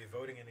think we'd be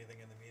voting anything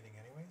in the meeting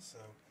anyway, so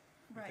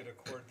we right. could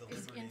accord the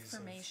It's liberties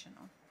of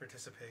informational.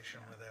 participation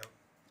Yeah. without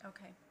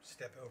Okay.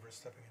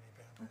 overstepping any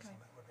boundaries Okay. in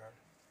that regard.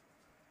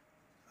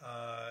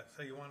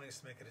 So you want us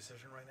to make a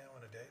decision right now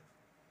on a date?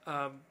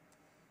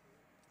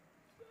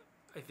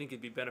 I think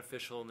it'd be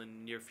beneficial in the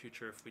near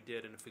future if we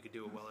did, and if we could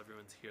do it while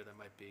everyone's here, that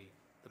might be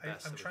the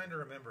best. I'm trying to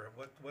remember,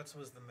 what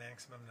was the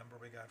maximum number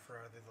we got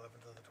for the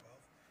 11th or the 12th?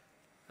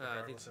 I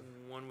think regardless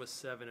of- one was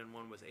 7 and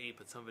one was 8,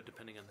 but some of it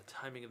depending on the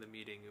timing of the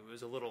meeting. It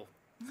was a little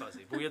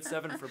fuzzy, but we had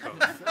 7 for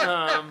both.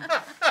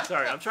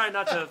 Sorry, I'm trying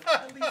not to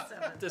At least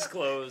 7.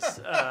 disclose.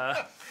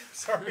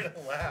 Sorry to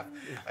laugh.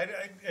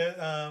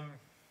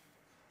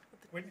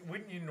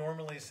 Wouldn't you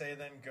normally say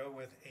then go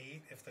with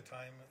 8 if the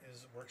time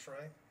works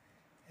right?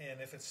 And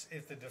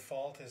if the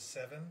default is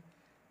 7,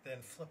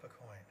 then flip a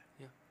coin.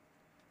 Yeah.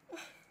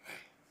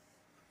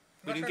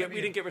 I'm not We trying to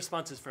didn't be- get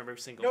responses from every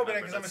single No, member. but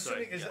because I'm that's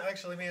assuming, why- yeah.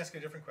 actually, let me ask you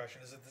a different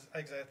question. Is it,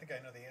 I think I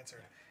know the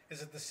answer.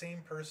 Is it the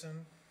same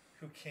person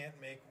who can't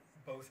make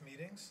both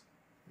meetings?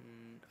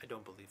 I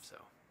don't believe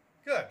so.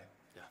 Good.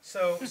 Yeah.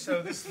 So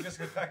this just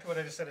goes back to what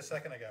I just said a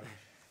second ago.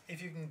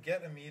 If you can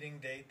get a meeting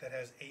date that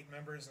has 8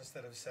 members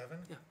instead of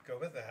 7, Yeah. go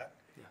with that.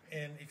 Yeah.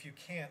 And if you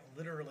can't,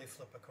 literally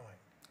flip a coin.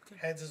 Okay.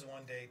 Heads is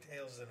one day,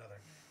 tails is another.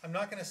 I'm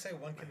not going to say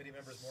one committee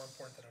member is more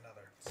important than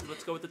another. So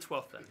let's go with the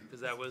 12th then, because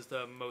that was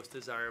the most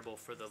desirable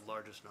for the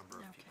largest number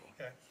of Okay. people.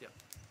 Okay. Yeah.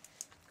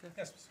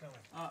 Yes, Mr.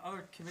 Conley.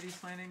 Other committee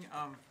planning,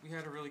 we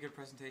had a really good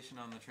presentation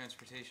on the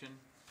transportation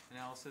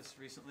analysis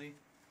recently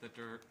that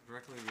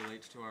directly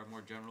relates to our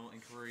more general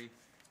inquiry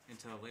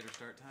into later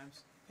start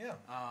times. Yeah.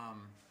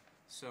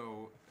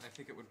 So I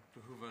think it would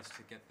behoove us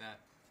to get that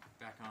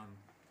back on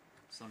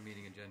some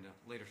meeting agenda,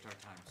 later start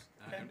times.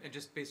 Okay. And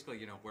just basically,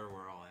 where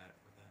we're all at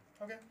with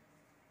that. Okay.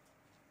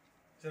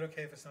 Is it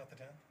okay if it's not the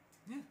 10th?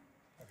 Yeah.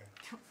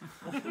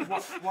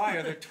 Okay. Why?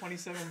 Are there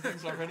 27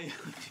 things already?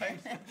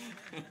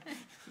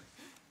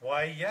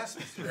 Why, yes,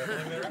 Mr.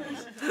 Beverly, there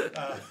is.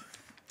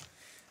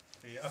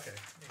 Okay,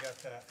 you got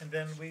that. And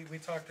then we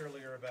talked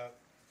earlier about,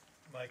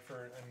 Mike,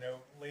 for a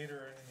note,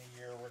 later in the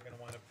year, we're gonna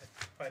wanna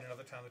find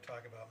another time to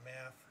talk about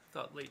math.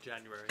 Thought late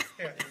January.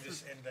 Yeah,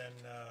 and then,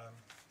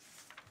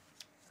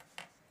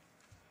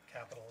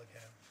 capital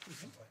again, at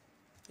some point.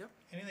 Yep.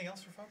 Anything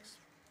else for folks?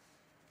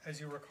 As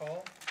you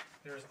recall,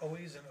 there's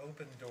always an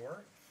open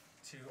door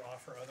to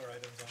offer other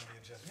items on the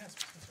agenda. Yes,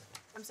 Mr. Sir.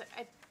 I'm sorry,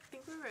 I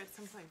think we were at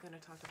some point gonna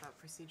talk about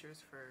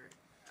procedures for,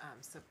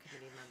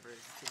 subcommittee members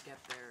to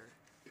get their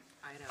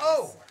items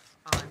Oh!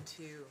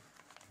 onto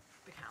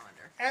the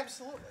calendar.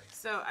 Absolutely.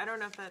 So I don't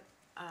know if that,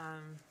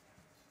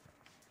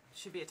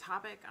 should be a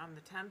topic on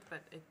the 10th,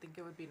 but I think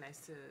it would be nice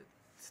to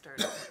start,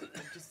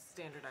 just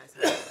standardize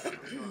how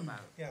we go about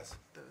Yes,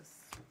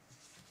 those,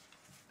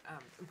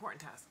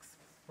 important tasks.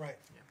 right.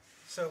 Yeah.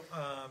 So,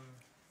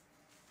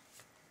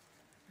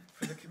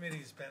 for the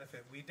committee's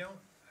benefit,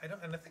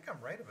 and I think I'm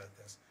right about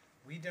this,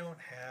 we don't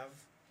have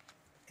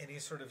any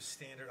sort of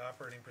standard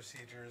operating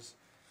procedures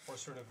or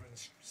sort of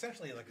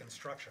essentially like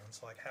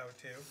instructions, like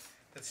how-to,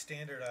 that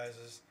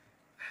standardizes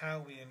how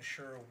we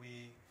ensure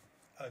we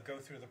go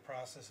through the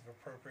process of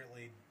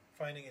appropriately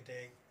finding a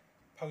date,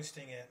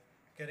 posting it,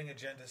 getting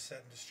agendas set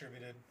and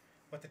distributed,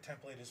 what the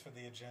template is for the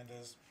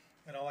agendas,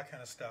 and all that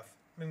kind of stuff.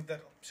 I mean,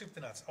 that soup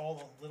to nuts,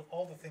 all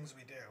the things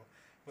we do,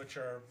 which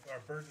are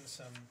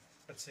burdensome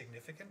but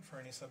significant for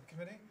any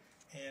subcommittee,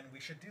 and we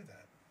should do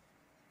that.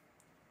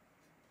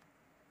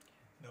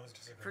 No one's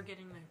disagreeing. For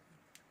getting the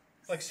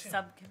Like soon.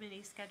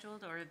 subcommittee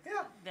scheduled, or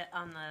Yeah.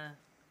 on the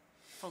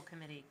full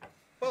committee?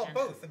 Well, agenda?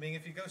 both. I mean,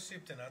 if you go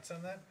soup to nuts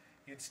on that,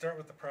 you'd start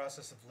with the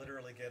process of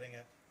literally getting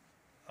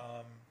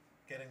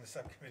getting the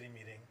subcommittee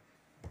meeting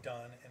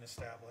done and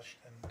established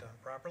and done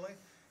properly.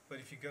 But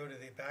if you go to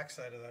the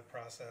backside of that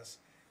process,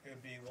 it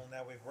would be, well,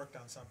 now we've worked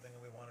on something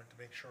and we wanted to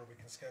make sure we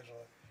can schedule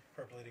it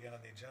appropriately to get on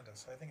the agenda.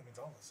 So I think it means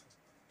all those things.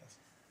 Yes.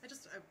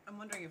 I'm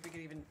wondering if we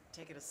could even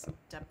take it a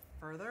step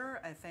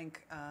further. I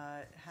think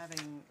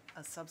having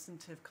a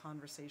substantive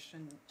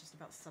conversation just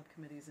about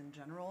subcommittees in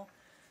general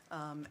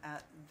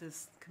at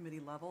this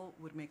committee level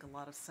would make a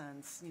lot of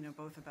sense, you know,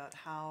 both about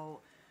how,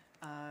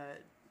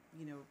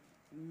 you know,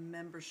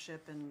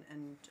 membership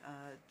and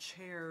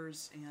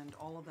chairs and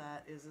all of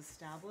that is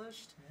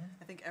established.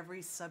 I think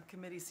every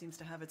subcommittee seems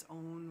to have its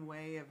own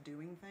way of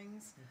doing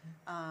things.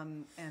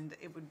 And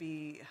it would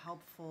be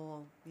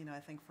helpful, you know, I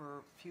think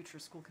for future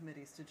school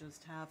committees to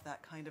just have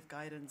that kind of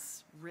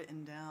guidance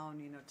written down,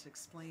 you know, to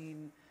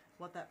explain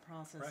what that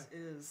process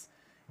is.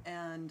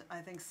 And I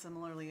think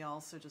similarly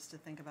also just to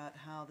think about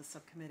how the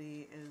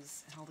subcommittee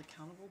is held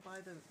accountable by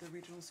the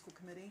regional school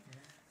committee,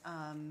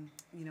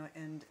 you know,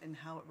 and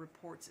how it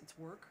reports its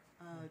work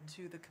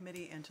to the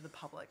committee and to the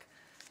public.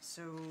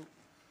 So,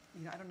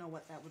 you know, I don't know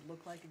what that would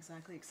look like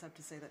exactly, except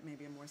to say that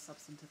maybe a more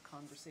substantive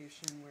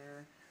conversation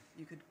where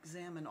you could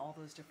examine all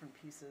those different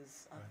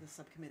pieces of the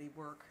subcommittee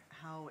work,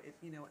 how it,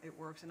 you know, it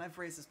works. And I've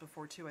raised this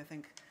before too, I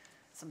think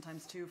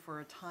sometimes too,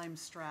 for a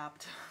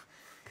time-strapped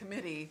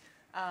committee,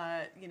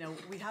 you know,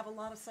 we have a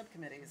lot of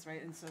subcommittees,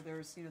 right? And so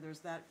there's, you know, there's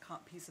that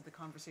piece of the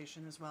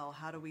conversation as well.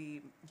 How do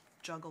we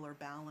juggle or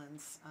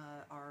balance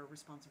our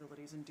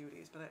responsibilities and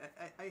duties? But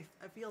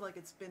I feel like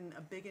it's been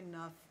a big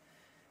enough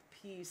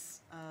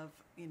piece of,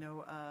 you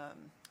know,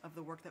 of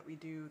the work that we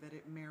do that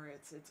it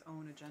merits its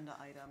own agenda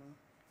item,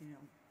 you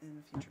know, in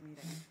a future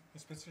meeting.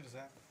 Ms. Spitzer, does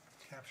that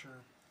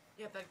capture?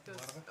 Yeah, that goes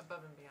lot of it?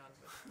 above and beyond.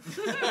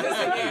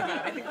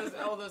 But I think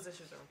all those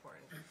issues are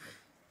important.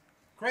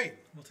 Great,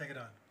 we'll take it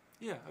on.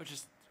 Yeah, I was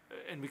just,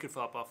 and we could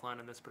follow up offline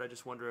on this, but I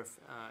just wonder if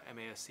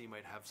MASC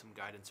might have some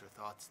guidance or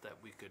thoughts that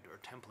we could, or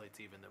templates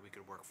even, that we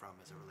could work from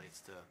as it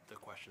relates to the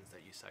questions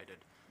that you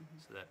cited,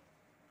 so that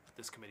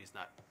this committee's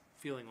not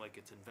feeling like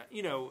it's,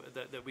 you know,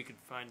 that we could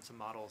find some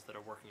models that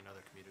are working in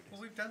other communities.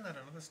 Well, we've done that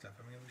on other stuff.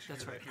 I mean, we should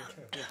That's do that right.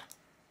 here too.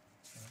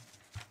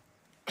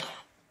 Yeah.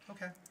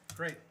 Okay,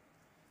 great.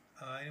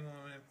 Anyone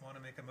want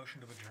to make a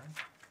motion to adjourn?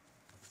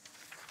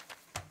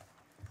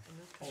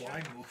 Oh,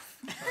 I move.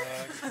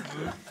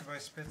 Moved by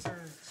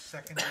Spitzer,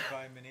 seconded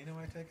by Menino,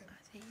 I take it?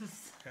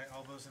 Okay,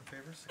 all those in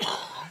favor, say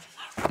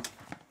aye.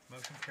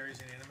 Motion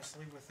carries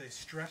unanimously with a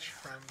stretch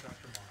from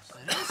Dr.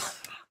 Morris.